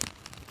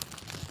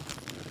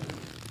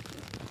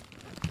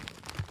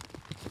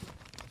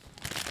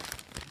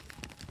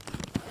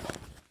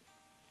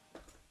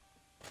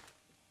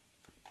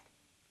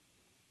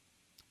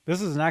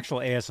 This is an actual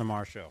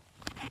ASMR show.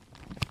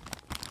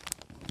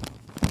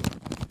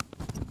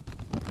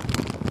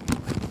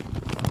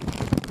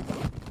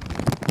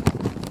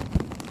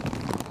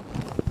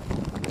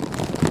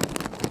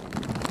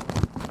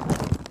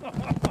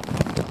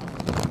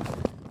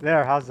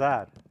 There, how's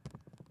that?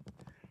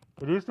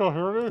 Can you still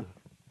hear me?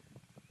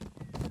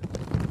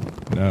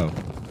 No.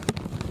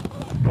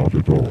 Not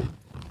at all.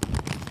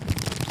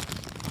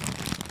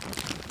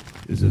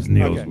 This is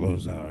Niels Okay.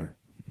 Lozar.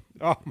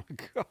 Oh my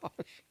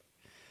gosh.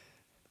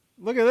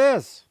 Look at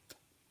this.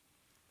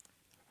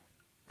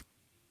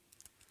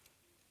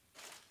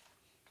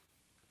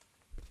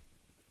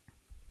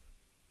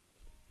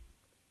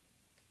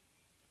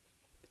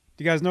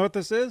 Do you guys know what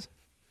this is?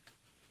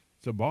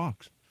 It's a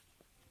box.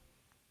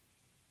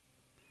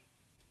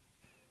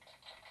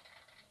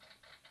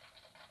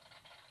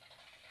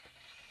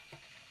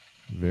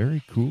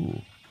 Very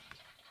cool.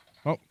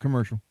 Oh,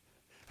 commercial.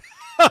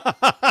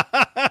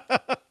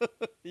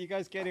 You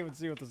guys can't even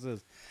see what this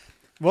is.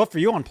 Well, for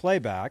you on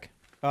playback.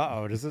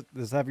 Uh-oh, does it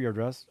have your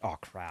address? Oh,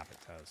 crap, it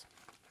does.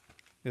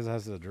 This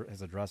has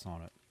his address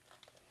on it.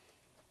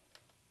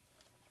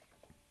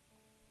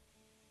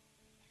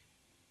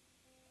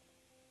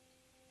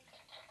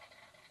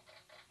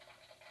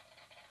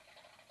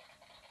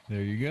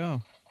 There you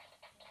go.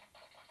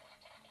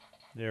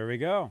 There we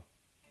go.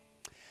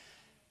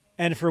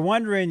 And if you're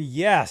wondering,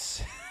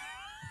 yes.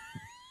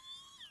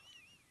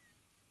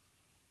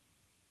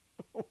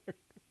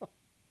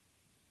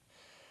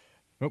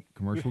 Oh,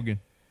 commercial again.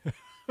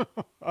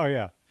 Oh,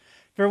 yeah.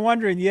 If you're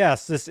wondering,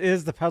 yes, this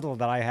is the pedal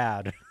that I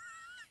had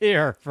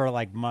here for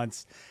like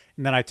months.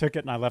 And then I took it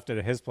and I left it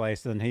at his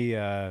place. And he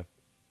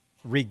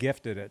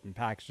re-gifted it and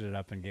packaged it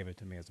up and gave it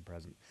to me as a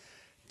present.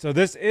 So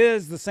this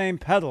is the same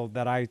pedal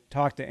that I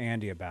talked to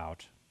Andy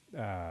about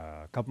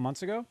a couple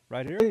months ago,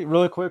 right here.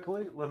 Really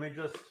quickly, let me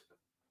just.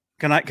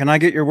 Can I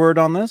get your word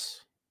on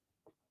this?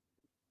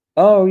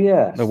 Oh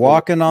yeah, The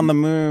Walking on the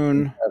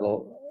Moon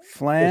pedal.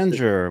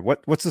 flanger.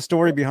 What's the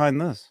story behind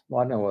this?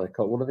 Well, I don't know what they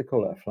call. What do they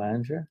call it? A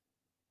flanger?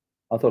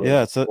 I thought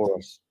Yeah, it was a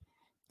chorus.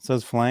 It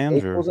says It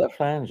flanger. calls it a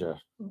flanger.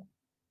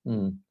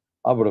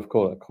 I would have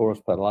called it a chorus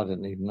pedal. I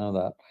didn't even know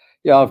that.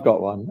 Yeah, I've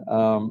got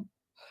one.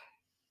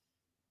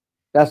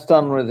 That's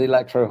done with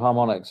Electro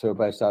Harmonics, who are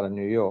based out of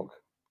New York.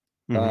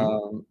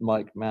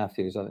 Mike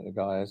Matthews, I think the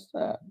guy is.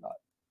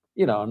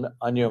 You know,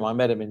 I knew him. I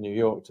met him in New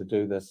York to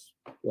do this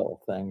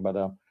little thing, but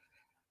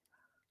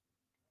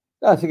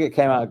I think it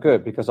came out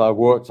good because I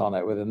worked on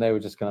it with him. They were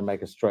just going to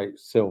make a straight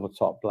silver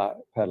top black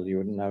pedal. You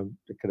wouldn't know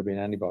it could have been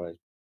anybody's.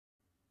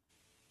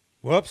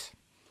 Whoops.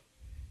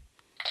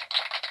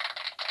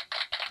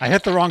 I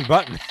hit the wrong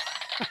button.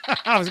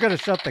 I was going to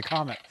shut the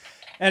comment.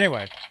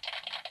 Anyway,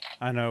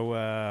 I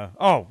know.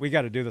 Oh, we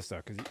got to do this,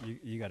 though, because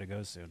you got to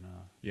go soon.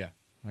 Yeah,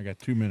 I got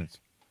 2 minutes.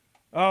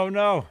 Oh,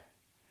 no.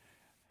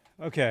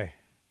 Okay.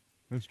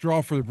 Let's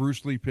draw for the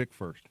Bruce Lee pick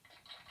first.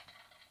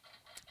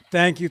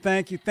 Thank you,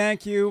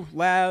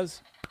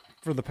 Laz,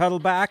 for the pedal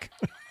back.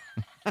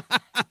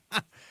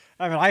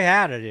 I mean, I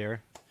had it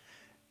here.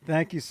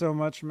 Thank you so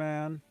much,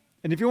 man.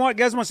 And if you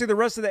guys want to see the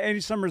rest of the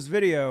Andy Summers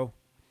video,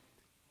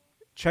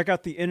 check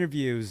out the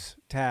interviews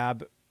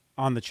tab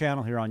on the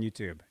channel here on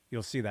YouTube.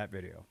 You'll see that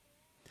video.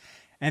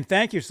 And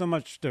thank you so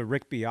much to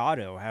Rick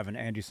Beato having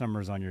Andy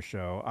Summers on your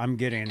show. I'm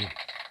getting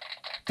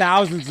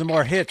thousands of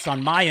more hits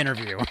on my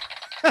interview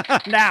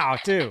now,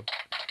 too.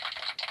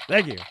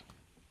 Thank you.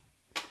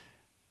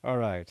 All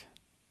right,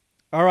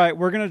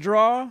 we're going to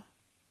draw.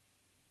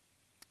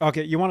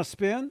 Okay, you want to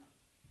spin?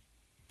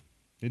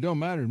 It don't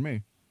matter to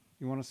me.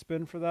 You want to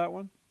spin for that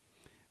one?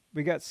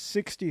 We got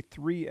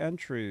 63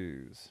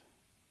 entries.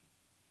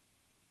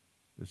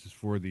 This is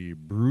for the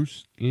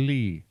Bruce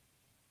Lee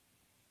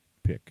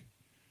pick.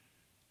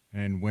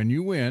 And when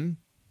you win,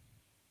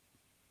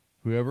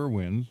 whoever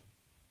wins,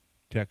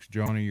 text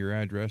Johnny your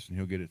address and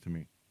he'll get it to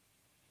me.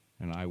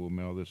 And I will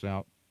mail this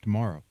out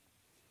tomorrow.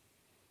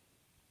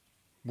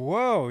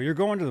 Whoa, you're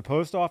going to the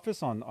post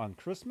office on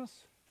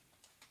Christmas?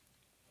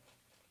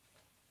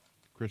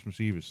 Christmas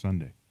Eve is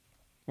Sunday.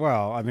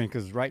 Well, I mean,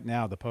 because right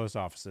now the post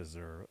offices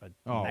are a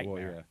nightmare.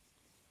 Well, yeah.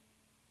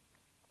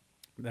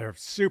 They're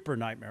super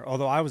nightmare.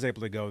 Although I was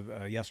able to go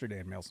yesterday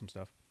and mail some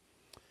stuff.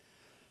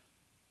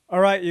 All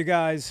right, you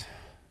guys.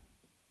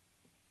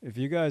 If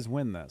you guys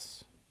win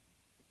this,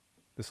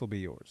 this will be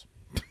yours.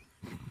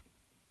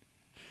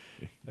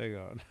 Hang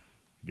on.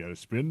 Got to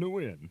spin to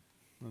win.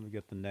 Let me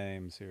get the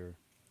names here.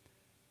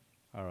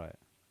 All right.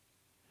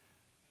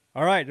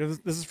 All right.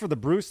 This is for the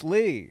Bruce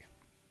Lee.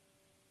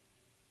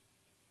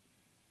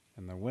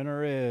 And the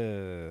winner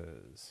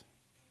is...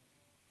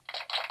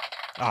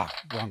 wrong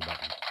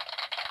button.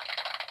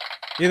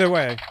 Either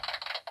way.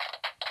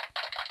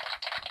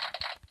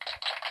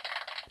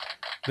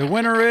 The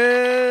winner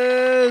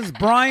is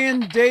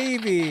Brian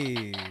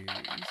Davies.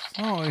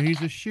 Oh,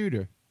 he's a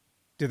shooter.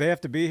 Do they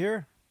have to be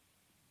here?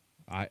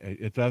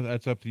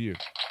 That's up to you.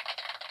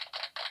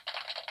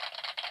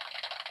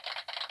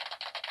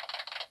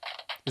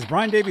 Is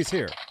Brian Davies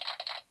here?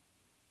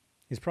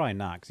 He's probably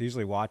not, because he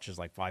usually watches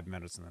like 5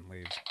 minutes and then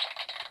leaves.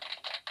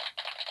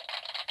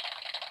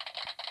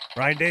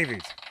 Brian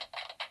Davies.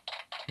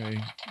 Okay,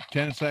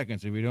 10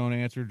 seconds. If we don't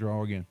answer,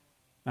 draw again.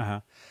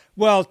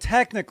 Well,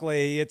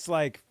 technically, it's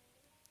like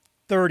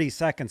 30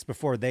 seconds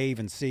before they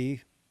even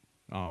see.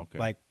 Oh, okay.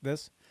 Like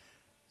this.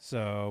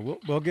 So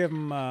we'll give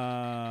them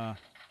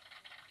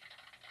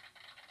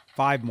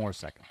 5 more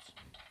seconds.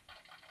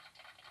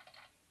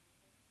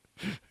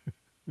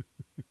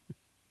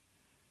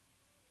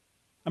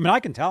 I mean,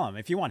 I can tell him.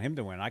 If you want him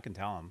to win, I can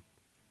tell him.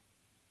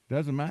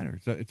 Doesn't matter.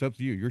 It's up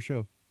to you. Your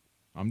show.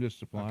 I'm just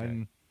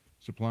supplying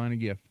a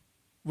gift.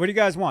 What do you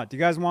guys want? Do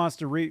you guys want us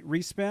to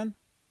respin?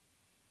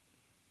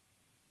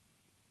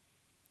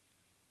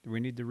 Do we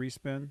need to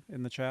respin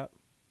in the chat?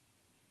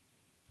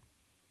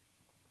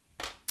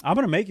 I'm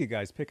going to make you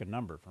guys pick a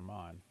number for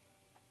mine.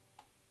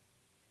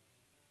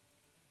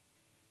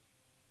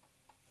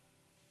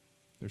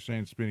 They're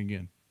saying spin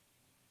again.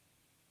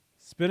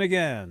 Spin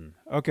again.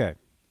 Okay.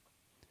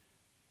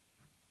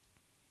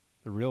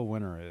 The real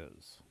winner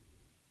is...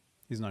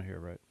 He's not here,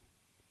 right?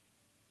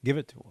 Give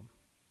it to him.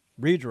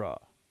 Redraw.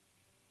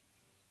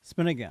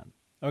 Spin again.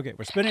 Okay,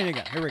 we're spinning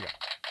again. Here we go.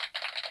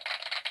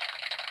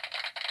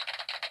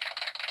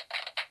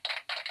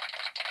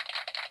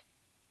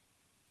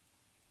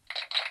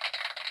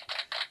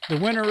 The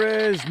winner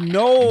is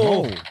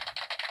Noel.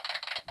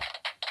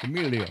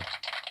 Emilio.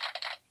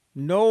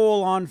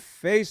 Noel on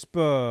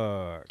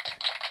Facebook.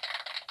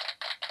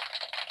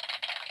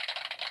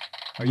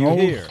 Are you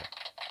here?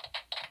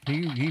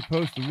 He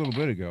posted a little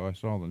bit ago. I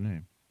saw the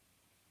name.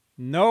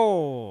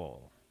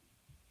 Noel.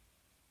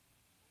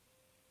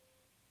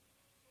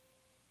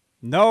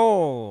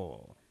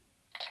 Noel.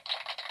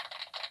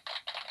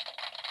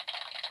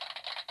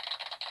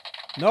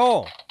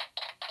 Noel.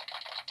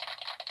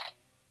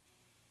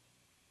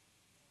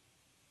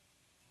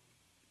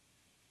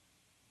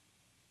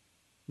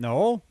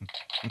 Noel?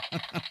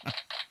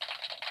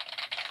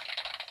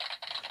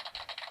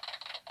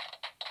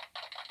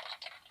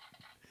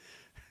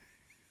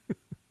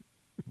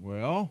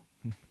 Well,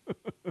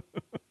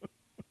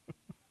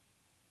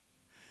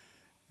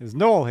 Is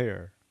Noel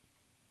here?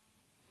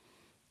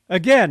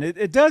 Again,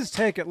 it does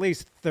take at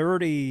least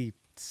 30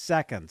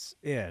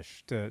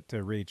 seconds-ish to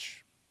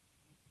reach,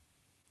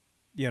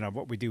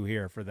 what we do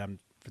here for them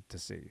to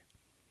see.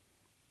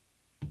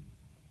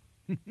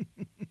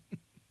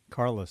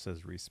 Carlos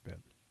says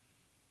respin.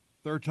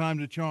 third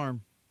time's a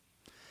charm.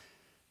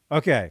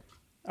 Okay.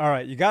 All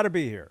right. You got to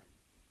be here.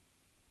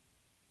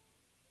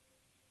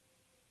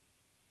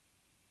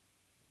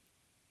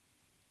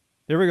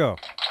 Here we go.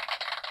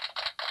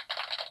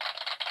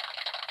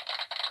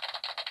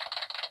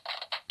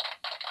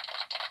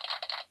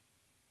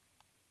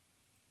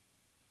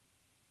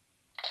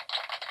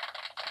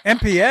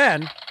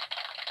 MPN?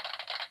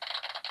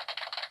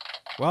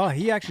 Well,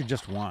 he actually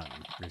just won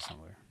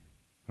recently.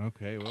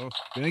 Okay, well,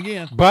 spin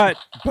again. But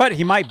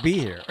he might be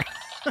here.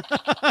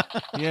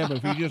 Yeah, but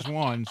if he just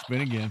won,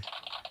 spin again.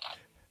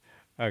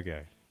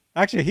 Okay.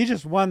 Actually, he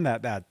just won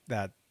that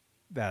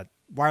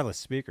wireless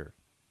speaker.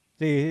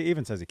 See, he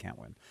even says he can't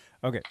win.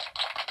 Okay.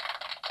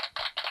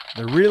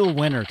 The real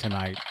winner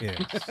tonight is...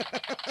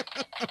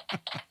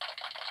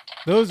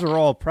 Those are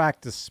all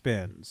practice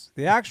spins.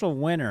 The actual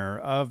winner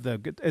of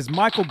is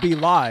Michael B.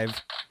 Live.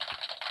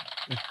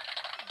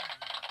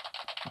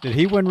 Did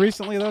he win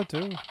recently, though,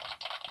 too?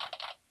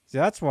 See,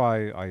 that's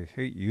why I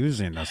hate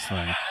using this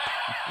thing.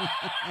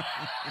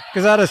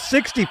 Because out of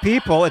 60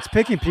 people, it's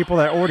picking people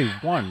that already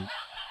won,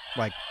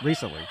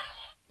 recently.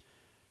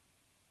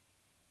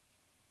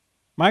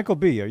 Michael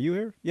B., are you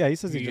here? Yeah, he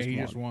says he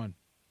just won.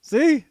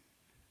 See?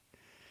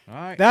 All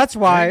right. That's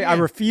why I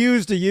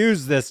refuse to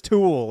use this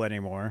tool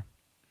anymore.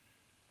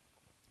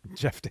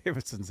 Jeff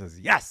Davidson says,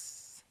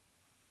 yes.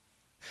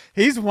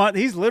 He's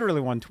literally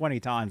won 20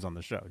 times on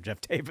the show, Jeff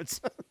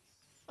Davidson.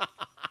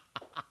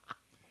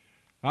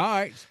 All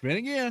right, spin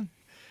again.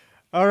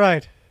 All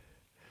right.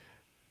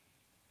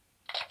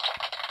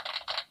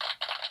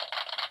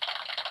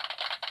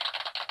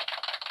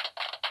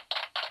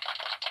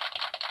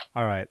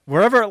 All right.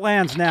 Wherever it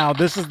lands now,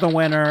 this is the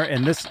winner,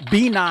 and this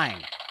B9.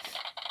 Right,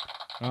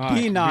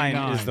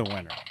 B9 is the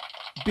winner.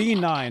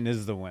 B9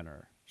 is the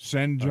winner.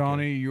 Send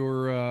Johnny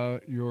your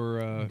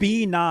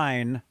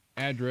B9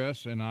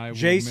 address, and I will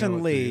Jason mail it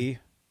to Lee. you.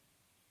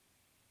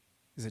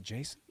 Is it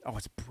Jason? Oh,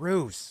 it's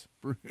Bruce.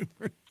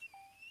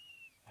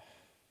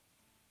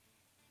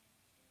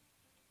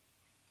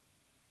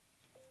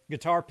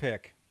 Guitar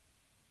pick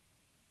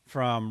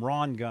from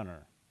Ron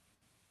Gunner.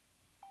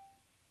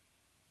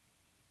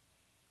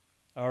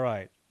 All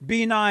right.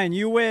 B9,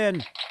 you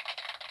win.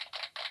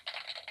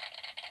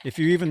 If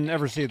you even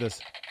ever see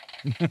this.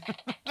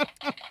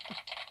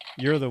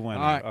 You're the winner.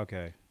 All right.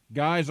 Okay.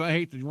 Guys, I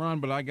hate to run,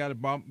 but I got to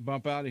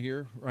bump out of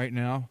here right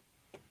now.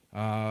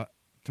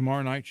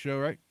 Tomorrow night show,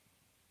 right?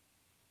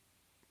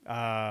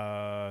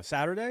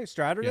 Saturday?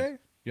 Straturday?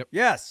 Yep.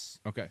 Yes.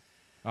 Okay.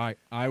 All right.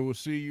 I will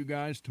see you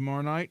guys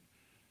tomorrow night.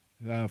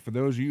 For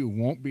those of you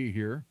who won't be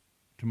here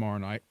tomorrow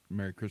night,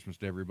 Merry Christmas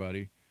to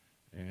everybody.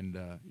 And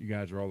you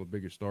guys are all the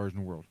biggest stars in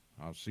the world.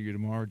 I'll see you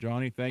tomorrow,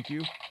 Johnny. Thank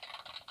you.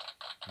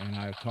 And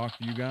I'll talk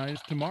to you guys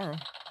tomorrow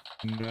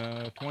in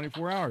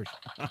 24 hours.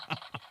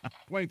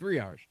 23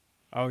 hours.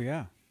 Oh,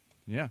 yeah.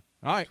 Yeah.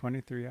 All right.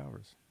 23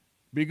 hours.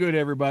 Be good,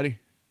 everybody.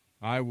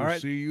 I will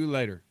right. see you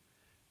later.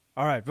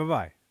 All right.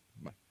 Bye-bye.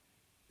 Bye.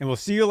 And we'll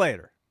see you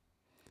later.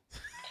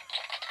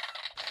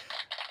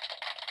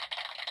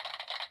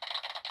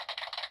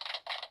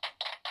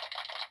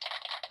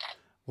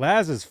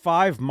 Laz is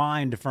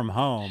 5-mined from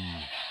home.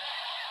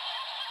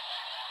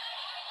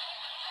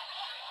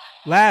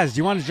 Laz, do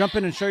you want to jump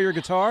in and show your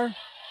guitar?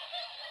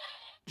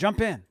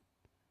 Jump in.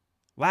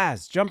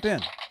 Laz, jump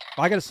in.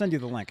 I got to send you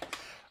the link.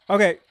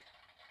 Okay.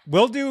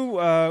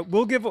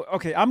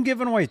 I'm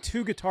giving away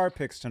 2 guitar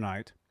picks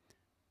tonight.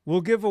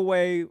 We'll give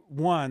away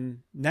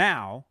one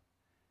now,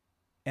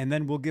 and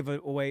then we'll give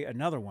away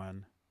another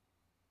one.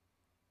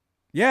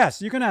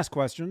 Yes, you can ask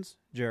questions,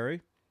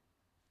 Jerry.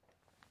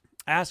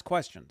 Ask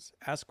questions.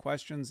 Ask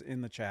questions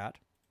in the chat.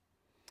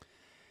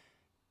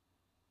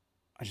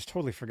 I just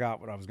totally forgot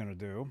what I was going to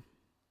do.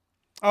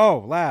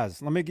 Oh,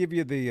 Laz, let me give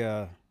you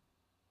the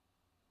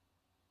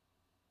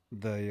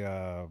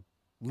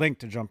link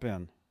to jump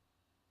in.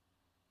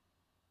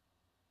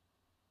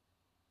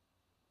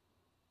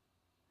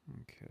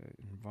 Okay,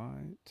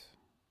 invite.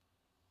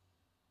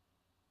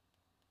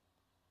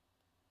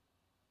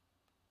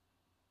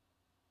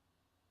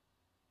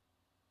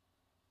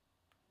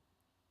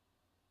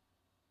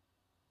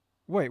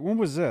 Wait, when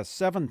was this?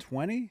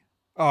 7:20?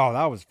 Oh,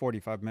 that was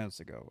 45 minutes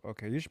ago.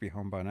 Okay, you should be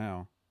home by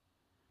now.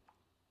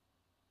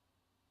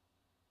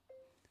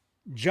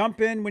 Jump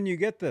in when you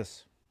get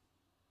this.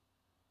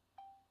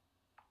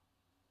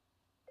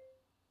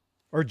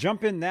 Or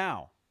jump in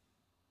now.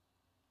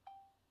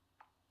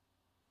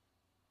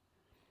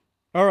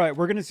 All right,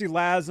 we're going to see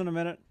Laz in a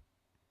minute.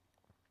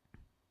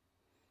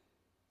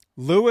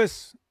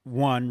 Lewis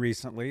won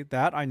recently.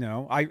 That I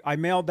know. I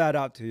mailed that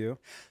out to you.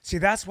 See,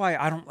 that's why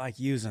I don't like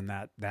using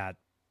that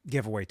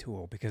giveaway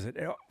tool, because it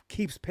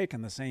keeps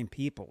picking the same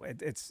people.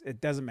 It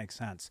doesn't make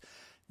sense.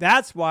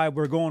 That's why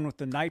we're going with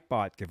the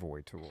Nightbot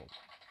giveaway tool.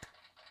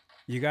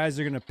 You guys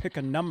are going to pick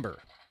a number.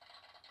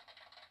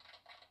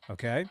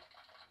 Okay?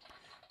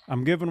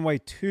 I'm giving away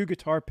 2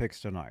 guitar picks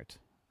tonight.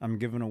 I'm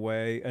giving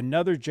away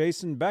another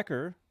Jason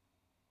Becker.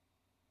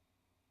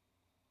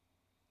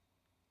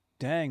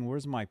 Dang,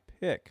 where's my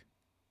pick?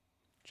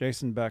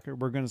 Jason Becker.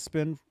 We're going to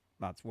spin.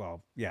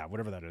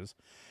 Whatever that is.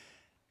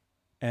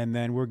 And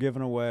then we're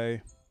giving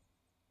away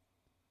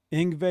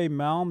Yngwie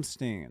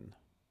Malmsteen.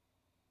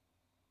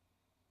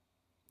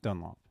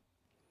 Dunlop.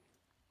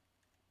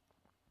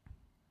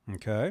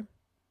 Okay.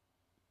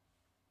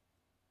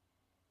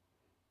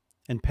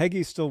 And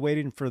Peggy's still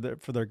waiting for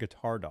their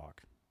guitar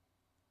doc.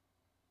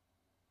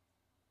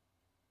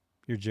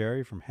 You're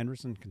Jerry from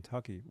Henderson,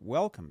 Kentucky.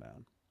 Welcome,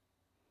 man.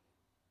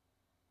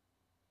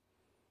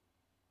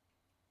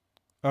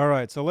 All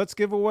right, so let's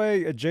give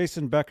away a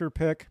Jason Becker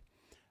pick.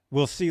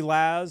 We'll see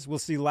Laz. We'll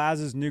see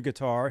Laz's new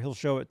guitar. He'll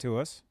show it to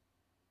us.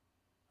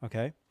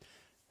 Okay.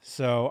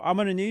 So I'm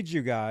going to need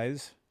you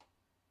guys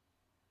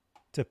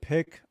to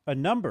pick a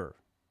number.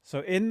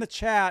 So in the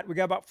chat, we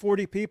got about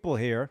 40 people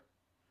here.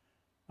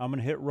 I'm going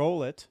to hit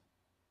roll it.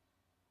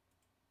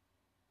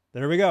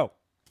 There we go.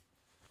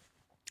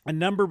 A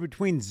number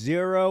between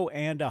 0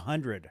 and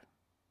 100.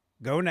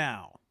 Go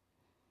now.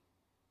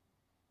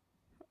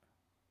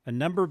 A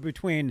number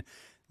between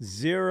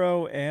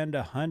 0 and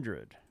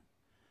 100.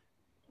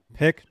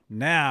 Pick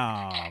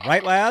now.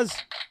 Right, Laz?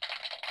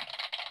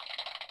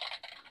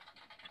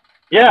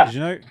 Yeah. Did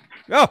you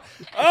know?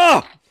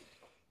 Oh,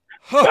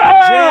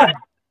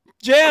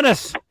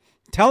 Janice.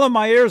 Tell him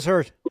my ears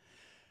hurt.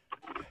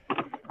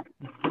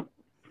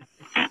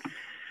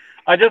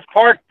 I just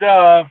parked.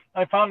 I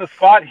found a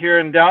spot here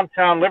in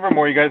downtown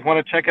Livermore. You guys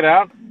want to check it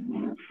out?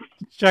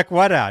 Check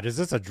what out? Is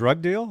this a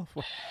drug deal?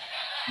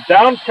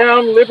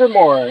 Downtown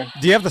Livermore.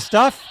 Do you have the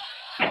stuff?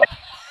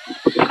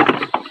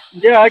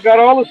 Yeah, I got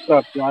all the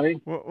stuff, Johnny.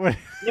 What?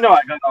 You know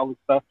I got all the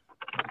stuff.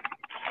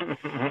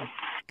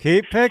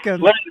 Keep picking.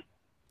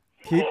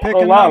 Keep picking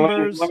hold on,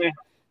 numbers. Let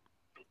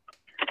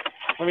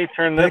me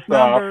turn this Pick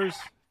off. numbers.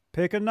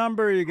 Pick a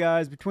number, you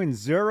guys, between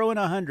 0 and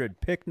 100.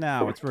 Pick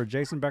now. It's for a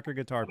Jason Becker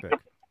guitar pick.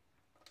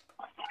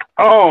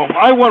 Oh,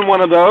 I won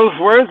one of those.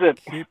 Where is it?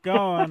 Keep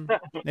going.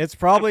 It's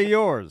probably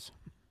yours.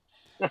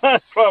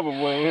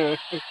 Probably.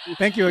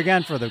 Thank you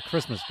again for the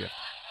Christmas gift.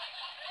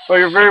 Well,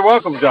 you're very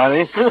welcome,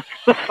 Johnny.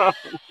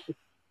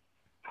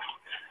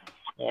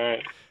 All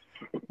right.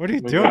 What are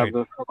you Let me grab doing?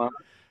 this. Hold on.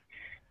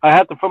 I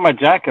have to put my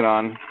jacket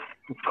on.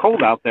 It's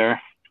cold out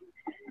there.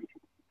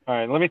 All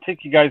right, let me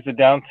take you guys to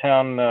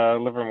downtown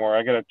Livermore.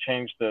 I got to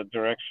change the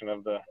direction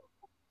of the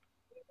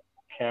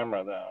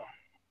camera, though.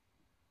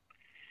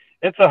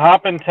 It's a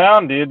hopping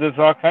town, dude. There's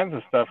all kinds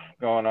of stuff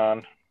going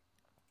on.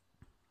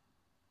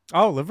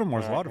 Oh,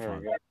 Livermore's All a right, lot of here we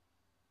fun. go.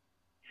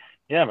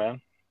 Yeah,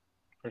 man,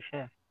 for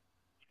sure.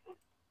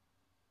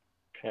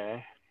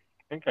 Okay, I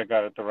think I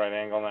got it the right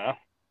angle now.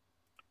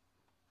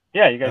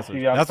 Yeah, you guys That's see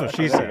the what- that's outside. what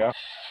she There said. you go.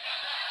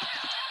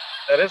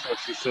 That is what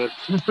she said.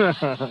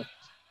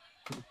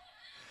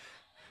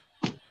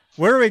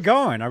 Where are we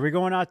going? Are we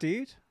going out to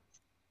eat?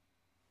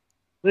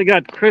 They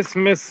got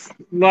Christmas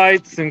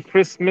lights and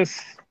Christmas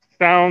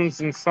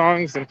sounds and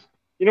songs, and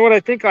you know what? I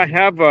think I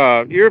have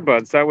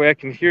earbuds. That way I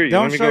can hear you.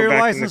 Don't Let me show go your back in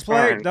the license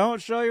car. plate.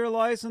 Don't show your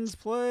license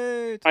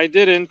plate. I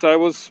didn't. I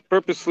was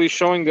purposely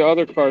showing the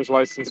other car's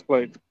license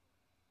plate.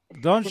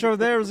 Don't show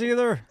theirs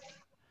either.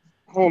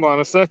 Hold on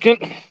a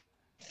second.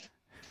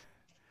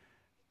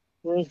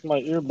 Where's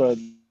my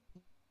earbud?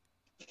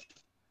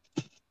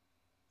 I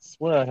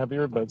swear I have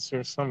earbuds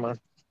here somewhere.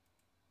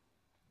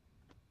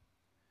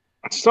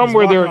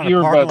 Somewhere He's there are walking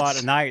around a parking lot earbuds.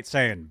 at night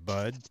saying,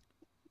 Bud.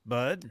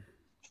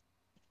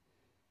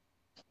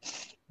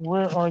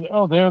 Where are they?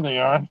 Oh, there they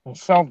are. They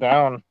fell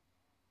down.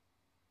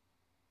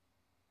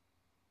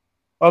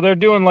 Oh, they're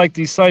doing like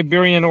the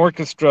Siberian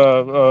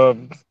Orchestra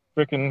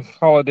freaking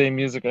holiday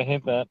music. I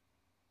hate that.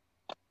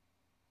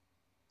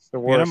 It's the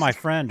You know, worst. my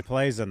friend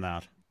plays in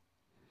that.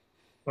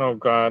 Oh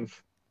God.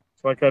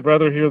 It's like I'd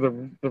rather hear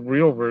the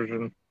real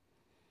version.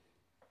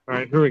 All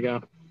right, here we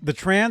go. The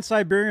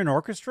Trans-Siberian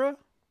Orchestra?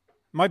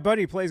 My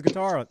buddy plays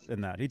guitar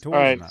in that. He tours All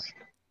right. in that.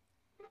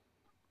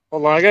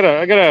 Hold on, I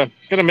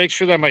gotta make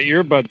sure that my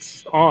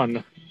earbuds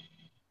on.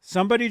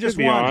 Somebody just Should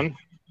be won. on.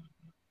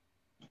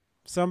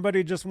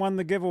 Somebody just won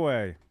the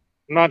giveaway.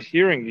 I'm not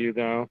hearing you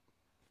though.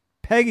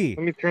 Peggy.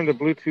 Let me turn the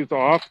Bluetooth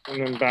off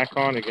and then back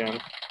on again.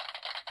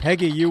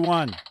 Peggy, you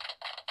won.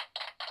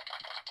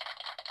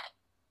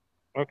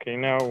 Okay,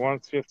 now I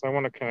want to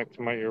connect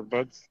to my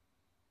earbuds.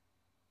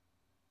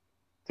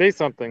 Say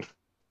something.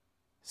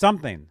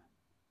 Something.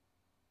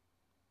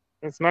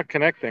 It's not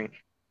connecting.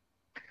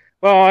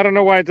 Well, I don't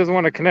know why it doesn't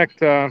want to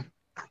connect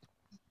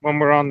when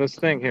we're on this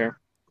thing here.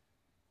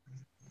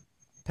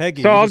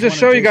 Peggy. So we I'll just wanted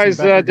show you Jason guys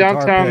Becker guitar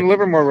downtown pick.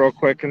 Livermore real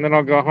quick, and then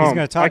I'll go home.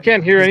 gonna talk- I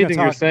can't hear he's gonna anything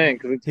you're talk- saying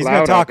because it's He's loud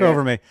gonna talk out there.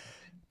 over me.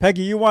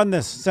 Peggy, you won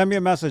this. Send me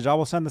a message. I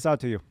will send this out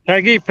to you.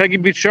 Peggy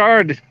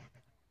Bouchard.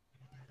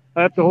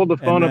 I have to hold the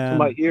phone And up to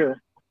my then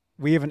ear.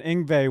 We have an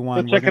Ingve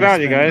one. check we're it gonna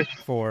out, you spin guys.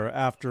 For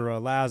after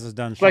Laz is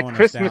done It's showing like us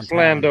Christmas downtown.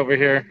 land over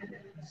here.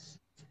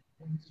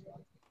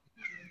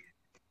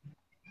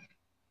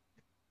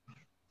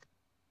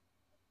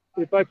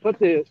 If I put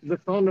the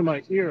phone to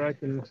my ear, I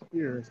can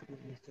hear.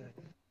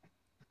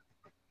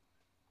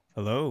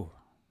 Hello.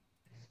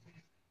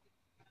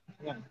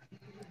 Yeah.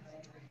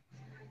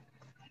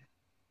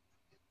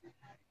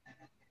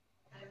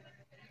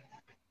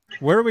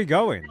 Where are we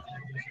going?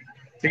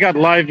 You got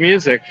live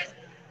music.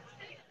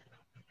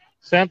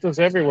 Santa's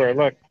everywhere.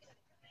 Look.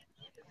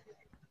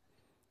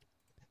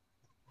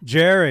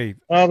 Jerry.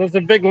 Oh, there's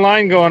a big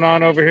line going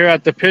on over here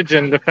at the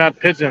Pigeon, the Fat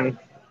Pigeon.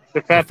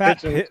 The Fat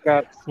Pigeon's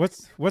got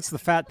What's the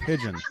Fat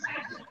Pigeon?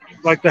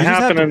 like the You just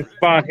have happening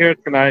spot here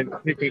tonight.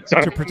 You can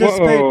to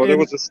participate Whoa, there in-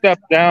 was a step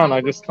down.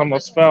 I just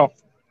almost fell.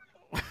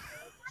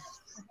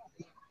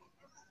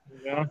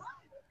 Yeah.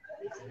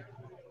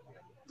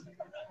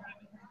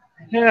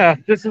 Yeah,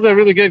 this is a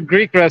really good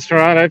Greek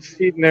restaurant. I've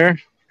eaten there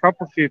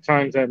a few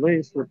times at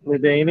least with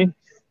Lidani.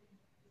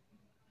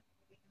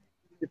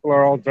 People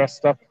are all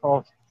dressed up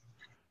all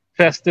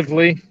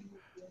festively.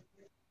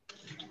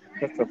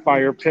 That's the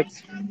fire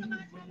pits.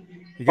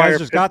 You guys Fire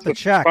just got pits the with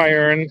check.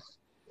 Fire and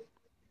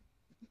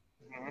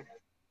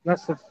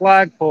that's the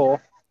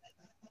flagpole.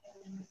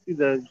 See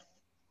the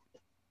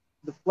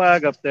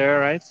flag up there,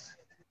 right?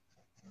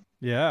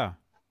 Yeah.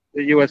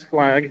 The U.S.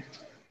 flag.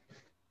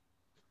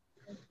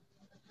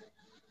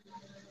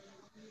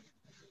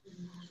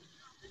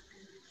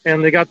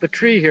 And they got the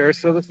tree here,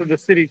 so this is the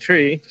city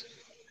tree.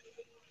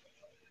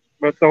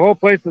 But the whole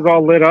place is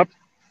all lit up.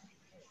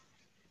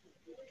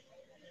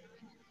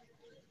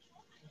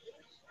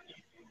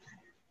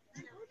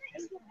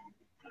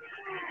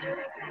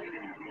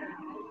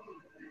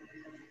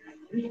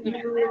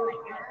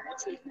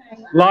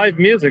 Live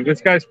music.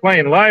 This guy's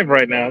playing live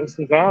right now. This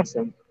is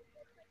awesome.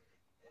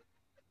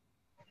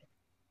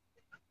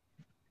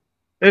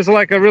 There's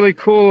like a really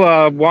cool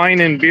wine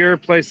and beer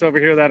place over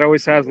here that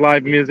always has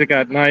live music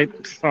at night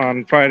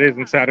on Fridays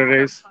and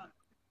Saturdays.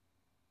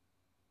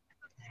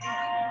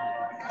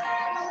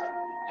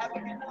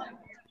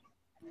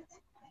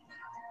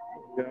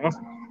 Yeah.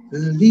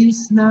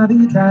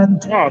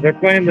 Oh, they're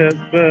playing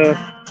the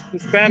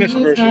Spanish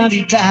version.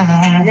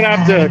 I'm gonna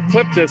have to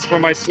clip this for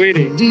my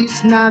sweetie. Hey,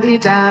 Janice,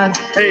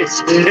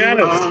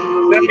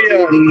 send me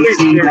a please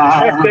here.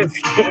 Clip this.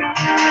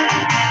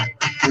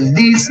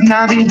 Feliz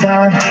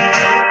Navidad.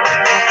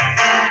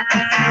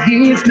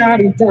 Feliz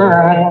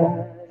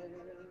Navidad.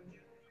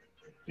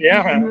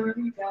 Yeah,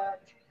 man.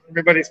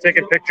 Everybody's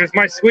taking pictures.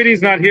 My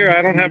sweetie's not here.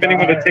 I don't have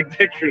anyone to take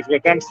pictures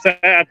with. I'm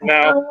sad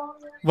now.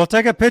 We'll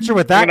take a picture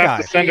with I'm that gonna guy.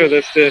 have to send her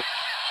this to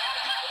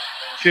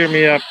cheer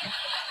me up.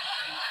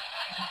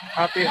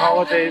 Happy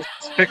holidays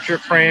picture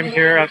frame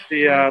here at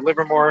the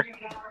Livermore.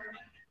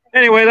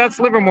 Anyway, that's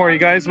Livermore, you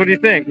guys. What do you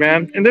think,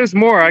 man? And there's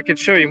more. I could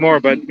show you more,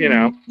 but you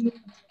know,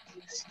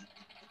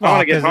 I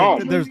want to get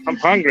home. I'm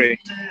hungry.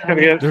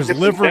 There's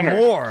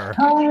Livermore.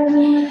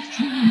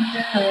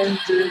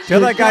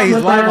 Tell that guy he's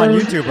live on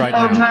YouTube right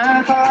now.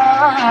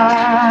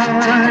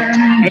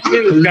 I've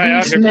seen this guy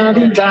out here.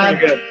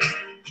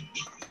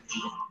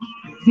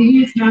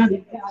 Pretty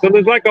good. So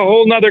there's like a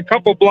whole nother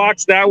couple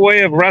blocks that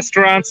way of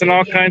restaurants and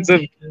all kinds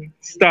of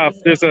stuff.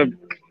 There's a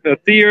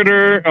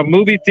theater, a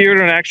movie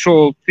theater, an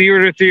actual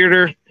theater.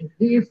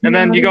 And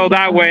then you go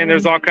that way and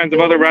there's all kinds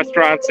of other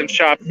restaurants and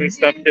shops and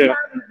stuff too.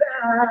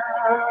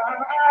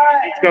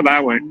 Let's go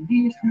that way.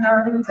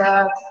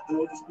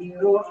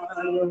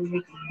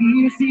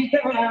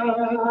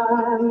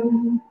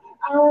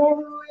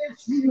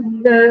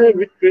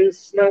 Merry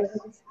Christmas.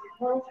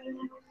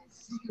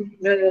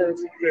 Merry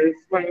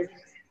Christmas.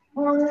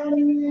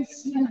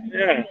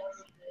 Yeah.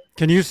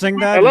 Can you sing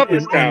that? I love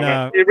this town.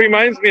 Man. It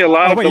reminds me a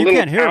lot Oh, of wait, the you little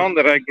can't hear town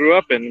that I grew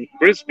up in,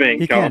 Brisbane,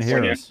 He can't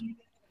California. hear us.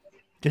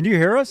 Can you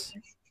hear us?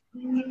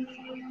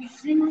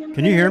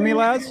 Can you hear me,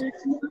 Laz?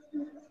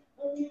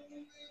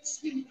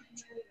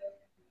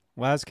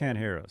 Laz can't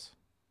hear us.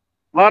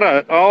 A lot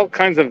of all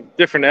kinds of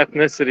different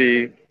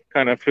ethnicity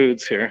kind of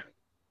foods here.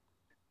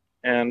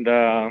 And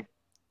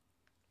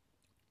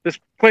this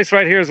place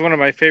right here is one of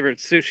my favorite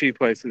sushi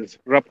places,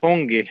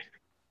 Roppongi.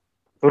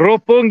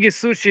 Roppongi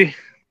Sushi.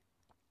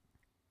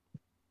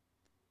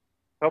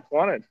 Help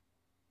wanted.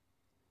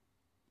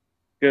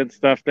 Good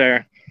stuff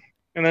there.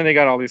 And then they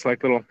got all these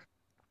like little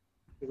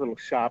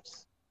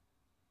shops.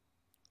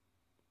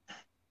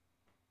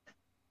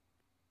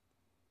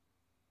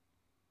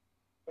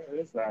 What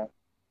is that?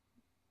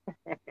 I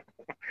think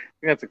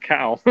that's a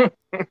cow.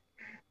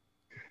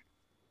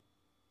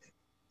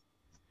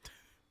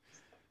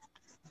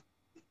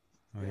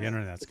 Oh, the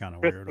internet's kind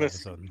of weird all of a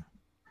sudden.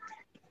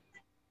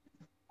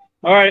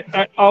 All right,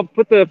 I'll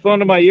put the phone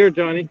to my ear,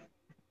 Johnny.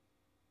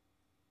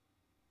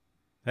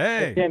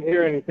 Hey. I can't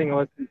hear anything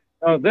unless.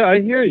 Oh, there, I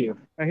hear you.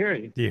 I hear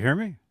you. Do you hear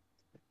me?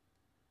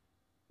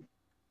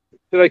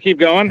 Should I keep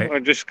going, or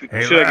just should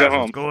I go home?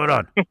 What's going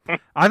on?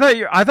 I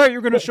thought you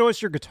were going to show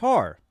us your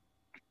guitar.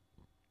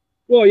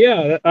 Well,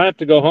 yeah, I have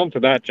to go home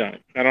for that,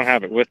 Johnny. I don't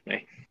have it with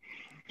me.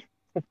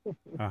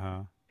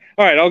 Uh-huh.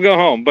 All right, I'll go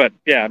home, but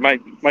yeah, it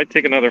might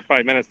take another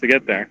 5 minutes to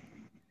get there.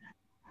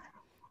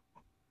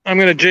 I'm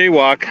gonna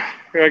jaywalk.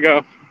 Here I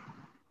go.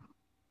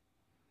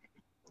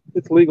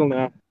 It's legal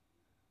now.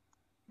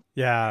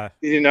 Yeah.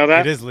 Did you know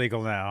that? It is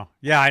legal now.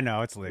 Yeah, I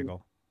know it's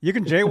legal. You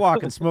can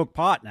jaywalk and smoke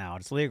pot now.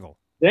 It's legal.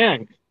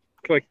 Dang.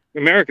 Like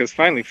America's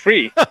finally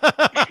free.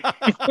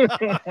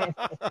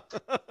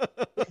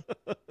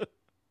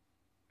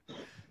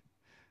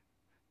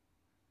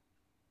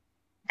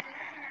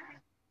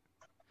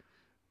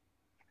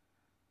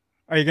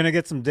 Are you gonna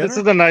get some dinner? This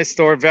is a nice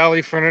store,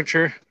 Valley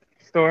Furniture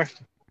Store.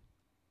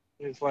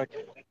 It's like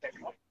it's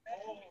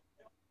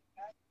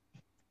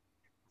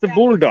a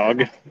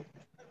bulldog.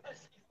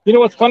 You know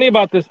what's funny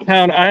about this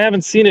town? I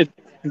haven't seen it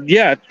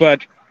yet,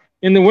 but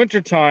in the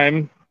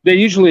wintertime,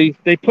 they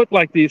put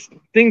like these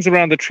things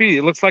around the tree.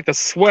 It looks like a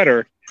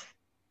sweater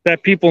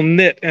that people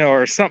knit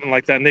or something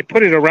like that, and they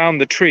put it around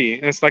the tree,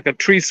 and it's like a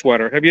tree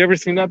sweater. Have you ever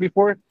seen that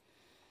before?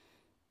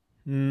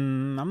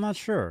 I'm not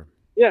sure.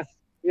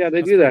 Yeah, they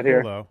That's do that pretty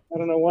here. cool, though. I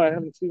don't know why I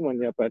haven't seen one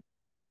yet, but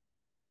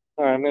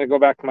all right, I'm gonna go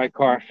back to my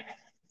car.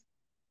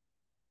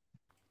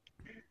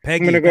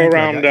 Peggy, I'm gonna go thank you.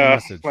 I around got your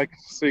message. like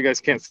so you guys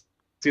can't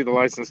see the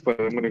license plate.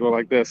 I'm gonna go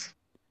like this.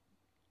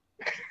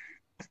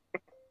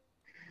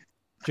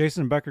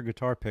 Jason Becker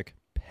guitar pick.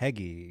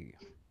 Peggy.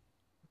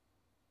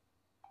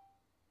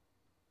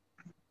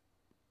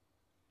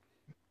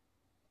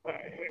 All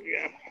right, here we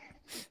go.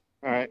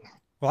 All right,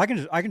 Well, I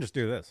can just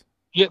do this.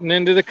 getting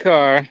into the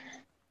car.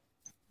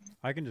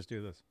 I can just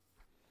do this.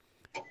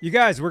 You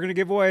guys, we're gonna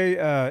give away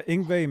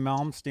Yngwie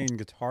Malmsteen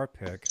guitar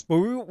pick, but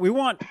we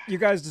want you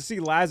guys to see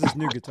Laz's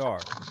new guitar.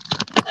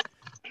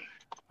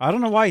 I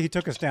don't know why he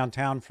took us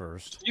downtown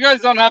first. You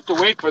guys don't have to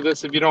wait for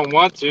this if you don't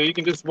want to. You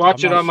can just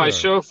watch I'm it not on my sure.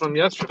 show from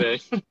yesterday.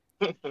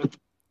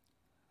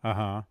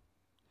 Uh-huh.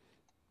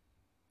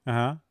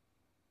 Uh-huh.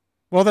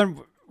 Well then,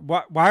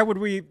 why would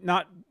we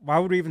not? Why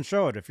would we even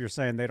show it if you're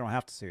saying they don't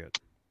have to see it?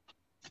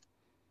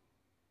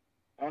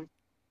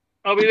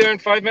 I'll be there in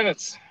 5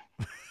 minutes.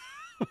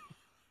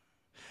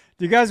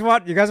 Do you guys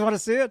want to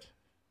see it?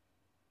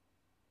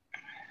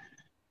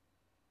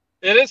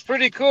 It is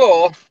pretty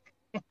cool.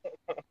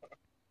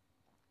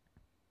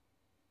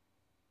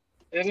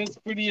 It is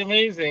pretty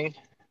amazing.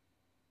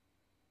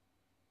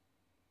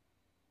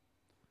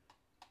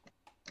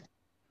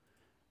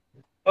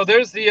 Oh,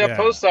 there's the Yeah.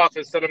 post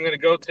office that I'm going to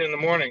go to in the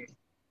morning.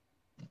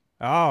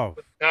 Oh,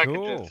 Packages.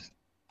 cool.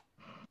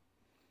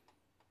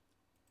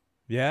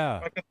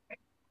 Yeah.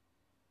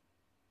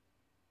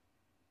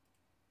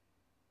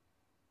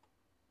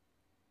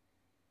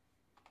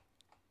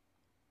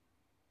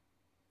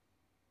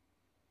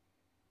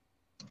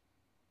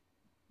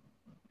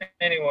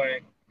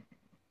 Anyway,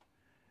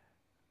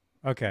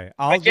 Okay.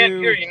 I can't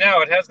hear you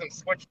now. It hasn't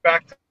switched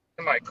back to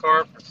my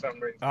car for some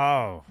reason.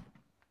 Oh.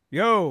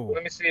 Yo.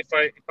 Let me see if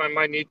I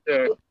might need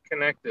to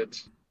connect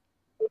it.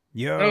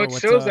 Yo. No, it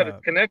what's shows that up?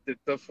 it's connected,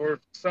 so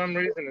for some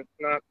reason it's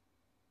not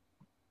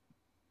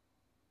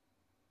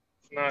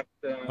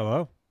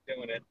Hello?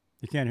 doing it.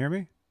 You can't hear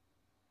me?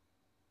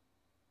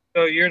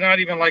 So you're not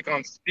even like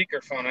on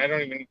speakerphone. I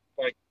don't even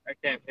I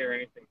can't hear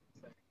anything.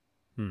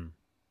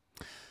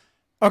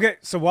 Okay,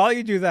 so while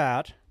you do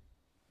that,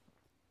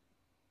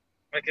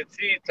 I can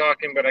see you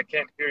talking, but I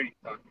can't hear you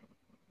talking.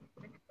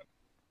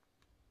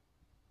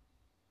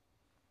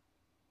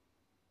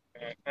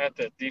 I have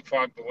to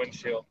defog the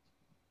windshield.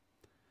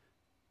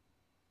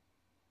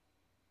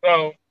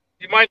 So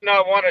you might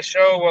not want to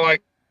show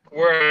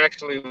where I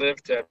actually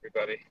live to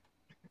everybody.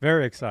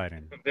 very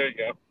exciting. There you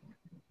go.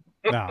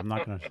 No, I'm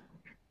not gonna.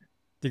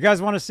 Do you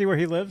guys want to see where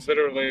he lives?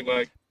 Literally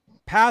 3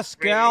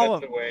 Pascal.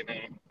 minutes away now.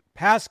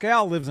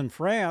 Pascal lives in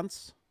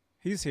France.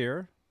 He's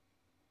here.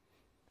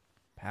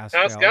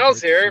 Pascal,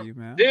 Pascal's great to here, see you,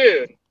 man.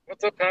 dude.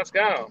 What's up,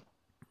 Pascal?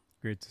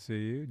 Great to see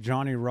you.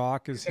 Johnny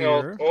Rock is He's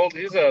an here.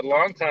 He's a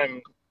long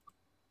time.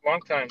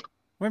 What do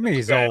you mean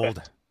he's guy.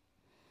 old?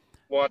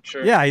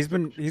 Watcher. Yeah, he's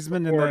been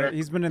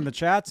in the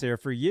chats here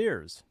for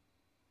years.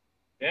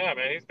 Yeah,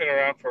 man, he's been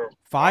around for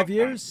 5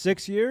 years?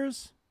 6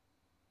 years?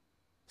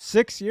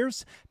 6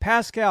 years?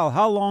 Pascal,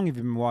 how long have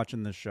you been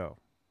watching this show?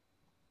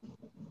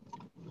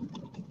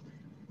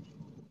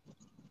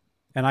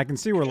 And I can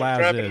see where Laz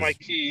grabbing is. my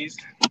keys.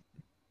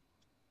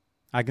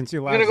 I can see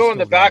I'm Laz. gonna is go in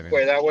the still back driving.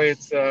 way. That way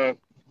it's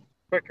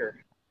quicker.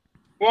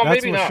 Well,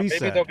 That's maybe what not. she Maybe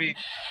said. there'll be.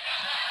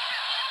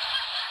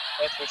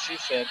 That's what she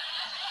said.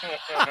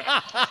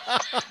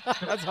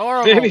 That's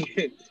horrible.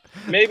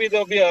 Maybe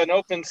there'll be an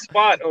open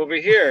spot over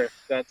here.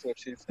 That's what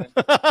she said.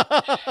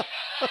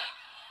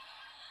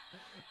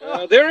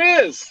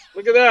 There is.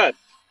 Look at that.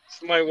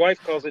 So my wife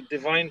calls it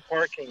divine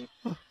parking.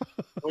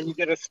 When you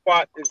get a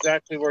spot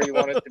exactly where you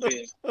want it to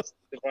be. It's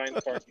divine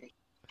parking.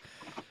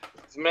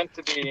 It's meant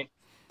to be.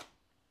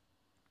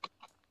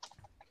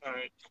 All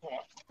right.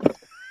 I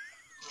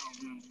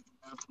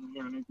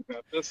need to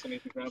grab this. I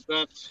need to grab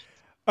that.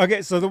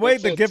 Okay, so the way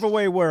That's the it.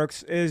 giveaway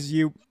works is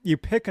you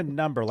pick a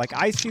number. Like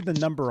I see the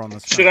number on the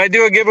screen. Should I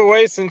do a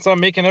giveaway since I'm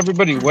making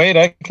everybody wait?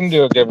 I can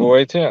do a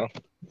giveaway too.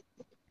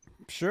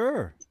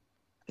 Sure.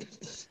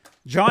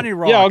 Johnny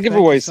Rock. Yeah, I'll give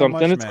thank away you so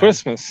something. much, It's man.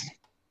 Christmas.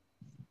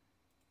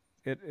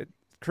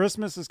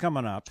 Christmas is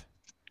coming up.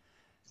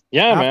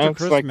 Yeah, After man. It's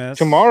Christmas, like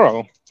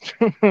tomorrow.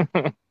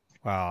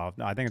 Wow,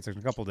 no, I think it's in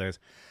a couple days.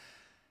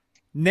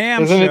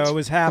 NAMM Isn't it show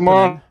is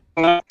happening.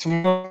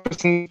 Tomorrow's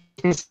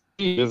Christmas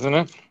Eve, isn't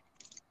it?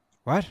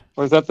 What?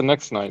 Or is that the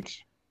next night?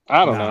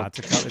 I don't Nah, know.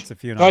 it's a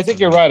few No, I nights think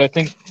from you're now. right. I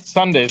think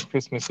Sunday's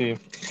Christmas Eve.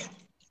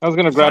 I was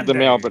gonna grab the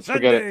mail, but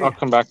forget it. Sunday. I'll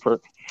come back for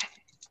it.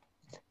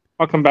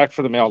 I'll come back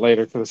for the mail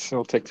later because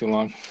it'll take too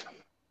long.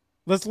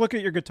 Let's look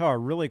at your guitar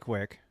really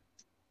quick.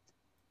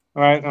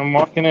 All right, I'm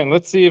walking in.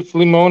 Let's see if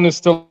Limon is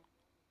still.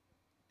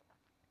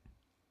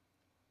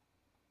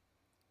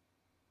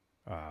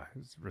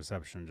 His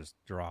reception just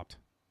dropped.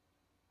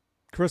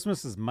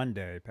 Christmas is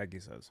Monday, Peggy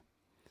says.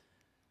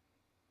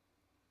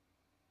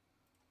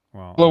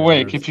 Well,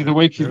 awake. If he's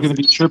awake, he's going to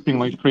be chirping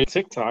like crazy.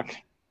 TikTok.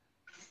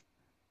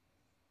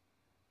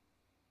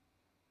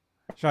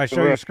 Should I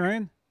show your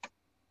screen?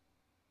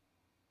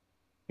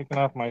 Taking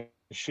off my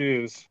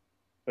shoes.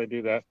 If I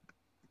do that.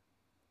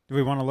 Do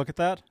we want to look at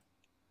that?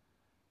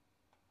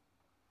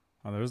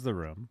 Oh, there's the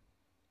room.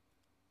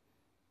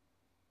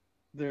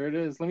 There it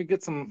is. Let me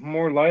get some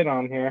more light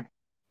on here.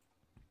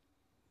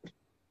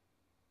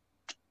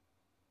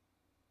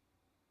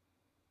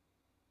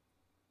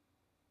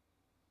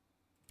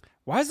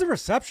 Why is the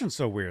reception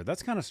so weird?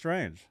 That's kind of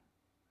strange.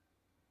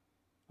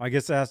 I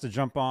guess it has to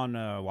jump on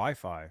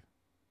Wi-Fi.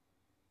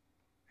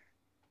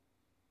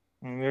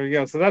 And there you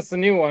go. So that's the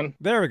new one.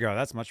 There we go.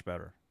 That's much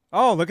better.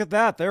 Oh, look at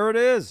that. There it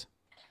is.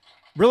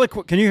 Really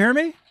quick. Can you hear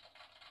me?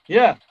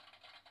 Yeah.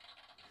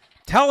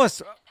 Tell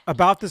us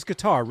about this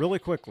guitar really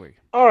quickly.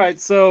 All right.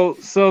 So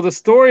the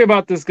story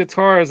about this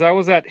guitar is I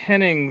was at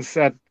Henning's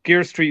at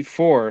Gear Street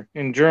 4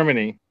 in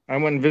Germany. I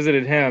went and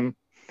visited him.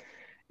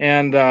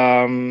 And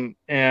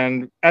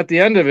at the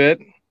end of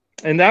it,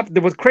 and that the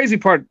crazy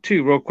part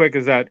too, real quick,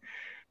 is that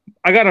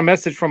I got a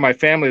message from my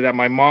family that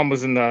my mom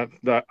was in the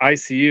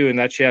ICU and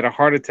that she had a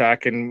heart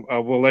attack, and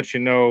we'll let you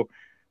know.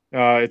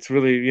 It's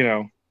really,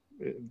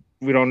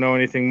 we don't know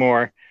anything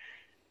more.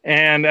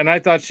 And I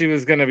thought she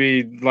was going to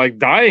be like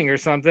dying or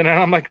something. And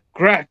I'm like,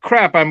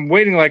 crap, I'm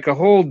waiting like a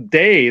whole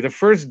day. The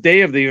first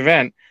day of the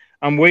event,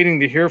 I'm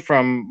waiting to hear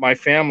from my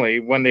family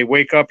when they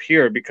wake up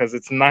here because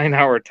it's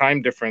 9-hour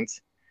time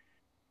difference,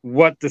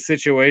 what the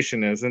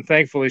situation is. And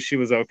thankfully she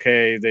was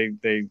okay.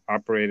 They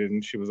operated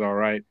and she was all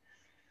right.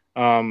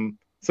 So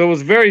it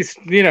was very,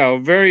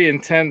 very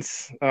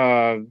intense,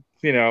 time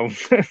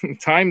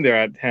there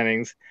at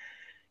Henning's.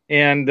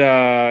 And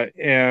I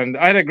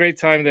had a great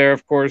time there,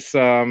 of course,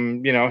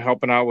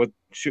 helping out with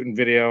shooting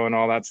video and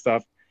all that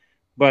stuff.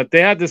 But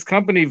they had this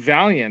company,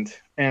 Valiant,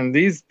 and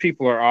these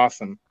people are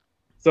awesome.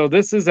 So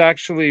this is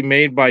actually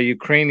made by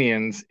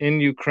Ukrainians in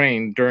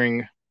Ukraine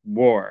during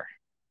war.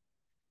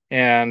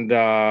 And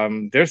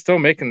they're still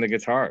making the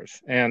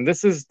guitars. And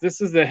this is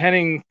the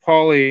Henning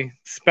Pauly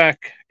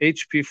spec,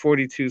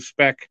 HP42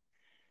 spec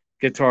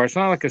guitar. It's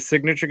not like a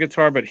signature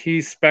guitar, but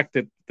he spec'd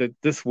it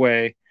this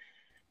way,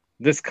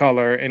 this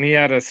color. And he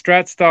had a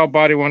Strat style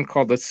body one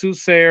called the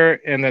Soothsayer,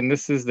 and then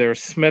this is their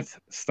Smith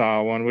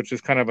style one, which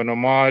is kind of an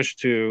homage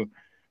to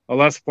a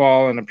Les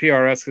Paul and a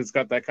PRS. It's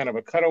got that kind of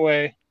a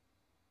cutaway,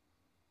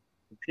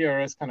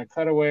 PRS kind of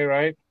cutaway,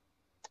 right?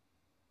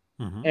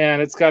 Mm-hmm.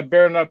 And it's got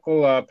bare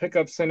knuckle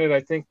pickups in it. I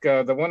think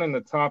the one in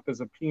the top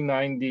is a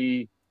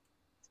P90.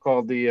 It's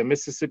called the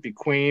Mississippi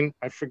Queen.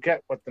 I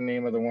forget what the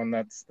name of the one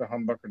that's the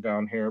humbucker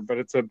down here, but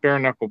it's a bare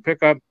knuckle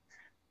pickup.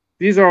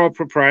 These are all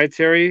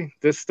proprietary.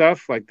 This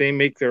stuff, like they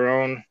make their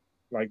own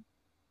like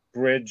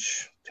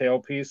bridge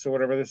tailpiece or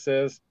whatever this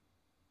is.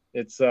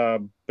 It's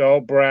bell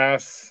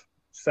brass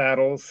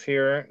saddles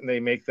here.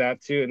 They make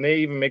that too, and they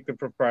even make the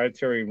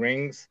proprietary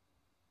rings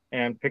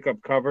and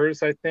pickup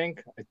covers. I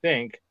think.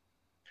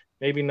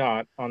 Maybe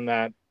not on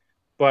that,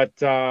 but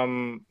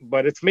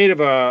it's made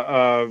of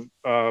a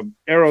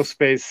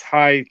aerospace,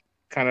 high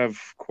kind of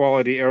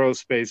quality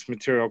aerospace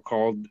material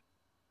called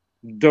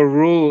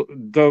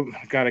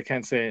I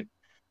can't say it.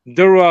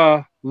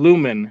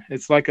 Duralumin.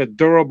 It's like a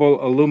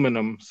durable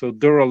aluminum, so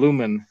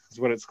Duralumin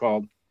is what it's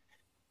called.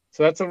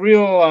 So that's a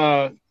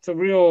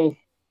real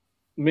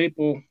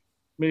maple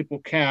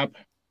cap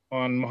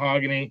on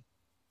mahogany,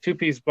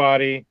 2-piece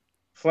body,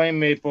 flame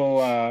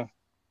maple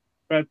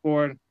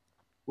fretboard,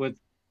 with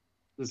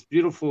this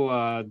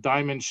beautiful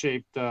diamond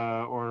shaped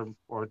or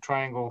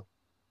triangle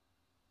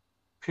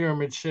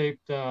pyramid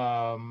shaped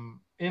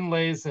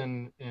inlays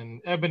in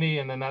ebony,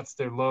 and then that's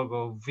their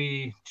logo,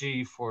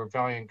 VG, for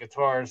Valiant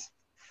Guitars.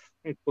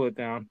 Let me pull it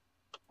down.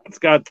 It's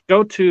got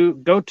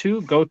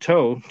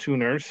Goto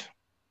tuners,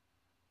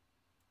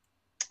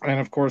 and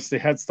of course the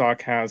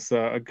headstock has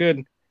a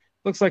good,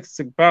 looks like it's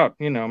about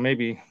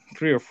maybe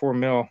 3 or 4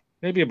 mil,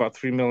 maybe about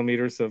 3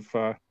 millimeters of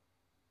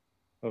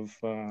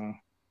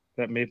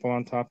that maple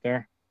on top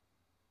there.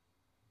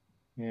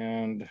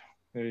 And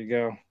there you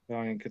go,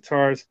 Valiant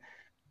Guitars.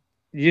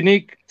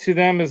 unique to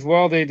them as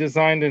well, they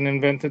designed and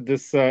invented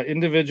this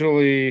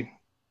individually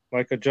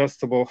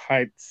adjustable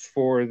heights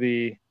for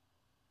the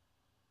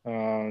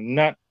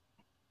nut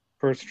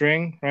per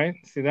string, right?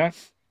 See that?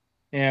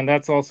 And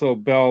that's also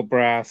bell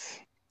brass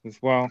as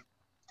well.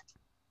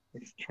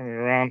 Let's turn it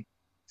around.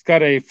 It's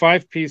got a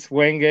 5-piece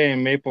wenge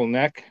and maple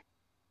neck,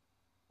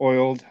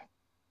 oiled,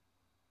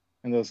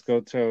 and those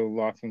Goto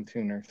locking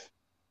tuners.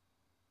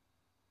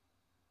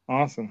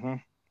 Awesome, huh?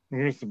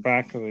 Here's the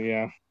back of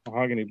the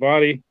mahogany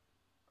body.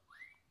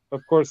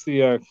 Of course,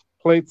 the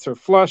plates are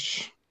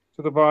flush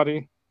to the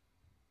body,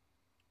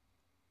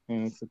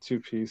 and it's a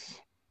 2-piece.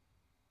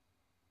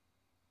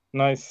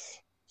 Nice,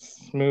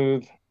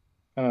 smooth,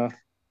 kind of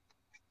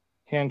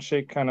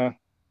handshake kind of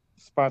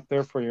spot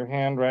there for your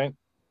hand, right?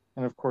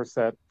 And of course,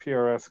 that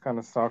PRS kind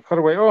of style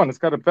cutaway. Oh, and it's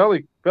got a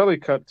belly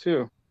cut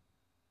too.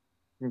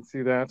 You can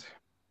see that.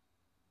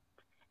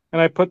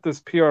 And I put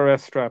this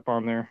PRS strap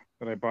on there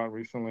that I bought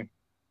recently. I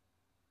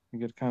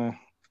think it kind of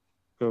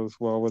goes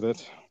well with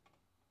it.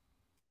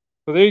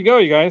 So there you go,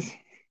 you guys.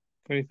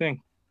 What do you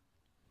think?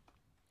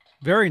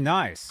 Very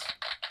nice.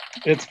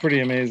 It's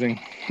pretty amazing.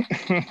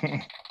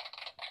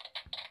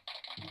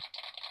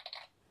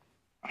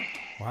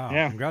 Wow.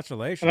 Yeah.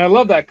 Congratulations. And I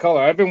love that color.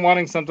 I've been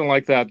wanting something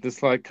like that, this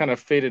kind of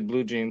faded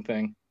blue jean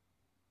thing.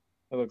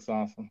 That looks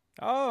awesome.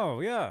 Oh,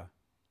 yeah.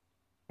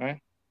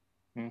 Right?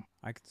 Yeah.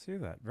 I can see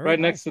that. Very right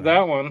nice, next to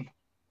that one.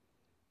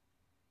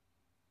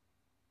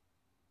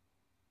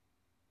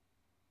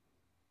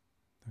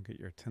 Don't get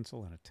your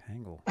tinsel in a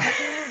tangle.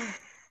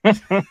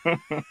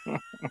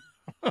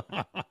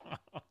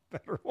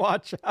 Better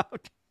watch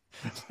out.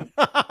 It's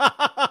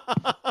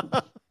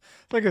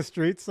like a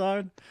street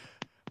sign.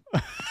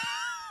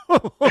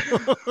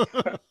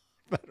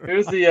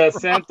 Here's the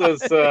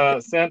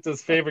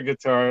Santa's favorite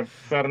guitar,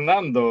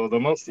 Fernando, the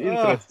most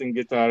interesting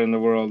guitar in the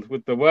world,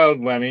 with the wild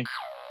whammy.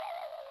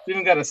 It's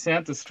even got a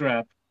Santa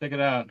strap. Check it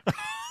out.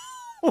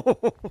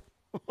 Oh,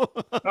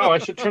 I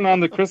should turn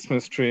on the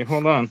Christmas tree.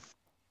 Hold on.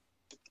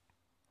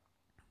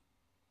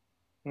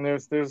 And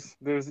there's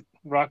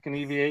rockin'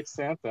 EVH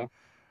Santa.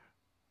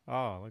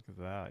 Oh, look at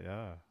that!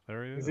 Yeah,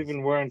 there he is. He's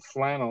even wearing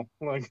flannel,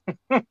 like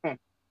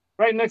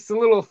right next to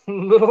little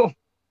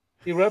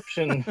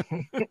Eruption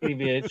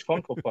EVH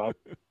Funko Pop,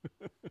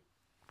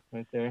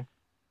 right there.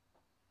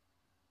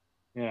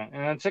 Yeah,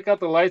 and check out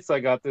the lights I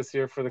got this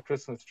year for the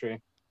Christmas tree.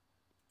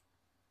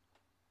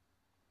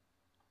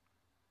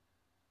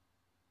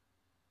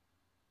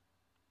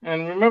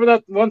 And remember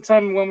that one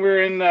time when we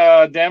were in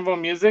Danville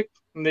Music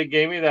and they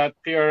gave me that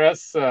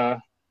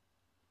PRS.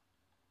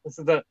 This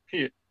is that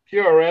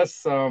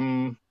PRS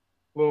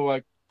little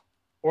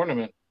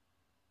ornament,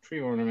 tree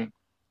ornament.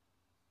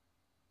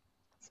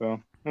 So,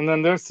 and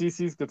then there's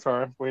CC's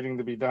guitar waiting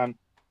to be done.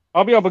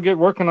 I'll be able to get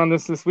working on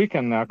this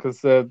weekend now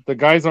because the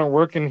guys aren't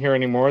working here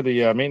anymore,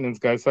 the maintenance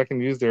guys, so I can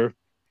use their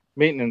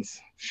maintenance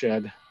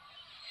shed.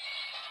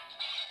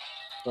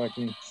 So I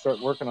can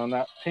start working on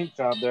that paint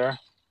job there.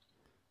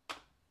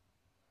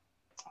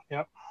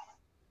 Yep.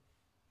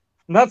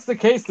 And that's the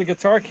case the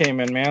guitar came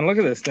in, man. Look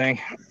at this thing.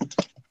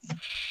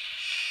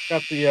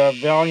 Got the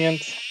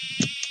Valiant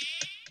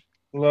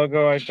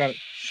logo. I've got it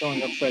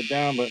showing upside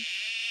down, but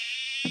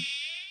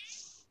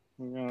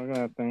look at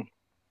that thing.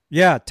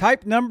 Yeah,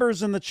 type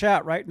numbers in the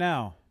chat right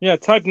now. Yeah,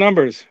 type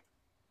numbers.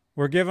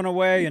 We're giving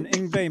away an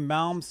Yngwie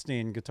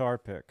Malmsteen guitar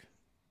pick.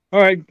 All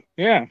right,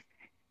 yeah.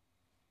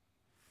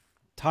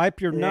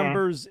 Type your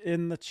numbers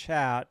in the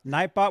chat.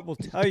 Nightbot will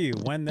tell you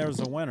when there's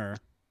a winner.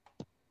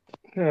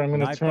 Here, I'm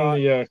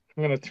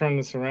gonna turn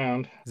this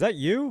around. Is that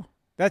you?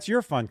 That's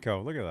your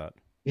Funko. Look at that.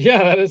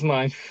 Yeah, that is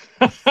mine.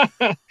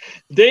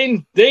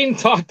 Dane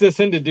talked us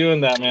into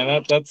doing that,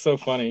 man. That's so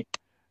funny.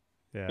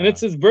 Yeah. And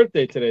it's his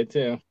birthday today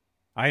too.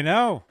 I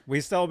know.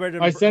 We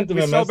celebrated. I sent him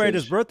a celebrated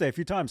message. his birthday a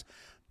few times.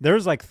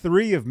 There's like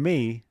 3 of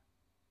me,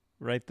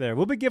 right there.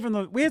 We'll be giving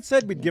those. We had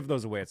said we'd give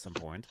those away at some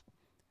point.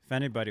 If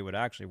anybody would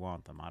actually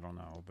want them, I don't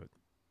know, but.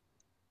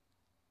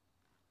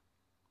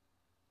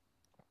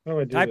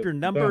 Type your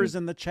numbers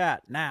in the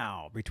chat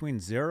now,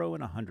 between 0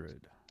 and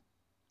 100.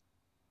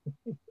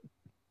 Oh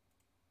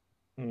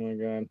my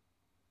God.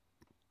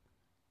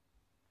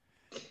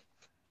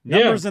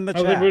 Numbers in the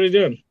chat. How's everybody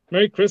doing?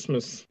 Merry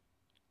Christmas.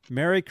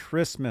 Merry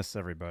Christmas,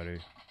 everybody.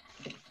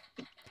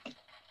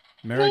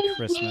 Merry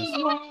Christmas.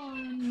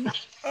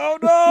 Oh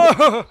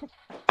no!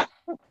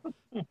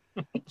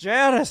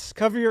 Janice,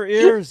 cover your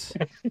ears.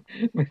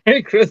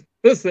 Merry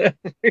Christmas,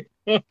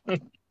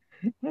 everyone.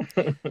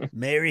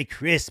 Merry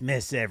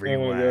Christmas,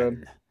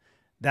 everyone.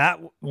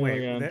 That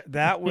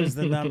was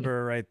the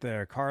number right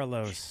there.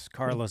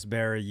 Carlos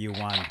Berry, you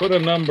won. Put a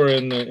number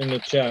in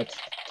the chat.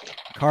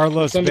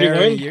 Carlos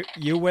Berry,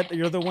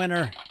 you're the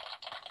winner.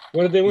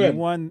 What did they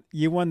win?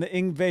 You won the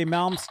Yngwie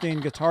Malmsteen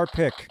guitar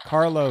pick,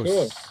 Carlos.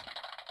 Cool.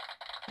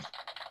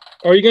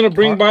 Are you gonna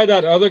bring by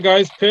that other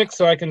guy's pick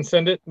so I can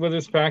send it with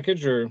his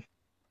package, or?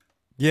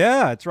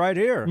 Yeah, it's right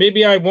here.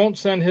 Maybe I won't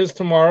send his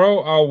tomorrow.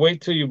 I'll wait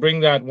till you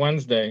bring that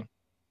Wednesday.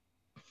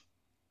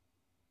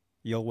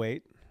 You'll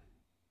wait.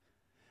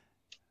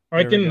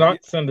 I There we can go.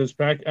 not send this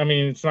back. I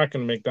mean, it's not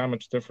going to make that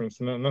much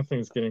difference. No,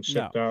 nothing's getting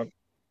shipped out.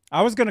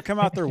 I was going to come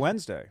out there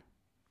Wednesday.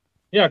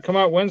 Yeah, come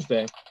out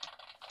Wednesday.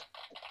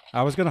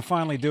 I was going to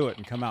finally do it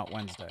and come out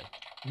Wednesday.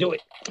 Do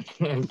it.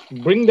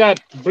 bring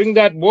that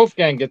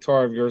Wolfgang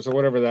guitar of yours or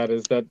whatever that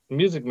is, that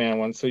Music Man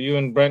one, so you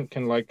and Brent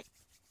can like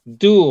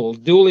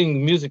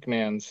dueling Music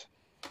Mans.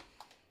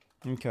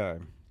 Okay.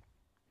 And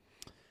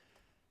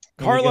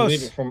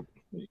Carlos.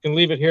 You can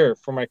leave it here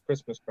for my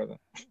Christmas present.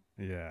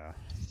 Yeah.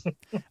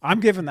 I'm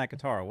giving that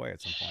guitar away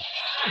at some point.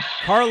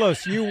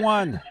 Carlos, you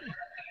won.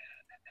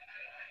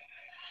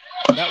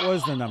 That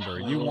was the number.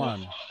 You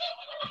won.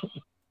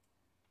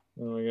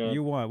 Oh my God.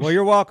 You won. Well,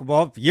 you're welcome.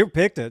 Well, you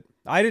picked it.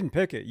 I didn't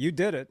pick it. You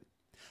did it.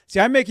 See,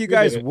 I make you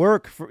guys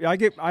work for.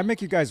 I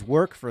make you guys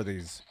work for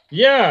these.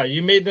 Yeah,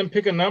 you made them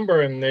pick a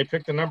number and they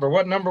picked a number.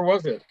 What number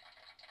was it?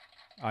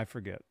 I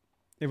forget.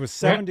 It was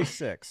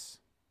 76.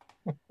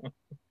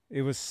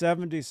 It was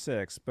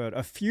 76. But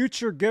a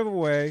future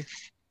giveaway.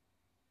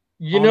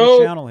 On the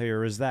channel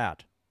here is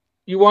that.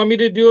 You want me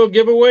to do a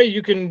giveaway?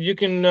 You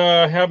can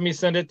have me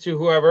send it to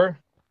whoever.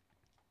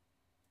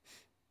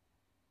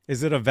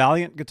 Is it a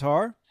Valiant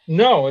guitar?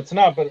 No, it's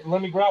not. But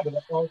let me grab it.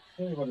 I'll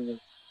tell you what it is.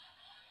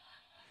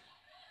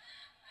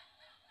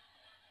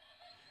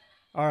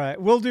 All right,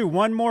 we'll do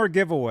one more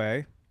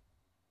giveaway.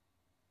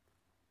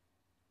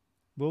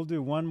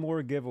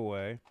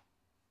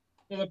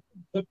 The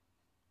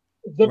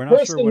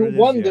person who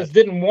won this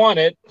didn't want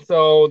it,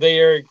 so they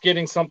are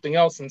getting something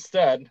else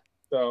instead.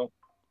 So.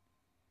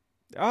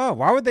 Oh,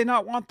 why would they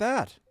not want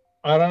that?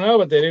 I don't know,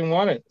 but they didn't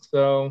want it,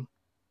 so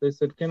they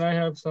said, "Can I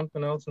have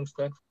something else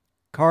instead?"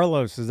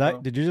 Carlos,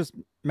 did you just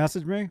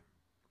message me?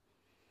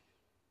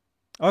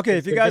 Okay,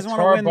 It's if you the guys want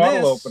to guitar win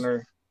bottle this,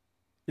 opener.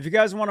 if you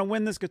guys want to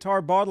win this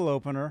guitar bottle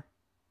opener,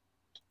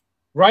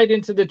 write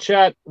into the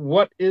chat,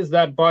 what is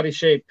that body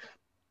shape?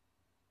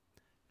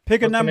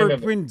 Pick a What's the number name of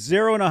it? between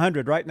 0 and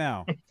 100 right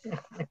now.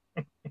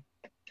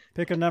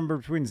 Pick a number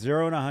between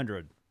 0 and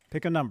 100.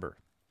 Pick a number.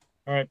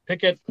 All right,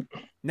 pick it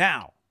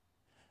now.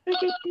 Pick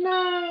it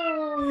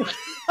now.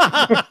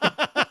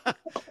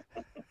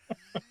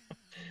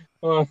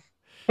 oh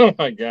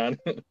my God,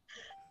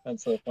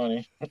 that's so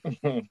funny.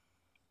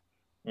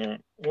 Yeah.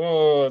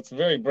 Whoa, it's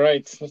very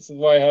bright. This is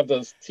why I have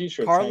those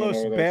T-shirts. Carlos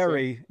hanging over there,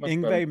 Berry, so much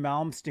Yngwie better.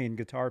 Malmsteen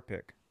guitar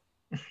pick.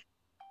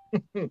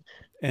 Pick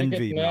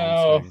Envy it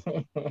now.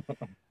 Malmsteen.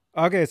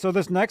 Okay, so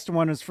this next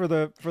one is for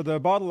the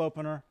bottle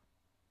opener.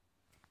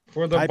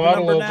 For the Type a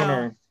bottle number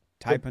opener. now.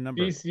 Type a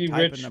number. BC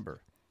Type Rich. a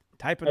number.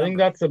 Type a I number. think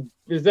that's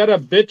is that a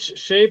bitch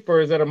shape or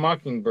is that a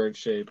mockingbird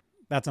shape?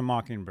 That's a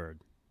mockingbird.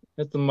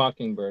 That's a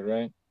mockingbird,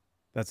 right?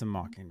 That's a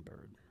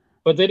mockingbird.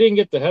 But they didn't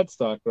get the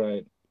headstock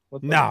right.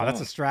 What the No, hell? that's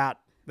a Strat.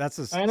 That's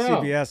a I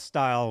know. CBS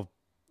style,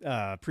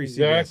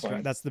 pre-CBS. Exactly.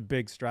 Strat. That's the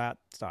big Strat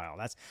style.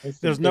 It's the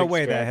There's no big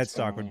way that Strat headstock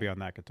style. would be on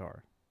that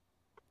guitar.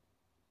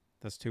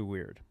 That's too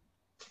weird.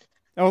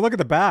 Oh, look at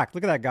the back.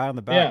 Look at that guy on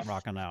the back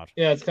rocking out.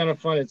 Yeah, it's kind of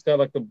funny. It's got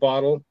like the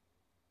bottle.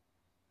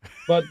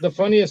 But the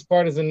funniest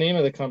part is the name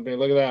of the company.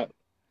 Look at that.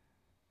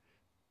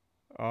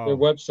 Oh. Their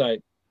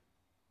website.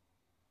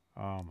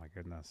 Oh my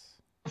goodness.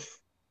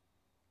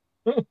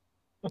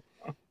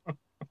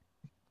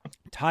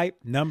 Type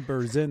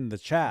numbers in the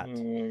chat. Oh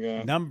my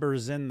God.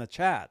 Numbers in the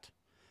chat.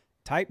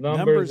 Type Numbers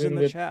numbers in in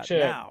the the chat chat.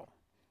 now.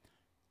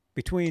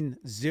 Between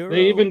 0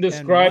 They even and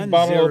describe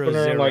bottle 100.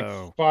 opener in like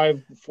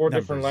four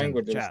Numbers different in the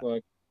languages. chat.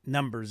 Like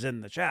Numbers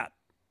in the chat.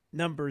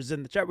 Numbers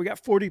in the chat. We got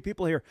 40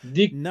 people here.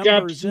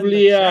 Numbers in the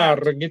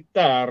Decapsuliar chat.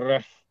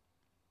 guitar.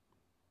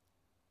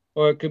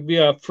 Or it could be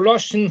a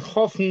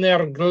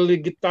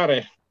Floschenhofner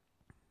guitar.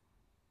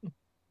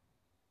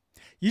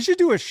 You should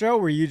do a show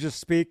where you just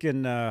speak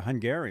in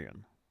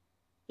Hungarian.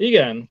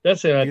 Igen,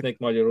 beszélhetnék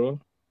magyarul.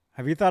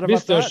 Have you thought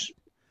about that?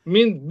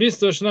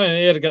 Biztos nagyon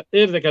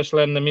érdekes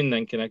lenne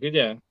mindenkinek,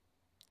 ugye?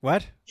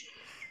 What?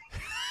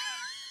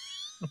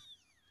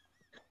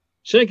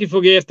 Senki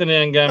fog érteni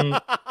engem,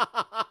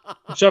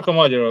 csak a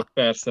magyarok,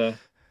 persze.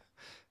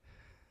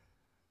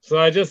 So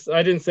I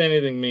didn't say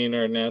anything mean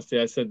or nasty.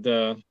 I said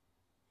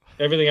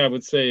everything I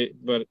would say,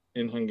 but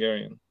in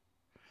Hungarian.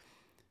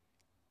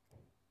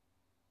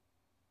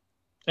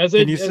 Ez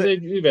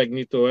egy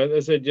üvegnyitó,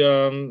 ez egy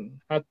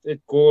hát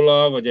egy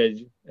kóla, vagy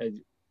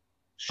egy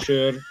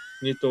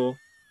sörnyitó.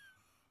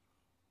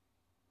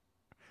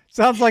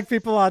 Sounds like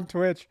people on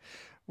Twitch.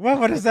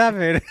 What does that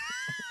mean?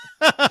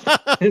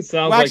 It sounds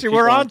well, like actually,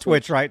 we're people on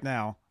Twitch right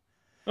now.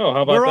 Oh,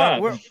 how about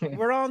that?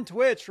 We're on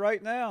Twitch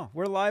right now.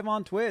 We're live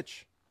on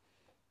Twitch.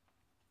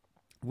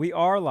 We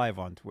are live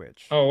on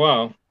Twitch. Oh,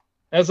 wow.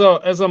 Ez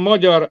a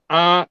magyar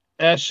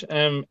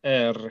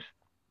ASMR.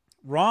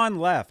 Ron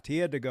left. He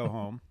had to go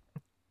home.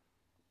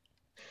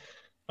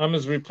 I'm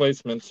his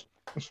replacement.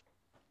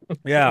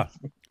 Yeah.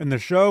 And the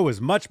show is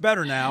much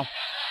better now.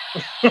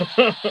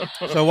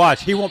 So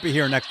watch. He won't be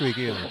here next week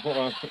either.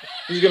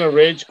 He's going to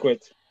rage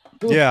quit.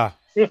 Yeah.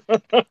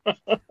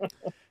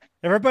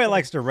 Everybody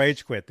likes to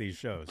rage quit these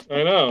shows.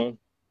 I know.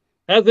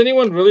 Has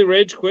anyone really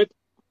rage quit?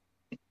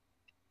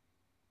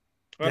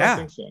 I Yeah. don't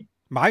think so.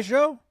 My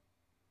show?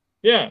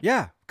 Yeah.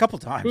 Yeah. A couple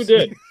times. Who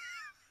did?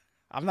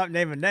 I'm not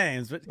naming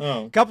names, but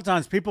Oh. a couple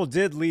times people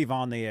did leave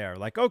on the air.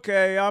 Like,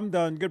 okay, I'm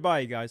done. Goodbye,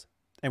 you guys.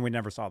 And we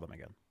never saw them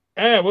again.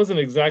 It wasn't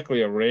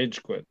exactly a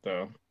rage quit,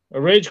 though. A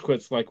rage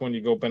quit's like when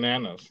you go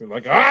bananas. You're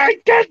like, I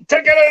can't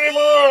take it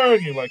anymore.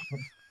 And you're like,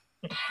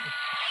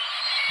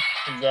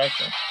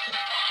 exactly.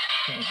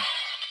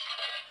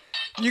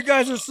 You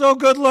guys are so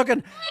good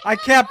looking. I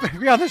can't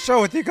be on the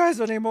show with you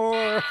guys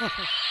anymore.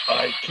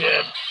 I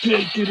can't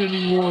take it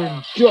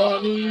anymore,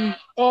 Johnny.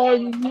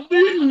 I'm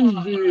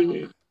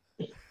leaving.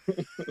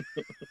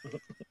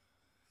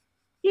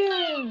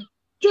 Yeah,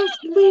 just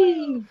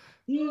leave,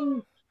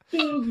 you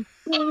big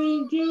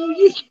boy,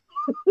 you.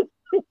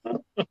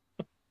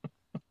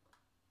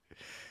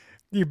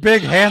 You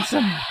big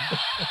handsome.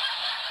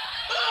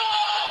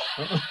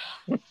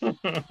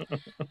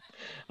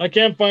 I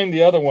can't find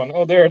the other one.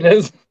 Oh, there it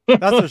is.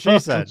 That's what she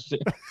said.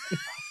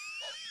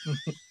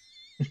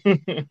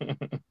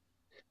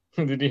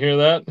 Did you hear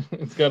that?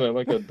 It's got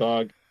like a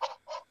dog.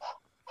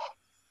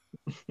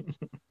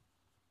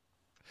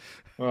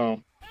 Wow.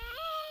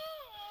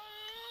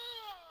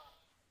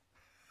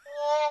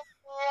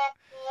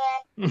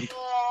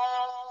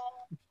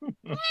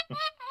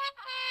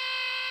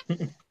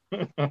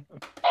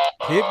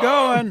 Keep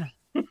going.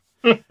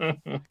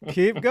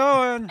 Keep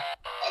going.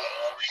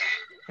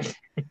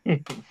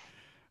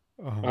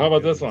 How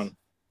about this one?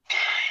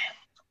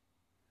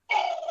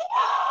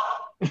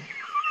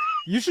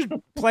 You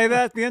should play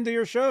that at the end of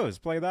your shows.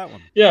 Play that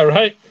one. Yeah,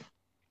 right.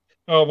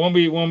 Oh, when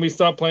we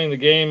stop playing the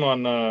game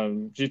on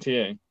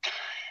GTA.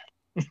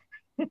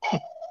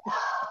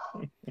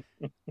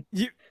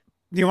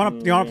 You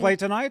want to play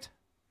tonight?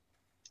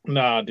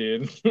 Nah,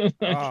 dude.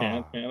 I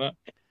can't, man.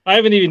 I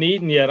haven't even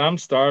eaten yet. I'm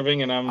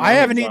starving, and I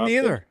haven't eaten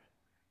either.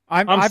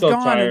 I've so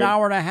gone tired. an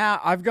hour and a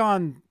half. I've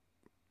gone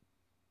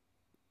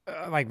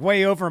like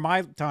way over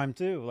my time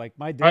too. Like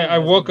my day. I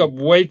woke up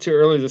way too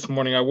early this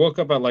morning. I woke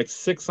up at like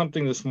 6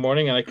 something this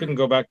morning, and I couldn't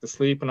go back to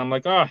sleep. And I'm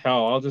like, oh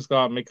hell, I'll just go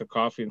out and make a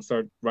coffee and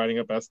start writing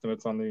up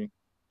estimates on the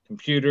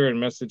computer and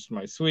messaged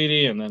my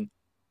sweetie, and then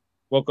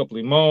woke up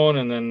Limon,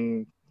 and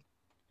then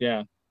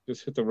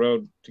just hit the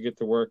road to get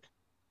to work.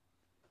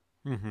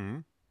 Mm-hmm.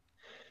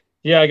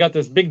 Yeah, I got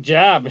this big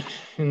jab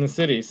in the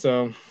city,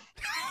 so.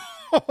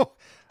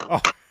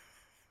 Oh.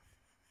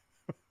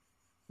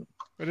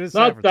 It is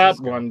not that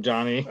one,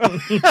 Johnny.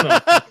 No,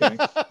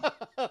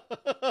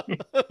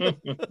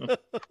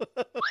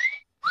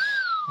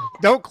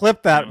 Don't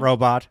clip that,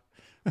 robot.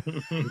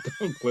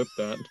 Don't clip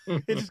that.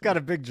 You just got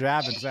a big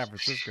jab in San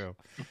Francisco.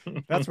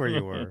 That's where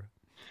you were.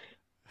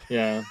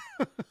 Yeah,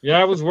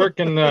 I was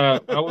working. I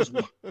was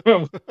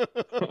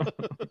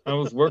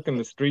working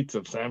the streets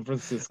of San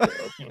Francisco.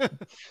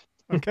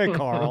 Okay,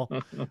 Carl.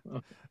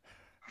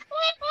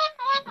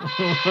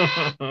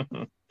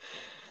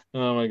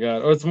 Oh my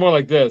God! Oh, it's more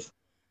like this.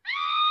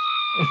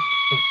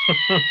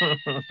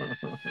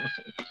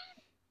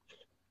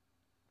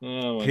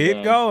 Oh my Keep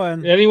God.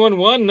 going. Anyone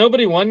won?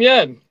 Nobody won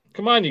yet.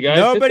 Come on, you guys.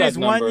 hit that Nobody's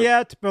won number.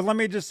 yet, but let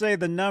me just say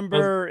the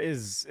number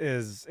is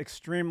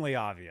extremely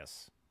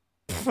obvious.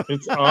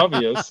 It's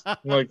obvious.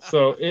 Like,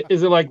 so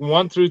is it like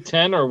 1 through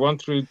 10 or 1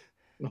 through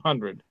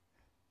 100?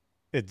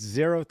 It's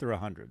 0 through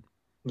 100.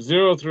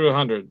 0 through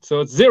 100. So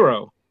it's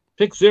 0.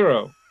 Pick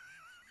 0.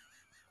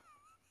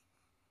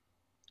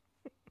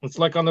 It's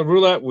like on the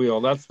roulette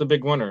wheel. That's the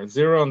big winner.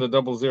 0 on the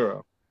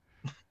 000.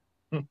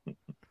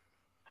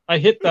 I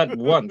hit that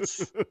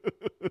once.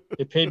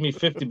 It paid me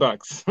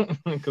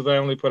 $50 because I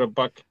only put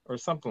 $1 or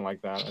something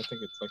like that. I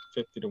think it's like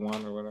 50 to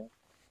 1 or whatever.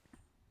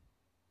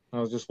 I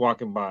was just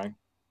walking by.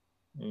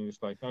 And you're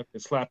just like, okay,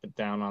 slap it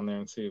down on there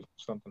and see if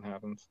something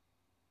happens.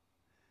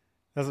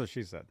 That's what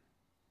she said.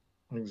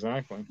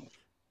 Exactly.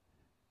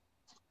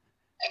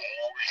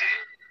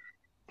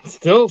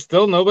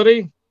 Still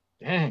nobody?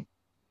 Dang.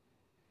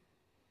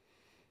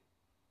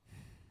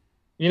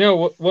 You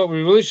know what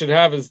we really should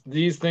have is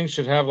these things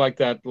should have like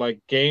that like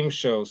game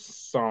show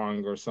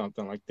song or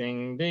something like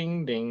ding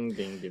ding ding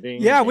ding ding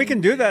ding. Yeah, ding, we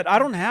can do that. I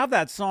don't have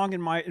that song in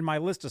my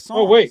list of songs.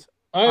 Oh wait,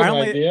 I have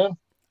an idea.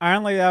 I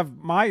only have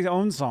my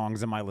own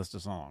songs in my list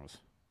of songs.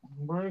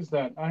 Where is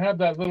that? I have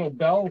that little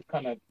bell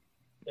kind of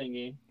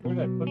thingy. Where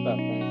did I put that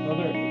thing? Oh,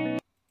 there it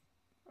is.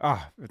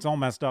 Ah, it's all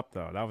messed up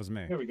though. That was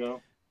me. Here we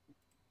go.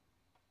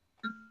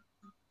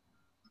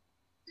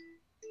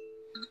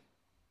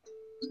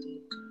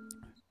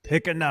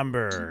 Pick a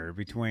number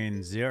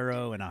between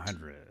 0 and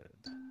 100.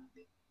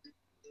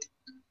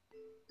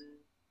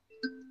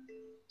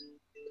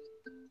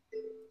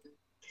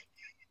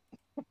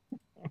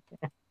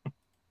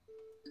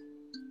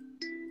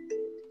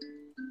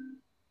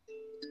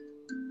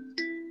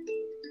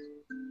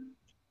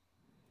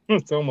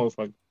 It's almost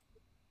like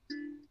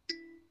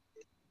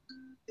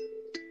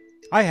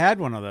I had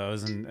one of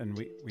those and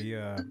we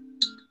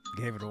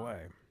gave it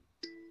away.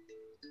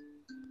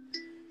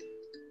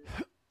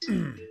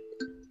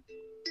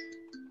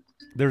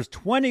 There's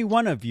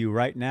 21 of you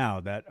right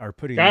now that are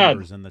putting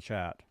numbers in the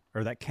chat,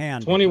 or that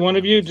can. 21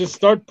 of you. Just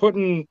start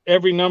putting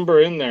every number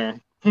in there.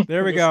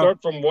 There we Just go.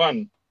 Start from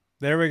 1.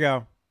 There we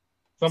go.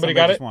 Somebody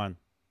got just it? won.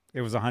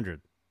 It was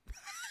 100.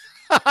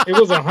 It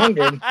was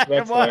 100. It That's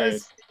was.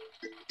 hilarious.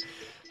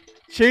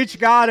 Cheech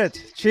got it.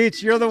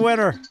 Cheech, you're the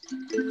winner.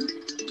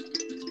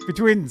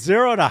 Between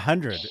 0 and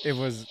 100, it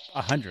was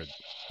 100.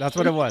 That's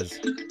what it was.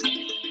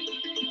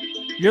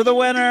 You're the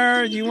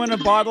winner. You win a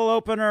bottle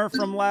opener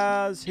from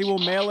Laz. He will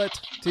mail it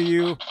to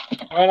you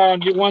Right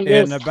on, you won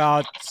this. in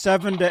about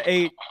 7 to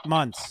 8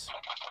 months.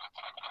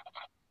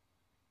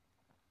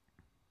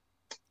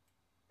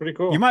 Pretty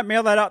cool. You might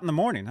mail that out in the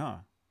morning, huh?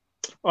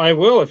 I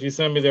will if you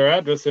send me their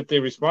address, if they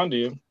respond to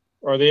you.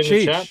 Are they in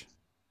the chat? Cheech.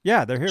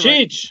 Yeah, they're here.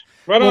 Cheech.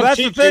 Right Well, on, that's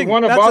Cheech. the thing. You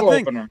won a That's the bottle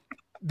thing. opener.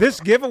 This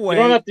giveaway,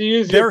 You don't have to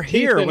use your they're teeth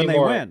here when they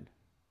anymore.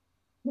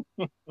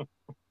 win.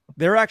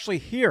 They're actually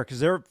here because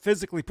they're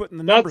physically putting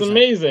the That's numbers in.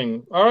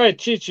 amazing. All right,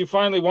 Cheech, you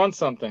finally won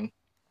something.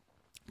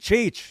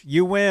 Cheech,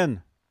 you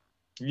win.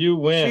 You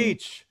win.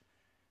 Cheech.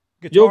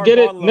 You'll Guitar get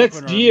it bottle next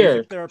opener, year.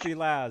 Music Therapy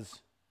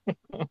Laz.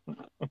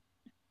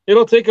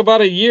 It'll take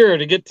about a year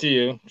to get to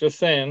you. Just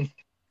saying.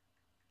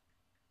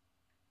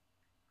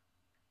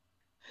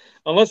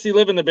 Unless you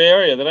live in the Bay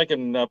Area, then I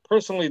can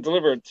personally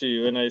deliver it to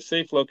you in a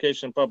safe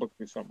location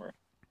publicly somewhere.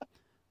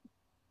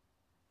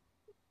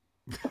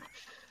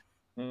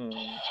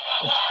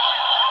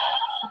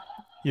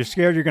 You're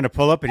scared you're going to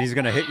pull up and he's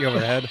going to hit you over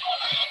the head?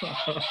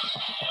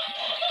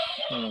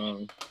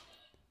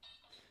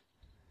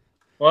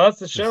 Well, that's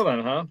the show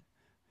then, huh?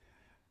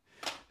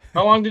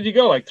 How long did you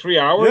go? Like 3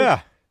 hours?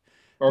 Yeah.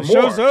 Or The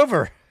more? show's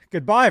over.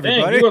 Goodbye, Dang,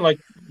 everybody. you went like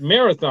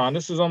marathon.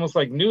 This is almost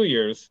like New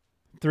Year's.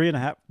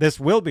 3.5. This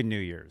will be New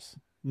Year's.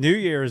 New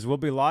Year's will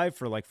be live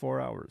for like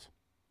 4 hours.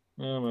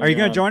 Oh my Are you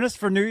going God. to join us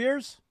for New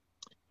Year's?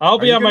 I'll Are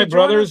be you at my gonna join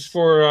brother's us?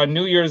 for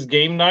New Year's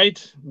game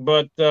night,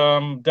 but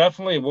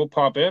definitely we'll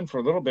pop in for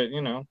a little bit.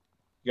 You know,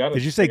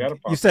 Did you say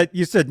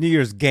you said New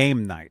Year's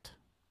game night?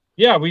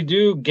 Yeah, we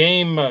do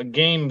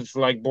games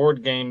like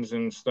board games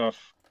and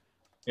stuff.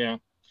 Yeah.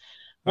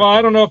 Well,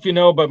 I don't know if you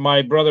know, but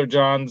my brother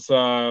John's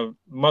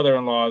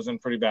mother-in-law is in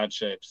pretty bad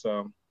shape,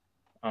 so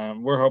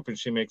we're hoping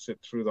she makes it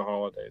through the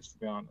holidays. To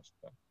be honest,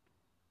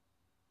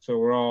 so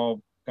we're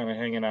all kind of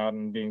hanging out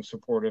and being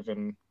supportive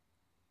and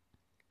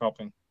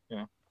helping. You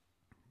know.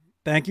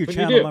 Thank you, But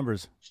channel do.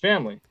 members. It's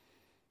family.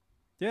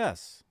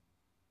 Yes.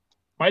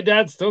 My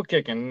dad's still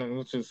kicking,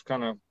 which is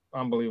kind of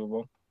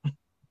unbelievable.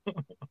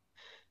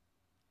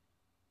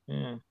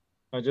 Yeah.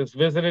 I just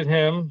visited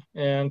him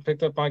and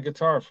picked up my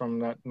guitar from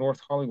that North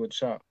Hollywood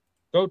shop.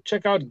 Go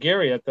check out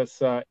Gary at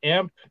this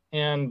amp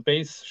and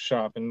bass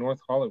shop in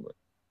North Hollywood.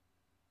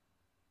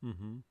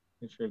 Mm-hmm.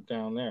 If you're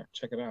down there,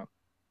 check it out.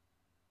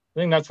 I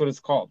think that's what it's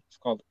called. It's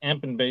called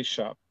Amp and Bass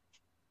Shop.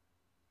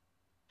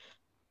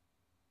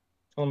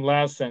 Tell him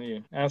Laz sent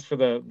you. Ask for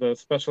the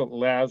special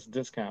Laz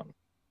discount.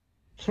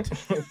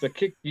 It's the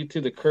kick you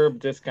to the curb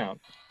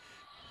discount.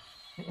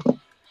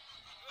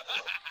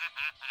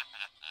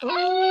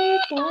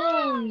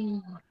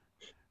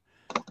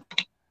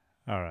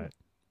 All right.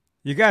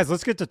 You guys,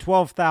 let's get to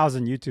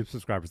 12,000 YouTube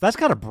subscribers. That's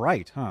kind of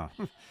bright, huh?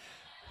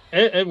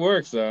 It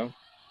works though.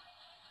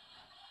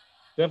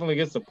 Definitely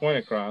gets the point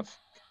across.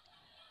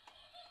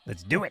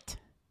 Let's do it.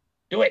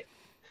 Do it.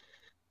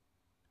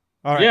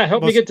 All right. Yeah,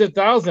 help me let's get to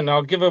 1,000.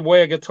 I'll give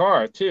away a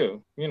guitar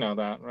too. You know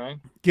that, right?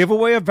 give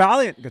away a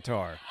Valiant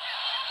guitar.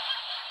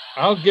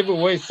 I'll give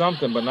away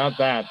something, but not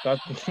that.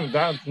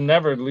 That's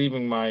never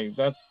leaving my.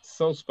 That's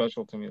so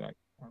special to me. That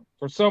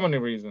for so many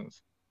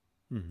reasons.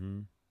 Mm-hmm.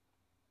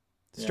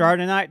 Yeah.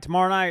 Starting tonight,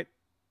 tomorrow night,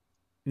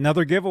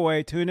 another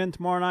giveaway. Tune in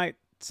tomorrow night,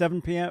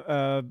 7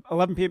 p.m.,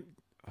 11 p.m.,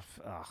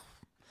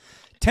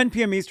 10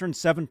 p.m. Eastern,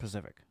 7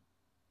 Pacific.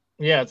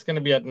 Yeah, it's going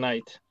to be at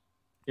night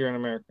here in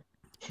America.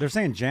 They're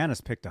saying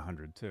Janice picked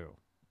 100 too.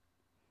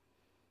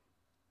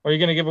 Are you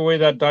going to give away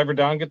that Diver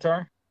Down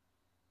guitar?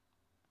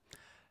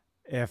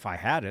 If I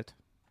had it.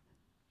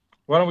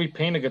 Why don't we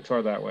paint a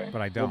guitar that way?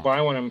 But I We'll don't.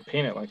 buy one and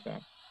paint it like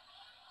that.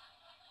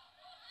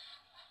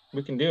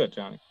 We can do it,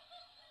 Johnny.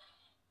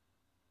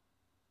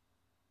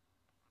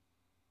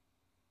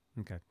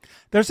 Okay.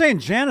 They're saying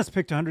Janice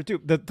picked 100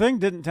 too. The thing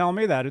didn't tell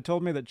me that. It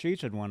told me that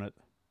Cheech had won it.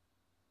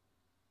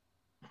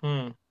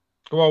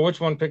 Well, which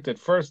one picked it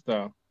first,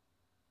 though?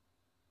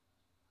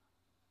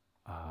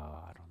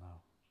 I don't know.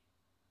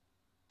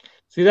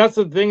 See, that's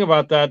the thing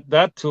about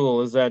that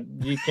tool is that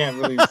you can't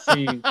really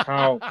see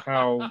how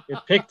it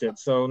picked it.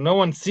 So no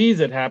one sees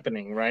it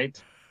happening, right?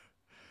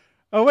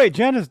 Oh, wait.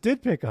 Janice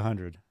did pick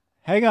 100.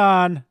 Hang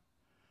on.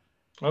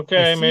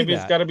 Okay, I see maybe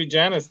it's that. got to be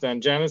Janice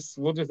then. Janice,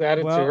 we'll just add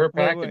it to Well, her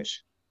wait, wait.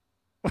 package.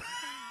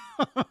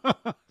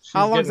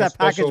 How long's getting a that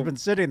package special- been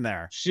sitting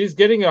there? She's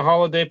getting a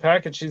holiday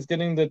package. She's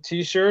getting the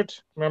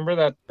T-shirt.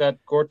 Remember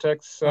that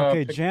Gore-Tex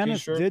Okay, pick Janice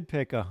T-shirt? did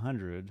pick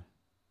 100.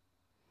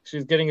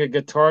 She's getting a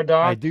guitar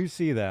dock. I do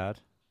see that.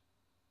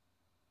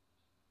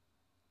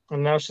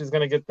 And now she's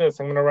going to get this.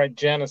 I'm going to write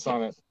Janice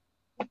on it.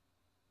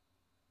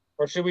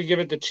 Or should we give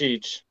it to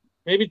Cheech?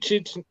 Maybe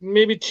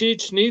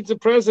Cheech needs a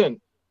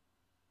present.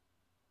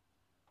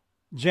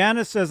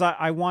 Janice says,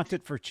 I want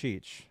it for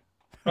Cheech.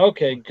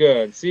 Okay,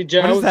 good. See,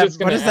 Jan, I What was does that- just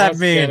going what to does that ask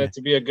mean? Janet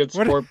to be a good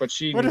What- sport, but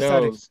she what does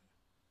that knows.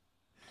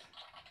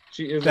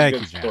 She is Thank a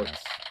good you, sport.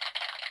 Janice.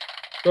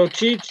 So,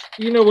 Cheech,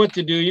 you know what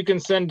to do. You can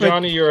send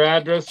Johnny your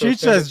address. Or Cheech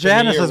send it says to me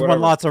Janice or has won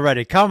whatever. lots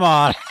already. Come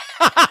on.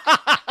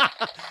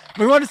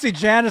 We want to see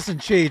Janice and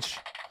Cheech.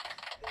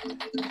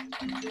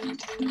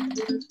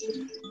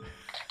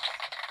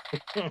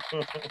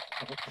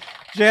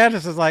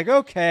 Janice is like,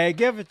 okay,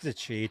 give it to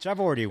Cheech. I've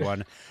already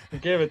won.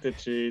 Give it to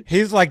Cheech.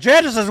 He's like,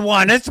 Janice has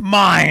won. It's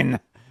mine.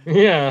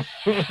 Yeah.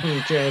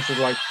 Janice is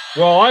like,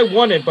 well, I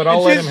won it, but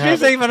I'll let him have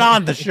She's it. even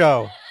on the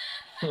show.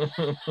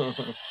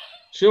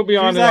 She'll be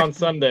on She's it on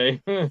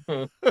Sunday. That's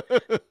Give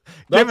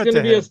it going to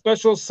to be a him.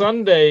 special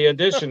Sunday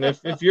edition.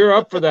 If you're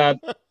up for that,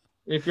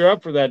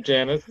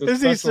 Janice. The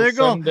Is he special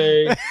single?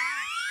 Sunday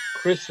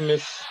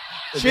Christmas.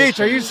 Cheech,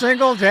 are you edition.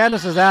 single?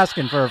 Janice is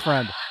asking for a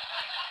friend.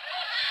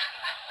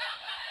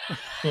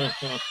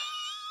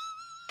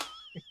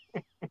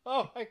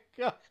 Oh my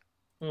god.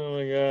 Oh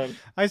my god.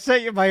 I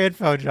sent you my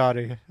info,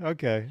 Johnny.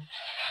 Okay.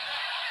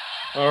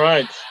 All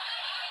right.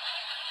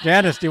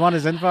 Janice, do you want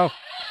his info?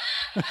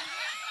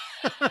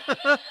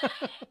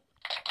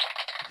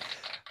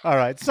 All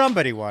right,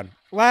 somebody won.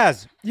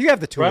 Laz, you have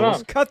the Right tools.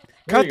 on. Cut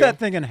There you that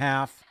go. thing in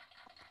half.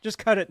 Just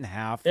cut it in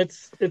half.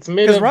 It's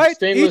made 'Cause, of right,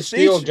 stainless each-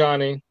 steel, each-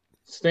 Johnny.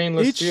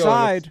 Stainless Each steel. and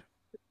side.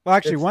 Well,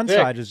 actually, it's one thick.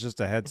 side is just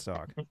a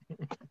headstock.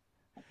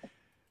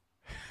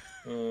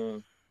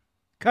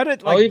 Cut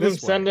it like I'll even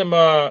this way. send him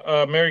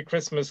a Merry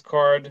Christmas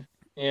card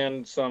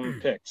and some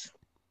pics,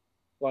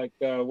 like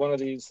one of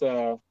these.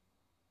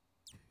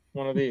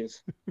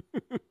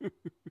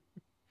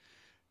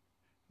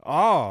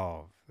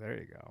 Oh, there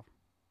you go.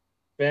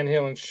 Van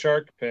Halen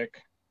shark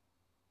pic.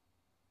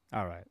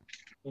 All right.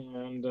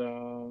 And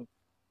how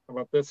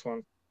about this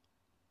one?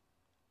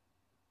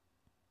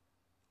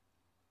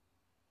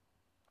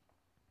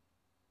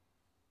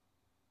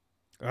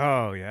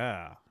 Oh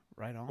yeah,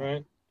 right on.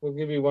 Right. We'll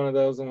give you one of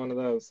those and one of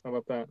those. How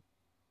about that?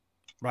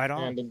 Right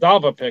on. And a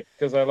Dava pic,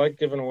 because I like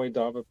giving away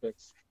Dava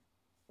pics.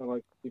 I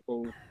like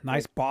people.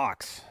 Nice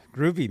box.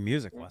 Groovy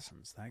music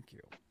lessons. Thank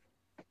you.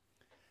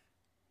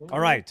 All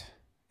right.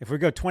 If we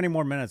go 20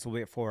 more minutes, we'll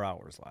be at 4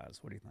 hours, Laz.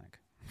 What do you think?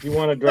 You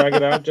want to drag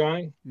it out,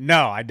 Johnny?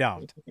 No, I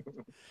don't.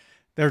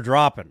 They're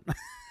dropping.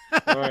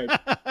 All right.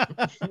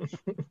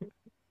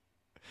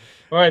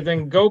 All right,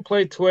 then go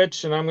play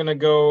Twitch, and I'm gonna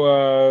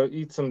go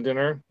eat some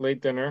dinner,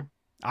 late dinner.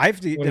 I have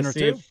to eat I'm gonna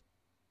dinner see too.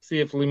 See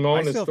if Limon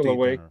I is still have still to eat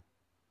awake. dinner.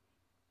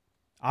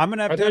 I'm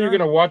gonna have I thought dinner. you were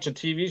gonna watch a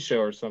TV show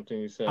or something.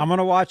 You said I'm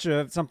gonna watch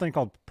something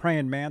called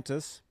Praying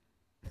Mantis.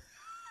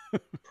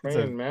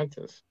 Praying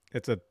Mantis.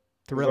 It's a Is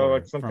thriller. that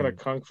like some kind from of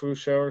kung fu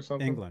show or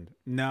something? England.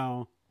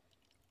 No.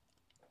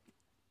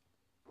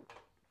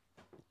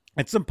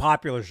 It's some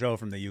popular show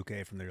from the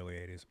UK from the early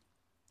 80s.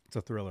 It's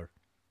a thriller.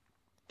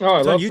 Oh, I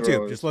It's love on YouTube.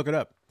 thrillers. Just look it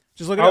up.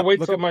 Just look it I'll up. wait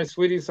Look till up- my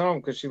sweetie's home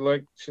because she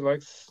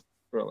likes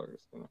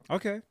thrillers. You know.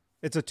 Okay.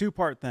 It's a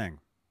 2-part thing.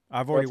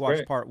 I've already That's watched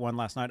great. part 1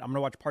 last night. I'm going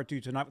to watch part 2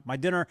 tonight with my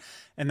dinner,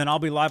 and then I'll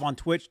be live on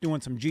Twitch doing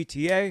some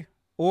GTA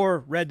or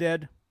Red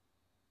Dead.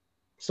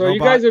 So you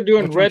Robot. guys are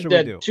doing Which one Red should we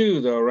Dead do?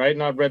 2 though, right?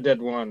 Not Red Dead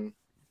 1.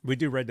 We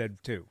do Red Dead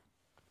 2.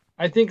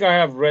 I think I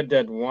have Red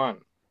Dead 1.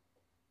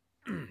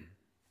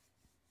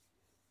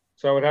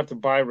 So I would have to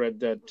buy Red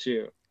Dead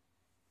 2.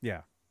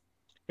 Yeah.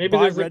 Maybe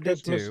Buy there's Red a Dead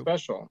Christmas 2.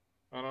 special.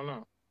 I don't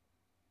know.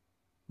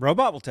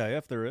 Robot will tell you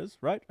if there is,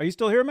 right? Are you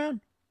still here, man?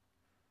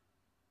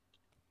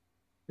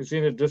 Is he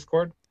in the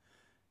Discord?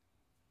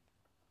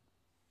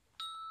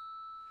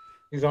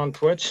 He's on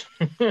Twitch?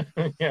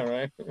 Yeah,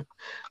 right.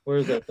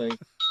 Where's that thing?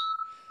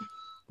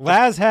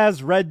 Laz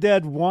has Red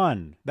Dead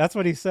 1. That's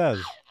what he says.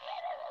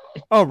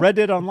 Oh, Red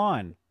Dead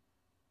Online.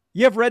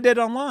 You have Red Dead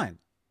Online.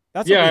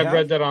 That's yeah, what we I've have.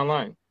 read that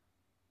online.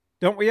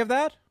 Don't we have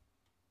that?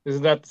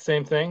 Isn't that the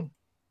same thing?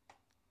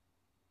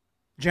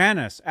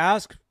 Janice,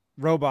 ask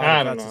Robot I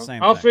if don't that's know. the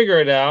same I'll thing. figure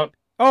it out.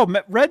 Oh,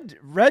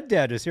 Red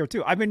Dead is here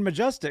too. I mean,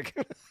 Majestic.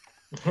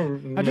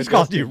 I just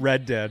called you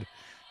Red Dead.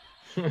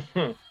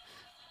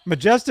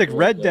 Majestic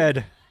Red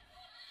Dead.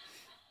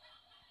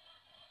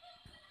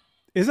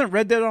 Isn't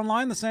Red Dead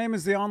Online the same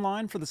as the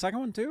online for the second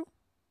one too?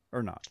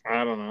 Or not?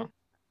 I don't know.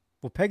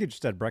 Well, Peggy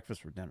just had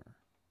breakfast for dinner.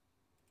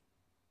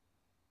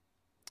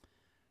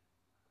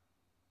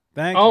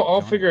 Thank you. I'll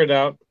Johnny. figure it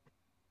out.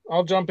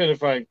 I'll jump in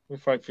if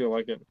I feel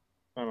like it.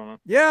 I don't know.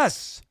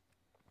 Yes.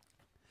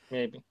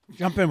 Maybe.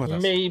 Jump in with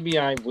us. Maybe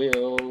I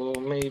will.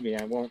 Maybe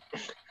I won't.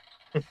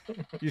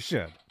 You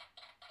should.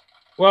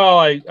 Well,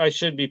 I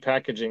should be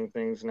packaging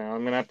things now.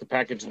 I'm gonna have to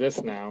package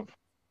this now.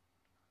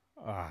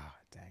 Ah,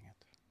 dang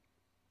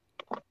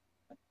it.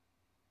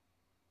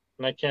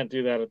 And I can't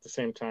do that at the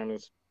same time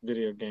as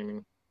video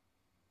gaming.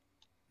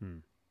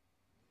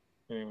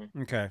 Anyway.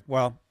 Okay.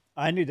 Well,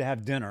 I need to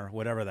have dinner,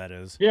 whatever that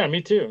is. Yeah,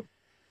 me too.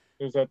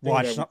 There's that thing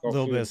Watch that we a call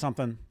little bit food. of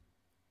something.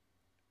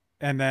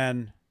 And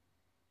then,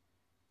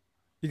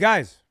 you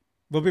guys,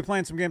 we'll be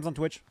playing some games on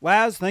Twitch.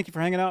 Laz, thank you for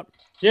hanging out.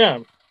 Yeah,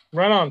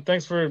 right on.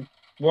 Thanks for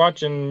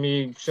watching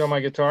me show my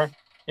guitar.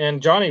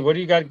 And Johnny, what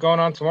do you got going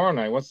on tomorrow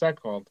night? What's that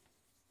called?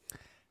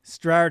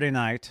 Saturday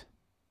night.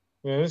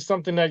 Yeah, this is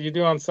something that you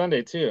do on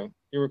Sunday too.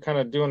 You were kind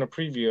of doing a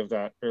preview of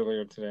that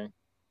earlier today,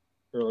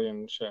 early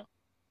in the show.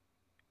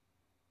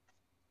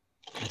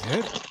 I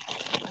did?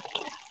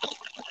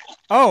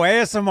 Oh,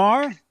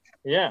 ASMR?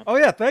 Yeah. Oh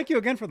yeah, thank you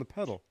again for the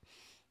pedal.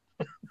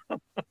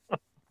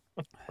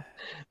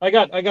 I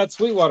got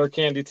Sweetwater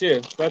candy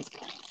too. That's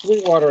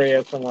Sweetwater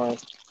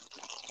ASMR.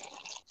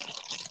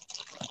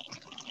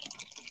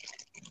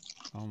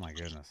 Oh my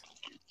goodness.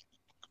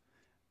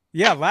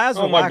 Yeah, Laz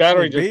will Oh, my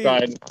battery just be-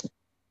 died.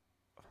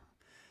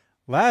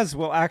 Laz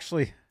will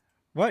actually.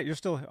 What? You're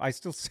still? I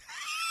still.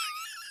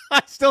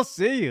 I still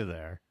see you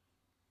there.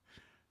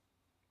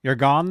 You're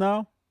gone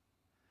though.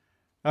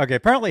 Okay,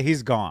 apparently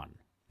he's gone.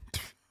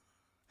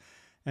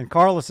 And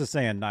Carlos is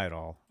saying night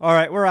all. All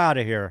right, we're out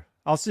of here.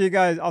 I'll see you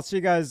guys. I'll see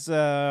you guys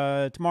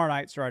tomorrow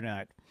night, Friday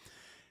night.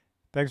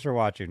 Thanks for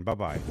watching. Bye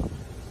bye.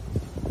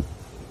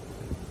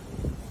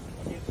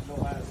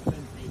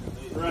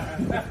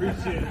 Right,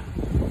 appreciate it.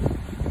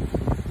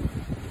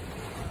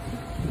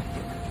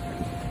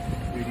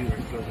 Dude, you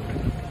are so good.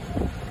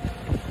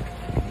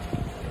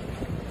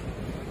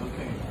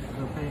 Okay,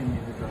 they're paying me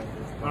to drive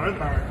this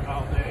car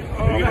all day.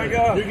 Oh my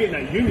God. You're getting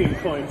that union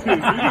coin too. So you're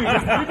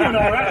doing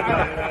all right.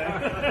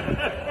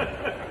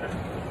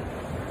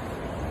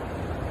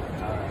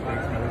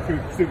 Thanks,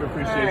 man. Super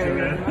appreciate you,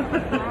 man.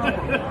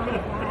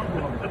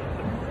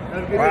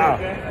 Have a good Wow.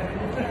 day, okay?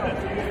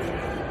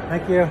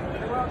 Thank you.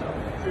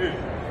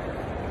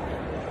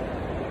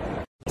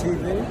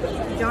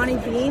 TV? Johnny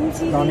Bean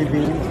TV? Johnny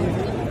Bean.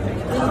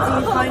 Do you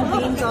find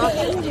beans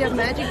often? Do you have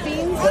magic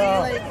beans?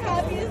 Yeah.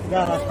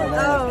 Yeah, that's my name.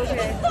 Oh,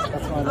 okay.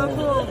 That's my name. Oh,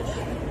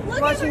 cool.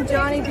 Watching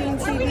Johnny Bean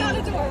TV.